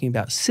start talking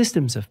about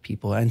systems of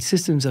people, and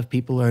systems of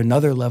people are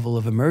another level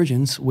of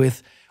emergence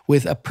with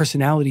a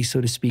personality,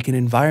 so to speak, an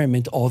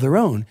environment all their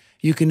own.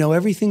 You can know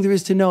everything there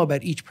is to know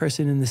about each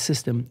person in the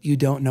system. You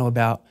don't know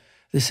about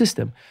the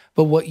system.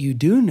 But what you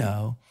do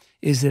know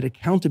is that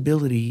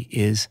accountability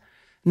is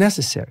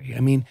necessary.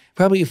 I mean,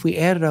 probably if we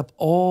added up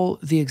all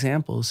the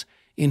examples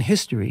in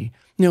history,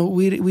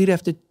 we'd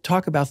have to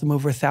talk about them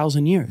over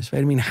 1,000 years,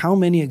 right? I mean, how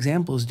many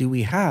examples do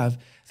we have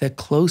that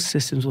closed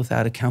systems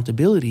without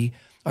accountability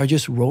are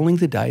just rolling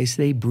the dice?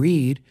 They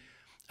breed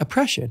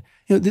oppression.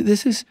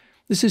 This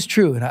is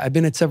true, and I've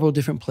been at several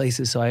different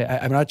places, so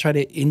I'm not trying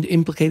to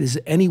implicate this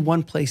as any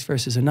one place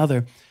versus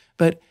another,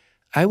 but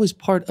I was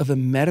part of a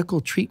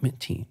medical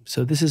treatment team.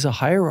 So this is a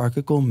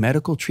hierarchical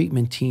medical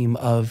treatment team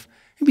of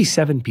maybe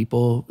 7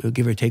 people,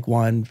 give or take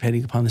 1,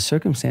 depending upon the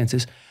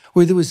circumstances,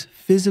 where there was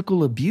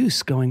physical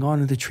abuse going on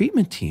in the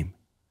treatment team.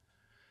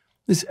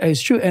 This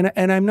is true,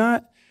 and I'm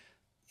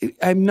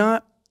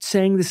not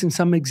saying this in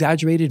some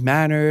exaggerated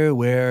manner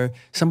where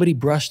somebody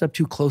brushed up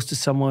too close to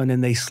someone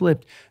and they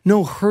slipped.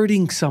 No,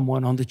 hurting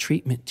someone on the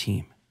treatment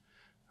team,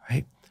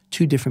 right?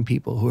 2 different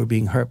people who are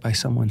being hurt by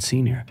someone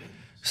senior.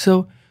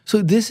 So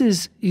this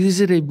is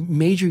at a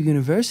major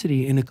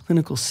university in a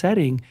clinical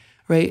setting,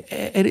 right?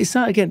 And it's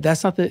not, again,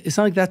 it's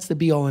not like that's the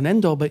be all and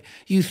end all, but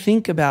you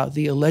think about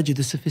the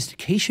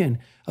sophistication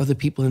of the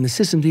people in the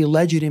system, the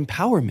alleged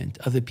empowerment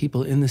of the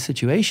people in the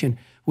situation,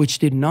 which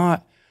did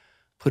not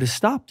put a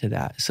stop to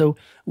that. So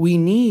we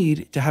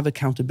need to have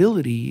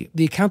accountability.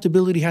 The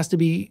accountability has to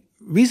be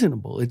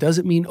reasonable. It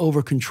doesn't mean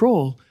over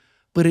control,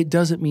 but it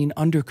doesn't mean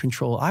under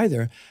control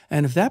either.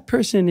 And if that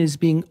person is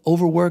being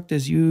overworked,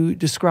 as you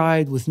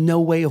described, with no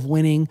way of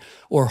winning,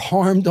 or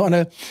harmed on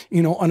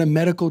a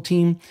medical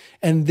team,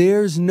 and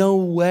there's no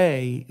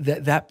way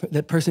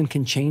that person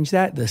can change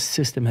that, the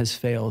system has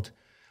failed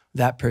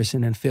that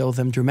person and failed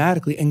them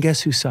dramatically. And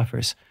guess who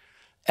suffers?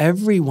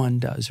 Everyone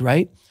does,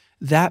 right?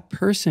 That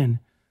person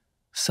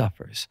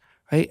suffers,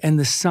 right? And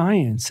the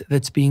science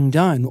that's being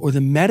done or the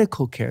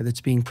medical care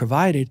that's being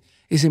provided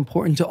is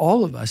important to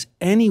all of us.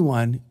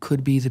 Anyone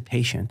could be the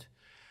patient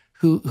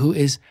who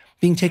is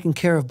being taken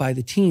care of by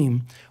the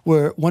team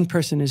where one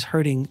person is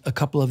hurting a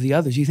couple of the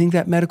others. You think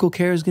that medical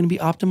care is going to be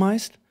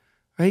optimized,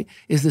 right?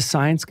 Is the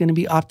science going to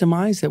be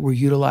optimized that we're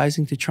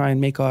utilizing to try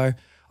and make our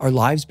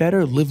lives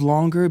better, live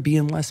longer, be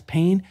in less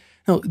pain?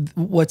 No,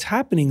 what's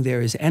happening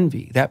there is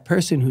envy. That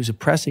person who's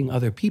oppressing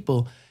other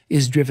people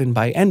is driven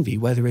by envy,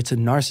 whether it's a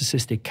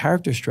narcissistic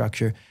character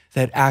structure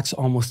that acts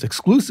almost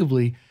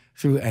exclusively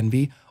through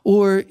envy,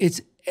 or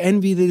it's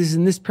envy that is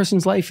in this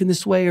person's life in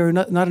this way or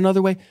not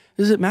another way?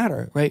 Does it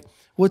matter, right?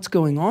 What's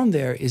going on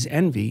there is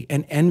envy,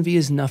 and envy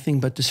is nothing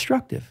but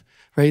destructive,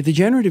 right? The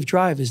generative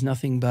drive is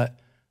nothing but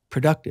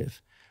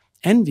productive.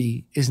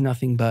 Envy is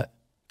nothing but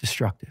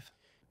destructive.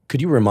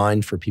 Could you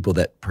remind, for people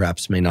that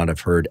perhaps may not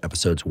have heard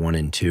episodes 1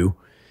 and 2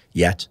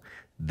 yet,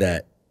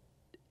 that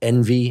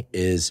envy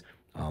is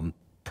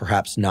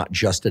perhaps not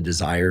just a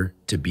desire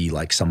to be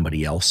like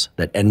somebody else,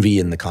 that envy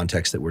in the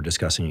context that we're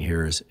discussing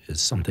here is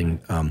something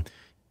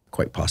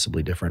quite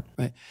possibly different.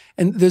 Right.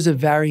 And there's a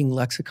varying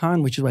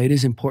lexicon, which is why it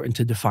is important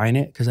to define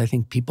it, because I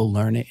think people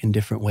learn it in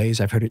different ways.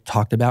 I've heard it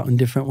talked about in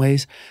different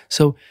ways.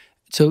 So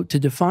to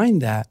define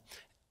that,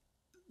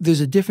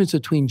 there's a difference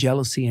between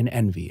jealousy and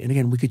envy. And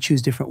again, we could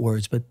choose different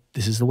words, but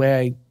this is the way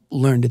I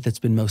learned it that's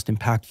been most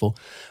impactful.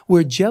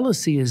 Where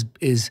jealousy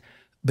is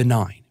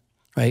benign,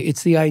 right?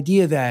 It's the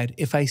idea that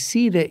if I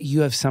see that you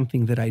have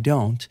something that I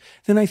don't,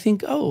 then I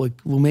think, oh,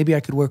 well, maybe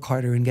I could work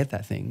harder and get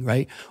that thing,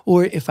 right?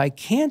 Or if I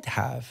can't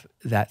have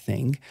that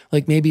thing,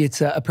 like maybe it's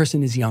a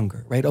person is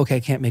younger, right? Okay, I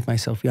can't make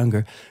myself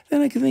younger.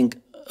 Then I can think,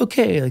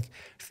 okay, like,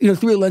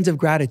 through a lens of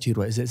gratitude,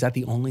 is that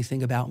the only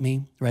thing about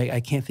me, right? I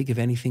can't think of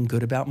anything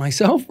good about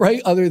myself,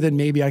 right? Other than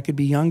maybe I could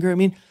be younger. I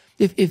mean,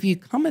 if you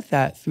come at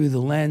that through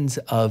the lens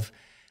of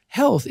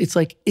health, it's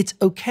like, it's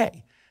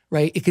okay,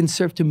 right? It can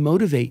serve to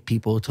motivate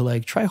people to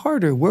like try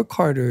harder, work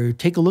harder,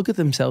 take a look at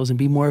themselves and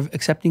be more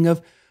accepting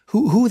of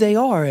who they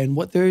are and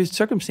what their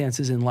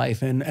circumstances in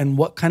life and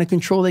what kind of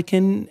control they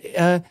can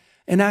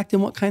enact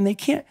and what kind they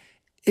can't.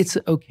 It's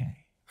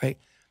okay, right?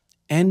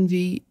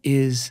 Envy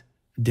is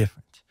different.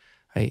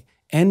 Right?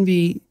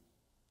 Envy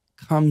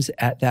comes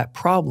at that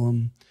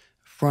problem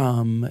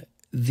from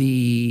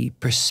the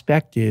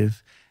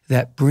perspective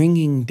that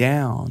bringing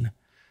down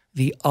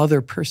the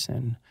other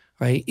person,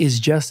 right, is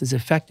just as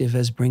effective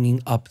as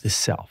bringing up the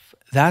self.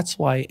 That's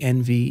why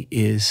envy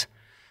is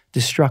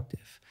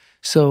destructive.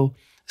 So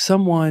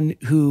someone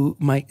who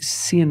might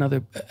see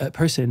another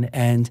person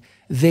and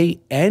they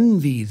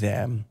envy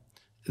them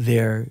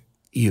their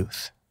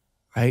youth,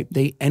 right?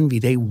 They envy,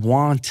 they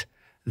want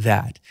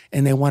that.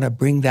 And they want to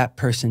bring that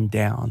person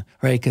down,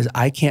 right? Because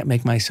I can't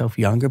make myself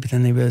younger, but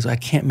then they realize I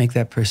can't make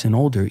that person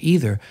older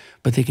either,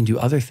 but they can do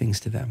other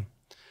things to them,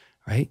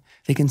 right?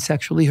 They can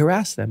sexually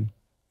harass them,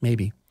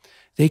 maybe.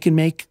 They can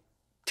make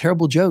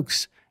terrible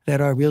jokes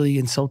that are really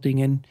insulting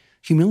and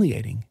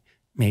humiliating,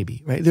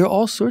 maybe, right? There are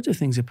all sorts of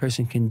things a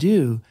person can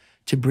do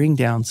to bring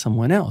down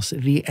someone else.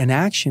 An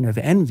action of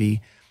envy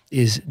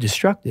is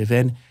destructive.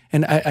 And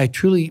I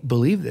truly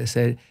believe this,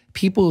 that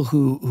people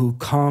who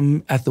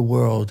come at the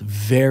world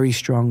very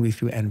strongly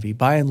through envy,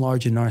 by and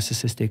large a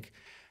narcissistic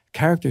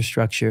character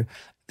structure,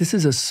 this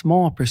is a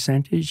small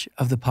percentage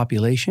of the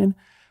population,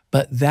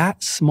 but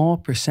that small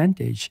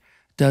percentage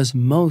does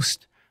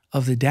most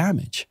of the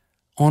damage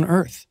on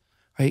Earth,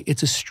 right?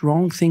 It's a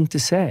strong thing to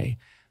say,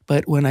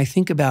 but when I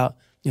think about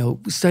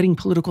studying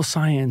political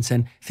science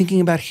and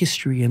thinking about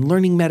history and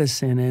learning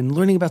medicine and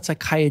learning about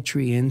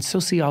psychiatry and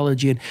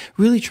sociology and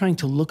really trying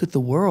to look at the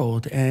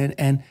world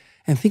and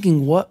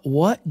thinking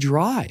what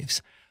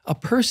drives a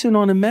person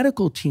on a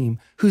medical team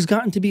who's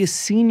gotten to be a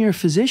senior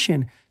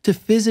physician to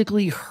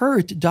physically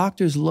hurt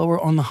doctors lower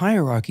on the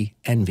hierarchy?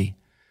 Envy.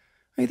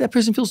 Right? That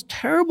person feels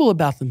terrible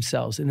about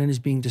themselves and then is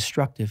being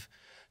destructive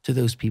to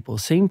those people.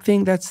 Same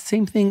thing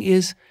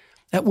is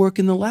at work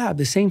in the lab.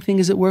 The same thing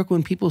is at work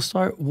when people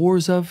start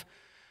wars of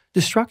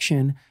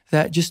destruction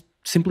that just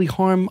simply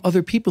harm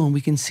other people, and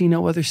we can see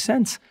no other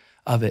sense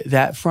of it.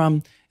 That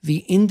from the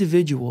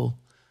individual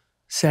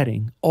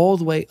setting all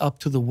the way up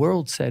to the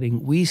world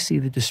setting, we see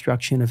the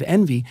destruction of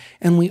envy,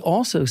 and we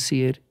also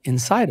see it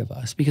inside of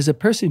us, because a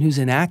person who's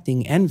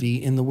enacting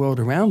envy in the world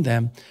around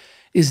them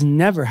is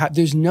never,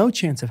 there's no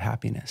chance of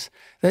happiness.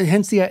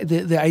 Hence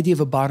the idea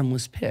of a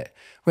bottomless pit,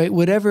 right?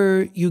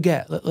 Whatever you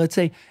get, let's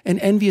say an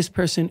envious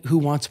person who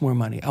wants more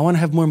money. I want to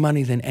have more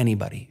money than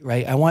anybody,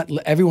 right? I want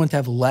everyone to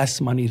have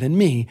less money than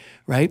me,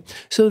 right?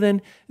 So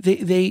then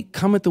they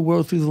come at the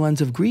world through the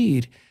lens of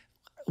greed.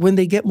 When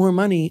they get more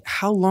money,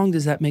 how long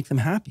does that make them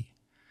happy,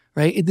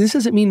 right? This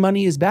doesn't mean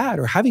money is bad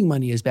or having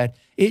money is bad.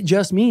 It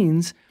just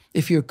means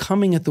if you're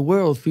coming at the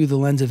world through the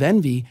lens of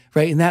envy,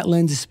 right, and that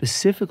lens is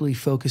specifically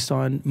focused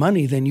on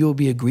money, then you'll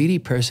be a greedy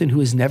person who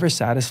is never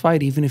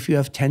satisfied, even if you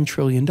have $10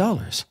 trillion,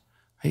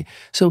 right?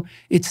 So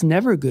it's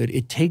never good.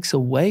 It takes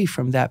away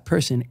from that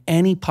person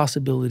any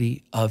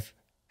possibility of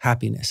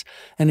happiness.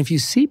 And if you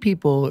see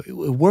people,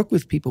 work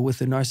with people with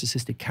a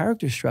narcissistic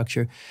character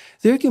structure,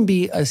 there can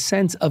be a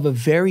sense of a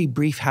very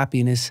brief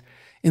happiness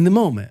in the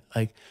moment.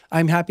 Like,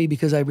 I'm happy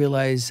because I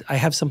realize I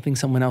have something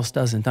someone else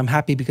doesn't. I'm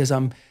happy because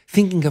I'm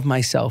thinking of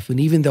myself. And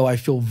even though I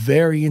feel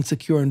very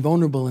insecure and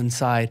vulnerable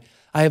inside,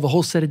 I have a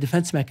whole set of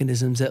defense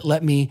mechanisms that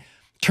let me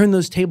turn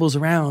those tables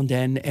around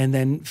and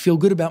then feel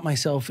good about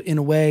myself in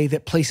a way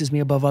that places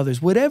me above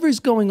others. Whatever's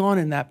going on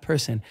in that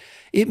person,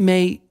 it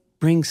may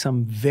bring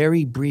some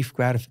very brief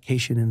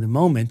gratification in the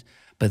moment,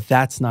 but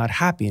that's not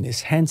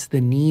happiness. Hence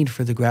the need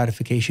for the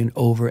gratification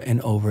over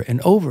and over and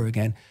over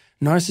again.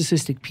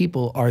 Narcissistic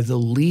people are the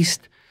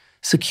least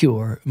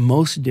secure,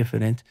 most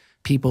diffident,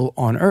 people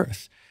on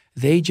Earth.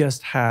 They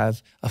just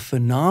have a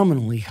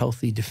phenomenally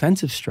healthy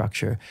defensive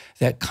structure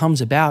that comes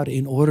about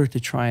in order to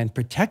try and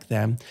protect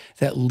them,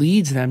 that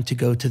leads them to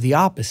go to the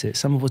opposite,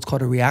 some of what's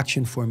called a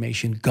reaction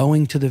formation,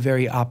 going to the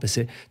very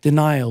opposite,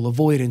 denial,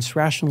 avoidance,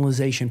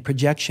 rationalization,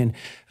 projection,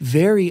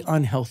 very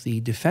unhealthy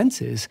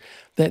defenses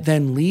that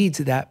then leads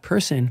that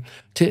person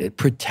to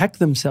protect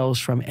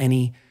themselves from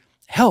any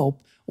help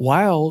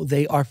while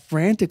they are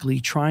frantically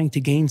trying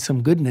to gain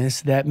some goodness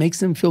that makes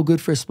them feel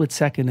good for a split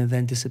second and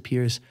then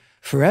disappears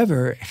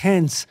forever,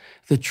 hence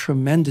the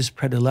tremendous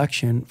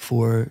predilection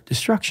for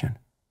destruction.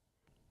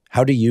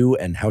 How do you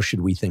and how should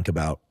we think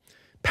about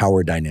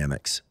power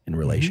dynamics in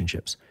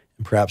relationships?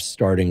 And perhaps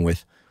starting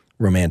with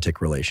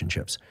romantic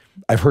relationships.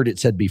 I've heard it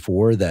said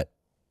before that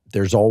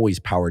there's always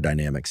power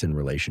dynamics in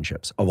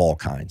relationships of all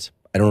kinds.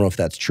 I don't know if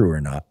that's true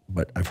or not,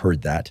 but I've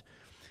heard that.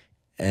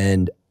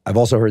 And I've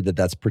also heard that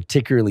that's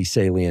particularly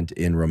salient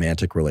in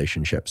romantic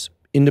relationships,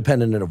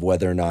 independent of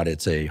whether or not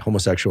it's a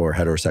homosexual or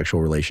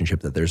heterosexual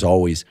relationship, that there's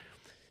always,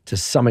 to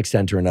some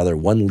extent or another,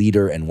 one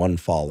leader and one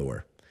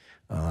follower.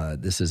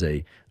 This is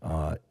a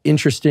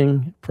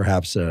interesting,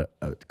 perhaps a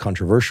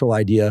controversial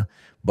idea,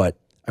 but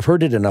I've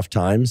heard it enough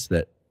times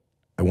that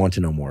I want to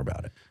know more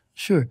about it.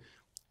 Sure.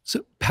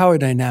 So power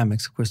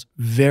dynamics, of course,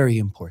 very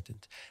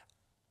important,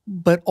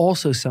 but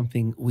also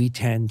something we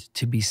tend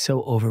to be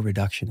so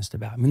over-reductionist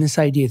about. I mean, this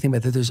idea, think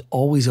about that there's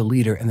always a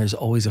leader and there's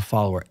always a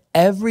follower.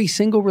 Every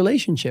single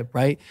relationship,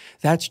 right?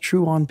 That's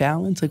true on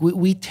balance. Like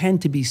we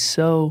tend to be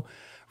so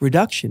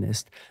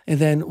reductionist. And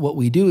then what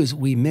we do is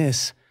we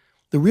miss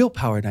the real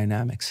power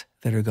dynamics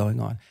that are going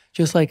on.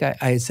 Just like I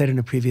had said in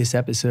a previous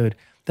episode,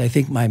 that I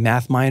think my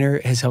math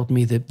minor has helped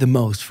me the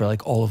most for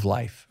like all of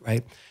life,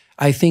 right?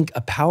 I think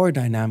a power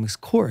dynamics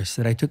course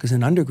that I took as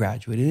an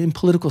undergraduate in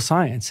political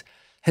science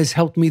has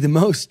helped me the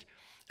most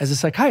as a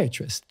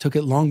psychiatrist. Took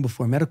it long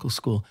before medical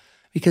school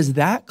because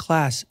that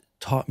class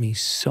taught me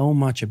so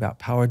much about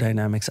power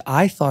dynamics.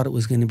 I thought it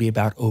was going to be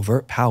about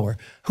overt power.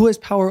 Who has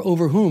power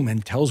over whom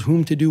and tells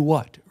whom to do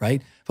what,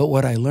 right? But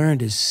what I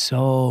learned is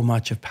so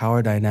much of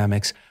power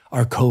dynamics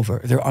are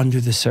covert. They're under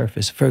the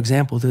surface. For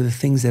example, they're the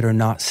things that are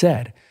not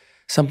said.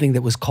 Something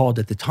that was called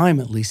at the time,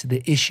 at least,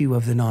 the issue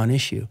of the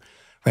non-issue,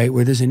 right?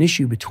 Where there's an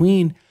issue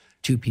between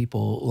two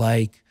people,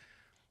 like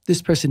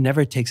this person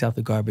never takes out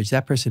the garbage.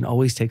 That person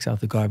always takes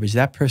out the garbage.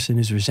 That person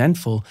is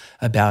resentful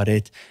about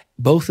it.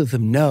 Both of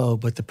them know,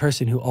 but the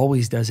person who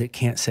always does it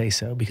can't say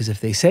so, because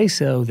if they say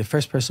so, the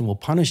first person will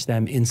punish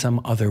them in some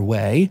other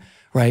way,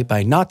 right?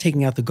 By not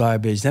taking out the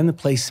garbage, then the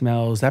place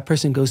smells, that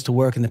person goes to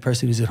work and the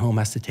person who's at home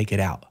has to take it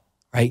out,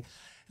 right?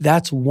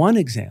 That's one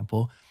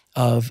example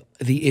of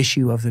the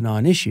issue of the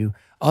non-issue.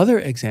 Other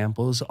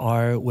examples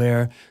are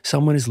where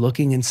someone is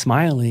looking and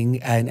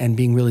smiling and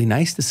being really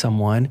nice to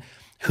someone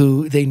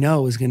who they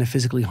know is going to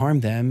physically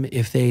harm them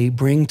if they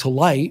bring to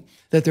light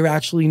that they're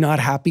actually not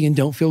happy and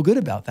don't feel good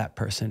about that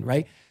person,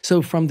 right?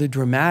 So from the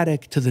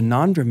dramatic to the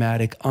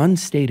non-dramatic,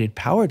 unstated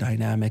power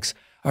dynamics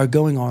are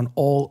going on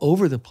all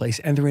over the place,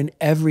 and they're in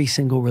every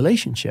single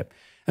relationship.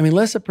 I mean,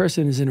 unless a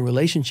person is in a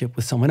relationship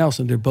with someone else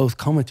and they're both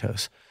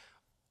comatose.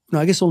 No,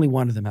 I guess only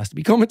one of them has to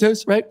be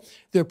comatose, right?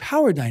 There are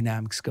power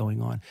dynamics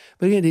going on.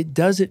 But again, it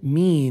doesn't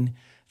mean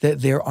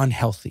that they're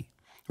unhealthy,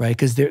 right?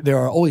 Because there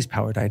are always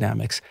power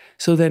dynamics.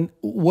 So then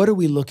what are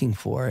we looking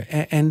for?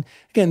 And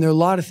again, there are a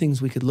lot of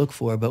things we could look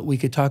for, but we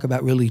could talk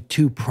about really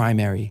two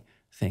primary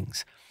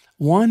things.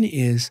 One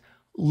is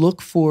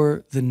look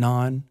for the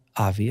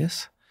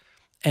non-obvious,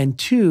 and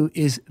two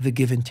is the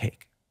give and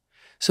take.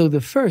 So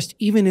the first,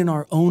 even in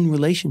our own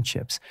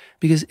relationships,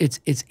 because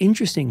it's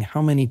interesting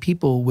how many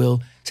people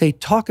will say,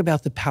 talk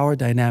about the power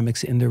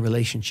dynamics in their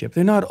relationship.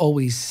 They're not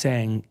always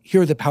saying,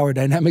 here are the power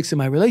dynamics in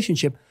my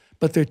relationship,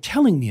 but they're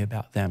telling me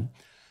about them.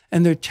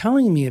 And they're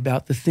telling me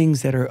about the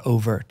things that are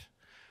overt,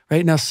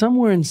 right? Now,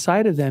 somewhere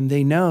inside of them,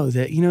 they know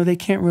that, they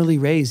can't really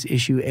raise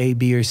issue A,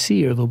 B, or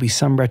C, or there'll be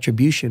some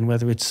retribution,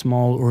 whether it's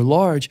small or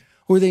large,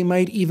 or they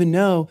might even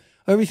know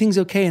everything's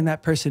okay and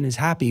that person is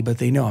happy, but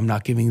they know I'm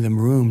not giving them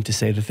room to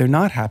say that they're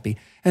not happy.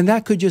 And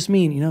that could just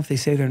mean, if they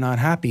say they're not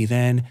happy,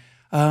 then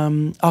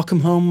I'll come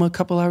home a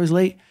couple hours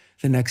late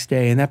the next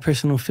day, and that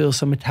person will feel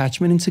some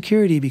attachment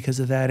insecurity because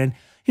of that. And,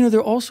 there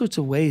are all sorts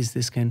of ways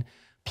this can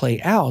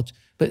play out.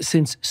 But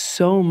since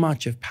so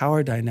much of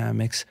power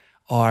dynamics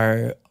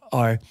are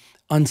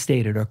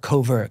unstated or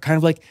covert, kind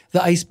of like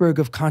the iceberg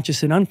of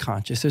conscious and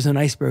unconscious, there's an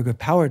iceberg of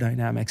power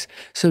dynamics.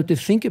 So to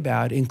think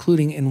about,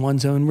 including in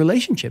one's own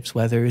relationships,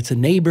 whether it's a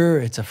neighbor,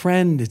 it's a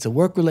friend, it's a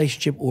work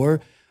relationship, or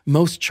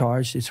most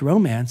charged, it's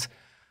romance,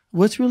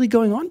 what's really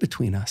going on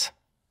between us,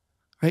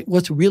 right?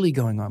 What's really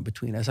going on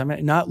between us?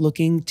 I'm not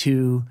looking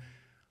to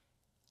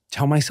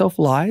tell myself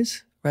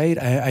lies, right?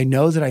 I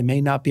know that I may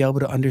not be able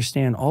to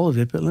understand all of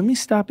it, but let me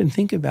stop and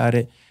think about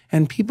it.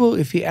 And people,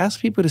 if you ask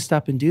people to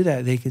stop and do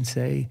that, they can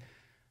say,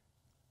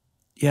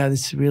 yeah,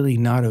 this is really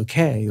not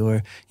okay.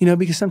 Or,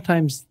 because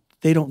sometimes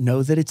they don't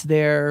know that it's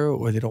there,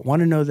 or they don't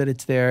want to know that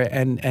it's there.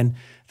 And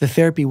the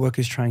therapy work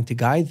is trying to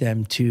guide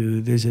them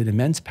to, there's an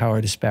immense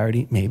power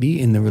disparity maybe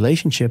in the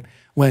relationship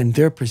when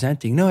they're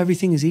presenting, no,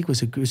 everything is equal.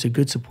 It's a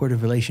good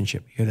supportive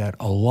relationship. You hear that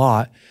a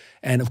lot.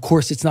 And of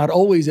course, it's not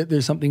always that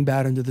there's something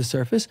bad under the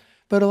surface,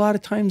 but a lot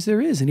of times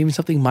there is. And even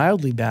something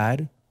mildly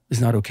bad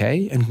is not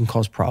okay and can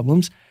cause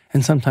problems.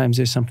 And sometimes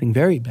there's something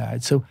very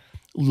bad. So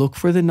look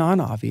for the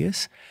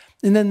non-obvious.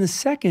 And then the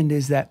second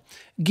is that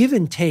give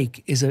and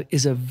take is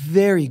a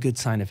very good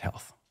sign of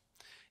health.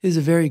 It is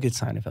a very good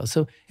sign of health.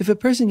 So if a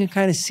person can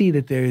kind of see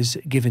that there's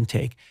give and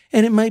take,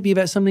 and it might be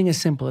about something as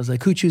simple as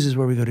like, who chooses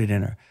where we go to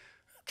dinner?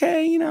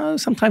 Okay, you know,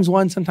 sometimes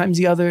one, sometimes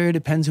the other. It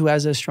depends who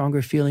has a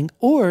stronger feeling.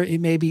 Or it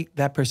may be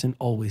that person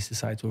always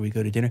decides where we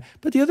go to dinner,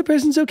 but the other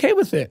person's okay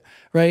with it,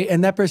 right?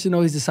 And that person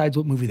always decides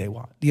what movie they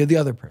want, the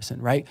other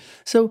person, right?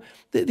 So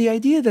the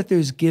idea that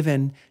there's give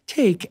and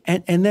take,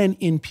 and then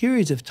in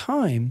periods of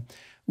time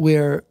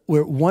where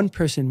one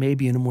person may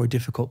be in a more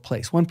difficult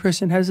place, one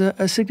person has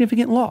a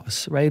significant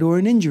loss, right, or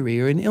an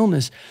injury or an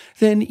illness,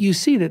 then you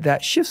see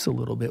that shifts a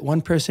little bit.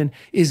 One person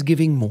is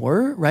giving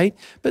more, right?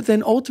 But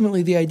then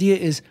ultimately the idea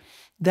is,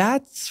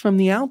 that's from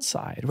the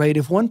outside, right?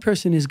 If one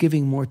person is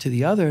giving more to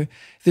the other,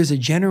 there's a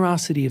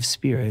generosity of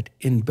spirit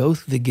in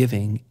both the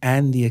giving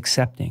and the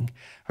accepting,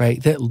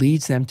 right? That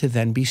leads them to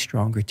then be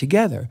stronger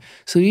together.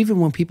 So even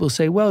when people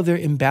say, well, there are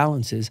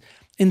imbalances,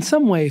 in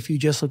some way, if you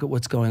just look at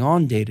what's going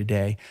on day to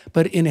day,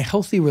 but in a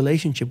healthy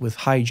relationship with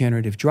high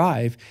generative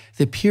drive,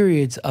 the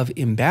periods of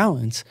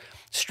imbalance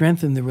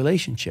strengthen the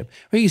relationship.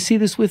 Right? You see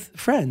this with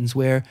friends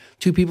where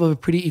two people have a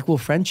pretty equal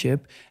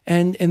friendship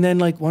and then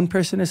like one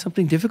person has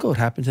something difficult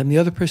happens and the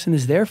other person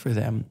is there for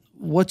them.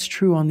 What's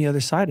true on the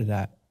other side of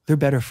that? They're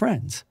better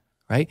friends,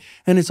 right?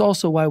 And it's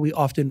also why we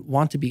often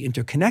want to be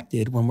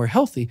interconnected when we're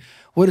healthy.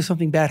 What if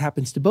something bad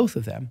happens to both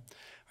of them?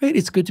 Right?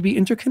 It's good to be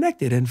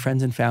interconnected and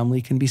friends and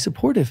family can be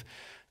supportive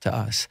to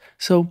us.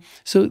 So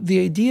the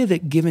idea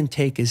that give and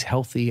take is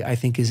healthy, I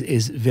think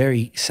is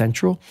very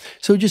central.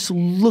 So just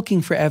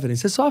looking for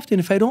evidence. That's often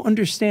if I don't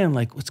understand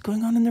like what's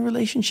going on in the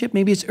relationship,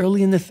 maybe it's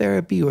early in the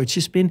therapy or it's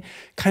just been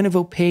kind of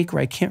opaque or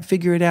I can't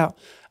figure it out.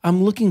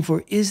 I'm looking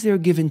for, is there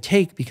give and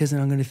take? Because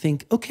then I'm going to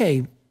think,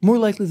 okay, more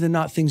likely than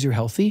not, things are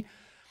healthy.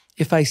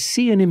 If I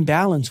see an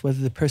imbalance,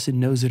 whether the person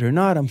knows it or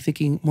not, I'm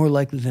thinking more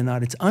likely than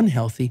not it's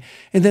unhealthy.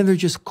 And then they're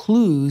just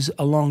clues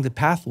along the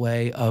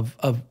pathway of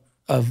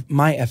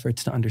my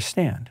efforts to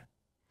understand.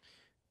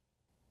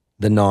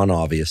 The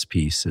non-obvious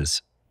piece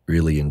is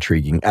really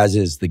intriguing, as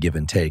is the give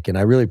and take. And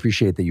I really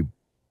appreciate that you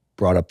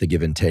brought up the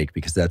give and take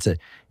because that's a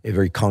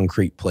very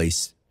concrete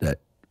place that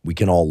we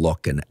can all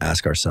look and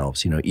ask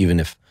ourselves, you know, even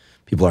if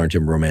people aren't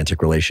in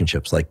romantic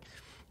relationships, like,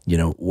 you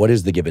know, what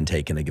is the give and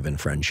take in a given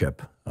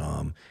friendship?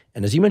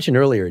 And as you mentioned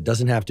earlier, it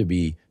doesn't have to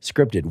be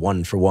scripted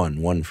one for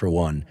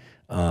one.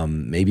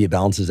 Maybe it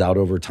balances out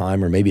over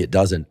time or maybe it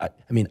doesn't. I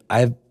mean,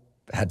 I've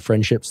had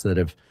friendships that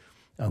have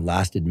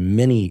lasted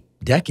many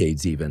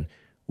decades even,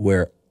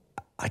 where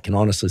I can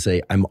honestly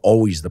say I'm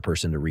always the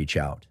person to reach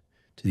out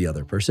to the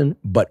other person.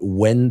 But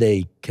when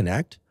they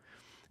connect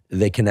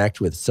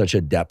with such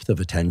a depth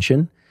of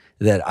attention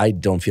that I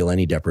don't feel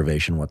any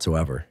deprivation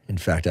whatsoever. In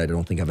fact, I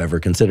don't think I've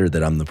ever considered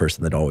that I'm the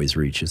person that always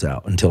reaches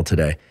out until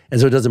today. And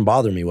so it doesn't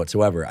bother me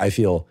whatsoever. I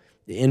feel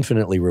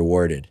infinitely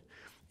rewarded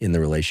in the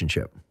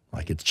relationship.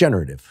 Like it's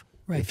generative.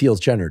 Right. It feels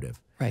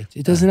generative. Right.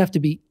 It doesn't have to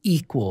be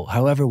equal,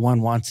 however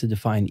one wants to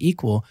define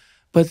equal,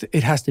 but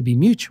it has to be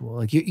mutual.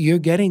 Like you're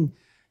getting,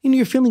 you know,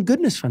 you're feeling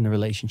goodness from the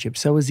relationship.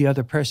 So is the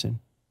other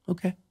person.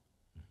 Okay.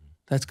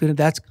 That's good.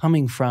 That's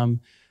coming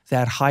from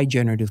that high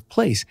generative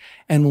place.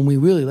 And when we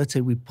really, let's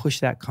say we push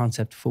that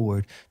concept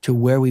forward to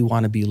where we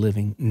want to be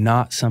living,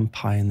 not some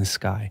pie in the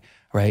sky,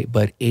 right?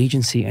 But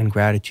agency and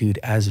gratitude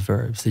as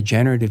verbs, the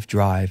generative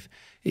drive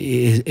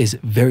is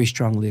very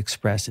strongly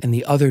expressed, and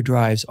the other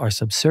drives are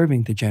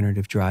subserving the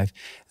generative drive,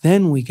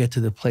 then we get to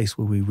the place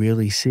where we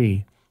really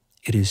see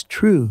it is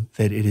true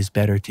that it is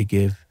better to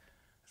give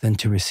than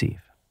to receive.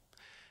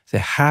 The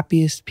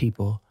happiest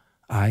people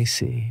I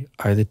see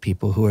are the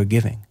people who are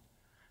giving.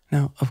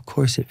 Now, of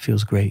course, it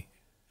feels great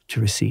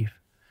to receive,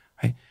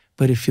 right?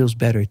 But it feels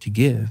better to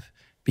give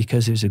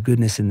because there's a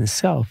goodness in the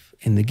self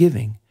in the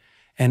giving.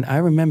 And I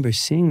remember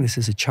seeing this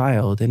as a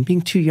child and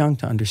being too young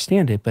to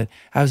understand it, but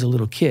I was a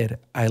little kid.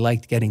 I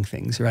liked getting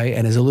things, right?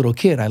 And as a little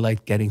kid, I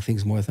liked getting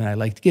things more than I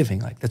liked giving.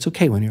 Like, that's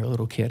okay when you're a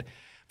little kid.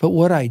 But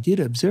what I did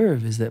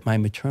observe is that my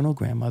maternal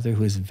grandmother,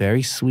 who is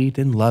very sweet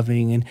and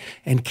loving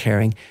and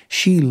caring,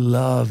 she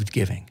loved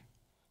giving,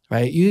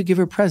 right? You could give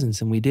her presents,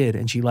 and we did.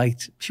 And she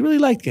really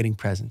liked getting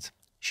presents.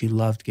 She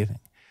loved giving.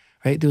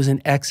 Right? There was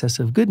an excess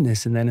of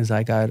goodness. And then as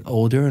I got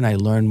older and I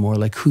learned more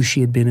like who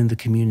she had been in the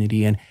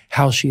community and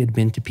how she had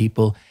been to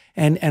people,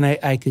 and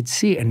I could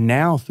see, and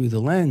now through the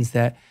lens,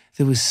 that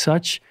there was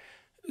such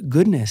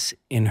goodness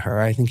in her.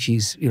 I think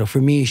she's, you know,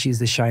 for me, she's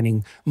the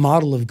shining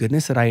model of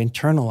goodness that I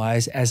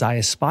internalize as I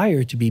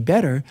aspire to be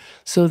better.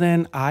 So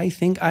then I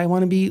think I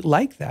want to be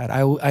like that.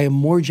 I am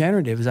more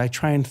generative as I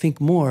try and think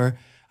more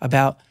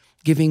about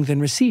giving than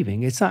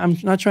receiving. I'm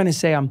not trying to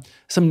say I'm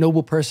some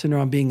noble person or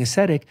I'm being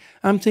ascetic.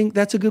 I'm thinking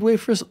that's a good way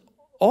for us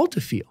all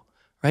to feel,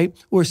 right?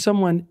 Or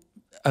someone,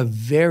 a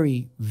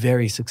very,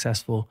 very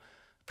successful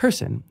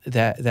person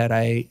that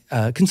I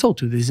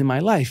consult with is in my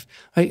life,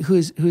 right?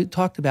 Who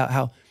talked about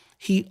how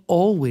he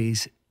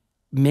always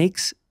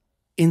makes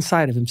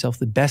inside of himself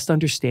the best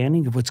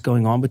understanding of what's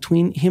going on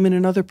between him and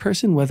another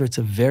person, whether it's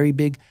a very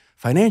big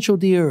financial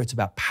deal or it's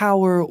about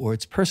power or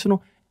it's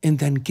personal, and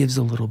then gives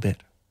a little bit.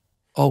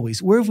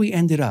 Always. Where have we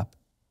ended up?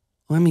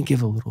 Let me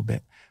give a little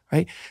bit,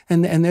 right?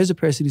 And there's a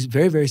person who's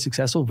very, very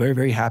successful, very,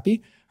 very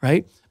happy,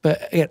 right?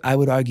 But again, I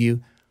would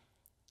argue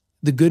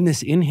the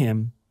goodness in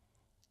him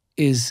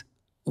is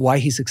why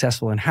he's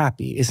successful and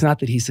happy. It's not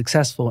that he's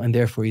successful and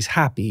therefore he's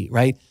happy,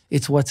 right?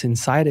 It's what's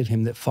inside of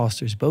him that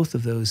fosters both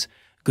of those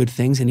good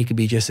things, and he could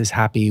be just as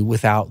happy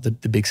without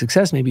the big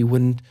success. Maybe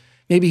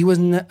he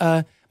wasn't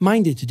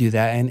minded to do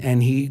that,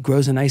 and he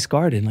grows a nice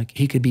garden. Like,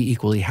 he could be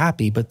equally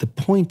happy. But the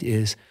point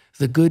is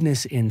the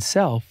goodness in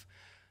self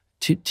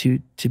to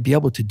be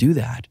able to do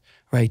that,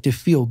 right? To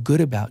feel good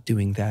about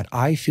doing that.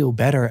 I feel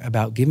better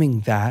about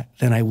giving that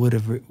than I would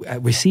have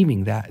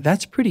receiving that.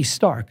 That's pretty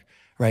stark,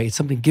 right? It's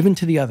something given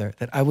to the other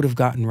that I would have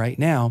gotten right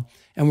now,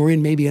 and we're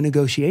in maybe a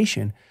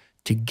negotiation.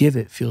 To give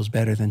it feels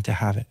better than to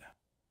have it.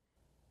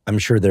 I'm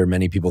sure there are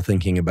many people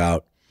thinking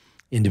about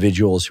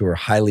individuals who are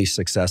highly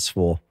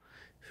successful,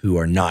 who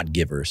are not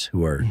givers,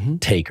 who are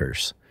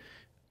takers.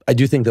 I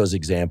do think those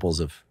examples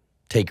of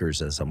takers,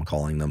 as I'm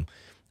calling them,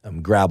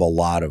 grab a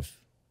lot of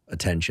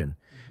attention.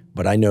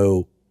 But I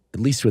know, at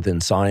least within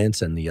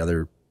science and the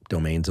other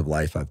domains of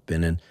life I've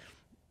been in,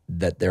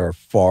 that there are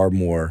far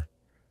more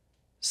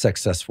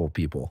successful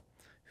people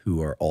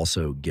who are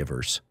also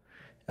givers.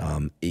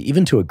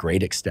 Even to a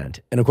great extent.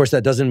 And of course,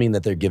 that doesn't mean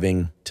that they're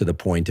giving to the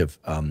point of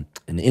an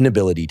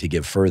inability to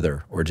give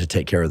further or to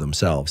take care of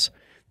themselves.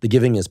 The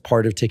giving is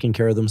part of taking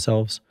care of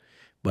themselves,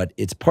 but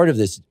it's part of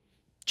this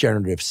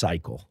generative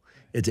cycle.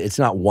 It's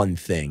not one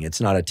thing.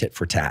 It's not a tit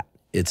for tat.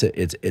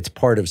 It's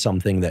part of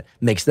something that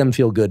makes them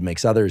feel good,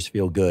 makes others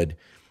feel good.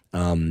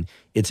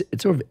 It's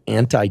sort of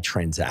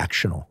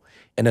anti-transactional.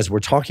 And as we're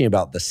talking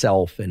about the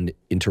self and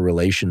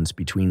interrelations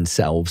between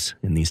selves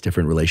in these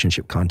different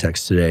relationship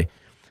contexts today,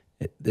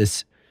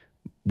 this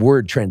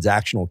word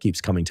transactional keeps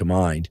coming to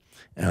mind.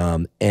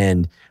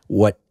 And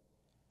what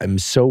I'm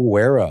so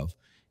aware of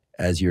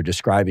as you're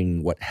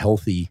describing what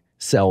healthy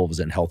selves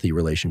and healthy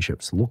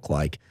relationships look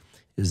like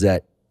is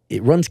that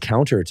it runs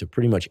counter to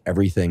pretty much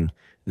everything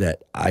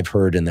that I've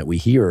heard and that we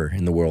hear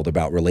in the world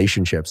about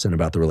relationships and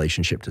about the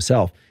relationship to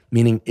self,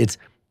 meaning it's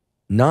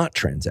not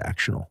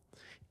transactional.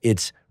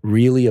 It's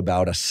really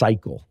about a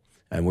cycle.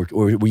 And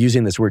we're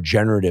using this word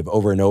generative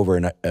over and over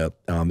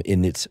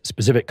in its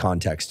specific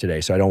context today.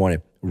 So I don't want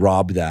to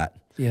rob that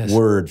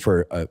word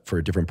for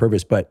a different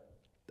purpose. But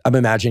I'm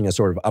imagining a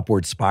sort of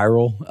upward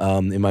spiral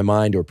in my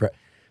mind, or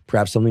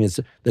perhaps something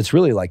that's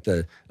really like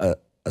a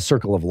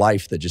circle of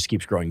life that just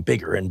keeps growing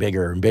bigger and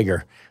bigger and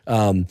bigger.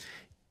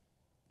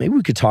 Maybe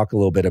we could talk a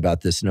little bit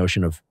about this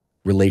notion of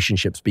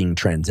relationships being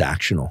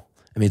transactional.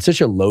 I mean, it's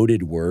such a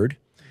loaded word.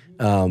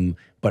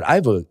 But I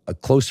have a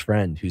close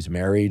friend who's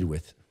married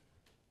with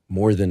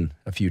more than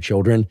a few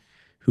children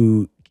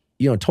who,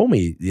 told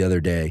me the other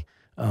day,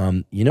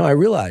 I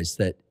realized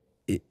that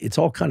it's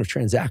all kind of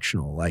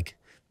transactional. Like,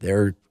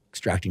 they're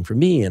extracting from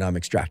me and I'm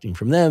extracting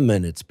from them,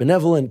 and it's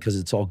benevolent because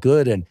it's all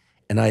good.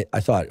 And I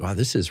thought, wow,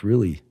 this is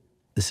really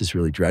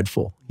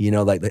dreadful.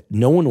 Like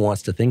no one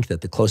wants to think that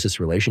the closest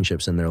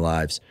relationships in their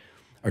lives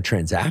are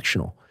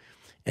transactional.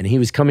 And he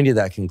was coming to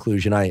that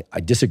conclusion. I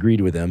disagreed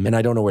with him, and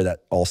I don't know where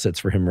that all sits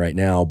for him right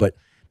now, but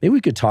maybe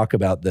we could talk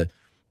about the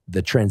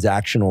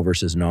transactional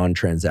versus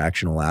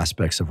non-transactional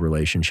aspects of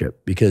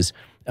relationship, because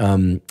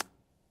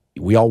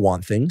we all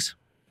want things.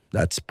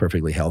 That's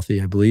perfectly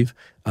healthy, I believe.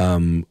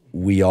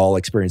 We all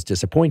experience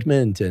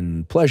disappointment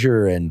and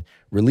pleasure and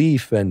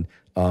relief, and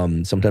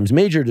sometimes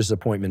major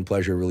disappointment,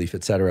 pleasure, relief,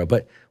 et cetera.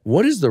 But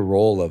what is the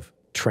role of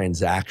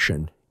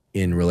transaction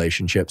in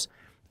relationships?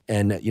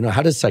 And,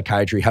 how does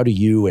psychiatry, how do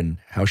you, and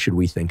how should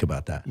we think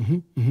about that?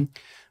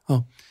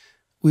 Well,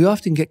 we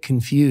often get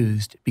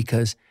confused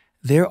because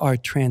there are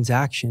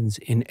transactions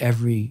in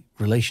every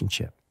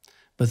relationship,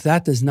 but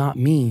that does not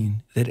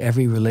mean that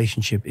every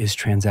relationship is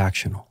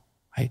transactional,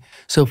 right?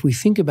 So if we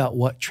think about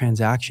what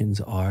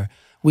transactions are,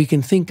 we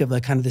can think of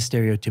like kind of the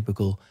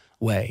stereotypical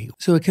way.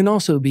 So it can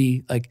also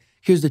be like,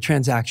 here's the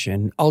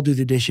transaction, I'll do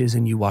the dishes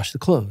and you wash the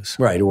clothes.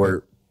 Right,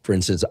 or for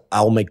instance,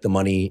 I'll make the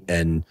money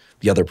and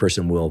the other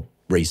person will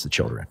raise the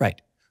children.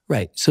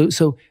 Right.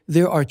 So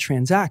there are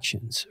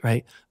transactions,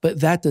 right?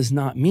 But that does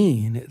not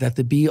mean that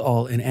the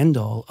be-all and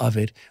end-all of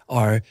it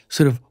are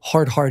sort of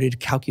hard-hearted,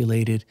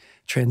 calculated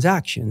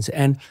transactions.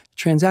 And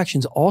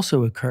transactions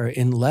also occur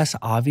in less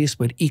obvious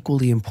but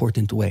equally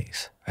important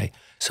ways, right?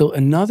 So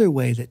another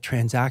way that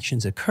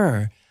transactions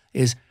occur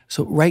is,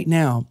 so right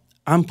now,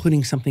 I'm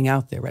putting something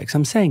out there, right? Because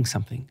I'm saying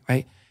something,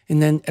 right? And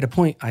then at a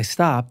point, I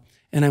stop,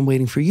 and I'm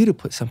waiting for you to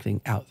put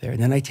something out there.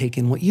 And then I take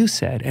in what you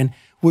said. And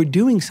we're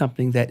doing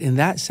something that in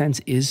that sense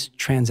is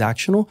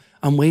transactional.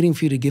 I'm waiting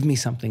for you to give me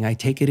something. I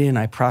take it in,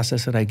 I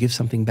process it, I give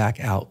something back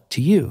out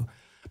to you.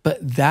 But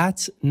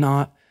that's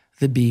not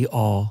the be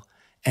all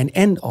and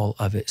end all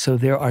of it. So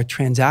there are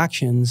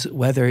transactions,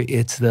 whether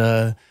it's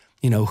the,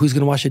 who's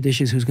going to wash the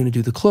dishes, who's going to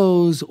do the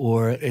clothes,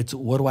 or it's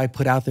what do I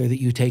put out there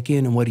that you take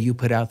in and what do you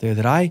put out there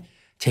that I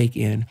take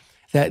in,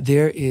 that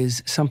there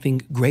is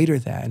something greater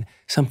than,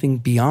 something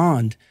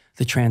beyond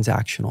the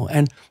transactional.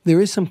 And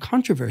there is some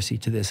controversy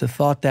to this, a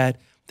thought that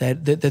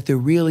there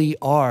really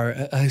are,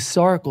 a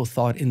historical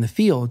thought in the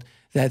field,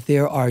 that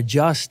there are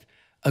just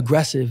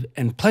aggressive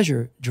and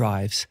pleasure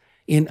drives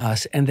in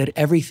us and that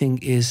everything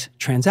is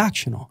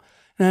transactional.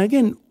 Now,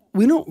 again,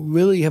 we don't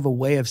really have a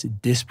way of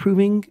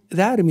disproving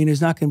that. I mean,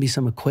 there's not going to be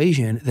some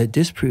equation that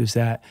disproves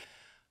that.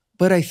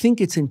 But I think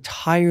it's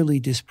entirely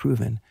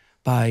disproven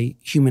by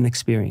human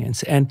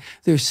experience. And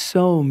there's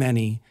so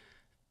many,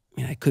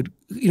 we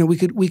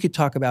could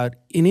talk about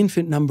an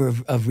infinite number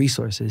of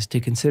resources to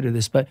consider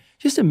this, but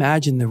just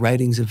imagine the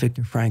writings of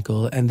Viktor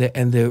Frankl and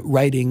the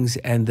writings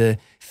and the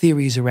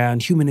theories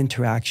around human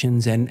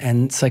interactions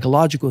and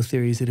psychological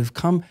theories that have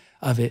come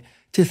of it.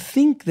 To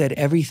think that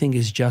everything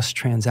is just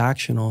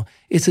transactional,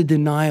 it's a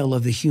denial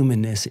of the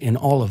humanness in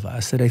all of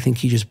us that I think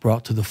he just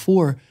brought to the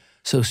fore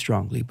so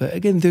strongly. But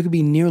again, there could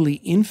be nearly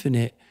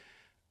infinite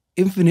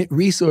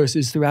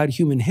resources throughout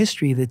human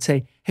history that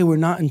say, hey, we're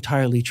not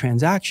entirely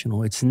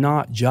transactional. It's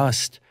not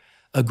just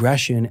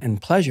aggression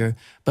and pleasure,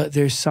 but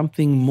there's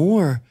something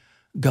more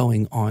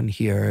going on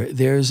here.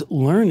 There's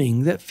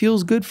learning that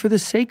feels good for the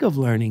sake of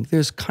learning.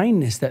 There's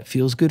kindness that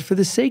feels good for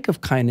the sake of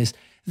kindness.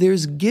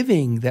 There's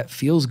giving that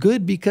feels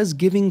good because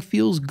giving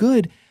feels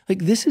good.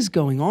 Like this is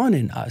going on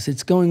in us.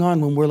 It's going on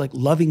when we're like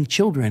loving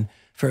children,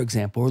 for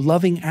example, or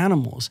loving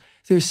animals.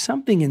 There's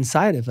something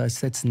inside of us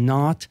that's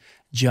not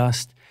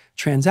just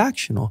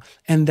transactional.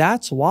 And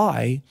that's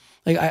why,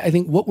 I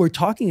think what we're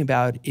talking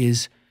about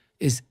is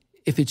if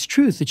it's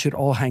truth, it should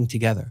all hang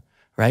together,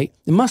 right?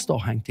 It must all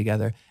hang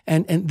together.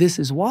 And this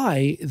is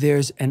why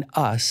there's an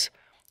us,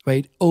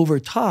 right, over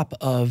top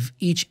of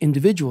each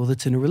individual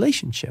that's in a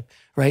relationship,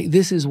 right?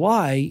 This is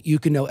why you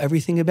can know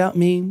everything about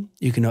me,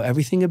 you can know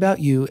everything about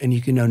you, and you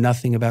can know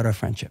nothing about our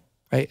friendship,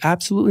 right?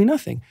 Absolutely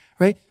nothing,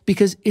 right?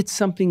 Because it's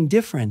something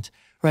different,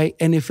 right?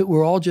 And if it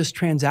were all just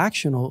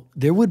transactional,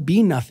 there would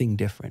be nothing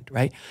different,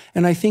 right?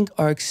 And I think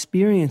our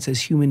experience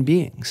as human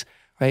beings,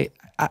 right?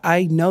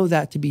 I know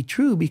that to be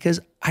true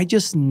because I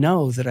just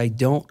know that I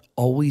don't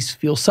always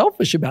feel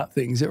selfish about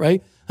things,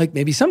 right? Like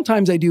maybe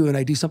sometimes I do and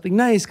I do something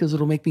nice because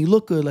it'll make me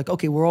look good. Like,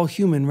 okay, we're all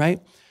human, right?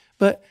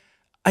 But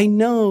I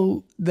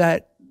know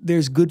that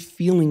there's good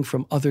feeling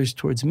from others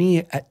towards me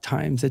at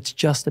times. It's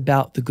just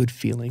about the good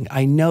feeling.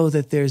 I know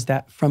that there's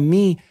that from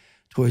me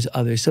towards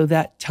others. So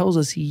that tells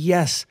us,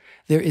 yes,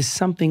 there is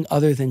something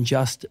other than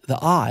just the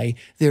I.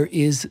 There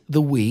is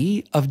the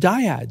we of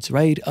dyads,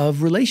 right?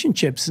 Of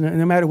relationships,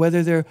 no matter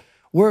whether they're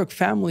work,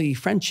 family,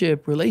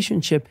 friendship,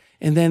 relationship.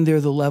 And then there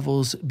are the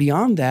levels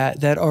beyond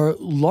that are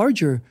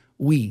larger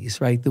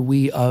we's, right? The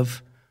we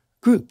of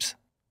groups.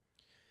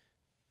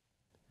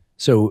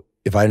 So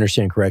if I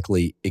understand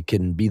correctly, it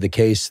can be the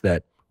case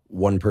that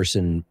one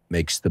person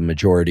makes the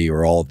majority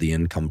or all of the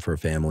income for a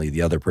family,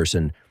 the other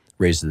person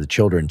raises the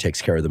children,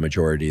 takes care of the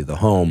majority of the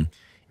home.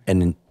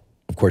 And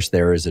of course,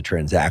 there is a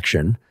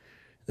transaction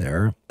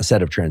there, a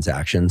set of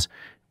transactions,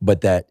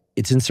 but that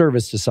it's in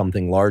service to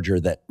something larger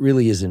that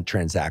really isn't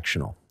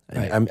transactional.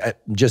 Right. I'm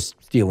just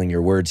stealing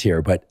your words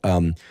here, but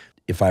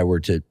if I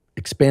were to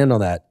expand on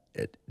that,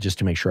 just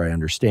to make sure I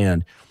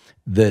understand,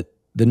 that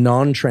the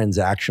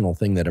non-transactional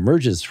thing that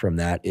emerges from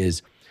that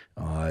is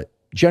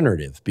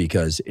generative,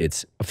 because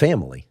it's a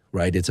family,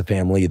 right? It's a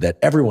family that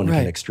everyone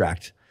can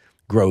extract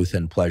growth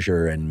and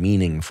pleasure and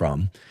meaning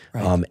from.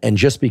 Right. And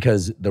just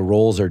because the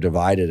roles are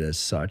divided as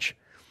such,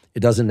 it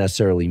doesn't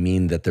necessarily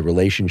mean that the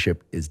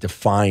relationship is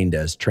defined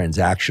as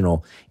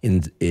transactional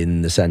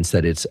in the sense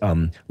that it's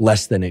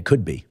less than it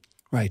could be.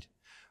 Right.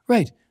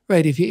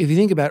 If you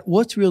think about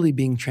what's really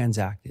being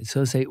transacted,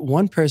 so say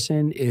one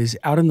person is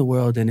out in the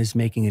world and is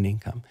making an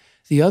income.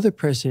 The other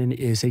person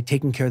is, say,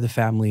 taking care of the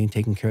family and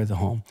taking care of the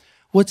home.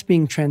 What's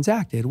being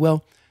transacted?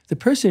 Well, the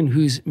person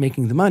who's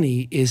making the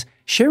money is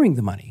sharing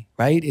the money,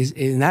 right? Is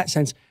in that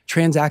sense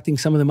transacting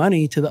some of the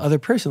money to the other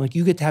person. Like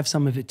you get to have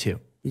some of it too.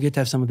 You get to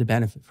have some of the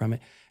benefit from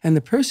it. And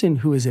the person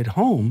who is at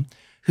home,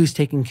 who's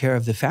taking care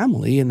of the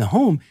family in the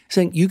home,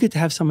 saying you get to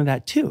have some of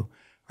that too,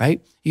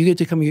 right? You get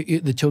to come,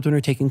 the children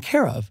are taken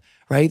care of,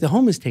 right? The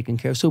home is taken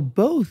care of. So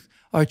both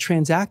are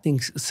transacting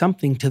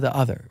something to the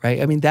other,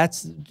 right? I mean,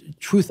 that's the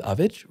truth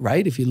of it,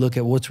 right? If you look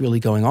at what's really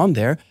going on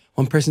there,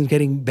 one person's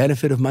getting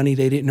benefit of money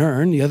they didn't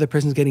earn, the other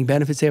person's getting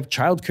benefits they have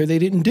childcare they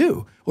didn't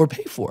do or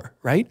pay for,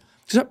 right?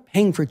 So they're not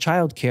paying for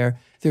childcare,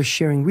 they're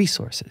sharing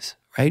resources,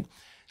 right?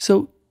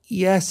 So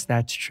yes,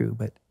 that's true,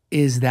 but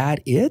is that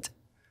it?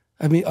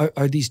 I mean,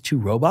 are these two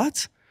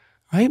robots,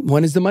 right?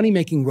 One is the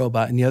money-making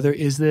robot and the other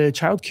is the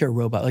childcare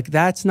robot. Like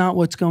that's not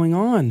what's going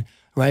on,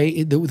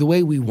 right? The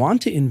way we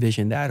want to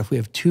envision that, if we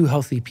have two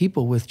healthy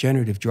people with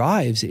generative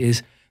drives,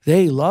 is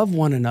they love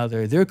one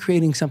another. They're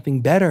creating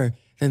something better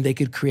than they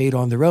could create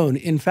on their own.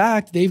 In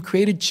fact, they've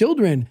created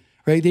children,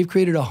 right? They've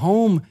created a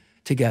home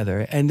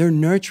together, and they're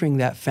nurturing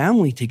that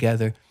family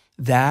together.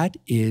 That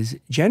is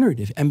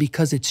generative. And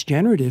because it's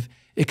generative,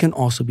 it can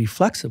also be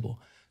flexible.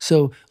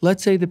 So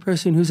let's say the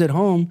person who's at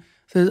home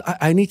says,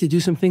 I need to do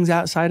some things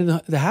outside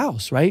of the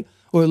house, right?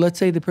 Or let's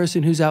say the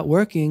person who's out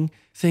working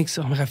thinks,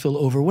 oh, I feel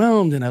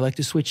overwhelmed and I'd like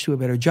to switch to a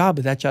better job,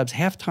 but that job's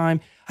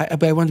half-time.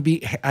 But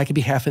I could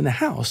be half in the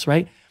house,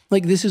 right?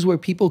 Like, this is where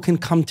people can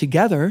come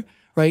together,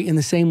 right? In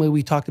the same way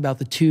we talked about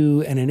the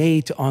 2 and an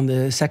 8 on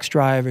the sex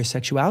drive or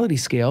sexuality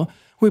scale,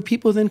 where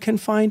people then can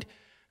find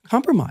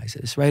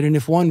compromises, right? And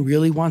if one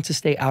really wants to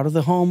stay out of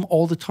the home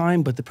all the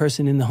time, but the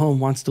person in the home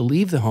wants to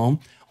leave the home,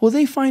 well,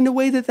 they find a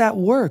way that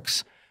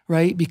works,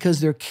 right?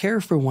 Because they're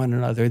care for one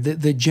another.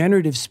 The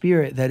generative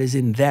spirit that is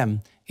in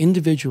them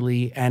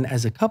individually and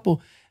as a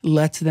couple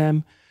lets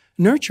them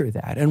nurture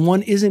that. And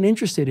one isn't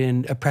interested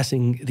in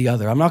oppressing the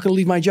other. I'm not going to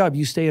leave my job,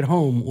 you stay at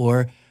home,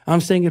 or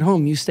I'm staying at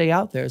home, you stay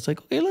out there. It's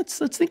like, okay, let's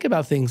think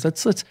about things.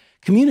 Let's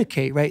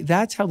communicate, right?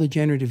 That's how the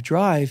generative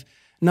drive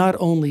not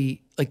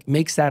only like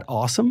makes that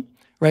awesome,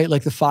 right?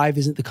 Like the 5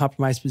 isn't the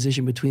compromised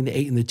position between the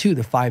 8 and the 2.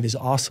 The 5 is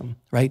awesome,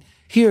 right?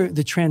 Here,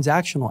 the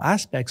transactional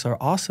aspects are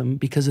awesome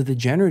because of the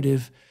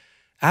generative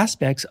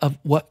aspects of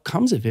what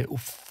comes of it,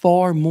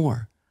 far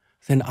more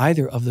than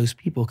either of those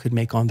people could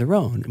make on their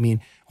own. I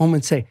mean, one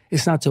would say,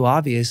 it's not so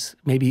obvious.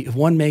 Maybe if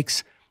one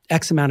makes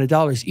X amount of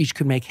dollars, each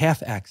could make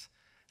half X.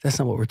 That's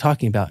not what we're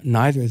talking about.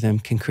 Neither of them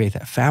can create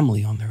that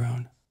family on their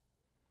own.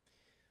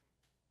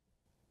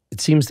 It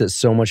seems that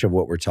so much of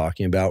what we're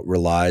talking about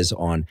relies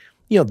on,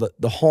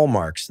 the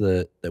hallmarks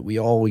that we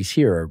always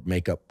hear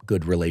make up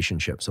good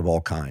relationships of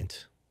all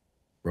kinds,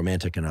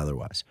 romantic and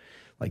otherwise.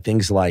 Like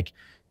things like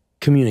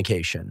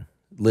communication,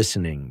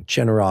 listening,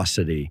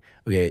 generosity,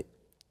 okay,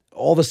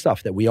 all the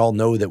stuff that we all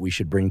know that we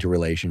should bring to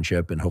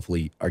relationship and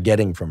hopefully are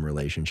getting from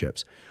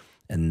relationships.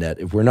 And that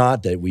if we're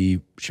not, that we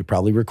should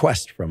probably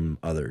request from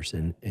others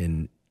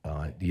in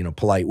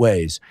polite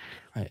ways.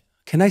 Right.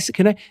 Can I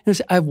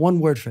have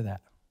one word for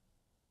that.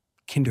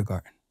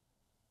 Kindergarten,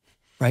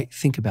 right?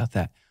 Think about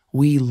that.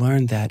 We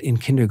learned that in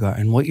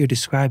kindergarten. What you're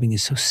describing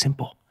is so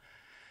simple,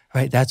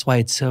 right? That's why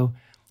it's so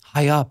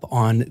high up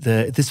on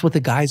this is what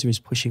the geyser is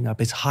pushing up.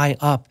 It's high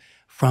up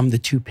from the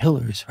 2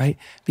 pillars, right?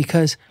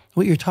 Because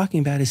what you're talking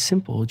about is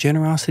simple.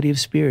 Generosity of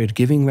spirit,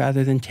 giving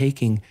rather than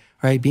taking,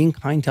 right? Being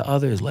kind to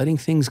others, letting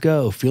things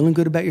go, feeling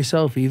good about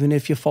yourself even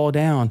if you fall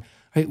down,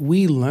 right?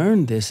 We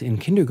learned this in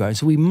kindergarten.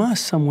 So we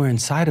must somewhere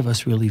inside of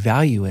us really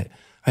value it,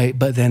 right?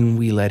 But then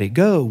we let it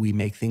go. We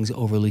make things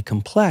overly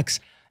complex.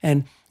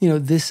 And,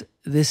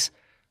 this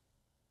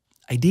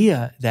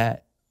idea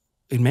that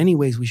in many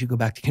ways we should go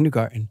back to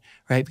kindergarten,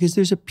 right? Because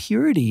there's a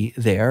purity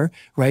there,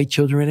 right?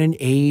 Children at an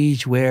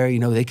age where,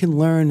 they can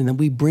learn, and then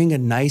we bring a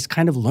nice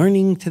kind of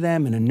learning to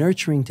them and a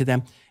nurturing to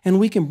them. And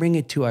we can bring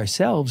it to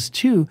ourselves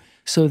too,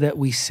 so that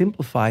we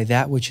simplify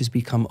that which has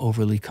become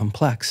overly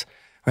complex,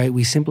 right?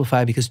 We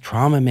simplify because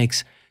trauma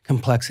makes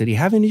complexity.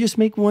 Having to just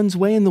make one's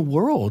way in the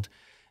world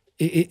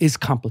is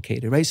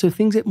complicated, right? So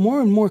things get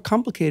more and more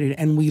complicated,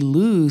 and we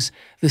lose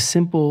the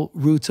simple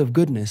roots of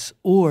goodness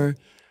or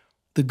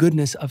the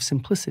goodness of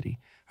simplicity,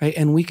 right?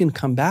 And we can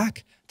come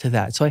back to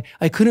that. So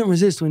I couldn't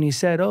resist when you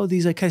said, oh,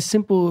 these are kind of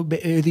simple,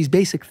 these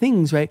basic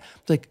things, right?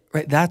 It's like,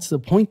 right, that's the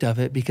point of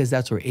it, because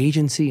that's where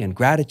agency and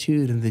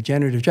gratitude and the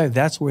generative drive,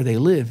 that's where they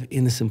live,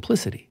 in the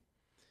simplicity.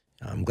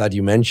 I'm glad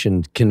you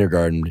mentioned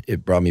kindergarten.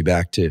 It brought me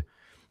back to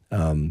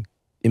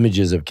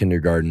images of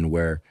kindergarten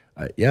where,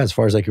 as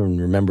far as I can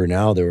remember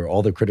now, there were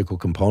all the critical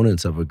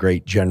components of a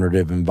great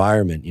generative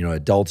environment.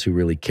 Adults who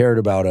really cared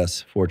about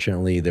us.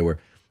 Fortunately, there were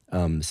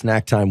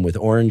snack time with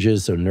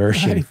oranges, so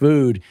nourishing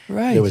food.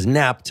 Right. There was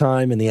nap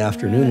time in the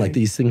afternoon. Right. Like,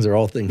 these things are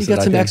all things. You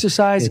got some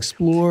exercise,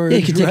 explore. Yeah,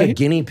 you could take a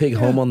guinea pig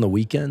home on the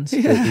weekends.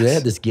 Yes. They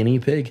had this guinea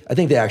pig. I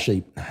think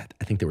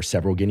there were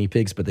several guinea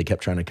pigs, but they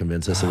kept trying to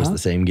convince us it was the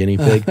same guinea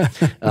pig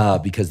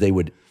because they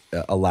would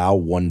allow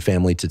one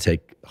family to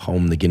take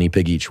home the guinea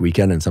pig each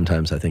weekend, and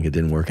sometimes I think it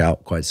didn't work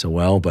out quite so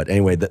well. But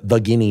anyway, the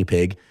guinea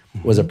pig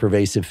was a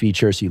pervasive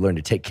feature, so you learn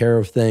to take care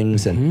of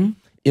things. And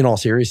in all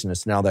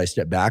seriousness, now that I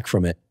step back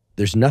from it,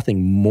 there's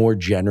nothing more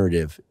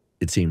generative,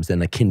 it seems,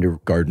 than a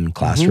kindergarten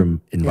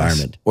classroom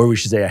environment, or we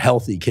should say a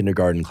healthy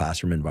kindergarten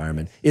classroom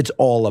environment. It's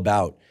all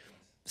about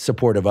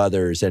support of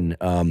others. And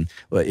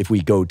if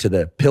we go to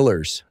the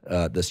pillars,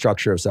 the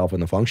structure of self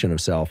and the function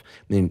of self,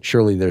 I mean,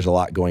 surely there's a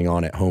lot going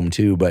on at home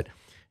too, but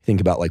think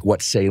about like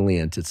what's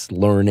salient. It's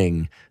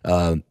learning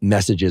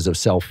messages of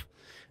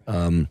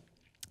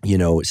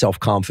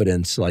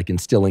self-confidence, like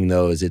instilling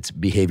those. It's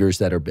behaviors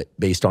that are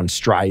based on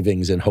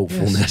strivings and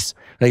hopefulness. Yes.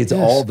 Like it's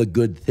all the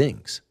good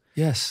things.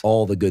 Yes.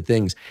 All the good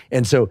things.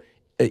 And so,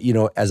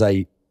 as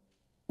I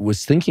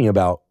was thinking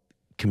about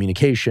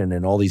communication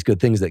and all these good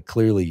things that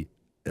clearly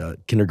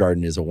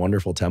kindergarten is a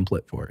wonderful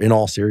template for, in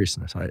all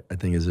seriousness, I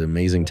think is an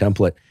amazing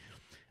template.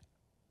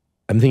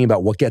 I'm thinking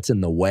about what gets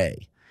in the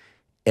way.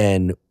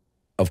 And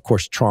of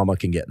course, trauma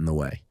can get in the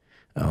way.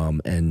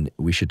 And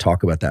we should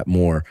talk about that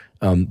more.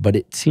 But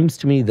it seems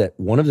to me that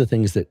one of the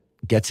things that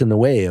gets in the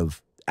way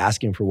of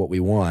asking for what we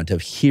want,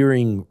 of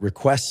hearing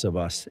requests of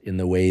us in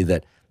the way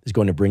that is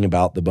going to bring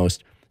about the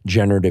most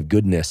generative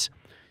goodness,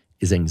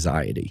 is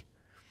anxiety.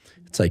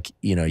 It's like,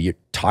 you're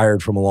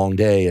tired from a long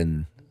day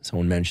and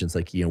someone mentions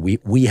like,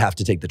 we have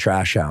to take the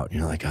trash out. And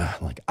you're like,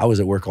 I was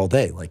at work all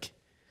day. Like,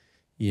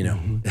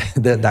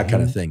 that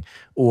kind of thing.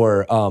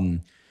 Or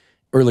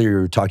earlier you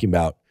were talking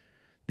about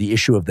the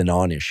issue of the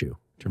non-issue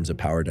in terms of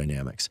power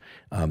dynamics.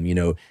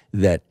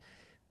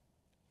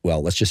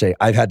 Let's just say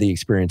I've had the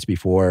experience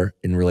before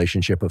in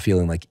relationship of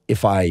feeling like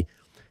if I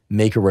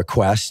make a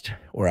request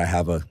or I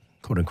have a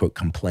quote unquote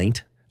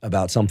complaint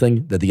about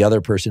something, that the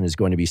other person is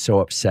going to be so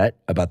upset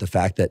about the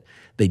fact that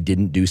they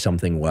didn't do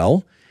something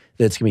well,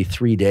 that it's going to be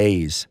 3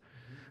 days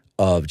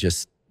of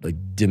just like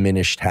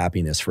diminished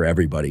happiness for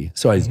everybody.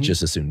 So I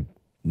just assume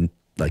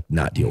like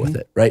not deal with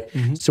it, right?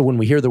 So when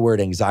we hear the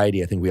word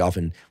anxiety, I think we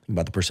often think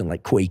about the person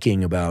like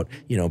quaking about,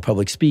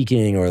 public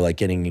speaking, or like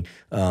getting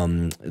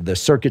the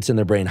circuits in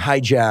their brain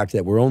hijacked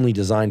that were only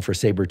designed for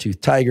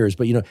saber-toothed tigers.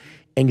 But,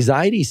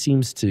 anxiety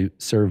seems to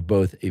serve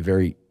both a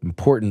very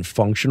important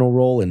functional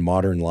role in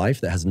modern life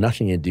that has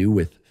nothing to do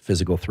with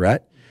physical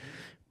threat,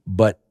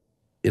 but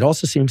it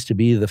also seems to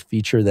be the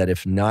feature that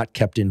if not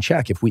kept in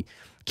check, if we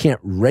can't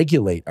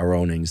regulate our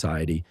own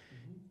anxiety,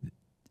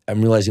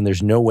 I'm realizing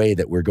there's no way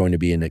that we're going to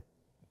be in a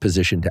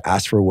position to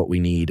ask for what we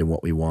need and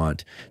what we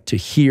want, to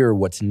hear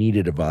what's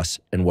needed of us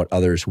and what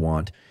others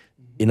want.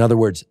 In other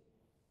words,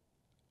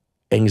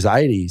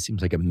 anxiety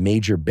seems like a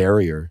major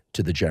barrier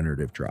to the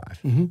generative drive.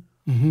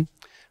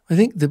 I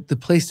think the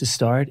place to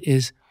start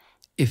is,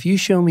 if you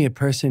show me a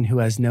person who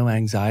has no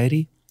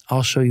anxiety,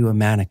 I'll show you a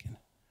mannequin,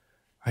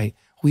 right?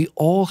 We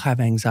all have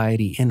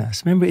anxiety in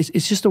us. Remember,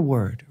 it's just a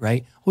word,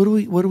 right? What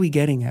are we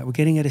getting at? We're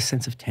getting at a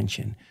sense of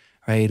tension,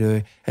 right?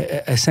 Or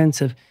a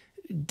sense of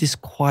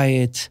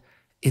disquiet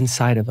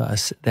inside of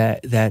us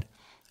that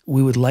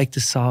we would like to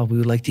solve, we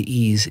would like to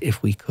ease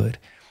if we could.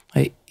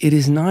 Right? It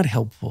is not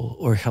helpful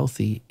or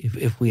healthy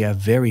if we have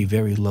very,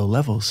 very low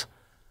levels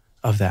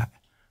of that,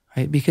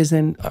 right? Because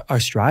then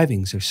our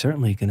strivings are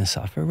certainly going to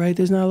suffer, right?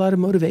 There's not a lot of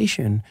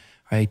motivation,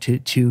 right,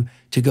 to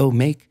go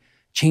make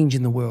change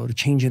in the world, or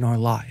change in our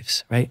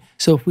lives, right?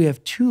 So if we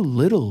have too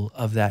little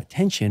of that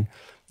tension,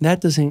 that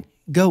doesn't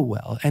go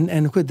well. And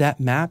of course, that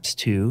maps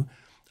to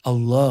a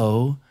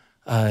low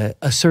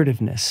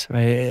assertiveness,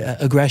 right?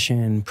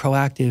 Aggression,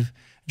 proactive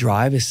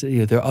drive.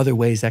 There are other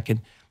ways that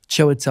can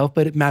show itself,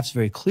 but it maps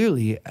very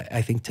clearly,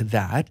 I think, to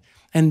that.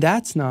 And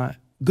that's not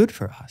good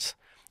for us.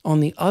 On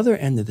the other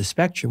end of the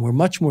spectrum, we're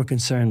much more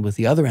concerned with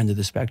the other end of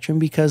the spectrum,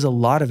 because a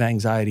lot of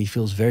anxiety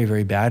feels very,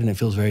 very bad, and it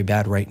feels very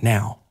bad right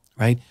now,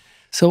 right?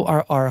 So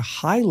our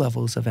high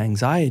levels of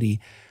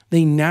anxiety,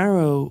 they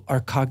narrow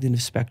our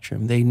cognitive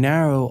spectrum. They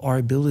narrow our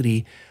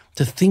ability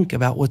to think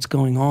about what's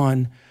going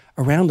on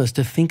around us,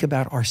 to think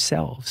about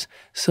ourselves.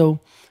 So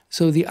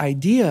the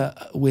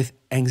idea with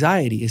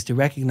anxiety is to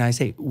recognize,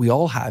 hey, we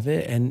all have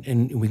it,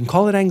 and we can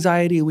call it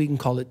anxiety, we can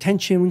call it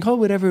tension, we can call it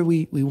whatever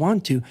we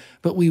want to,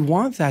 but we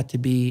want that to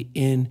be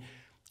in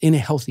a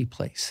healthy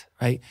place,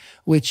 right?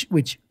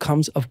 Which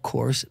comes, of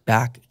course,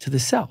 back to the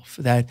self,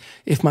 that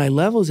if my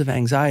levels of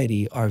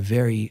anxiety are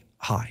very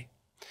high,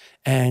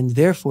 and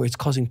therefore it's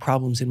causing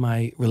problems in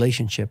my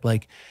relationship,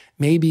 like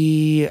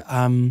maybe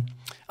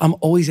I'm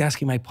always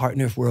asking my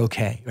partner if we're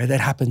okay, right?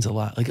 That happens a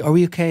lot. Like, are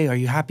we okay? Are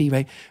you happy,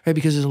 right?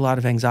 Because there's a lot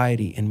of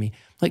anxiety in me.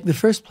 Like, the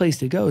first place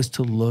to go is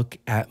to look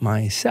at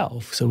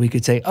myself. So we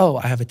could say, oh,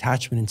 I have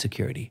attachment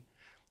insecurity.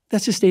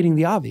 That's just stating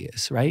the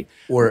obvious, right?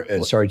 Or,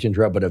 sorry to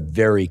interrupt, but a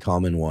very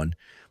common one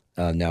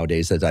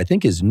nowadays that I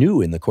think is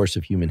new in the course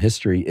of human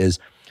history is,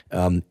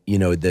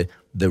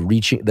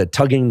 the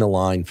tugging the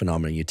line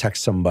phenomenon. You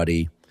text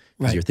somebody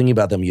because you're thinking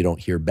about them, you don't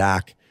hear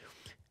back,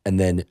 and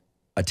then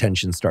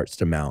attention starts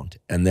to mount.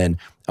 And then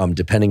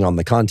depending on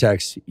the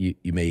context, you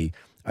may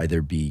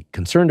either be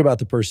concerned about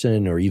the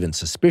person or even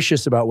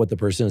suspicious about what the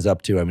person is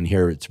up to. I mean,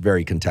 here it's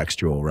very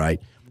contextual,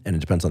 right? And it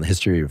depends on the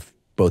history of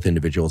both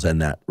individuals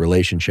and that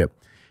relationship.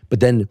 But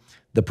then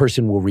the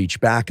person will reach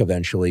back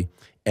eventually,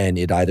 and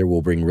it either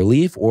will bring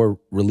relief or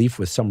relief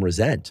with some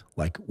resent.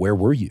 Like, where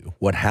were you?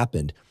 What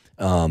happened?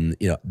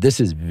 This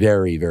is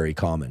very, very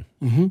common.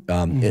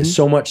 It's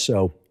so much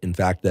so, in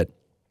fact, that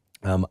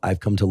I've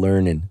come to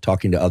learn in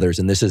talking to others,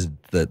 and this is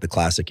the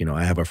classic,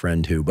 I have a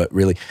friend who, but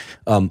really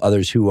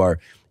others who are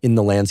in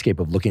the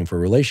landscape of looking for a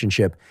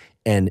relationship.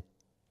 And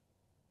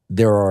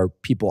there are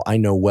people I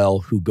know well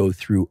who go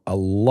through a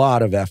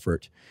lot of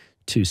effort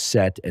to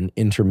set an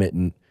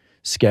intermittent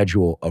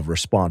schedule of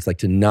response, like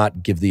to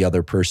not give the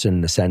other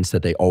person the sense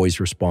that they always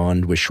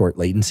respond with short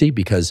latency,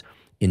 because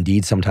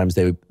indeed sometimes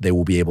they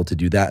will be able to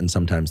do that and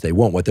sometimes they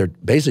won't. What they're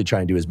basically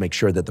trying to do is make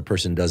sure that the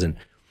person doesn't,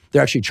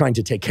 they're actually trying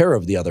to take care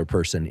of the other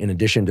person in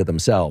addition to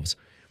themselves.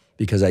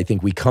 Because I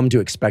think we come to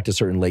expect a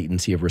certain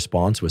latency of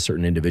response with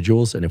certain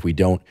individuals, and if we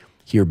don't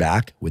hear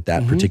back with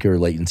that particular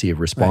latency of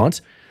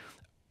response,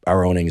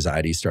 our own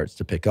anxiety starts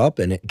to pick up,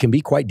 and it can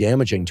be quite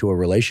damaging to a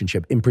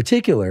relationship. In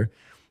particular,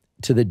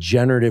 to the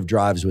generative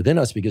drives within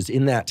us, because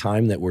in that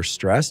time that we're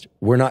stressed,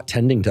 we're not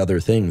tending to other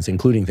things,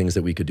 including things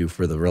that we could do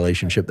for the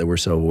relationship that we're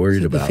so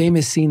worried about. The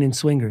famous scene in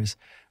Swingers,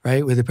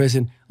 right, where the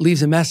person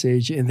leaves a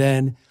message and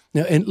then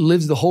and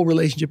lives the whole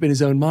relationship in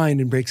his own mind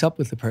and breaks up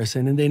with the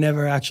person, and they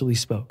never actually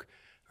spoke,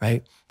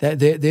 right?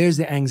 There's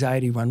the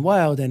anxiety run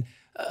wild, and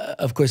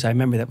of course, I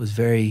remember that was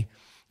very,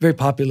 very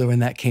popular when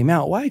that came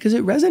out. Why? Because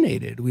it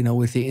resonated,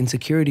 with the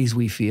insecurities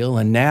we feel,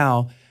 and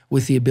now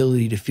with the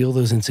ability to feel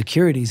those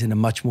insecurities in a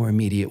much more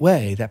immediate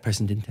way. That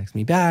person didn't text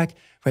me back,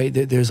 right?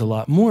 There's a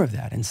lot more of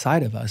that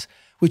inside of us,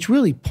 which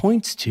really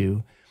points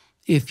to,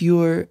 if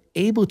you're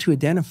able to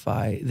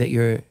identify that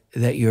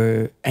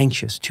you're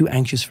anxious, too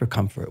anxious for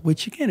comfort,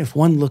 which again, if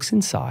one looks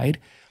inside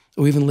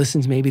or even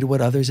listens maybe to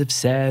what others have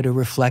said or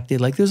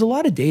reflected, like there's a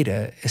lot of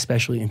data,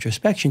 especially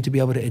introspection, to be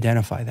able to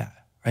identify that,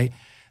 right?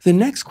 The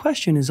next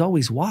question is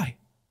always why,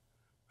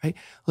 right?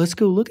 Let's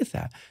go look at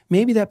that.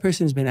 Maybe that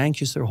person has been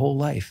anxious their whole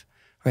life,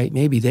 right?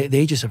 Maybe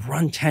they just have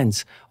run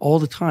tense all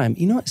the time.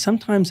 You know what?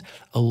 Sometimes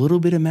a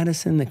little bit of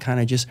medicine that kind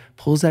of just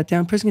pulls that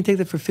down. A person can take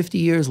that for 50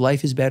 years.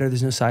 Life is better.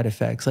 There's no side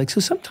effects. So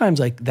sometimes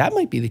that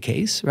might be the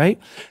case, right?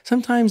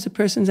 Sometimes the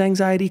person's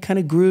anxiety kind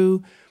of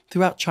grew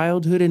throughout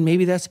childhood, and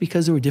maybe that's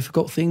because there were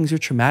difficult things or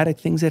traumatic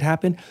things that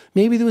happened.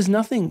 Maybe there was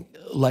nothing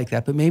like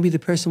that, but maybe the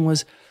person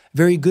was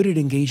very good at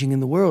engaging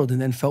in the world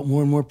and then felt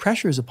more and more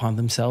pressures upon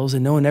themselves,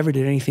 and no one ever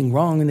did anything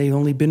wrong and they've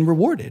only been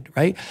rewarded,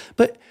 right?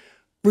 But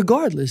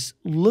regardless,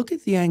 look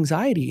at the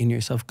anxiety in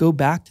yourself. Go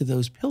back to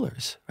those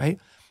pillars, right?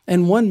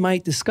 And one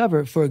might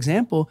discover, for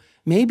example,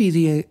 maybe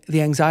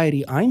the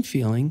anxiety I'm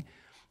feeling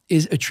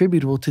is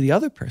attributable to the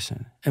other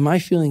person. Am I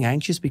feeling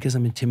anxious because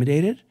I'm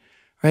intimidated,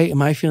 right?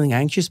 Am I feeling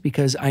anxious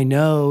because I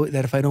know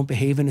that if I don't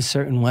behave in a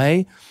certain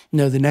way,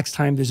 the next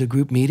time there's a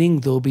group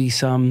meeting, there'll be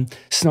some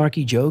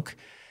snarky joke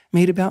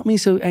made about me?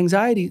 So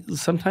anxiety,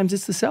 sometimes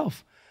it's the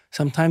self.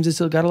 Sometimes it's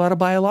got a lot of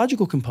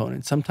biological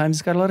components. Sometimes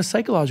it's got a lot of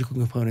psychological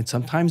components.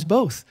 Sometimes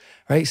both,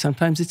 right?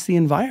 Sometimes it's the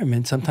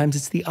environment. Sometimes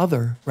it's the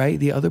other, right?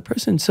 The other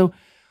person. So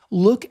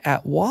look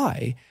at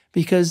why,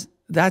 because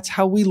that's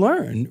how we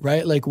learn,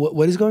 right? Like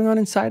what is going on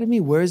inside of me?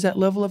 Where is that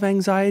level of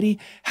anxiety?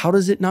 How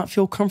does it not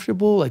feel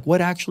comfortable? Like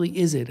what actually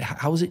is it?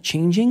 How is it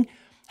changing?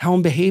 How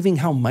I'm behaving?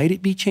 How might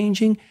it be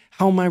changing?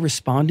 How am I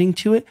responding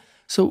to it?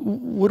 So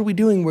what are we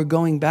doing? We're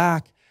going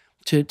back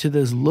to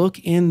those, look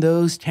in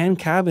those 10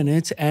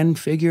 cabinets and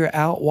figure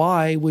out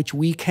why, which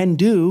we can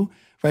do,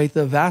 right?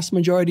 The vast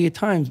majority of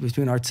times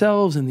between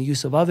ourselves and the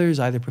use of others,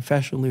 either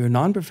professionally or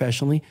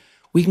non-professionally,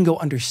 we can go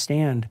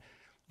understand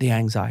the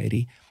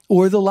anxiety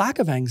or the lack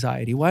of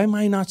anxiety. Why am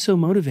I not so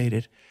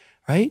motivated,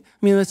 right?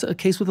 I mean, that's a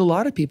case with a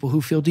lot of people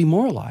who feel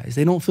demoralized.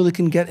 They don't feel they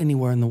can get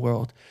anywhere in the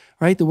world,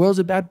 right? The world's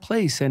a bad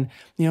place. And,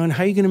 and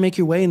how are you going to make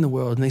your way in the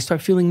world? And they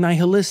start feeling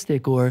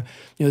nihilistic, or,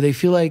 they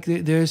feel like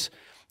there's,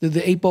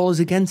 the 8 ball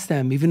is against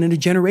them, even in a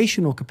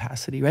generational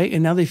capacity, right?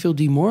 And now they feel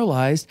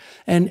demoralized,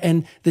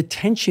 and the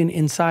tension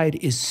inside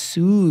is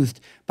soothed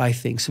by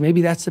things. So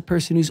maybe that's the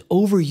person who's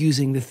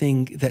overusing the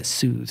thing that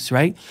soothes,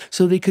 right?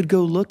 So they could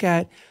go look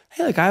at,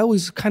 hey, like I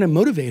always kind of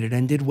motivated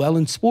and did well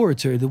in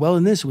sports, or did well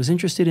in this, was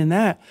interested in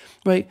that,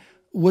 right?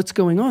 What's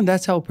going on?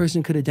 That's how a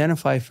person could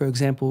identify, for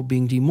example,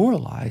 being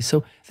demoralized.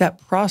 So that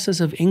process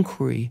of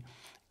inquiry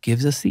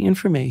gives us the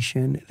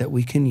information that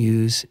we can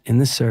use in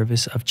the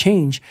service of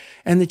change.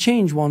 And the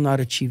change, while not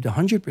achieved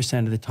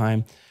 100% of the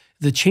time,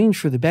 the change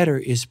for the better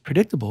is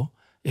predictable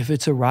if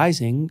it's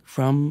arising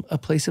from a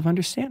place of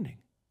understanding.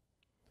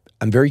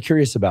 I'm very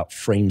curious about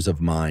frames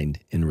of mind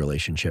in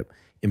relationship.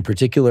 In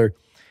particular,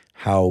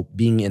 how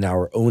being in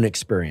our own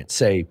experience,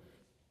 say,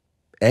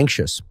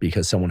 anxious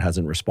because someone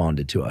hasn't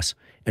responded to us,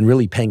 and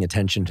really paying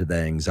attention to the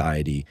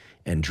anxiety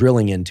and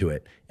drilling into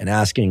it and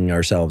asking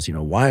ourselves,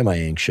 why am I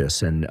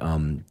anxious?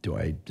 And do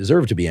I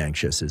deserve to be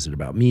anxious? Is it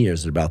about me or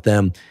is it about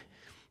them?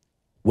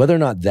 Whether or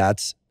not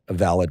that's a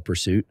valid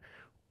pursuit,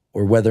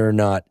 or whether or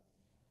not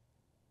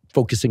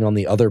focusing on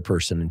the other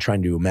person and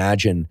trying to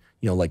imagine,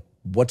 like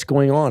what's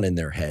going on in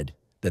their head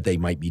that they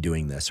might be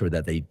doing this, or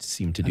that they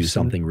seem to do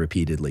something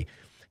repeatedly.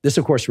 This,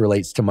 of course,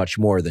 relates to much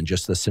more than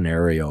just the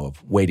scenario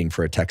of waiting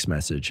for a text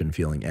message and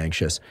feeling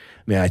anxious.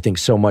 I mean, I think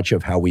so much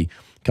of how we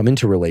come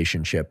into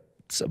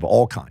relationships of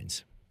all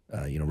kinds,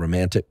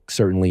 romantic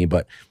certainly,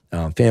 but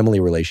family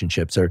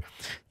relationships are,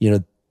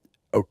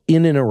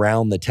 in and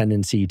around the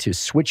tendency to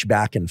switch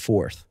back and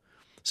forth,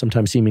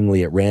 sometimes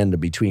seemingly at random,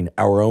 between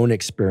our own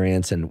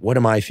experience and what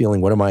am I feeling,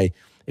 what am I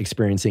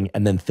experiencing,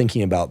 and then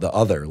thinking about the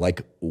other.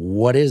 Like,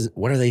 what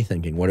are they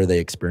thinking? What are they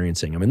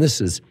experiencing? I mean, this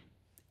is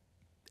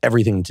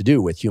everything to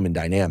do with human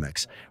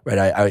dynamics,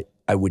 right?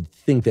 I would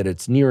think that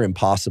it's near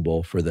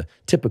impossible for the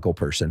typical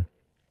person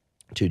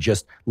to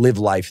just live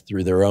life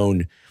through their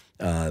own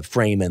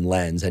frame and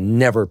lens and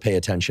never pay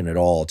attention at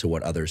all to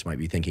what others might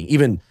be thinking.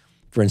 Even,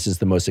 for instance,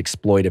 the most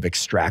exploitive,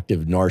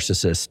 extractive,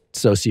 narcissist,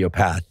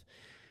 sociopath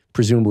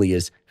presumably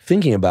is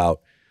thinking about,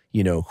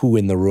 who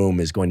in the room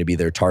is going to be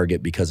their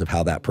target because of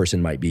how that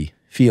person might be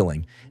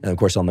feeling. And of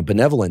course, on the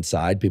benevolent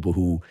side, people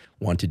who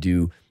want to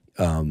do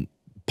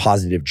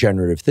positive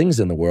generative things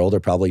in the world are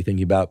probably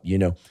thinking about,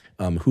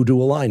 who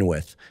to align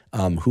with,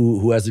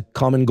 who has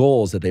common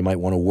goals that they might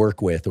want to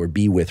work with or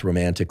be with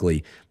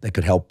romantically that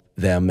could help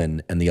them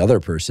and the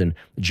other person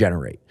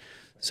generate.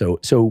 So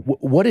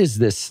what is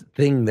this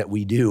thing that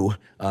we do?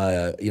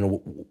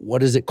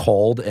 What is it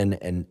called,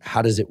 and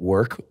how does it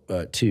work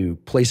to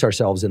place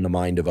ourselves in the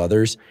mind of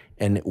others?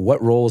 And what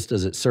roles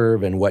does it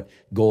serve, and what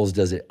goals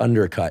does it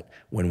undercut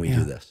when we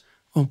do this?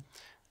 Well,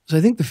 so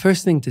I think the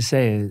first thing to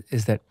say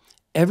is that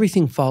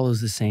everything follows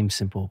the same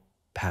simple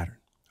pattern,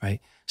 right?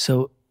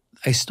 So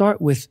I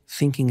start with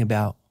thinking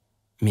about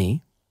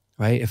me,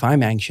 right? If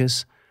I'm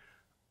anxious,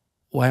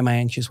 why am I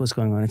anxious? What's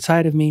going on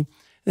inside of me?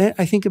 Then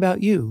I think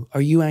about you.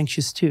 Are you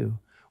anxious too?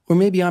 Or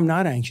maybe I'm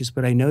not anxious,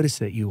 but I notice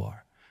that you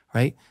are,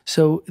 right?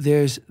 So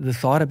there's the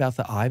thought about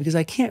the I, because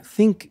I can't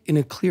think in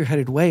a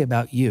clear-headed way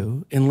about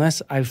you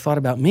unless I've thought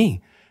about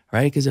me,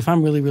 right? Because if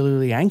I'm really, really,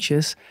 really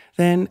anxious,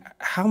 then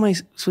how am I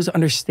supposed to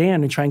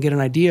understand and try and get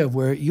an idea of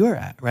where you're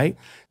at, right?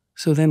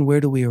 So then where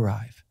do we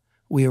arrive?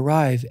 We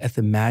arrive at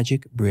the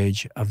magic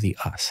bridge of the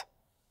us,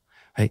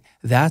 right?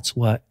 That's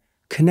what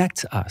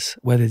connects us,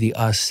 whether the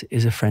us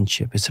is a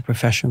friendship, it's a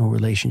professional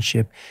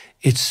relationship,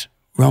 it's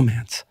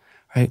romance,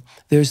 right?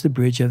 There's the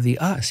bridge of the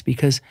us,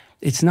 because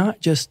it's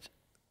not just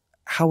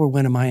how or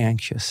when am I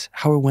anxious?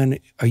 How or when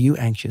are you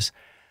anxious?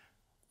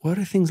 What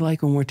are things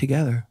like when we're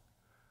together,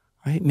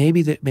 right?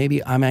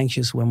 Maybe I'm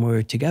anxious when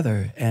we're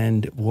together,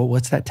 and well,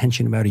 what's that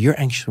tension about? Or you're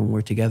anxious when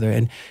we're together,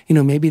 and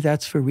maybe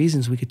that's for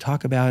reasons we could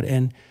talk about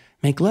and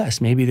make less.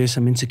 Maybe there's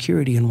some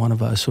insecurity in one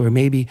of us, or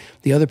maybe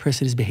the other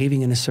person is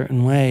behaving in a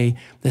certain way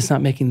that's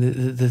not making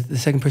the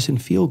second person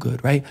feel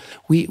good, right?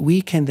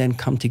 We can then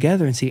come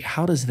together and see,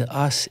 how does the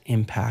us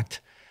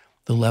impact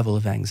the level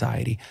of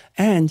anxiety?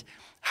 And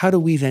how do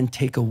we then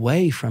take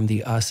away from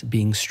the us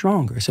being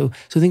stronger? So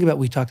think about,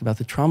 we talked about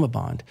the trauma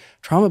bond.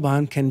 Trauma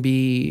bond can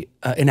be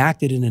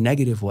enacted in a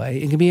negative way.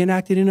 It can be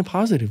enacted in a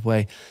positive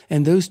way.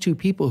 And those two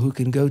people who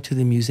can go to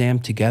the museum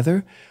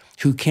together,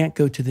 who can't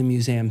go to the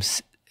museum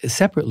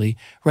separately,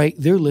 right?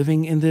 They're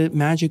living in the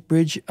magic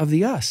bridge of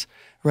the us,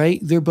 right?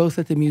 They're both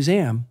at the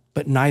museum,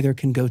 but neither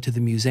can go to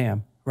the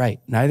museum, right?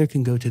 Neither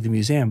can go to the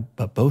museum,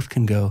 but both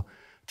can go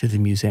to the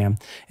museum.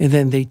 And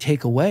then they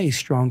take away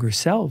stronger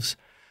selves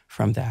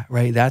from that,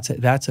 right?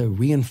 That's a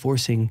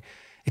reinforcing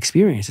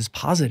experience. It's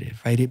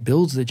positive, right? It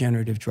builds the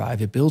generative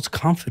drive. It builds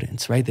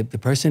confidence, right? The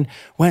person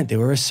they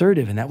were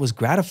assertive, and that was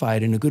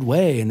gratified in a good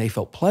way, and they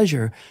felt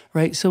pleasure,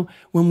 right? So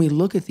when we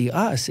look at the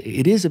us,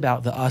 it is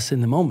about the us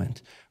in the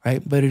moment,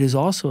 right? But it is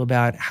also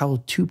about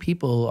how two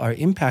people are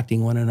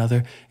impacting one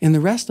another in the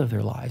rest of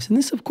their lives. And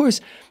this, of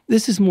course,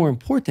 this is more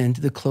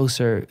important the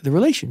closer the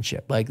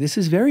relationship. Like, this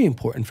is very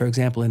important, for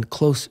example, in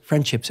close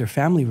friendships or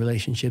family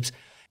relationships.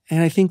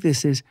 And I think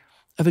this is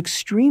of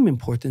extreme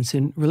importance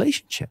in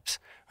relationships,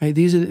 right?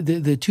 These are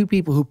the two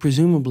people who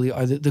presumably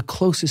are the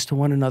closest to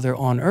one another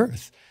on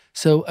earth.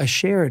 So a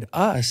shared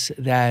us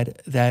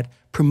that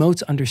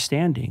promotes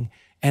understanding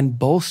and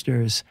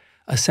bolsters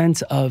a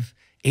sense of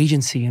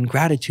agency and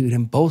gratitude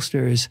and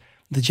bolsters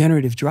the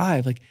generative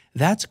drive, like,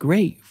 that's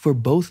great for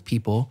both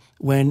people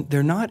when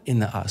they're not in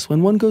the us,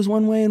 when one goes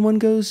one way and one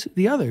goes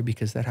the other,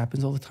 because that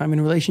happens all the time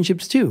in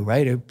relationships too,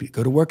 right? Or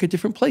go to work at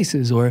different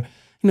places, or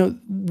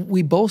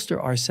we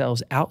bolster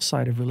ourselves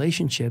outside of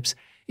relationships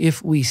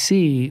if we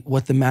see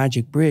what the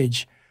magic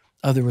bridge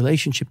of the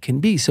relationship can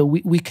be. So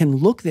we can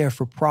look there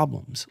for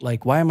problems,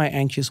 like, why am I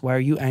anxious? Why are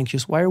you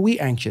anxious? Why are we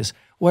anxious?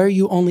 Why are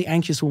you only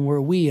anxious when we're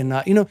we and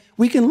not,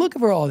 we can look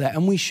for all that,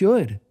 and we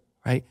should,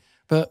 right?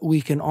 But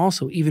we can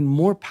also, even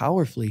more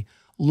powerfully,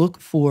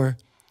 look for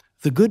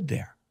the good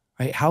there,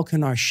 right? How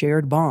can our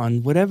shared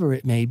bond, whatever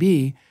it may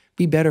be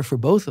better for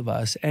both of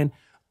us? And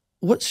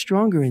what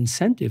stronger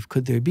incentive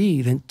could there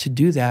be than to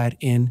do that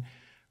in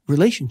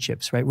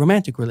relationships, right?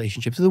 Romantic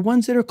relationships, the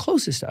ones that are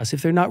closest to us.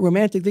 If they're not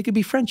romantic, they could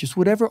be friendships.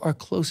 Whatever our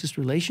closest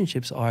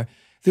relationships are,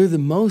 they're the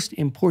most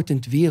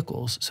important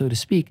vehicles, so to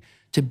speak,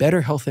 to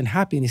better health and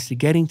happiness, to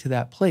getting to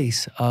that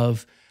place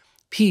of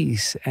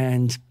peace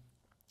and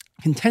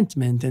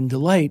contentment and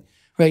delight,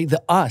 right?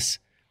 The us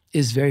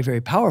is very,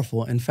 very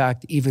powerful. In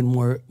fact, even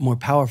more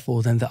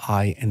powerful than the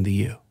I and the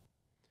you.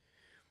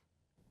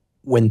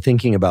 When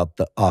thinking about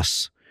the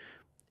us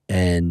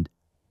and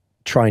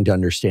trying to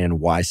understand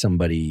why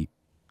somebody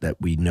that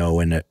we know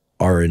and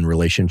are in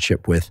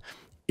relationship with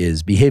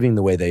is behaving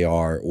the way they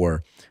are,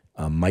 or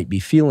might be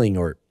feeling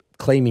or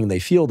claiming they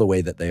feel the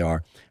way that they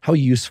are, how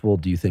useful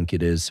do you think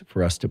it is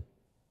for us to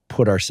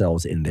put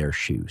ourselves in their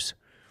shoes?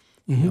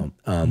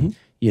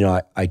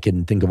 I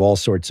can think of all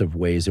sorts of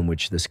ways in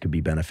which this could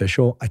be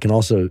beneficial. I can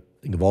also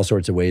think of all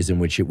sorts of ways in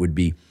which it would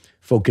be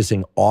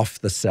focusing off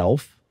the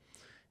self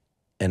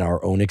and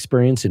our own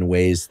experience in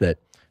ways that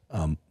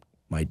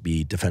might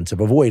be defensive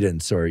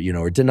avoidance or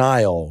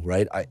denial,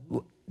 right?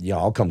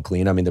 I'll come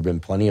clean. I mean, there've been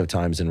plenty of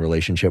times in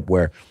relationship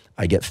where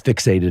I get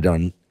fixated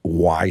on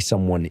why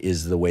someone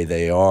is the way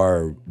they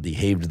are, or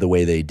behaved the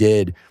way they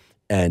did.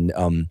 And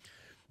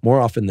more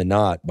often than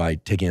not, by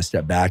taking a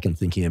step back and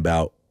thinking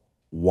about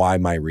why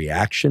my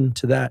reaction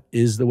to that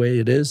is the way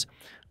it is,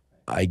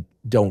 I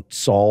don't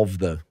solve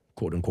the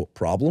quote unquote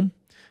problem,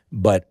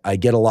 but I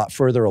get a lot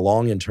further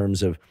along in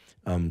terms of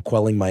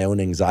quelling my own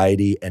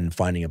anxiety and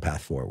finding a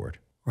path forward.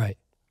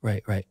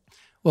 Right.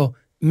 Well,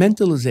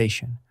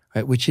 mentalization,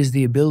 right, which is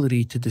the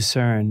ability to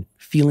discern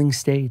feeling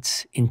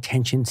states,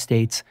 intention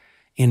states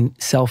in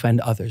self and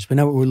others. But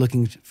now we're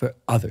looking for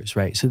others,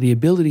 right? So the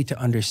ability to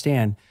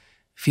understand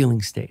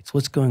feeling states,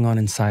 what's going on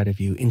inside of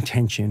you,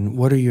 intention,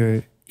 what are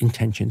your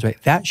intentions,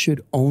 right? That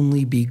should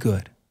only be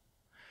good,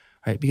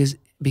 right?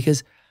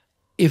 Because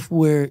if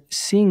we're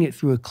seeing it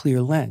through a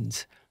clear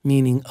lens,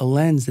 meaning a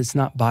lens that's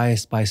not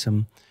biased by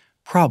some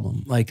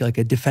problem, like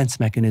a defense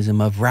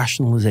mechanism of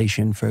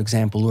rationalization, for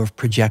example, or of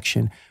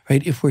projection,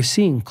 right? If we're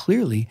seeing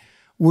clearly,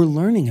 we're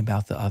learning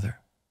about the other,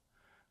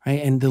 right?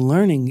 And the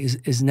learning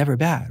is never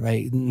bad,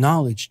 right?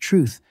 Knowledge,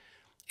 truth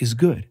is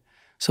good.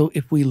 So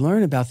if we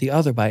learn about the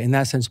other by, in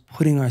that sense,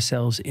 putting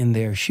ourselves in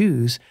their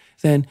shoes,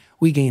 then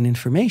we gain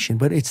information.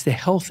 But it's the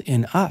health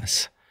in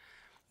us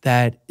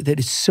that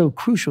is so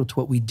crucial to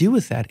what we do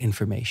with that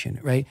information,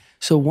 right?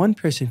 So one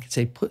person could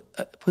say,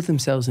 put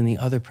themselves in the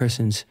other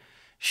person's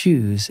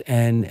shoes,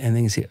 and they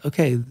can say,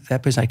 okay,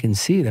 that person, I can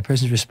see that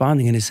person's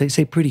responding, and it's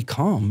say pretty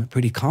calm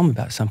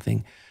about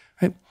something,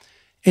 right?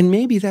 And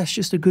maybe that's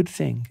just a good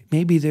thing.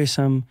 Maybe there's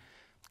some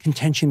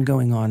contention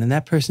going on, and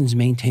that person's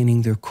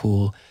maintaining their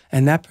cool,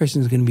 and that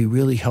person's going to be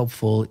really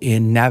helpful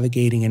in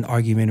navigating an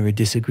argument or a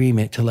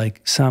disagreement to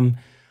like some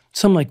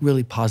like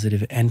really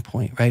positive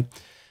endpoint, right?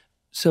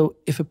 So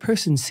if a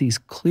person sees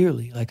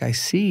clearly, like I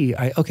see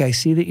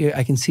that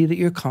I can see that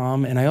you're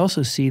calm, and I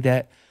also see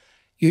that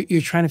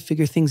you're trying to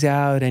figure things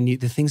out, and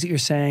the things that you're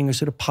saying are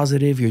sort of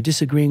positive. You're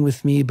disagreeing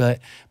with me, but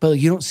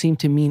you don't seem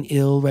to mean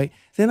ill, right?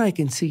 Then I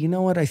can see, you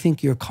know what? I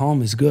think your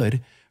calm is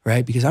good,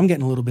 right? Because I'm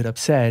getting a little bit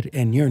upset,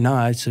 and you're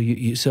not.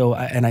 So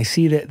and I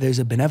see that there's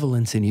a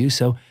benevolence in you.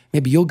 So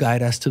maybe you'll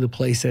guide us to the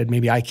place that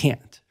maybe I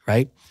can't,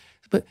 right?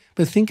 But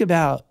think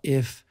about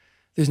if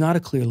there's not a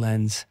clear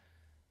lens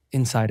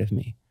inside of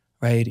me,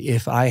 right?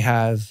 If I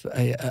have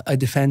a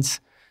defense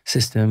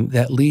system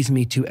that leads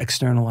me to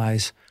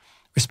externalize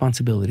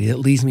responsibility, that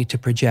leads me to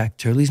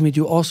project, or leads me to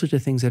do all sorts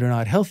of things that are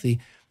not healthy,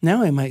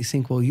 now I might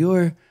think, well,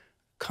 you're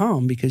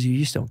calm because you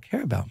just don't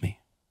care about me,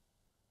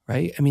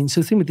 right? I mean,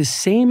 so think about the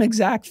same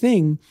exact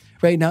thing,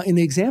 right? Now, in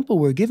the example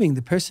we're giving,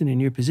 the person in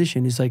your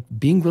position is like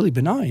being really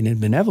benign and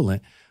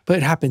benevolent, but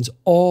it happens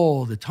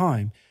all the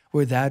time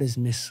where that is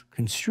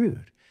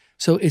misconstrued.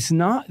 So it's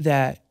not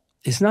that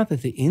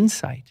the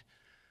insight,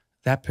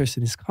 that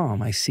person is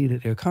calm, I see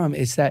that they're calm,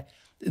 it's that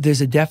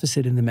there's a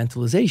deficit in the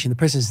mentalization. The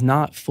person is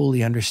not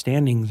fully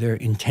understanding their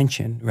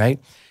intention, right?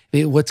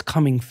 What's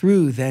coming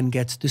through then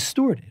gets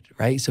distorted,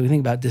 right? So we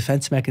think about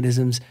defense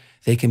mechanisms.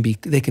 They can be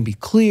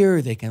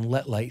clear. They can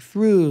let light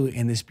through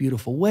in this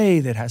beautiful way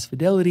that has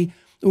fidelity,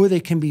 or they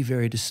can be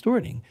very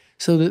distorting.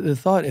 So the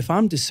thought, if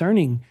I'm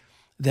discerning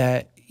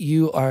that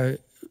you are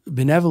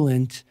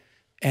benevolent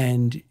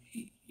and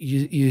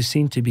you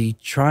seem to be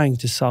trying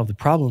to solve the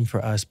problem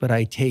for us, but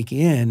I take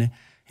in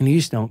and you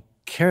just don't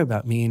care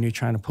about me, and you're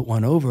trying to put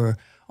one over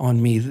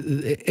on me.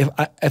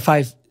 If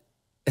I've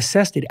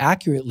assessed it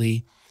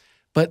accurately,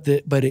 but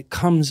it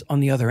comes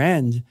on the other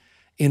end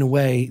in a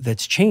way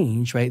that's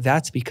changed, right?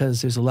 That's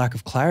because there's a lack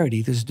of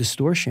clarity. There's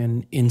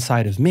distortion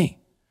inside of me,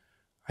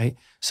 right?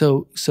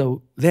 So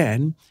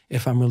then,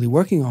 if I'm really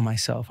working on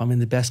myself, I'm in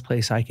the best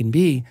place I can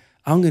be,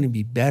 I'm going to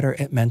be better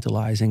at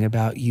mentalizing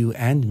about you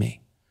and me.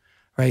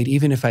 Right?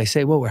 Even if I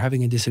say, well, we're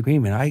having a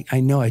disagreement, I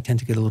know I tend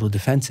to get a little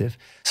defensive.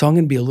 So I'm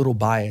going to be a little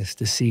biased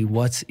to see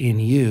what's in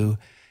you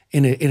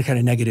in a kind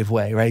of negative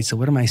way, right? So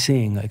what am I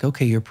seeing? Like,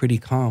 okay, you're pretty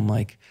calm.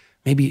 Like,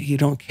 maybe you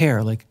don't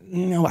care. Like,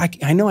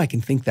 I know I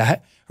can think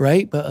that,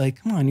 right? But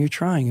like, come on, you're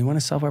trying. You want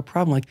to solve our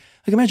problem. Like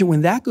imagine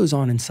when that goes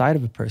on inside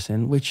of a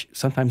person, which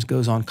sometimes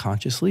goes on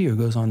consciously or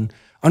goes on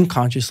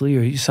unconsciously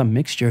or some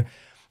mixture,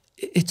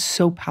 it's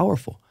so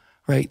powerful,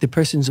 right? The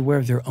person's aware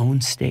of their own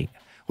state,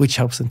 which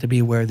helps them to be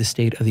aware of the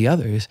state of the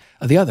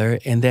other,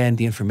 and then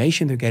the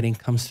information they're getting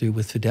comes through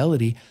with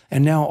fidelity.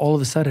 And now all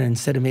of a sudden,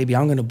 instead of maybe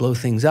I'm going to blow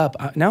things up,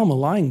 now I'm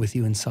aligning with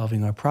you in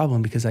solving our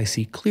problem because I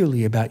see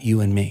clearly about you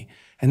and me.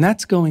 And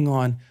that's going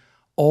on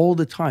all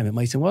the time. It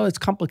might say, well, it's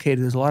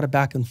complicated. There's a lot of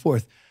back and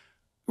forth.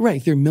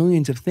 Right, there are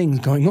millions of things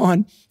going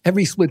on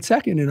every split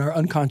second in our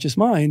unconscious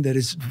mind that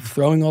is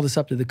throwing all this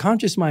up to the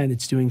conscious mind.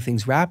 It's doing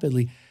things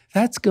rapidly.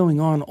 That's going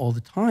on all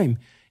the time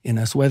in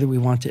us, whether we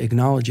want to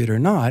acknowledge it or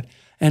not.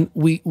 And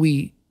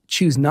we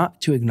choose not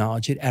to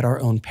acknowledge it at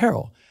our own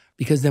peril,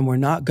 because then we're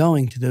not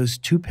going to those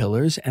two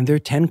pillars and their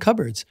 10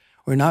 cupboards.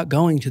 We're not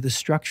going to the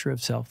structure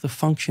of self, the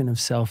function of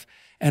self,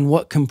 and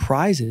what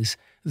comprises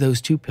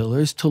those two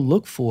pillars to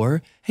look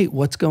for, hey,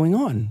 what's going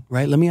on,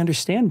 right? Let me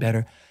understand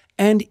better.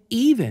 And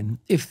even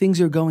if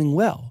things are going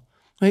well,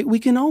 right, we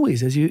can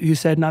always, as you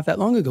said not that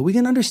long ago, we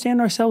can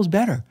understand ourselves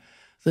better.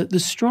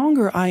 The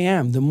stronger I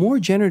am, the more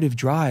generative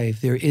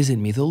drive there is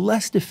in me, the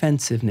less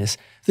defensiveness,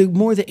 the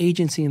more the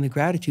agency and the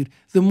gratitude,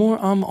 the more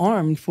I'm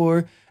armed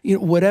for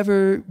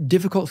whatever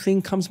difficult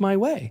thing comes my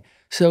way.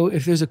 So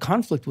if there's a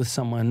conflict with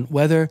someone,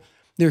 whether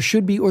there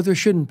should be or there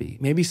shouldn't be.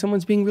 Maybe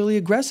someone's being really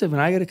aggressive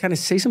and I got to kind of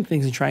say some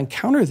things and try and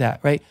counter that,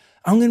 right?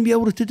 I'm going to be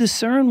able to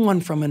discern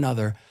one from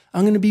another.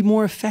 I'm going to be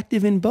more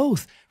effective in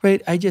both, right?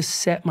 I just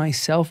set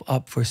myself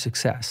up for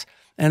success.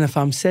 And if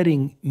I'm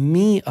setting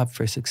me up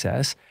for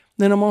success,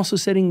 then I'm also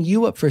setting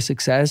you up for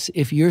success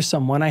if you're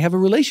someone I have a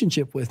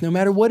relationship with, no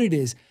matter what it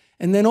is.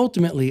 And then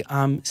ultimately,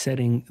 I'm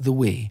setting the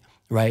we,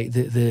 right?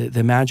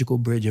 The magical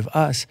bridge of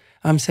us.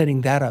 I'm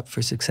setting that up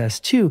for success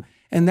too.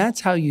 And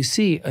that's how you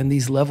see on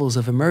these levels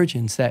of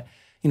emergence that,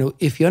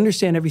 if you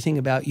understand everything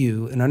about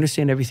you and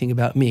understand everything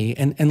about me,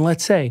 and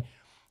let's say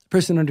the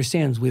person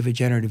understands we have a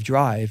generative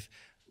drive,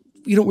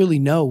 you don't really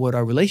know what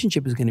our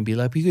relationship is going to be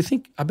like, but you could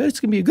think, I bet it's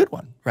going to be a good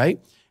one,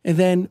 right? And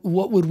then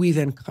what would we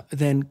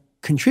then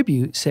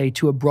contribute, say,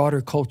 to a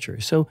broader culture?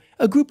 So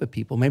a group of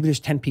people, maybe there's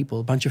 10 people,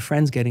 a bunch of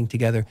friends getting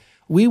together,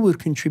 we would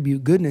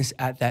contribute goodness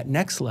at that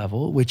next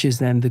level, which is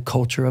then the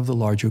culture of the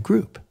larger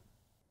group.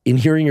 In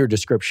hearing your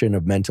description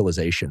of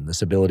mentalization,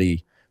 this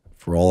ability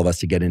for all of us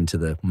to get into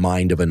the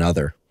mind of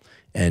another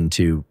and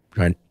to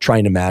try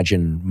and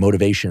imagine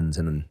motivations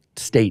and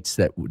states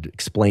that would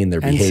explain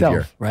their behavior. And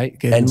self, right?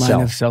 Get in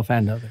mind of self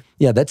and other.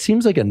 Yeah, that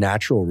seems like a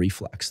natural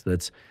reflex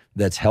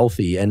that's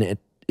healthy. And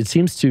it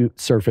seems to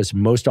surface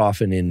most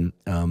often in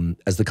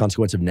as the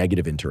consequence of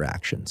negative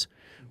interactions,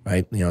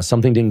 right?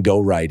 Something didn't go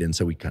right. And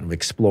so we kind of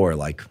explore,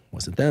 like,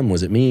 was it them?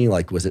 Was it me?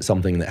 Like, was it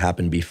something that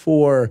happened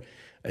before?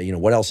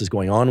 What else is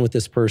going on with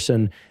this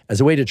person,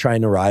 as a way to try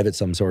and arrive at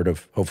some sort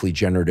of hopefully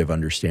generative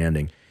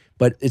understanding.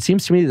 But it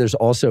seems to me there's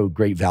also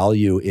great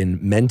value in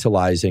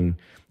mentalizing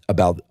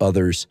about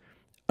others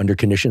under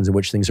conditions in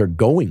which things are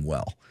going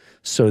well,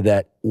 so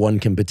that one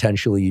can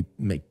potentially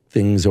make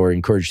things or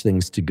encourage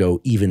things to go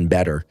even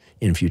better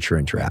in future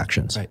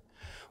interactions. Right.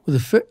 Well,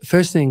 the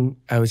first thing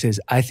I would say is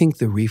I think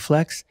the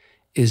reflex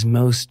is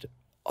most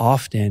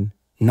often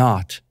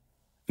not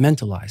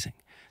mentalizing,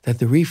 that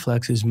the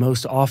reflex is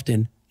most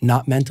often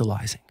not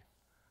mentalizing,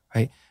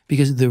 right?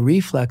 Because the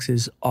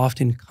reflexes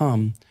often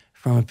come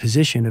from a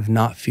position of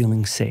not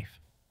feeling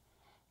safe,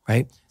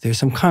 right? There's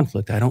some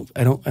conflict. I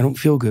don't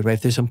feel good, right?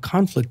 If there's some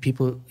conflict,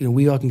 people,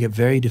 we all can get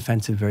very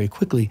defensive very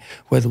quickly,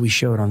 whether we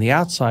show it on the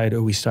outside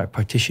or we start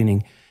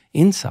partitioning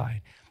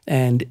inside.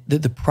 And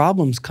the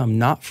problems come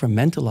not from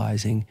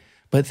mentalizing,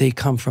 but they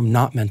come from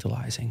not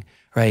mentalizing,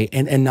 right?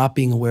 And not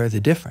being aware of the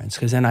difference.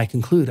 Because then I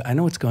conclude, I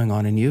know what's going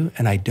on in you,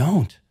 and I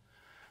don't.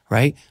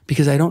 Right?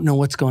 Because I don't know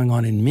what's going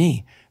on in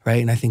me, right?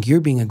 And I think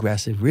you're being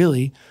aggressive.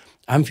 Really,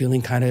 I'm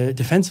feeling kind of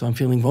defensive. I'm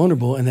feeling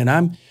vulnerable. And then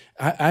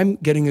I'm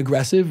getting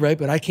aggressive, right?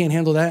 But I can't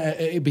handle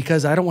that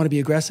because I don't want to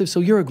be aggressive. So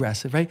you're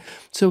aggressive, right?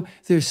 So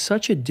there's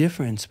such a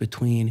difference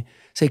between,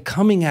 say,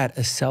 coming at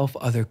a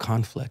self-other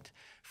conflict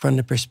from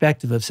the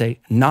perspective of,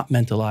 say, not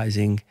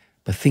mentalizing,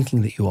 but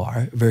thinking that you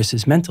are,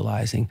 versus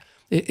mentalizing.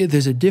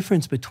 There's a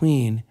difference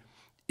between,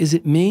 is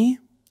it me?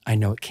 I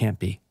know it can't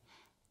be.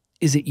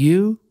 Is it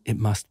you? It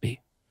must be.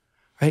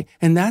 Right?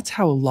 And that's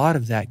how a lot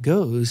of that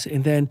goes.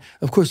 And then,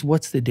 of course,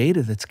 what's the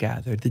data that's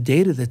gathered? The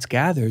data that's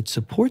gathered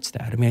supports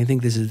that. I mean, I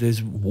think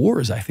there's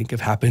wars, I think,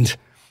 have happened,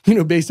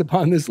 based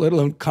upon this, let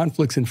alone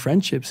conflicts in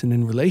friendships and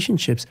in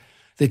relationships.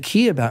 The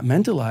key about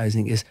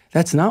mentalizing is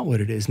that's not what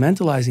it is.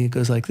 Mentalizing, it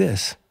goes like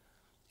this.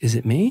 Is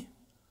it me?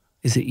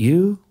 Is it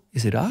you?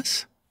 Is it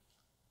us?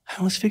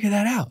 Let's figure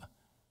that out.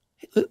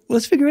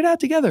 Let's figure it out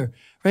together,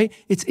 right?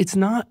 It's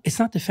not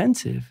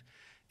defensive.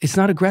 It's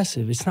not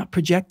aggressive. It's not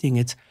projecting.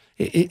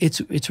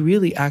 It's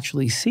really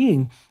actually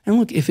seeing. And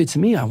look, if it's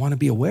me, I want to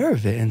be aware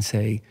of it and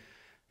say,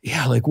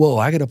 yeah, like, whoa,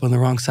 I got up on the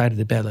wrong side of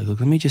the bed. Like, look,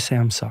 let me just say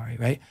I'm sorry,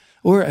 right?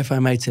 Or if I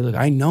might say, look,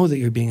 I know that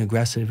you're being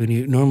aggressive and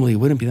you normally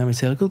wouldn't be. Then I might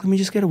say, like, look, let me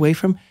just get away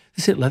from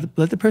this.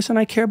 Let the person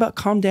I care about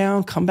calm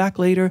down, come back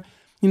later,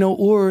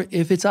 or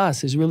if it's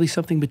us, there's really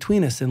something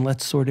between us, then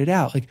let's sort it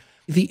out. Like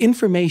the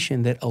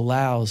information that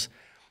allows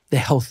the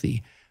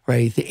healthy,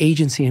 right, the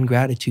agency and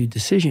gratitude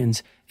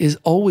decisions is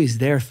always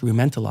there through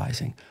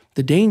mentalizing.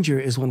 The danger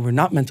is when we're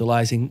not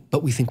mentalizing,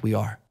 but we think we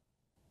are.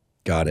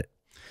 Got it.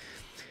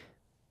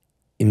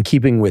 In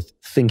keeping with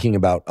thinking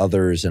about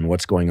others and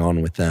what's going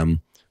on with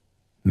them,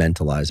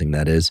 mentalizing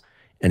that is,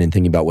 and in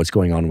thinking about what's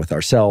going on with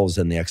ourselves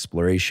and the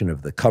exploration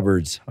of the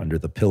cupboards under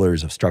the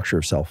pillars of structure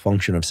of self,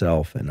 function of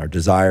self, and our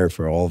desire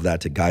for all of that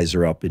to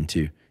geyser up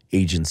into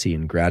agency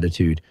and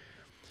gratitude.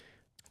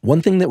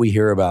 One thing that we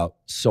hear about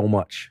so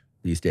much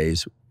these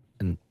days,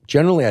 and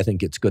generally I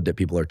think it's good that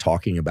people are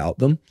talking about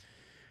them,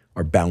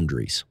 are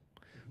boundaries.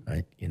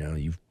 Right?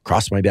 You've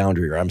crossed my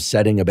boundary, or I'm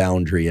setting a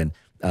boundary. And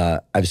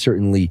I've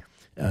certainly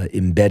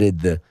embedded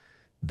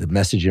the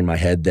message in my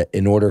head that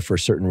in order for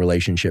certain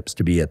relationships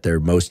to be at their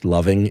most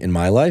loving in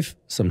my life,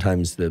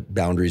 sometimes the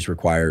boundaries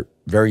require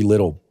very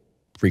little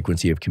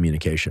frequency of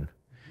communication.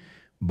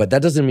 But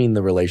that doesn't mean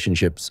the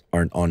relationships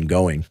aren't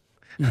ongoing.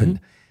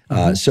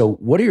 Mm-hmm. So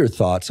what are your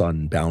thoughts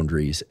on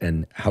boundaries,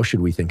 and how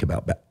should we think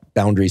about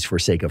boundaries for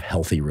sake of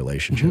healthy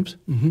relationships?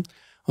 Mm-hmm. Mm-hmm.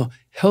 Well,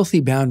 healthy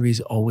boundaries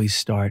always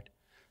start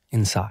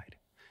inside.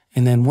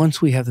 And then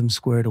once we have them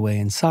squared away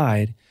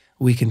inside,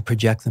 we can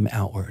project them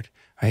outward,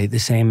 right? The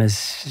same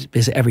as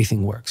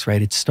everything works,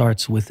 right? It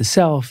starts with the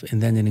self,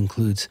 and then it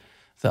includes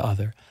the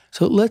other.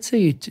 So let's say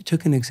you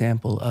took an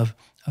example of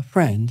a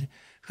friend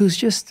who's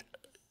just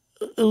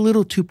a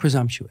little too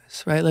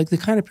presumptuous, right? Like the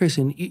kind of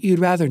person you'd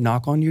rather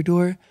knock on your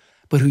door,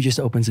 but who just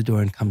opens the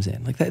door and comes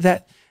in, like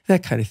that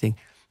kind of thing.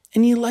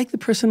 And you like the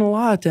person a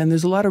lot, and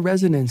there's a lot of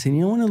resonance, and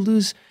you don't want to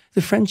lose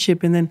the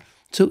friendship. And then,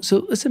 so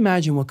let's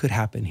imagine what could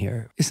happen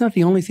here. It's not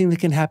the only thing that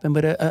can happen,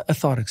 but a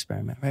thought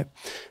experiment, right?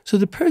 So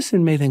the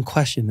person may then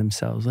question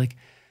themselves, like,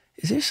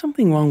 is there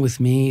something wrong with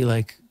me?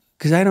 Like,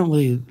 because I don't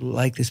really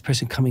like this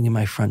person coming in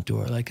my front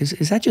door. Like,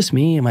 is that just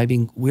me? Am I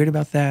being weird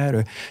about that?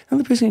 Or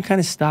another person can kind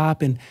of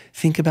stop and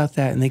think about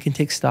that, and they can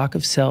take stock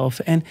of self,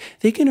 and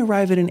they can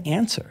arrive at an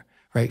answer,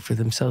 right, for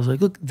themselves.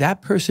 Like, look,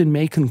 that person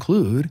may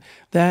conclude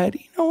that,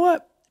 you know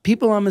what,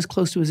 people I'm as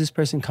close to as this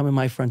person come in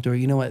my front door,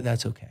 you know what,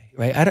 that's okay,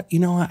 right? You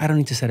know what, I don't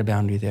need to set a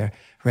boundary there,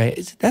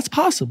 right? That's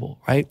possible,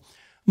 right?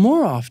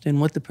 More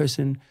often, what the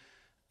person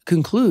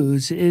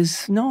concludes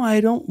is, no, I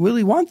don't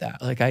really want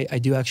that. Like, I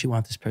do actually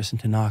want this person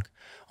to knock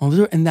on the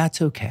door, and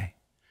that's okay.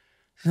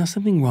 There's not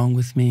something wrong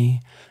with me.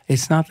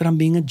 It's not that I'm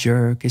being a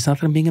jerk. It's not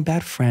that I'm being a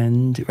bad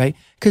friend, right?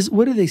 Because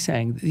what are they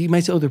saying? You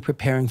might say, oh, they're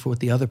preparing for what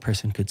the other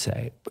person could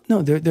say. But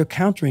no, they're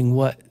countering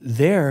what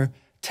they're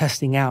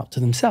testing out to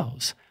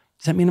themselves.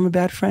 Does that mean I'm a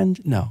bad friend?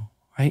 No,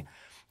 right?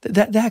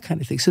 That kind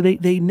of thing. So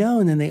they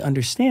know, and then they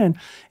understand,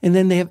 and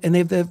then they have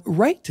the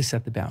right to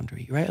set the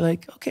boundary, right?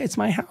 Like, okay, it's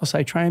my house.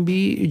 I try and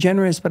be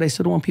generous, but I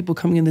still don't want people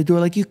coming in the door.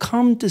 Like, you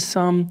come to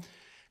some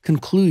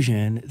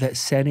conclusion that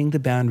setting the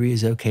boundary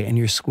is okay, and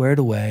you're squared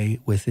away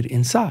with it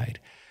inside.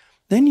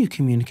 Then you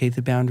communicate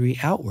the boundary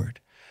outward,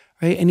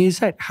 right? And you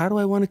decide, how do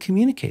I want to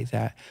communicate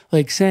that?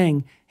 Like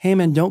saying, hey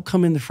man, don't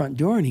come in the front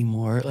door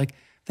anymore. Like,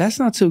 that's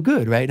not so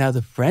good, right? Now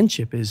the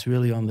friendship is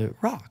really on the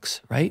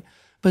rocks, right?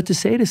 But to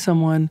say to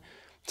someone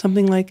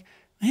something like,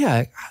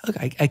 yeah, look,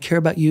 I care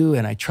about you,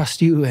 and I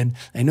trust you, and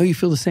I know you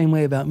feel the same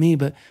way about me,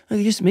 but like,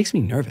 it just makes me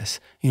nervous,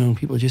 when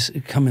people just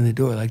come in the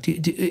door. Like,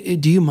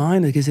 do you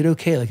mind? Like, is it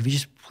okay? Like, if you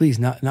just please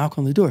knock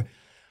on the door.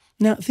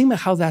 Now, think about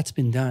how that's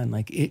been done.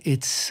 Like,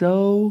 it's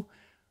so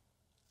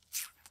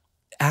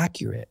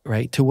accurate,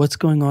 right, to what's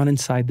going on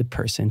inside the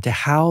person, to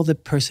how the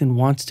person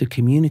wants to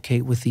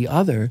communicate with the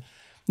other.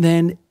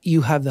 Then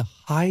you have the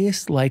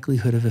highest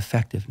likelihood of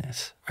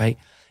effectiveness, right?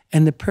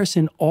 And the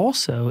person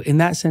also, in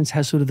that sense,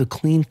 has sort of the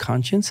clean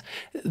conscience,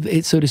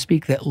 so to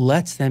speak, that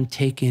lets them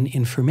take in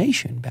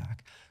information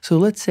back. So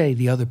let's say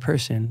the other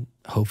person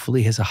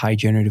hopefully has a high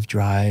generative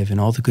drive, and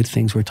all the good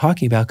things we're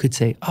talking about could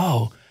say,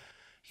 oh,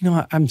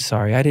 I'm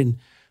sorry, I didn't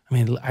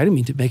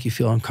mean to make you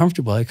feel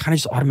uncomfortable. I kind of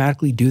just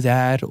automatically do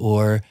that.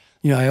 Or,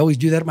 I always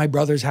do that at my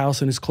brother's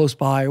house and it's close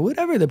by, or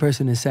whatever the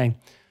person is saying.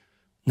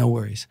 No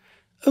worries.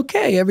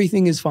 Okay,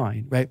 everything is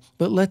fine, right?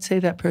 But let's say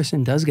that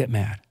person does get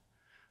mad.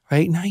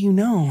 Right?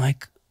 Now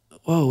like,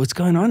 whoa, what's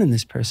going on in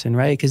this person,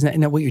 right? Because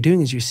now what you're doing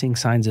is you're seeing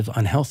signs of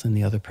unhealth in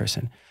the other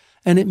person.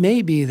 And it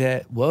may be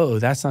that, whoa,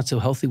 that's not so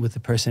healthy with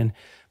the person,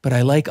 but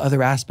I like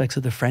other aspects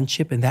of the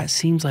friendship, and that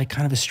seems like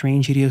kind of a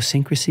strange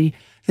idiosyncrasy.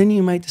 Then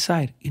you might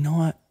decide, you know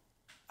what?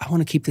 I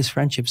want to keep this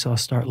friendship, so I'll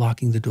start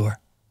locking the door.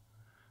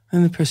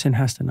 And the person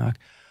has to knock.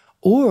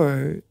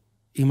 Or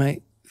you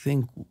might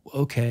think,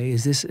 okay,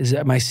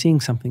 am I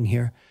seeing something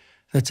here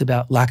that's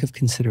about lack of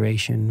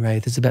consideration,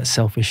 right? That's about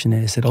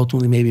selfishness, that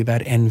ultimately may be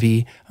about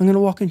envy. I'm going to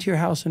walk into your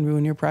house and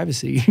ruin your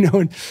privacy, and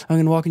I'm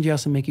going to walk into your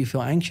house and make you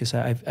feel anxious.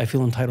 I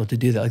feel entitled to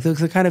do that. Like,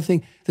 the kind of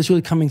thing that's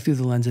really coming through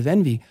the lens of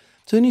envy.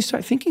 So then you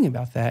start thinking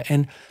about that.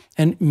 And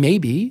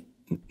maybe,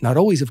 not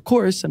always, of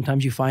course,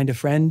 sometimes you find a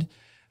friend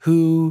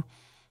who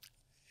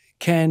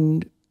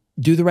can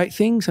do the right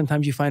thing.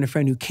 Sometimes you find a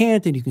friend who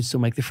can't, and you can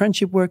still make the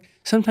friendship work.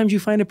 Sometimes you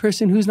find a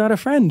person who's not a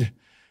friend,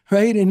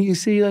 right? And you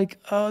see, like,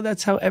 oh,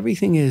 that's how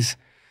everything is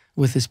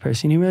with this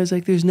person. You realize,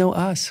 like, there's no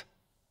us.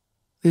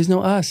 There's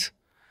no us,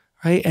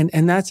 right?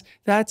 And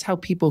that's how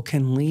people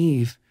can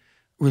leave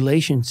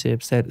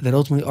relationships that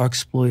ultimately are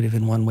exploitive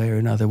in one way or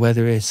another,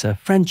 whether it's a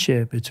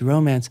friendship, it's a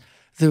romance.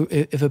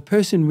 If a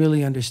person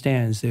really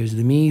understands there's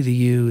the me, the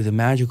you, the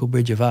magical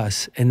bridge of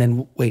us, and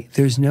then, wait,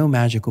 there's no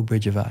magical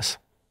bridge of us.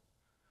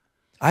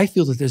 I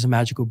feel that there's a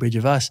magical bridge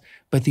of us,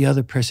 but the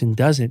other person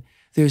doesn't.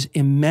 There's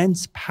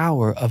immense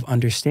power of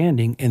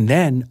understanding, and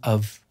then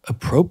of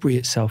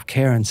appropriate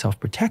self-care and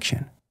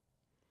self-protection.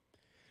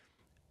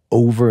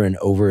 Over and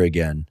over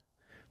again,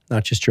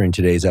 not just during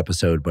today's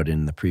episode, but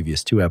in the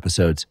previous 2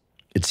 episodes,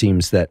 it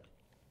seems that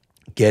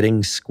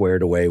getting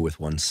squared away with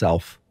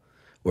oneself,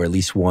 or at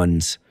least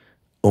one's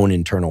own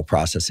internal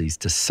processes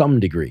to some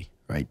degree,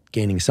 right?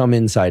 Gaining some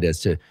insight as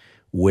to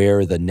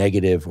where the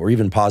negative or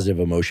even positive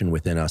emotion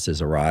within us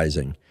is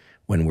arising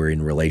when we're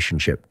in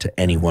relationship to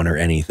anyone or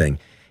anything.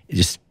 It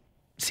just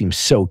seems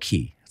so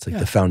key. It's like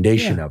the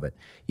foundation of it.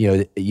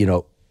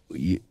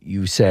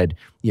 You said,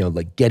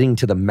 like, getting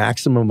to the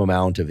maximum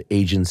amount of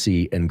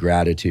agency and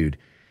gratitude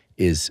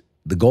is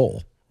the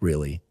goal,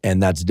 really.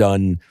 And that's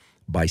done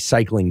by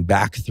cycling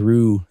back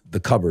through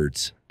the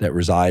cupboards that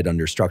reside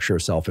under structure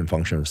of self and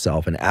function of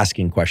self, and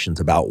asking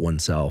questions about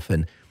oneself.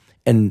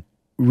 And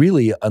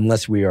really,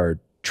 unless we are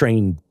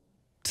trained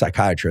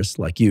psychiatrists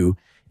like you,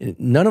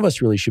 none of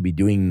us really should be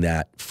doing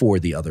that for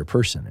the other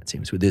person, it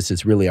seems. This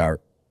is really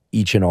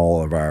each and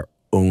all of our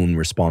own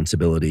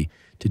responsibility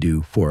to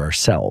do for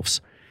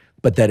ourselves,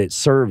 but that it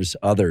serves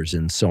others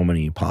in so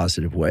many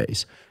positive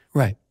ways.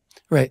 Right,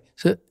 right.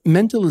 So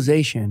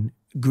mentalization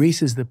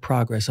greases the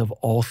progress of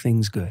all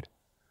things good,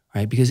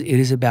 right? Because it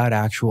is about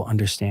actual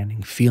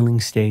understanding, feeling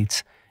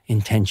states,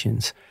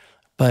 intentions.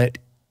 But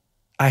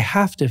I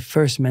have to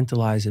first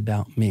mentalize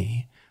about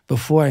me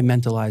before I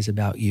mentalize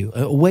about you.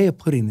 A way of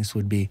putting this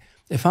would be,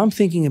 if I'm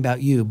thinking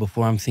about you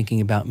before I'm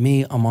thinking about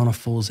me, I'm on a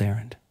fool's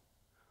errand,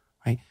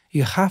 right?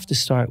 You have to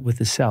start with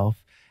the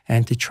self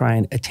and to try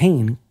and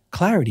attain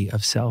clarity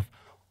of self,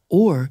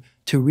 or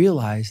to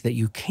realize that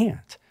you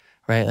can't,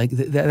 right? Like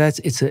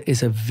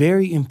it's a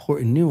very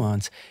important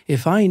nuance.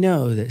 If I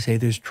know that, say,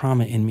 there's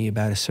trauma in me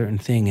about a certain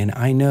thing, and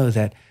I know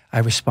that I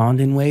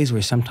respond in ways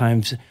where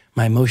sometimes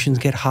my emotions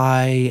get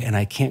high and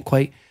I can't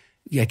quite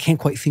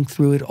think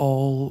through it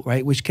all,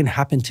 right? Which can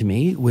happen to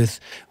me with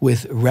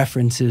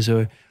references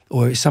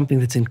or something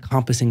that's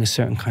encompassing a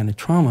certain kind of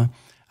trauma.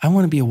 I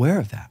want to be aware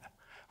of that,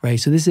 right?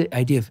 So this is the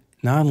idea of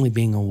not only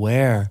being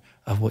aware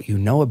of what you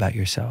know about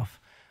yourself,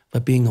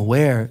 but being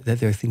aware that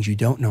there are things you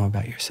don't know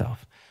about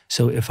yourself.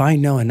 So if I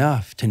know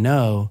enough to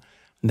know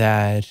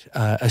that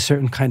a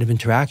certain kind of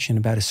interaction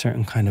about a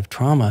certain kind of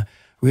trauma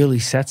really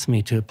sets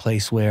me to a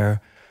place where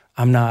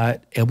I'm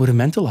not able to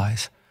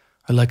mentalize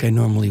like I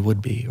normally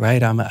would be,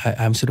 right?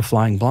 I'm sort of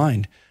flying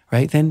blind,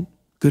 right? Then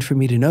good for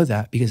me to know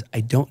that, because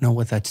I don't know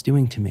what that's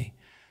doing to me.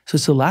 So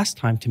it's the last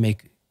time to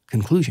make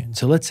conclusions.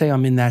 So let's say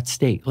I'm in that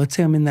state. Let's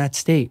say I'm in that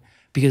state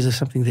because of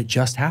something that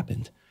just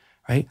happened,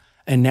 right?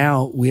 And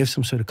now we have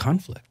some sort of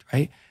conflict,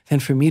 right? Then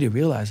for me to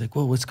realize, like,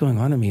 well, what's going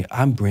on in me?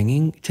 I'm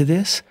bringing to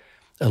this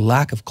a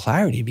lack of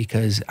clarity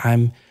because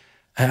I'm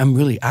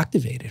really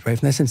activated,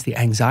 right? In that sense, the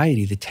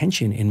anxiety, the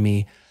tension in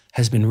me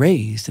has been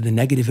raised. The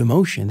negative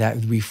emotion, that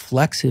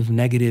reflexive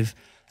negative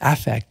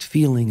affect,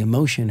 feeling,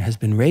 emotion has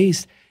been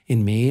raised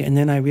in me. And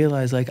then I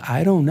realize, like,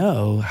 I don't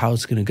know how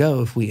it's going to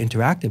go if we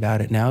interact about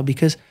it now,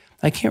 because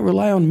I can't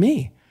rely on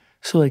me.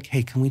 So like,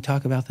 hey, can we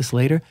talk about this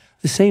later?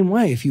 The same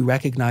way, if you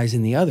recognize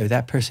in the other,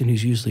 that person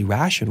who's usually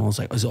rational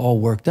is all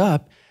worked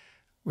up,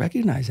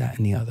 recognize that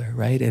in the other,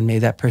 right? And maybe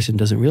that person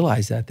doesn't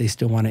realize that, they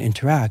still want to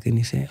interact. And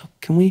you say, oh,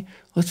 can we,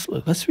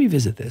 let's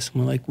revisit this.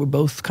 And we're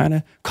both kind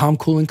of calm,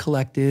 cool, and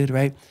collected,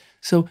 right?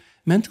 So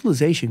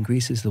mentalization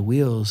greases the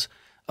wheels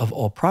of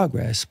all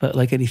progress, but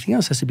like anything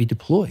else, has to be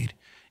deployed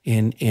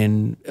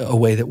in a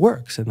way that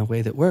works. And the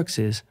way that works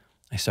is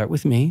I start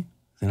with me,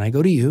 then I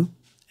go to you,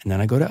 and then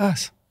I go to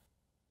us.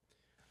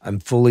 I'm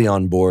fully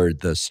on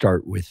board the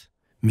start with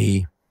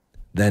me,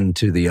 then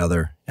to the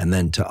other, and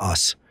then to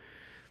us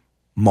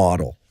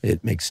model.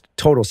 It makes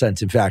total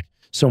sense. In fact,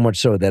 so much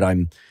so that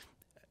I'm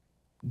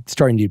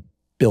starting to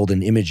build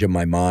an image in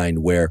my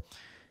mind where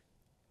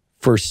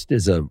first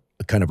is a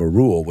kind of a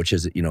rule, which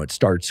is, it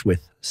starts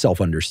with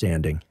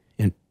self-understanding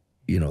and,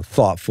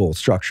 thoughtful,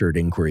 structured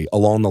inquiry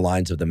along the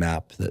lines of the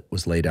map that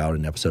was laid out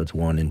in episodes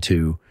 1 and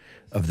 2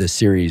 of this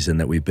series and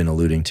that we've been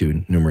alluding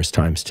to numerous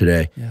times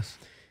today. Yes.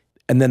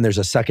 And then there's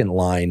a second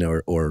line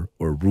or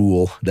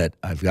rule that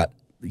I've got,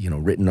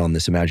 written on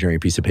this imaginary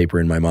piece of paper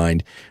in my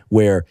mind,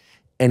 where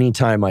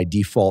anytime I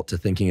default to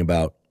thinking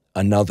about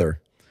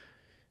another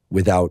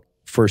without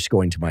first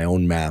going to my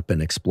own map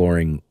and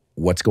exploring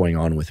what's going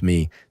on with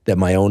me, that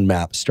my own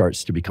map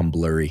starts to become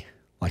blurry,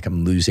 like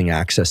I'm losing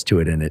access to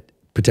it and it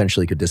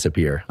potentially could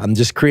disappear. I'm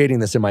just creating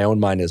this in my own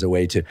mind as a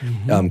way to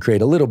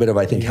create a little bit of,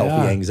 I think,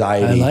 healthy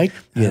anxiety. I like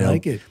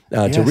it.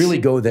 Yes. To really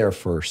go there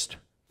first.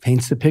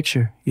 Paints the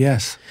picture,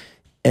 yes.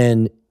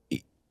 And,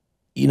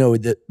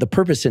 the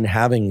purpose in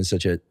having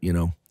such a,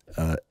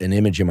 an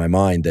image in my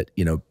mind that,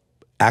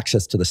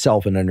 access to the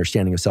self and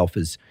understanding of self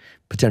is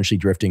potentially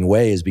drifting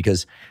away is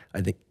because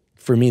I think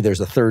for me, there's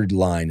a third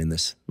line in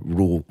this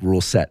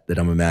rule set that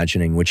I'm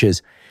imagining, which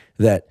is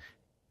that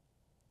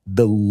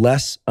the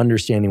less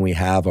understanding we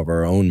have of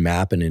our own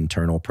map and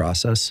internal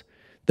process,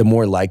 the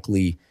more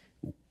likely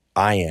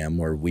I am,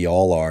 or we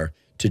all are,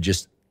 to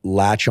just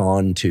latch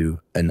on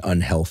to an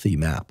unhealthy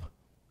map,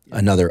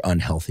 another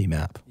unhealthy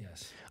map.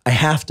 Yes. I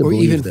have to or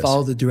believe even this.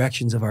 Follow the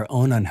directions of our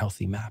own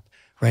unhealthy map,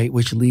 right?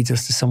 Which leads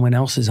us to someone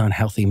else's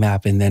unhealthy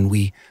map, and then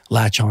we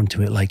latch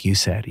onto it, like you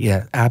said.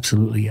 Yeah,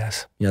 absolutely,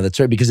 yes. Yeah, that's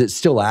right, because it's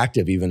still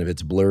active, even if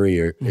it's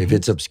blurry or if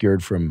it's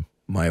obscured from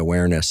my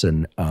awareness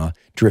and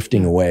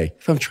drifting away.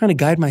 If I'm trying to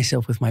guide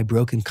myself with my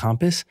broken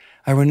compass,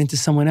 I run into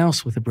someone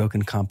else with a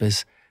broken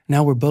compass.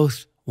 Now we're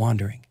both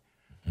wandering,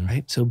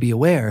 right? So be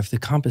aware, if the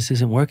compass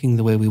isn't working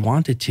the way we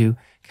want it to,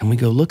 can we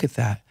go look at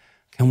that?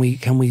 Can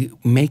we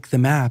make the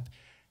map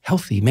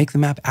healthy, make the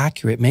map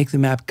accurate, make the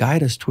map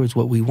guide us towards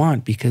what we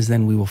want, because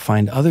then we will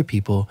find other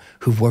people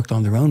who've worked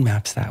on their own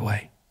maps that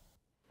way.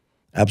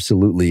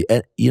 Absolutely.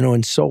 And,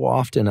 and so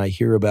often I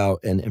hear about,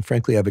 and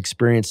frankly, I've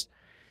experienced,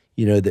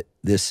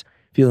 this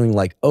feeling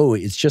like, oh,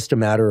 it's just a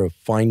matter of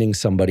finding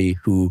somebody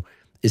who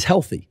is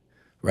healthy,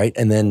 right?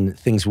 And then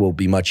things will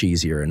be much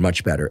easier and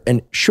much better.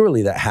 And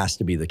surely that has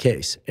to be the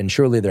case. And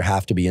surely there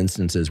have to be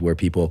instances where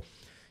people,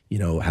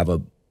 have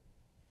a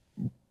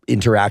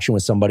interaction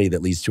with somebody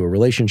that leads to a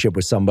relationship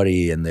with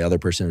somebody, and the other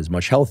person is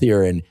much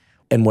healthier, and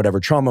whatever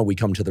trauma we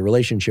come to the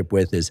relationship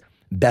with is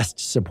best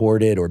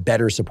supported or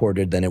better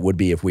supported than it would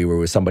be if we were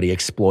with somebody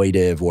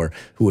exploitive or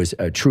who was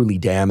truly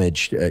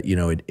damaged,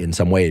 in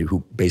some way,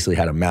 who basically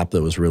had a map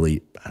that was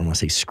really, I don't want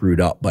to say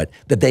screwed up, but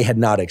that they had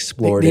not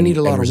explored. They need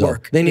a lot of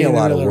work. They need a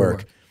lot of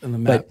work on the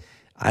map. But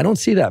I don't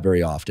see that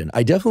very often.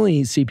 I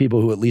definitely see people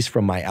who, at least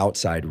from my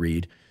outside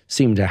read,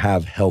 seem to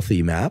have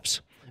healthy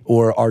maps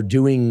or are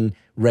doing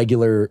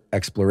regular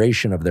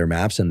exploration of their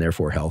maps and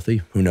therefore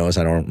healthy. Who knows?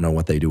 I don't know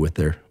what they do with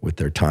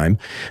their time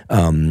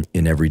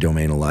in every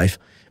domain of life.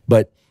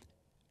 But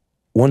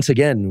once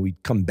again, we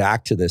come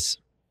back to this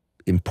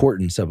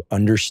importance of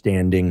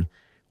understanding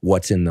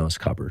what's in those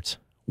cupboards,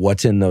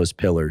 what's in those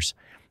pillars,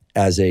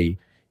 as a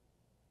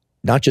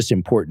not just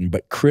important,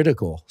 but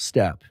critical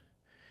step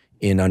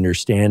in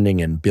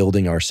understanding and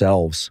building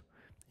ourselves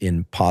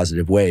in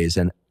positive ways.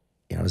 And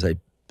as I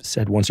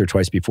said once or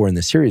twice before in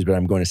this series, but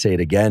I'm going to say it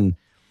again,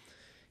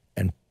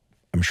 and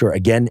I'm sure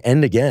again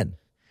and again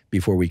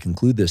before we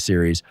conclude this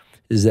series,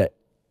 is that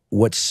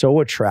what's so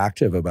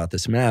attractive about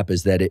this map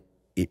is that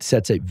it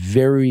sets a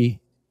very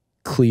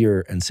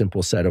clear and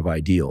simple set of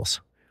ideals.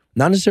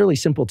 Not necessarily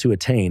simple to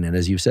attain, and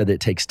as you said, it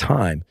takes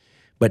time,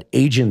 but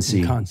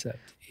agency, concept,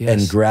 yes,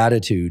 and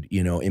gratitude,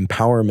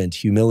 empowerment,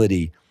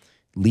 humility,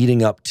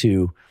 leading up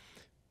to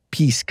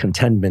peace,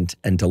 contentment,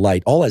 and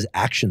delight, all as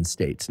action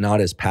states, not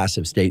as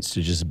passive states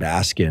to just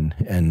bask in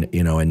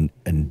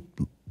and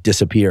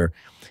disappear.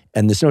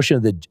 And this notion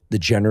of the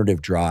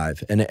generative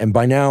drive, and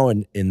by now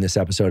in this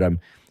episode, I'm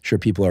sure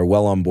people are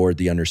well on board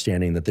the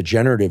understanding that the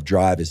generative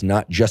drive is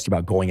not just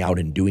about going out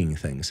and doing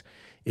things.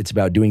 It's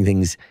about doing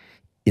things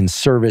in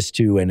service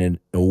to and in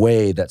a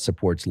way that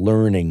supports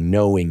learning,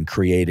 knowing,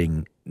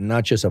 creating,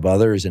 not just of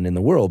others and in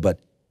the world, but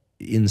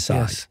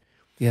inside.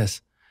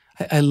 Yes.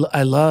 I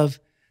love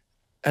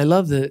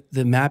the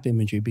map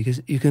imagery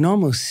because you can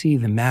almost see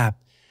the map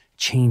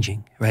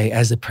changing, right?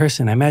 As the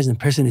person, I imagine the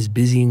person is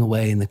busying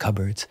away in the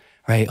cupboards,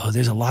 right? Oh,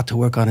 there's a lot to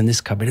work on in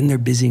this cupboard, and they're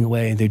busying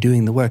away and they're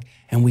doing the work,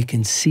 and we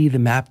can see the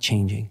map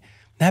changing.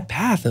 That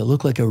path that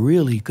looked like a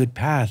really good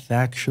path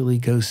actually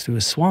goes through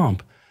a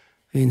swamp.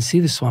 You can see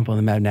the swamp on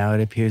the map now,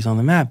 it appears on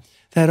the map.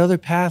 That other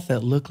path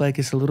that looked like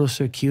it's a little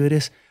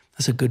circuitous,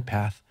 that's a good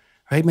path,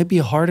 right? It might be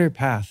a harder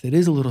path. It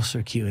is a little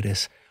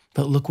circuitous,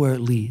 but look where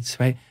it leads,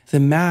 right? The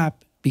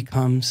map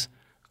becomes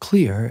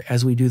clear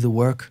as we do the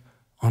work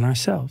on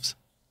ourselves.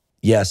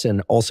 Yes,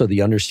 and also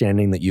the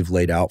understanding that you've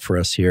laid out for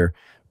us here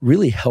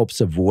really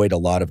helps avoid a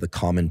lot of the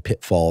common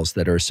pitfalls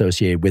that are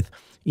associated with,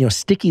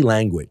 sticky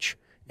language,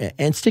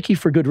 and sticky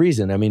for good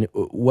reason. I mean,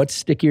 what's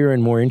stickier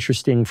and more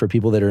interesting for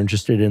people that are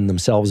interested in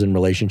themselves in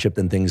relationship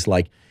than things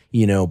like,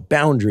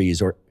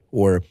 boundaries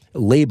or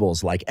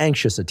labels like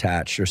anxious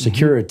attached or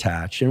secure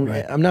attached. And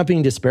right. I'm not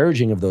being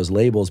disparaging of those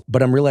labels,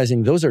 but I'm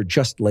realizing those are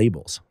just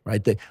labels,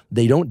 right?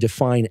 They don't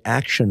define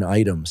action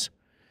items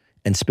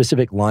and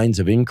specific lines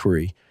of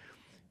inquiry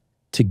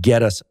to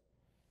get us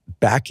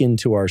back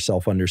into our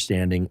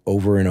self-understanding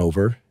over and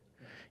over,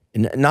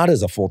 and not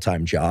as a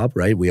full-time job,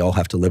 right? We all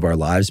have to live our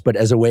lives, but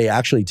as a way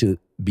actually to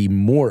be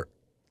more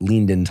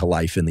leaned into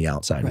life in the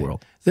outside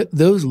world.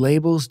 Those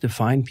labels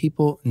define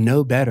people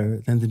no better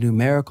than the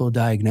numerical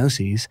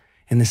diagnoses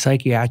in the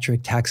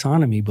psychiatric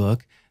taxonomy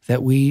book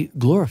that we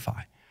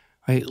glorify,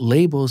 right?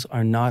 Labels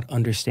are not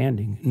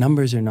understanding.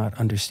 Numbers are not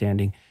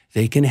understanding.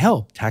 They can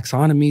help.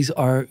 Taxonomies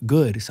are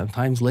good.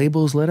 Sometimes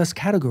labels let us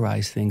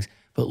categorize things,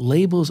 but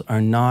labels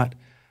are not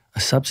a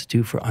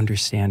substitute for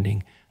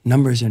understanding.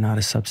 Numbers are not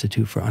a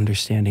substitute for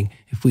understanding.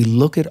 If we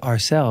look at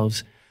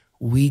ourselves,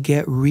 we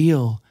get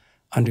real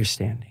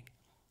understanding.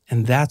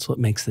 And that's what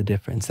makes the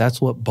difference.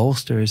 That's what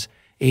bolsters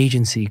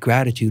agency,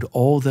 gratitude,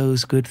 all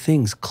those good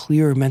things,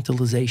 clearer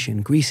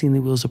mentalization, greasing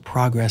the wheels of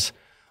progress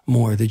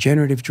more, the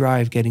generative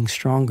drive getting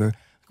stronger.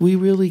 We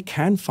really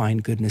can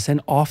find goodness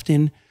and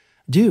often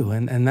do.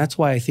 And that's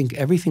why I think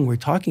everything we're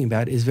talking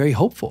about is very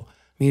hopeful.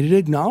 I mean, it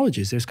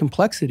acknowledges there's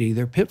complexity,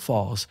 there are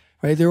pitfalls,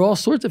 right? There are all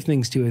sorts of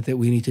things to it that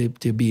we need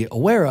to be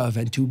aware of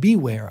and to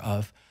beware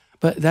of.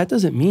 But that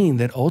doesn't mean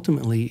that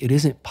ultimately it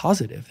isn't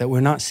positive, that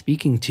we're not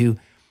speaking to,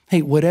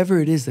 hey, whatever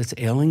it is that's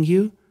ailing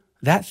you,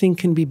 that thing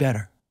can be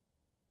better.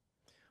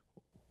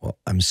 Well,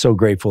 I'm so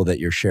grateful that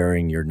you're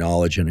sharing your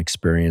knowledge and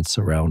experience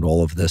around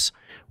all of this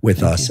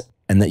with us,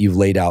 and that you've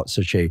laid out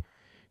such a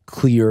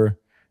clear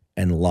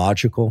and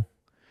logical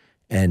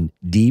and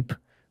deep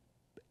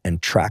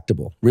and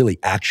tractable, really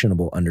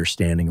actionable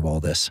understanding of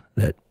all this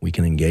that we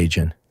can engage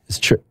in. It's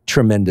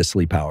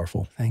tremendously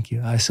powerful. Thank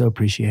you. I so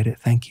appreciate it.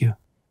 Thank you.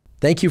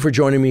 Thank you for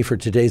joining me for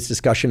today's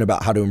discussion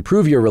about how to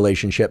improve your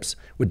relationships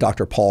with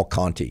Dr. Paul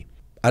Conti.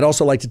 I'd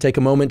also like to take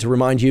a moment to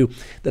remind you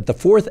that the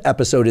 4th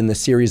episode in this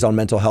series on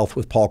mental health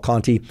with Paul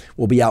Conti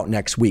will be out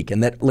next week,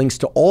 and that links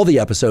to all the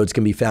episodes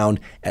can be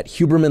found at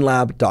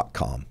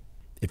hubermanlab.com.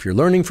 If you're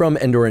learning from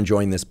and or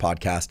enjoying this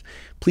podcast,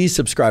 please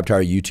subscribe to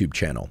our YouTube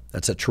channel.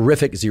 That's a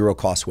terrific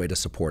zero-cost way to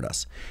support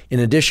us. In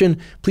addition,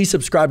 please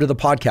subscribe to the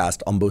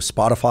podcast on both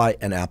Spotify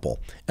and Apple.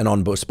 And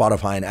on both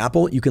Spotify and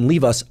Apple, you can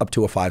leave us up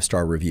to a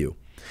 5-star review.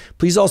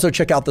 Please also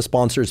check out the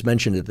sponsors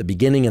mentioned at the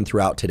beginning and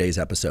throughout today's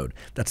episode.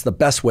 That's the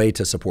best way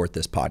to support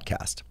this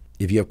podcast.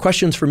 If you have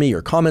questions for me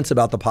or comments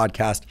about the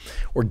podcast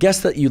or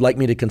guests that you'd like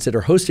me to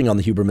consider hosting on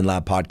the Huberman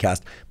Lab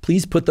podcast,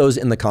 please put those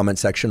in the comment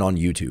section on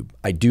YouTube.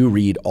 I do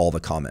read all the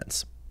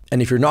comments.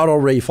 And if you're not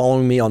already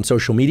following me on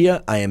social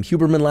media, I am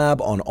Huberman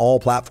Lab on all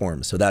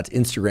platforms. So that's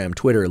Instagram,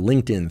 Twitter,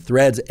 LinkedIn,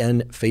 Threads,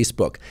 and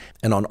Facebook.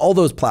 And on all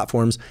those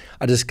platforms,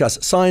 I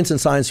discuss science and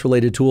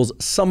science-related tools,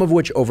 some of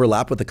which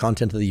overlap with the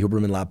content of the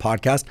Huberman Lab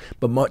podcast,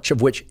 but much of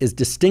which is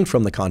distinct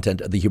from the content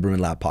of the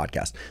Huberman Lab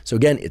podcast. So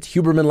again, it's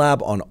Huberman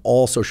Lab on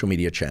all social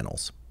media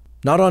channels.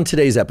 Not on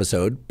today's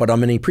episode, but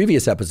on many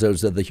previous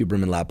episodes of the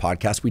Huberman Lab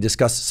podcast, we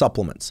discuss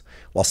supplements.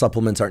 While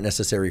supplements aren't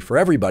necessary for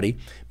everybody,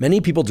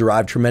 many people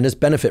derive tremendous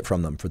benefit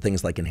from them for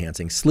things like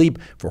enhancing sleep,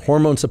 for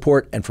hormone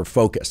support, and for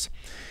focus.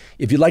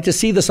 If you'd like to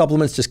see the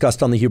supplements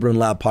discussed on the Huberman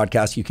Lab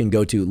podcast, you can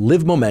go to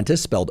Live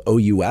Momentous, spelled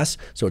O-U-S.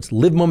 So it's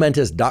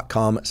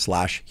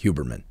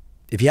livemomentous.com/Huberman.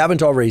 If you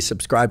haven't already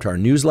subscribed to our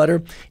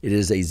newsletter, it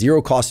is a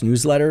zero-cost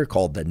newsletter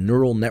called the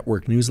Neural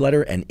Network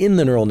Newsletter. And in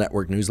the Neural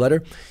Network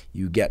Newsletter,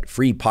 you get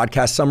free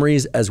podcast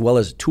summaries as well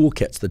as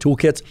toolkits. The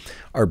toolkits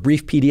are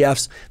brief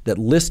PDFs that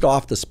list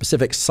off the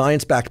specific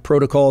science-backed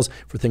protocols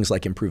for things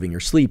like improving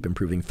your sleep,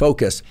 improving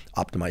focus,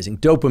 optimizing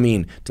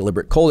dopamine,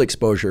 deliberate cold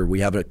exposure.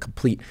 We have a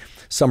complete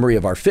summary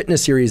of our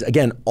fitness series.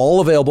 Again, all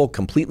available,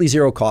 completely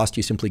zero cost.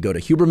 You simply go to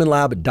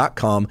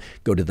hubermanlab.com,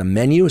 go to the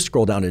menu,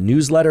 scroll down to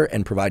newsletter,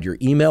 and provide your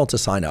email to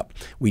sign up.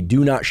 We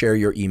do not share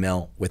your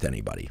email with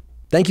anybody.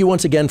 Thank you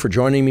once again for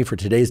joining me for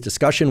today's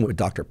discussion with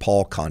Dr.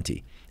 Paul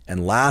Conti.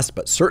 And last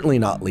but certainly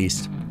not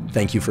least,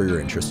 thank you for your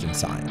interest in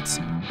science.